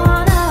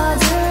wanna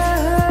do.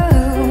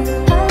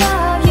 I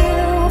love you,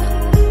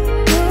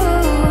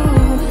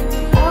 ooh,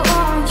 I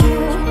want you,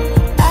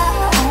 I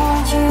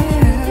want you,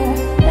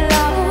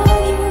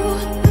 love you,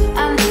 I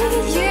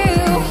need you,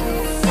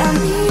 I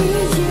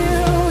need you,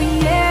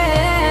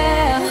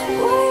 yeah.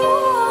 What you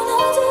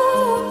wanna do?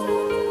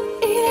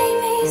 It ain't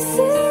me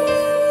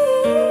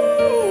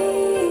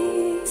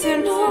to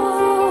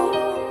know,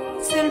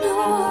 to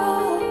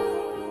know,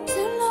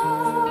 to know.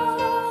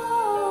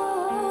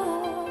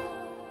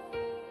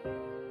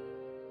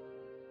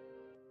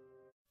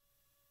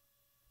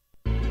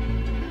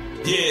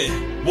 Yeah,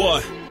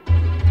 what?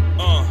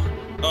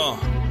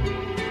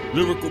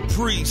 Lyrical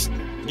priest,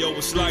 yo,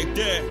 it's like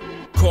that.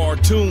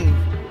 Cartoon,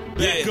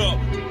 back up,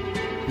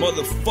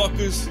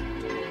 motherfuckers.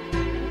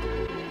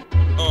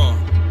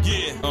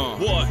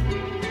 What?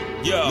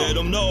 Yo, let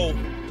them know,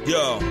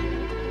 yo.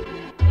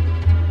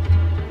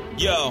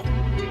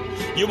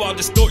 You all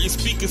distort your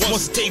speakers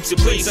once the tapes are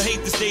placed. I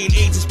hate this day and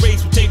age, it's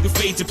sprays with tape and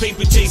fades and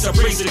paper chase. I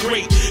praise the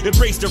great,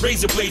 embrace the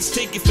razor blades.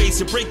 Take your face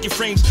and break your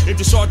frames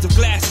into shards of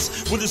glasses.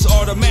 With this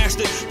art of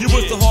master, you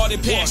with the heart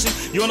and passion.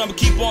 Yo, and I'ma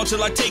keep on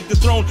till I take the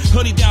throne.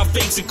 Honey down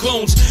fakes and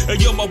clones.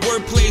 Yo, my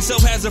wordplay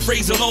itself has a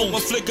phrase alone.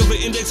 One flick of an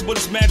index, but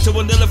it's mad to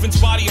an elephant's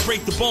body and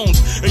break the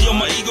bones. And yo,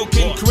 my ego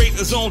can create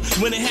a zone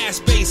when it has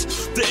space.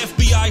 The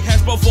FBI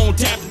has my phone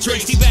tapped and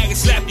trace. Teabag and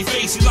slap your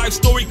face. Your life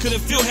story couldn't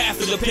fill half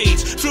of the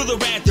page. Feel the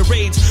rant, the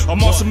rage. I'm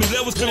on some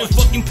levels, couldn't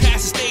fucking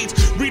pass the stage.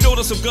 Reload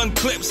on some gun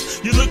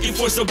clips. You're looking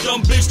for some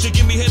dumb bitch to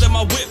give me head on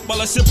my whip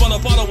while I sip on a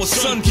bottle of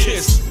Sun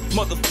Kiss.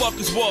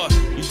 Motherfuckers, what?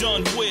 You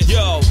done with?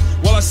 Yo,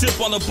 while I sip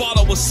on a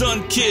bottle of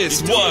Sun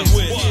Kiss. What?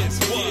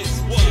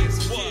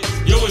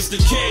 Yo, it's the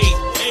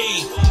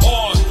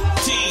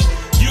K-A-R-T.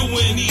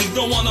 U-N-E,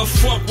 don't wanna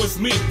fuck with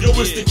me. Yo,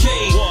 it's the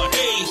K-A-R-T.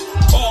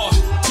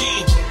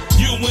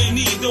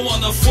 U-N-E, don't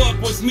wanna fuck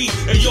with me.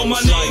 And yo, my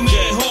name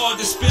ain't hard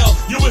to spell.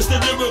 Yo, it's the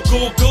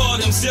lyrical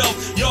God himself.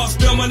 Y'all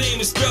spell my name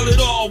and spell it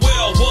all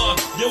well. What?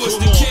 Yo, it's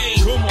the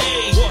K-A-R-T.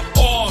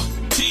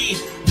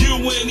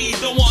 U-N-E,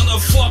 don't wanna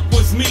fuck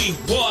with me.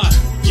 What?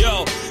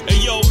 Yo,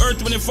 and yo,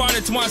 Earth, Wind, and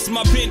intertwined to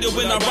my pen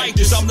when I write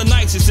this. I'm the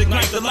nicest,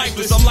 ignite the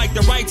lifeless. I'm like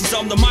the righteous,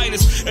 I'm the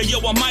Midas. And yo,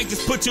 I might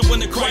just put you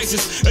in a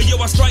crisis. And yo,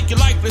 I strike you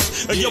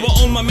lifeless. And yo, I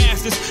own my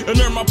masters and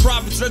earn my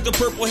profits. Let the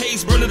purple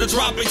haze burn in the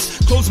tropics.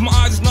 Close my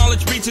eyes as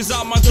knowledge reaches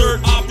out my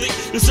third optic.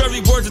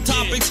 Discerning words and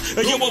topics.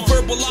 And yo, a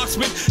verbal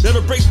locksmith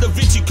that'll break the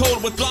Vinci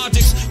code with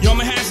logics. Yo,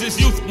 I'm a hazardous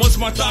youth once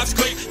my thoughts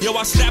click. Yo,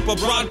 I snap a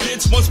broad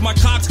bitch once my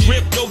cock's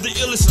grip. Yo, the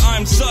illest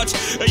I'm such.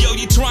 And yo,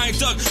 you try and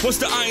duck once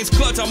the iron's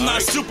clutch. I'm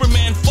not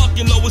Superman,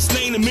 fucking lowest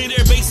lane in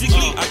midair.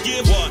 Basically, I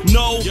give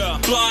no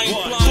blind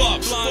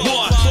fucks.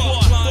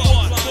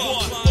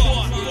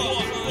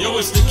 Yo,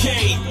 it's the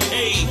K-A-R-T-U-N-E.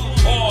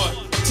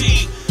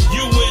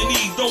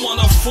 Don't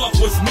wanna fuck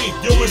with me.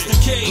 Yo, it's the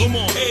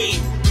K-A-R-T-U-N-E.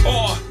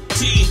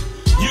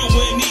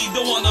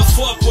 Don't wanna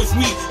fuck with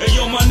me. And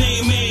yo, my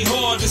name ain't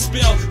hard to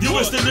spell. Yo,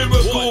 it's the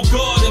lyrical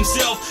God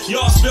himself.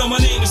 Y'all spell my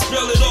name and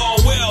spell it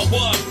all well.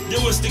 What?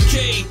 Yo, it's the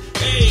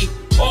K-A-R-T-U-N-E.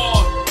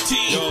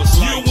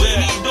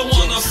 Don't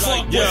wanna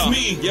fuck with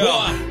me.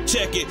 What?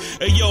 Check it.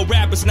 Hey yo,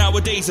 rappers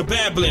nowadays are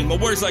babbling. My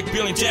words like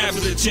billion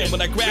jabs to the chin when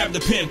I grab the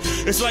pen.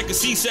 It's like a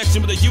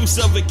C-section with the use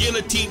of a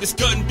guillotine that's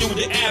cutting through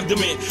the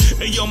abdomen.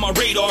 Hey yo, my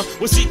radar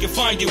will seek and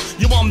find you.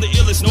 Yo, I'm the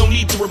illest, no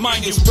need to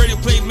remind you.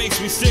 Spreading play makes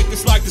me sick,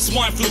 it's like the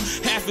swine flu.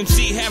 Half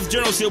MC, half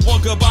journals, here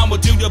one cup, I'ma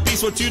do the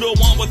beast. What you don't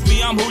want with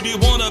me, I'm who do you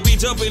wanna be.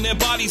 Jumping in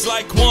bodies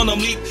like quantum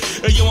leap.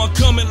 Hey yo, I'm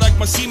coming like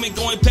my semen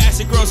going past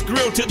the girl's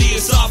grill to the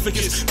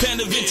esophagus. Pen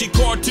Da Vinci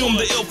cartoon,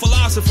 the ill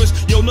philosophers.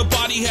 Yo,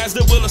 nobody has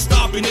the will of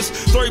stopping this.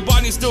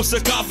 Body's still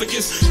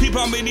sarcophagus. Peep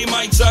how many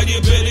mics I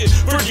get bit it.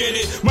 Forget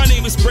it. My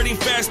name is spreading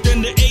fast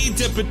than the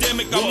AIDS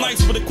epidemic. I'm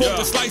nice with a quote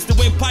to slice the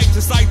wind pipes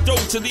inside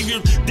throat to leave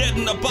you dead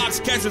in a box.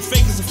 Catch as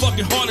fake as a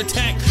fucking heart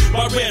attack.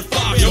 My red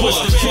fox. Yo, it's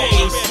the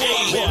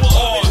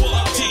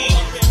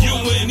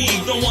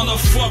K-A-R-T-U-N-E. Don't wanna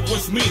fuck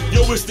with me.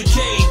 Yo, it's the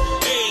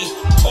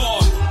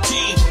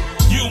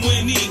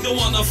K-A-R-T-U-N-E. Don't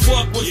wanna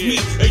fuck with me.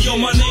 And yo,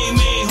 my name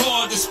ain't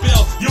hard to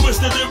spell. Yo, it's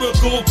the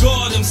lyrical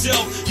God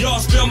himself. Y'all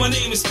spell my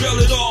name and spell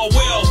it all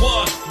well.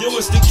 What? Yo,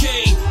 it's the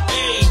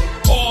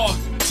K-A-R-T-U-N-E.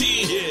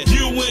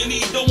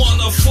 Don't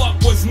wanna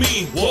fuck with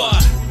me.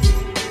 What?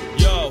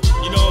 Yo,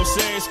 you know what I'm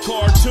saying? It's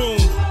cartoon.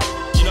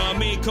 You know what I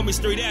mean? Coming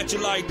straight at you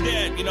like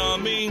that. You know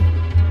what I mean?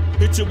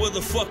 Hit you with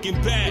a fucking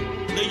bat.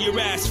 Lay your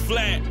ass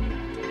flat.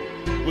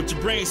 With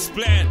your brain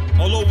splat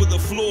all over the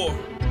floor.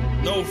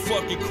 No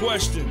fucking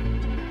question.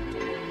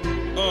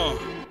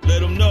 Let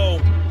them know.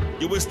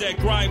 Yo, it's that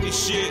grimy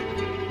shit.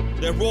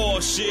 That raw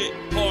shit.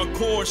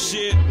 Hardcore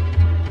shit.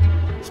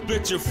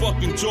 Split your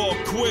fucking jaw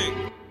quick.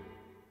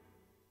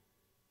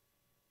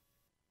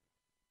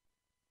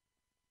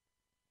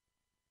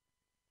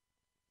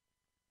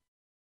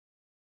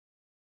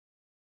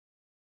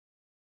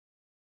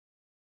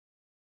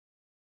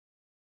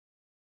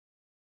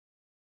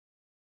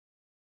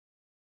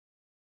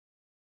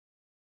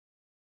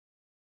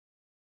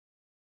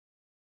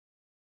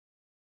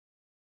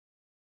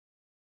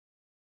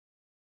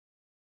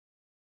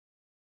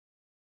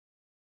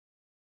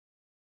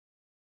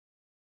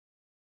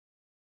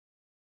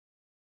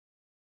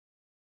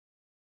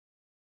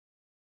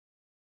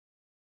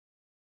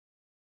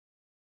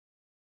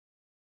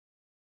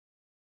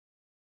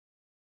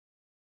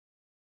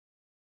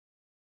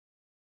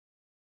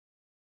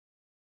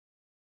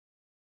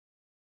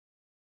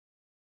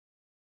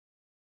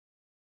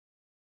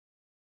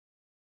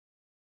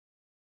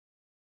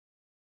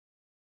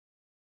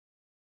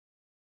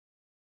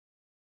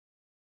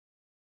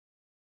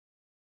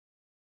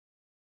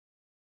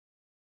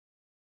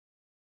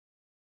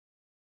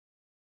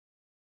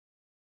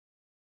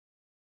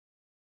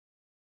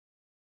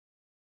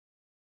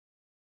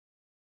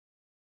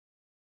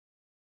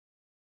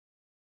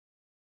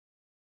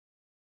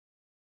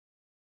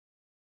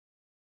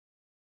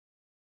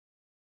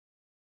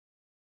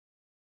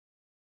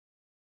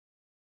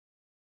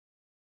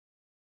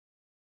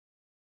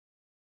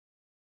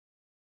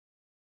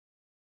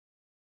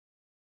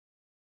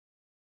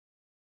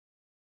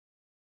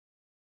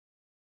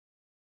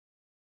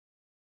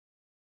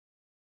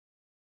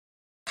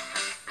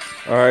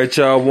 Alright,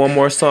 y'all, one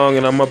more song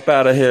and I'm up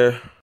out of here.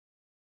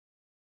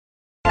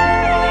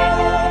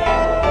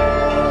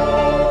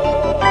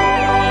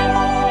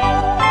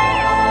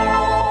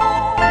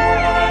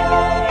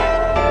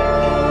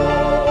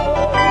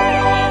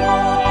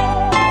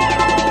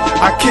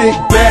 I kick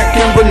back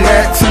and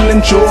relax and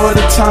enjoy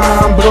the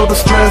time. Blow the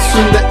stress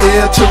in the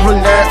air to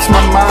relax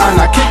my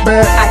mind. I kick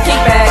back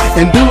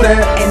and do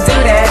that.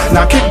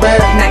 Now kick back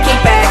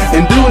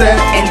and do that.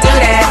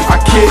 I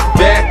kick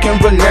back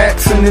and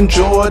relax and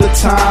enjoy the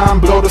time.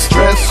 Blow the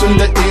stress in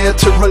the air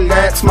to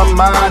relax my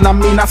mind. I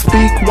mean, I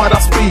speak what I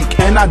speak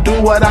and I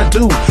do what I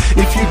do.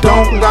 If you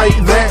don't like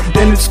that,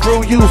 then it's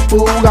screw you,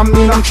 fool. I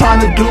mean, I'm trying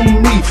to do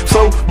me,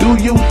 so do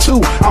do you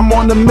too. I'm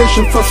on a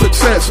mission for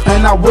success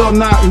and I will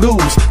not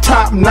lose.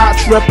 Top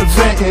notch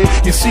representing,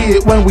 you see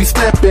it when we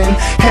step in.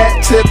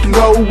 Hat tipped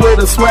low with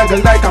a swagger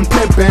like I'm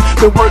pimping.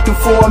 Been working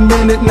for a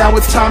minute, now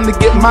it's time to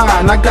get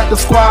mine. I got the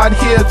squad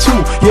here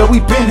too, yeah, we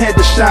been had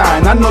to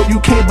shine. I know you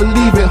can't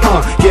believe it,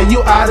 huh? Yeah,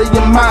 you out of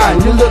your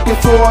mind. You're looking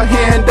for a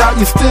handout,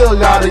 you still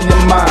out of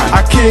your mind.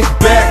 I kick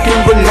back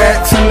and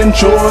relax and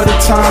enjoy the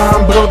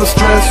time. Blow the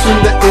stress in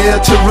the air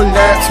to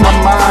relax my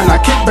mind. I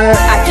kick back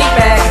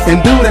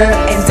and do that,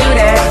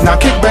 now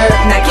kick back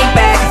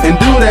and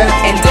do that,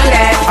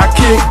 I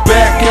kick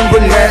back and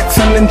relax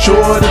and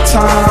enjoy the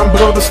time.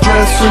 Blow the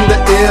stress in the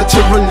air to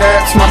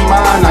relax my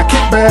mind. I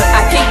kick back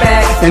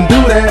and do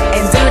that,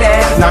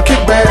 now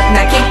kick back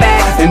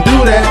and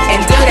do that.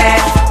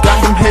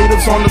 Got them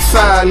haters on the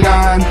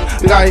sideline,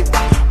 like,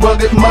 well,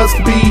 it must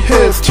be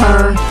his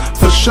turn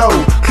for show.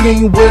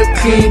 Clean whip,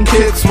 clean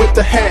kicks with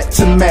the hat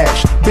to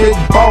match. Big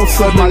boss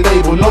of my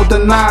label, no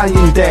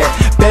denying that.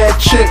 Bad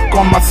chick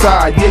on my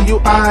side, yeah, you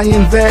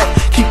eyeing that.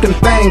 Keep them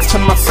things to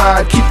my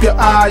side, keep your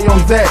eye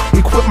on that.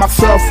 Equip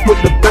myself with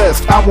the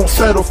best, I won't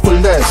settle for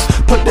less.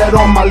 Put that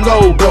on my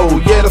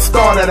logo, yeah, the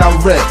star that I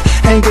rep.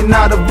 Hanging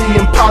out of the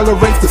Impala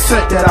race, the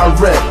set that I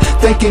rep.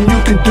 Thinking you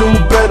can do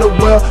better,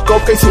 well, go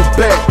face his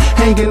bet.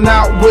 Hanging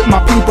out with my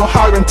people,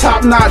 hollering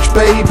top notch,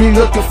 baby.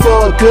 Looking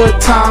for a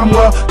good time,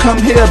 well, come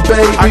here,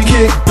 baby. I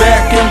kick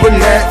back and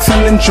relax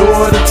and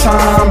enjoy the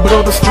time.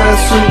 Blow the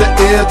stress in the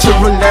air to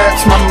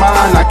relax my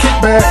mind. I kick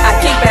back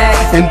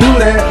and do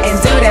that,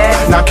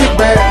 now kick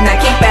back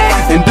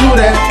and do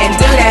that,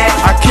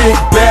 I kick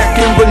back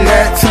and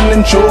relax and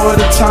enjoy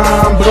the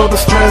time. Blow the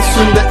stress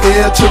in the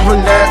air to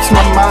relax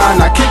my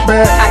mind. I kick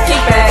back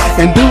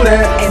and do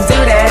that,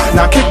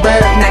 now kick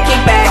back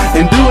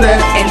and do that.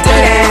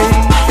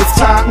 It's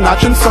top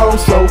notch and so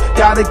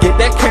gotta get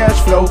that cash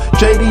flow.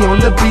 JD on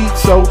the beat,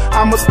 so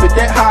I'ma spit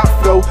that hot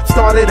flow.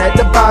 Started at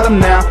the bottom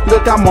now,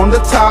 look, I'm on the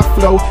top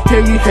flow.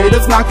 Hear you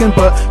haters knocking,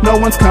 but no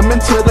one's coming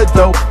to the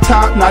door.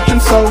 Top notch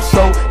and so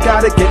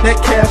gotta get that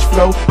cash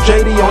flow.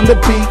 JD on the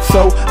beat,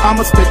 so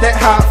I'ma spit that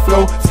hot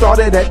flow.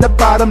 Started at the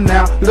bottom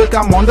now, look,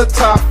 I'm on the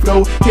top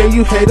flow. Hear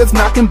you haters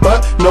knocking,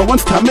 but no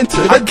one's coming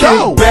to the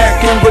door. I kick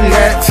back and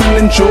relax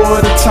and enjoy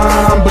the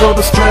time. Blow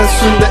the stress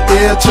in the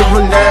air to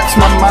relax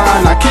my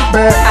mind. I kick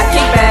back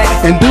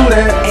and do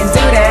that,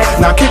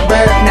 now kick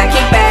back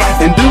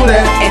and do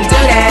that,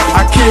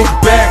 I kick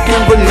back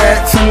and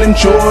relax and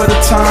enjoy the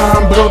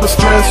time. Blow the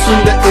stress in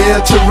the air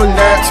to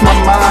relax my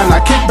mind. I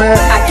kick back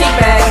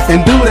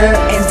and do that,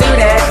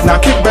 now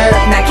kick back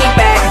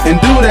and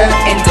do that,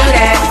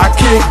 I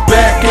kick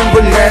back and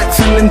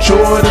relax and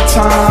enjoy the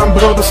time.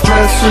 Blow the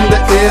stress in the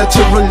air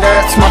to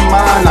relax my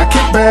mind. I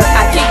kick back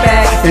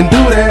and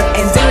do that,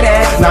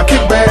 now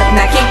kick back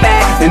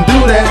and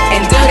do that.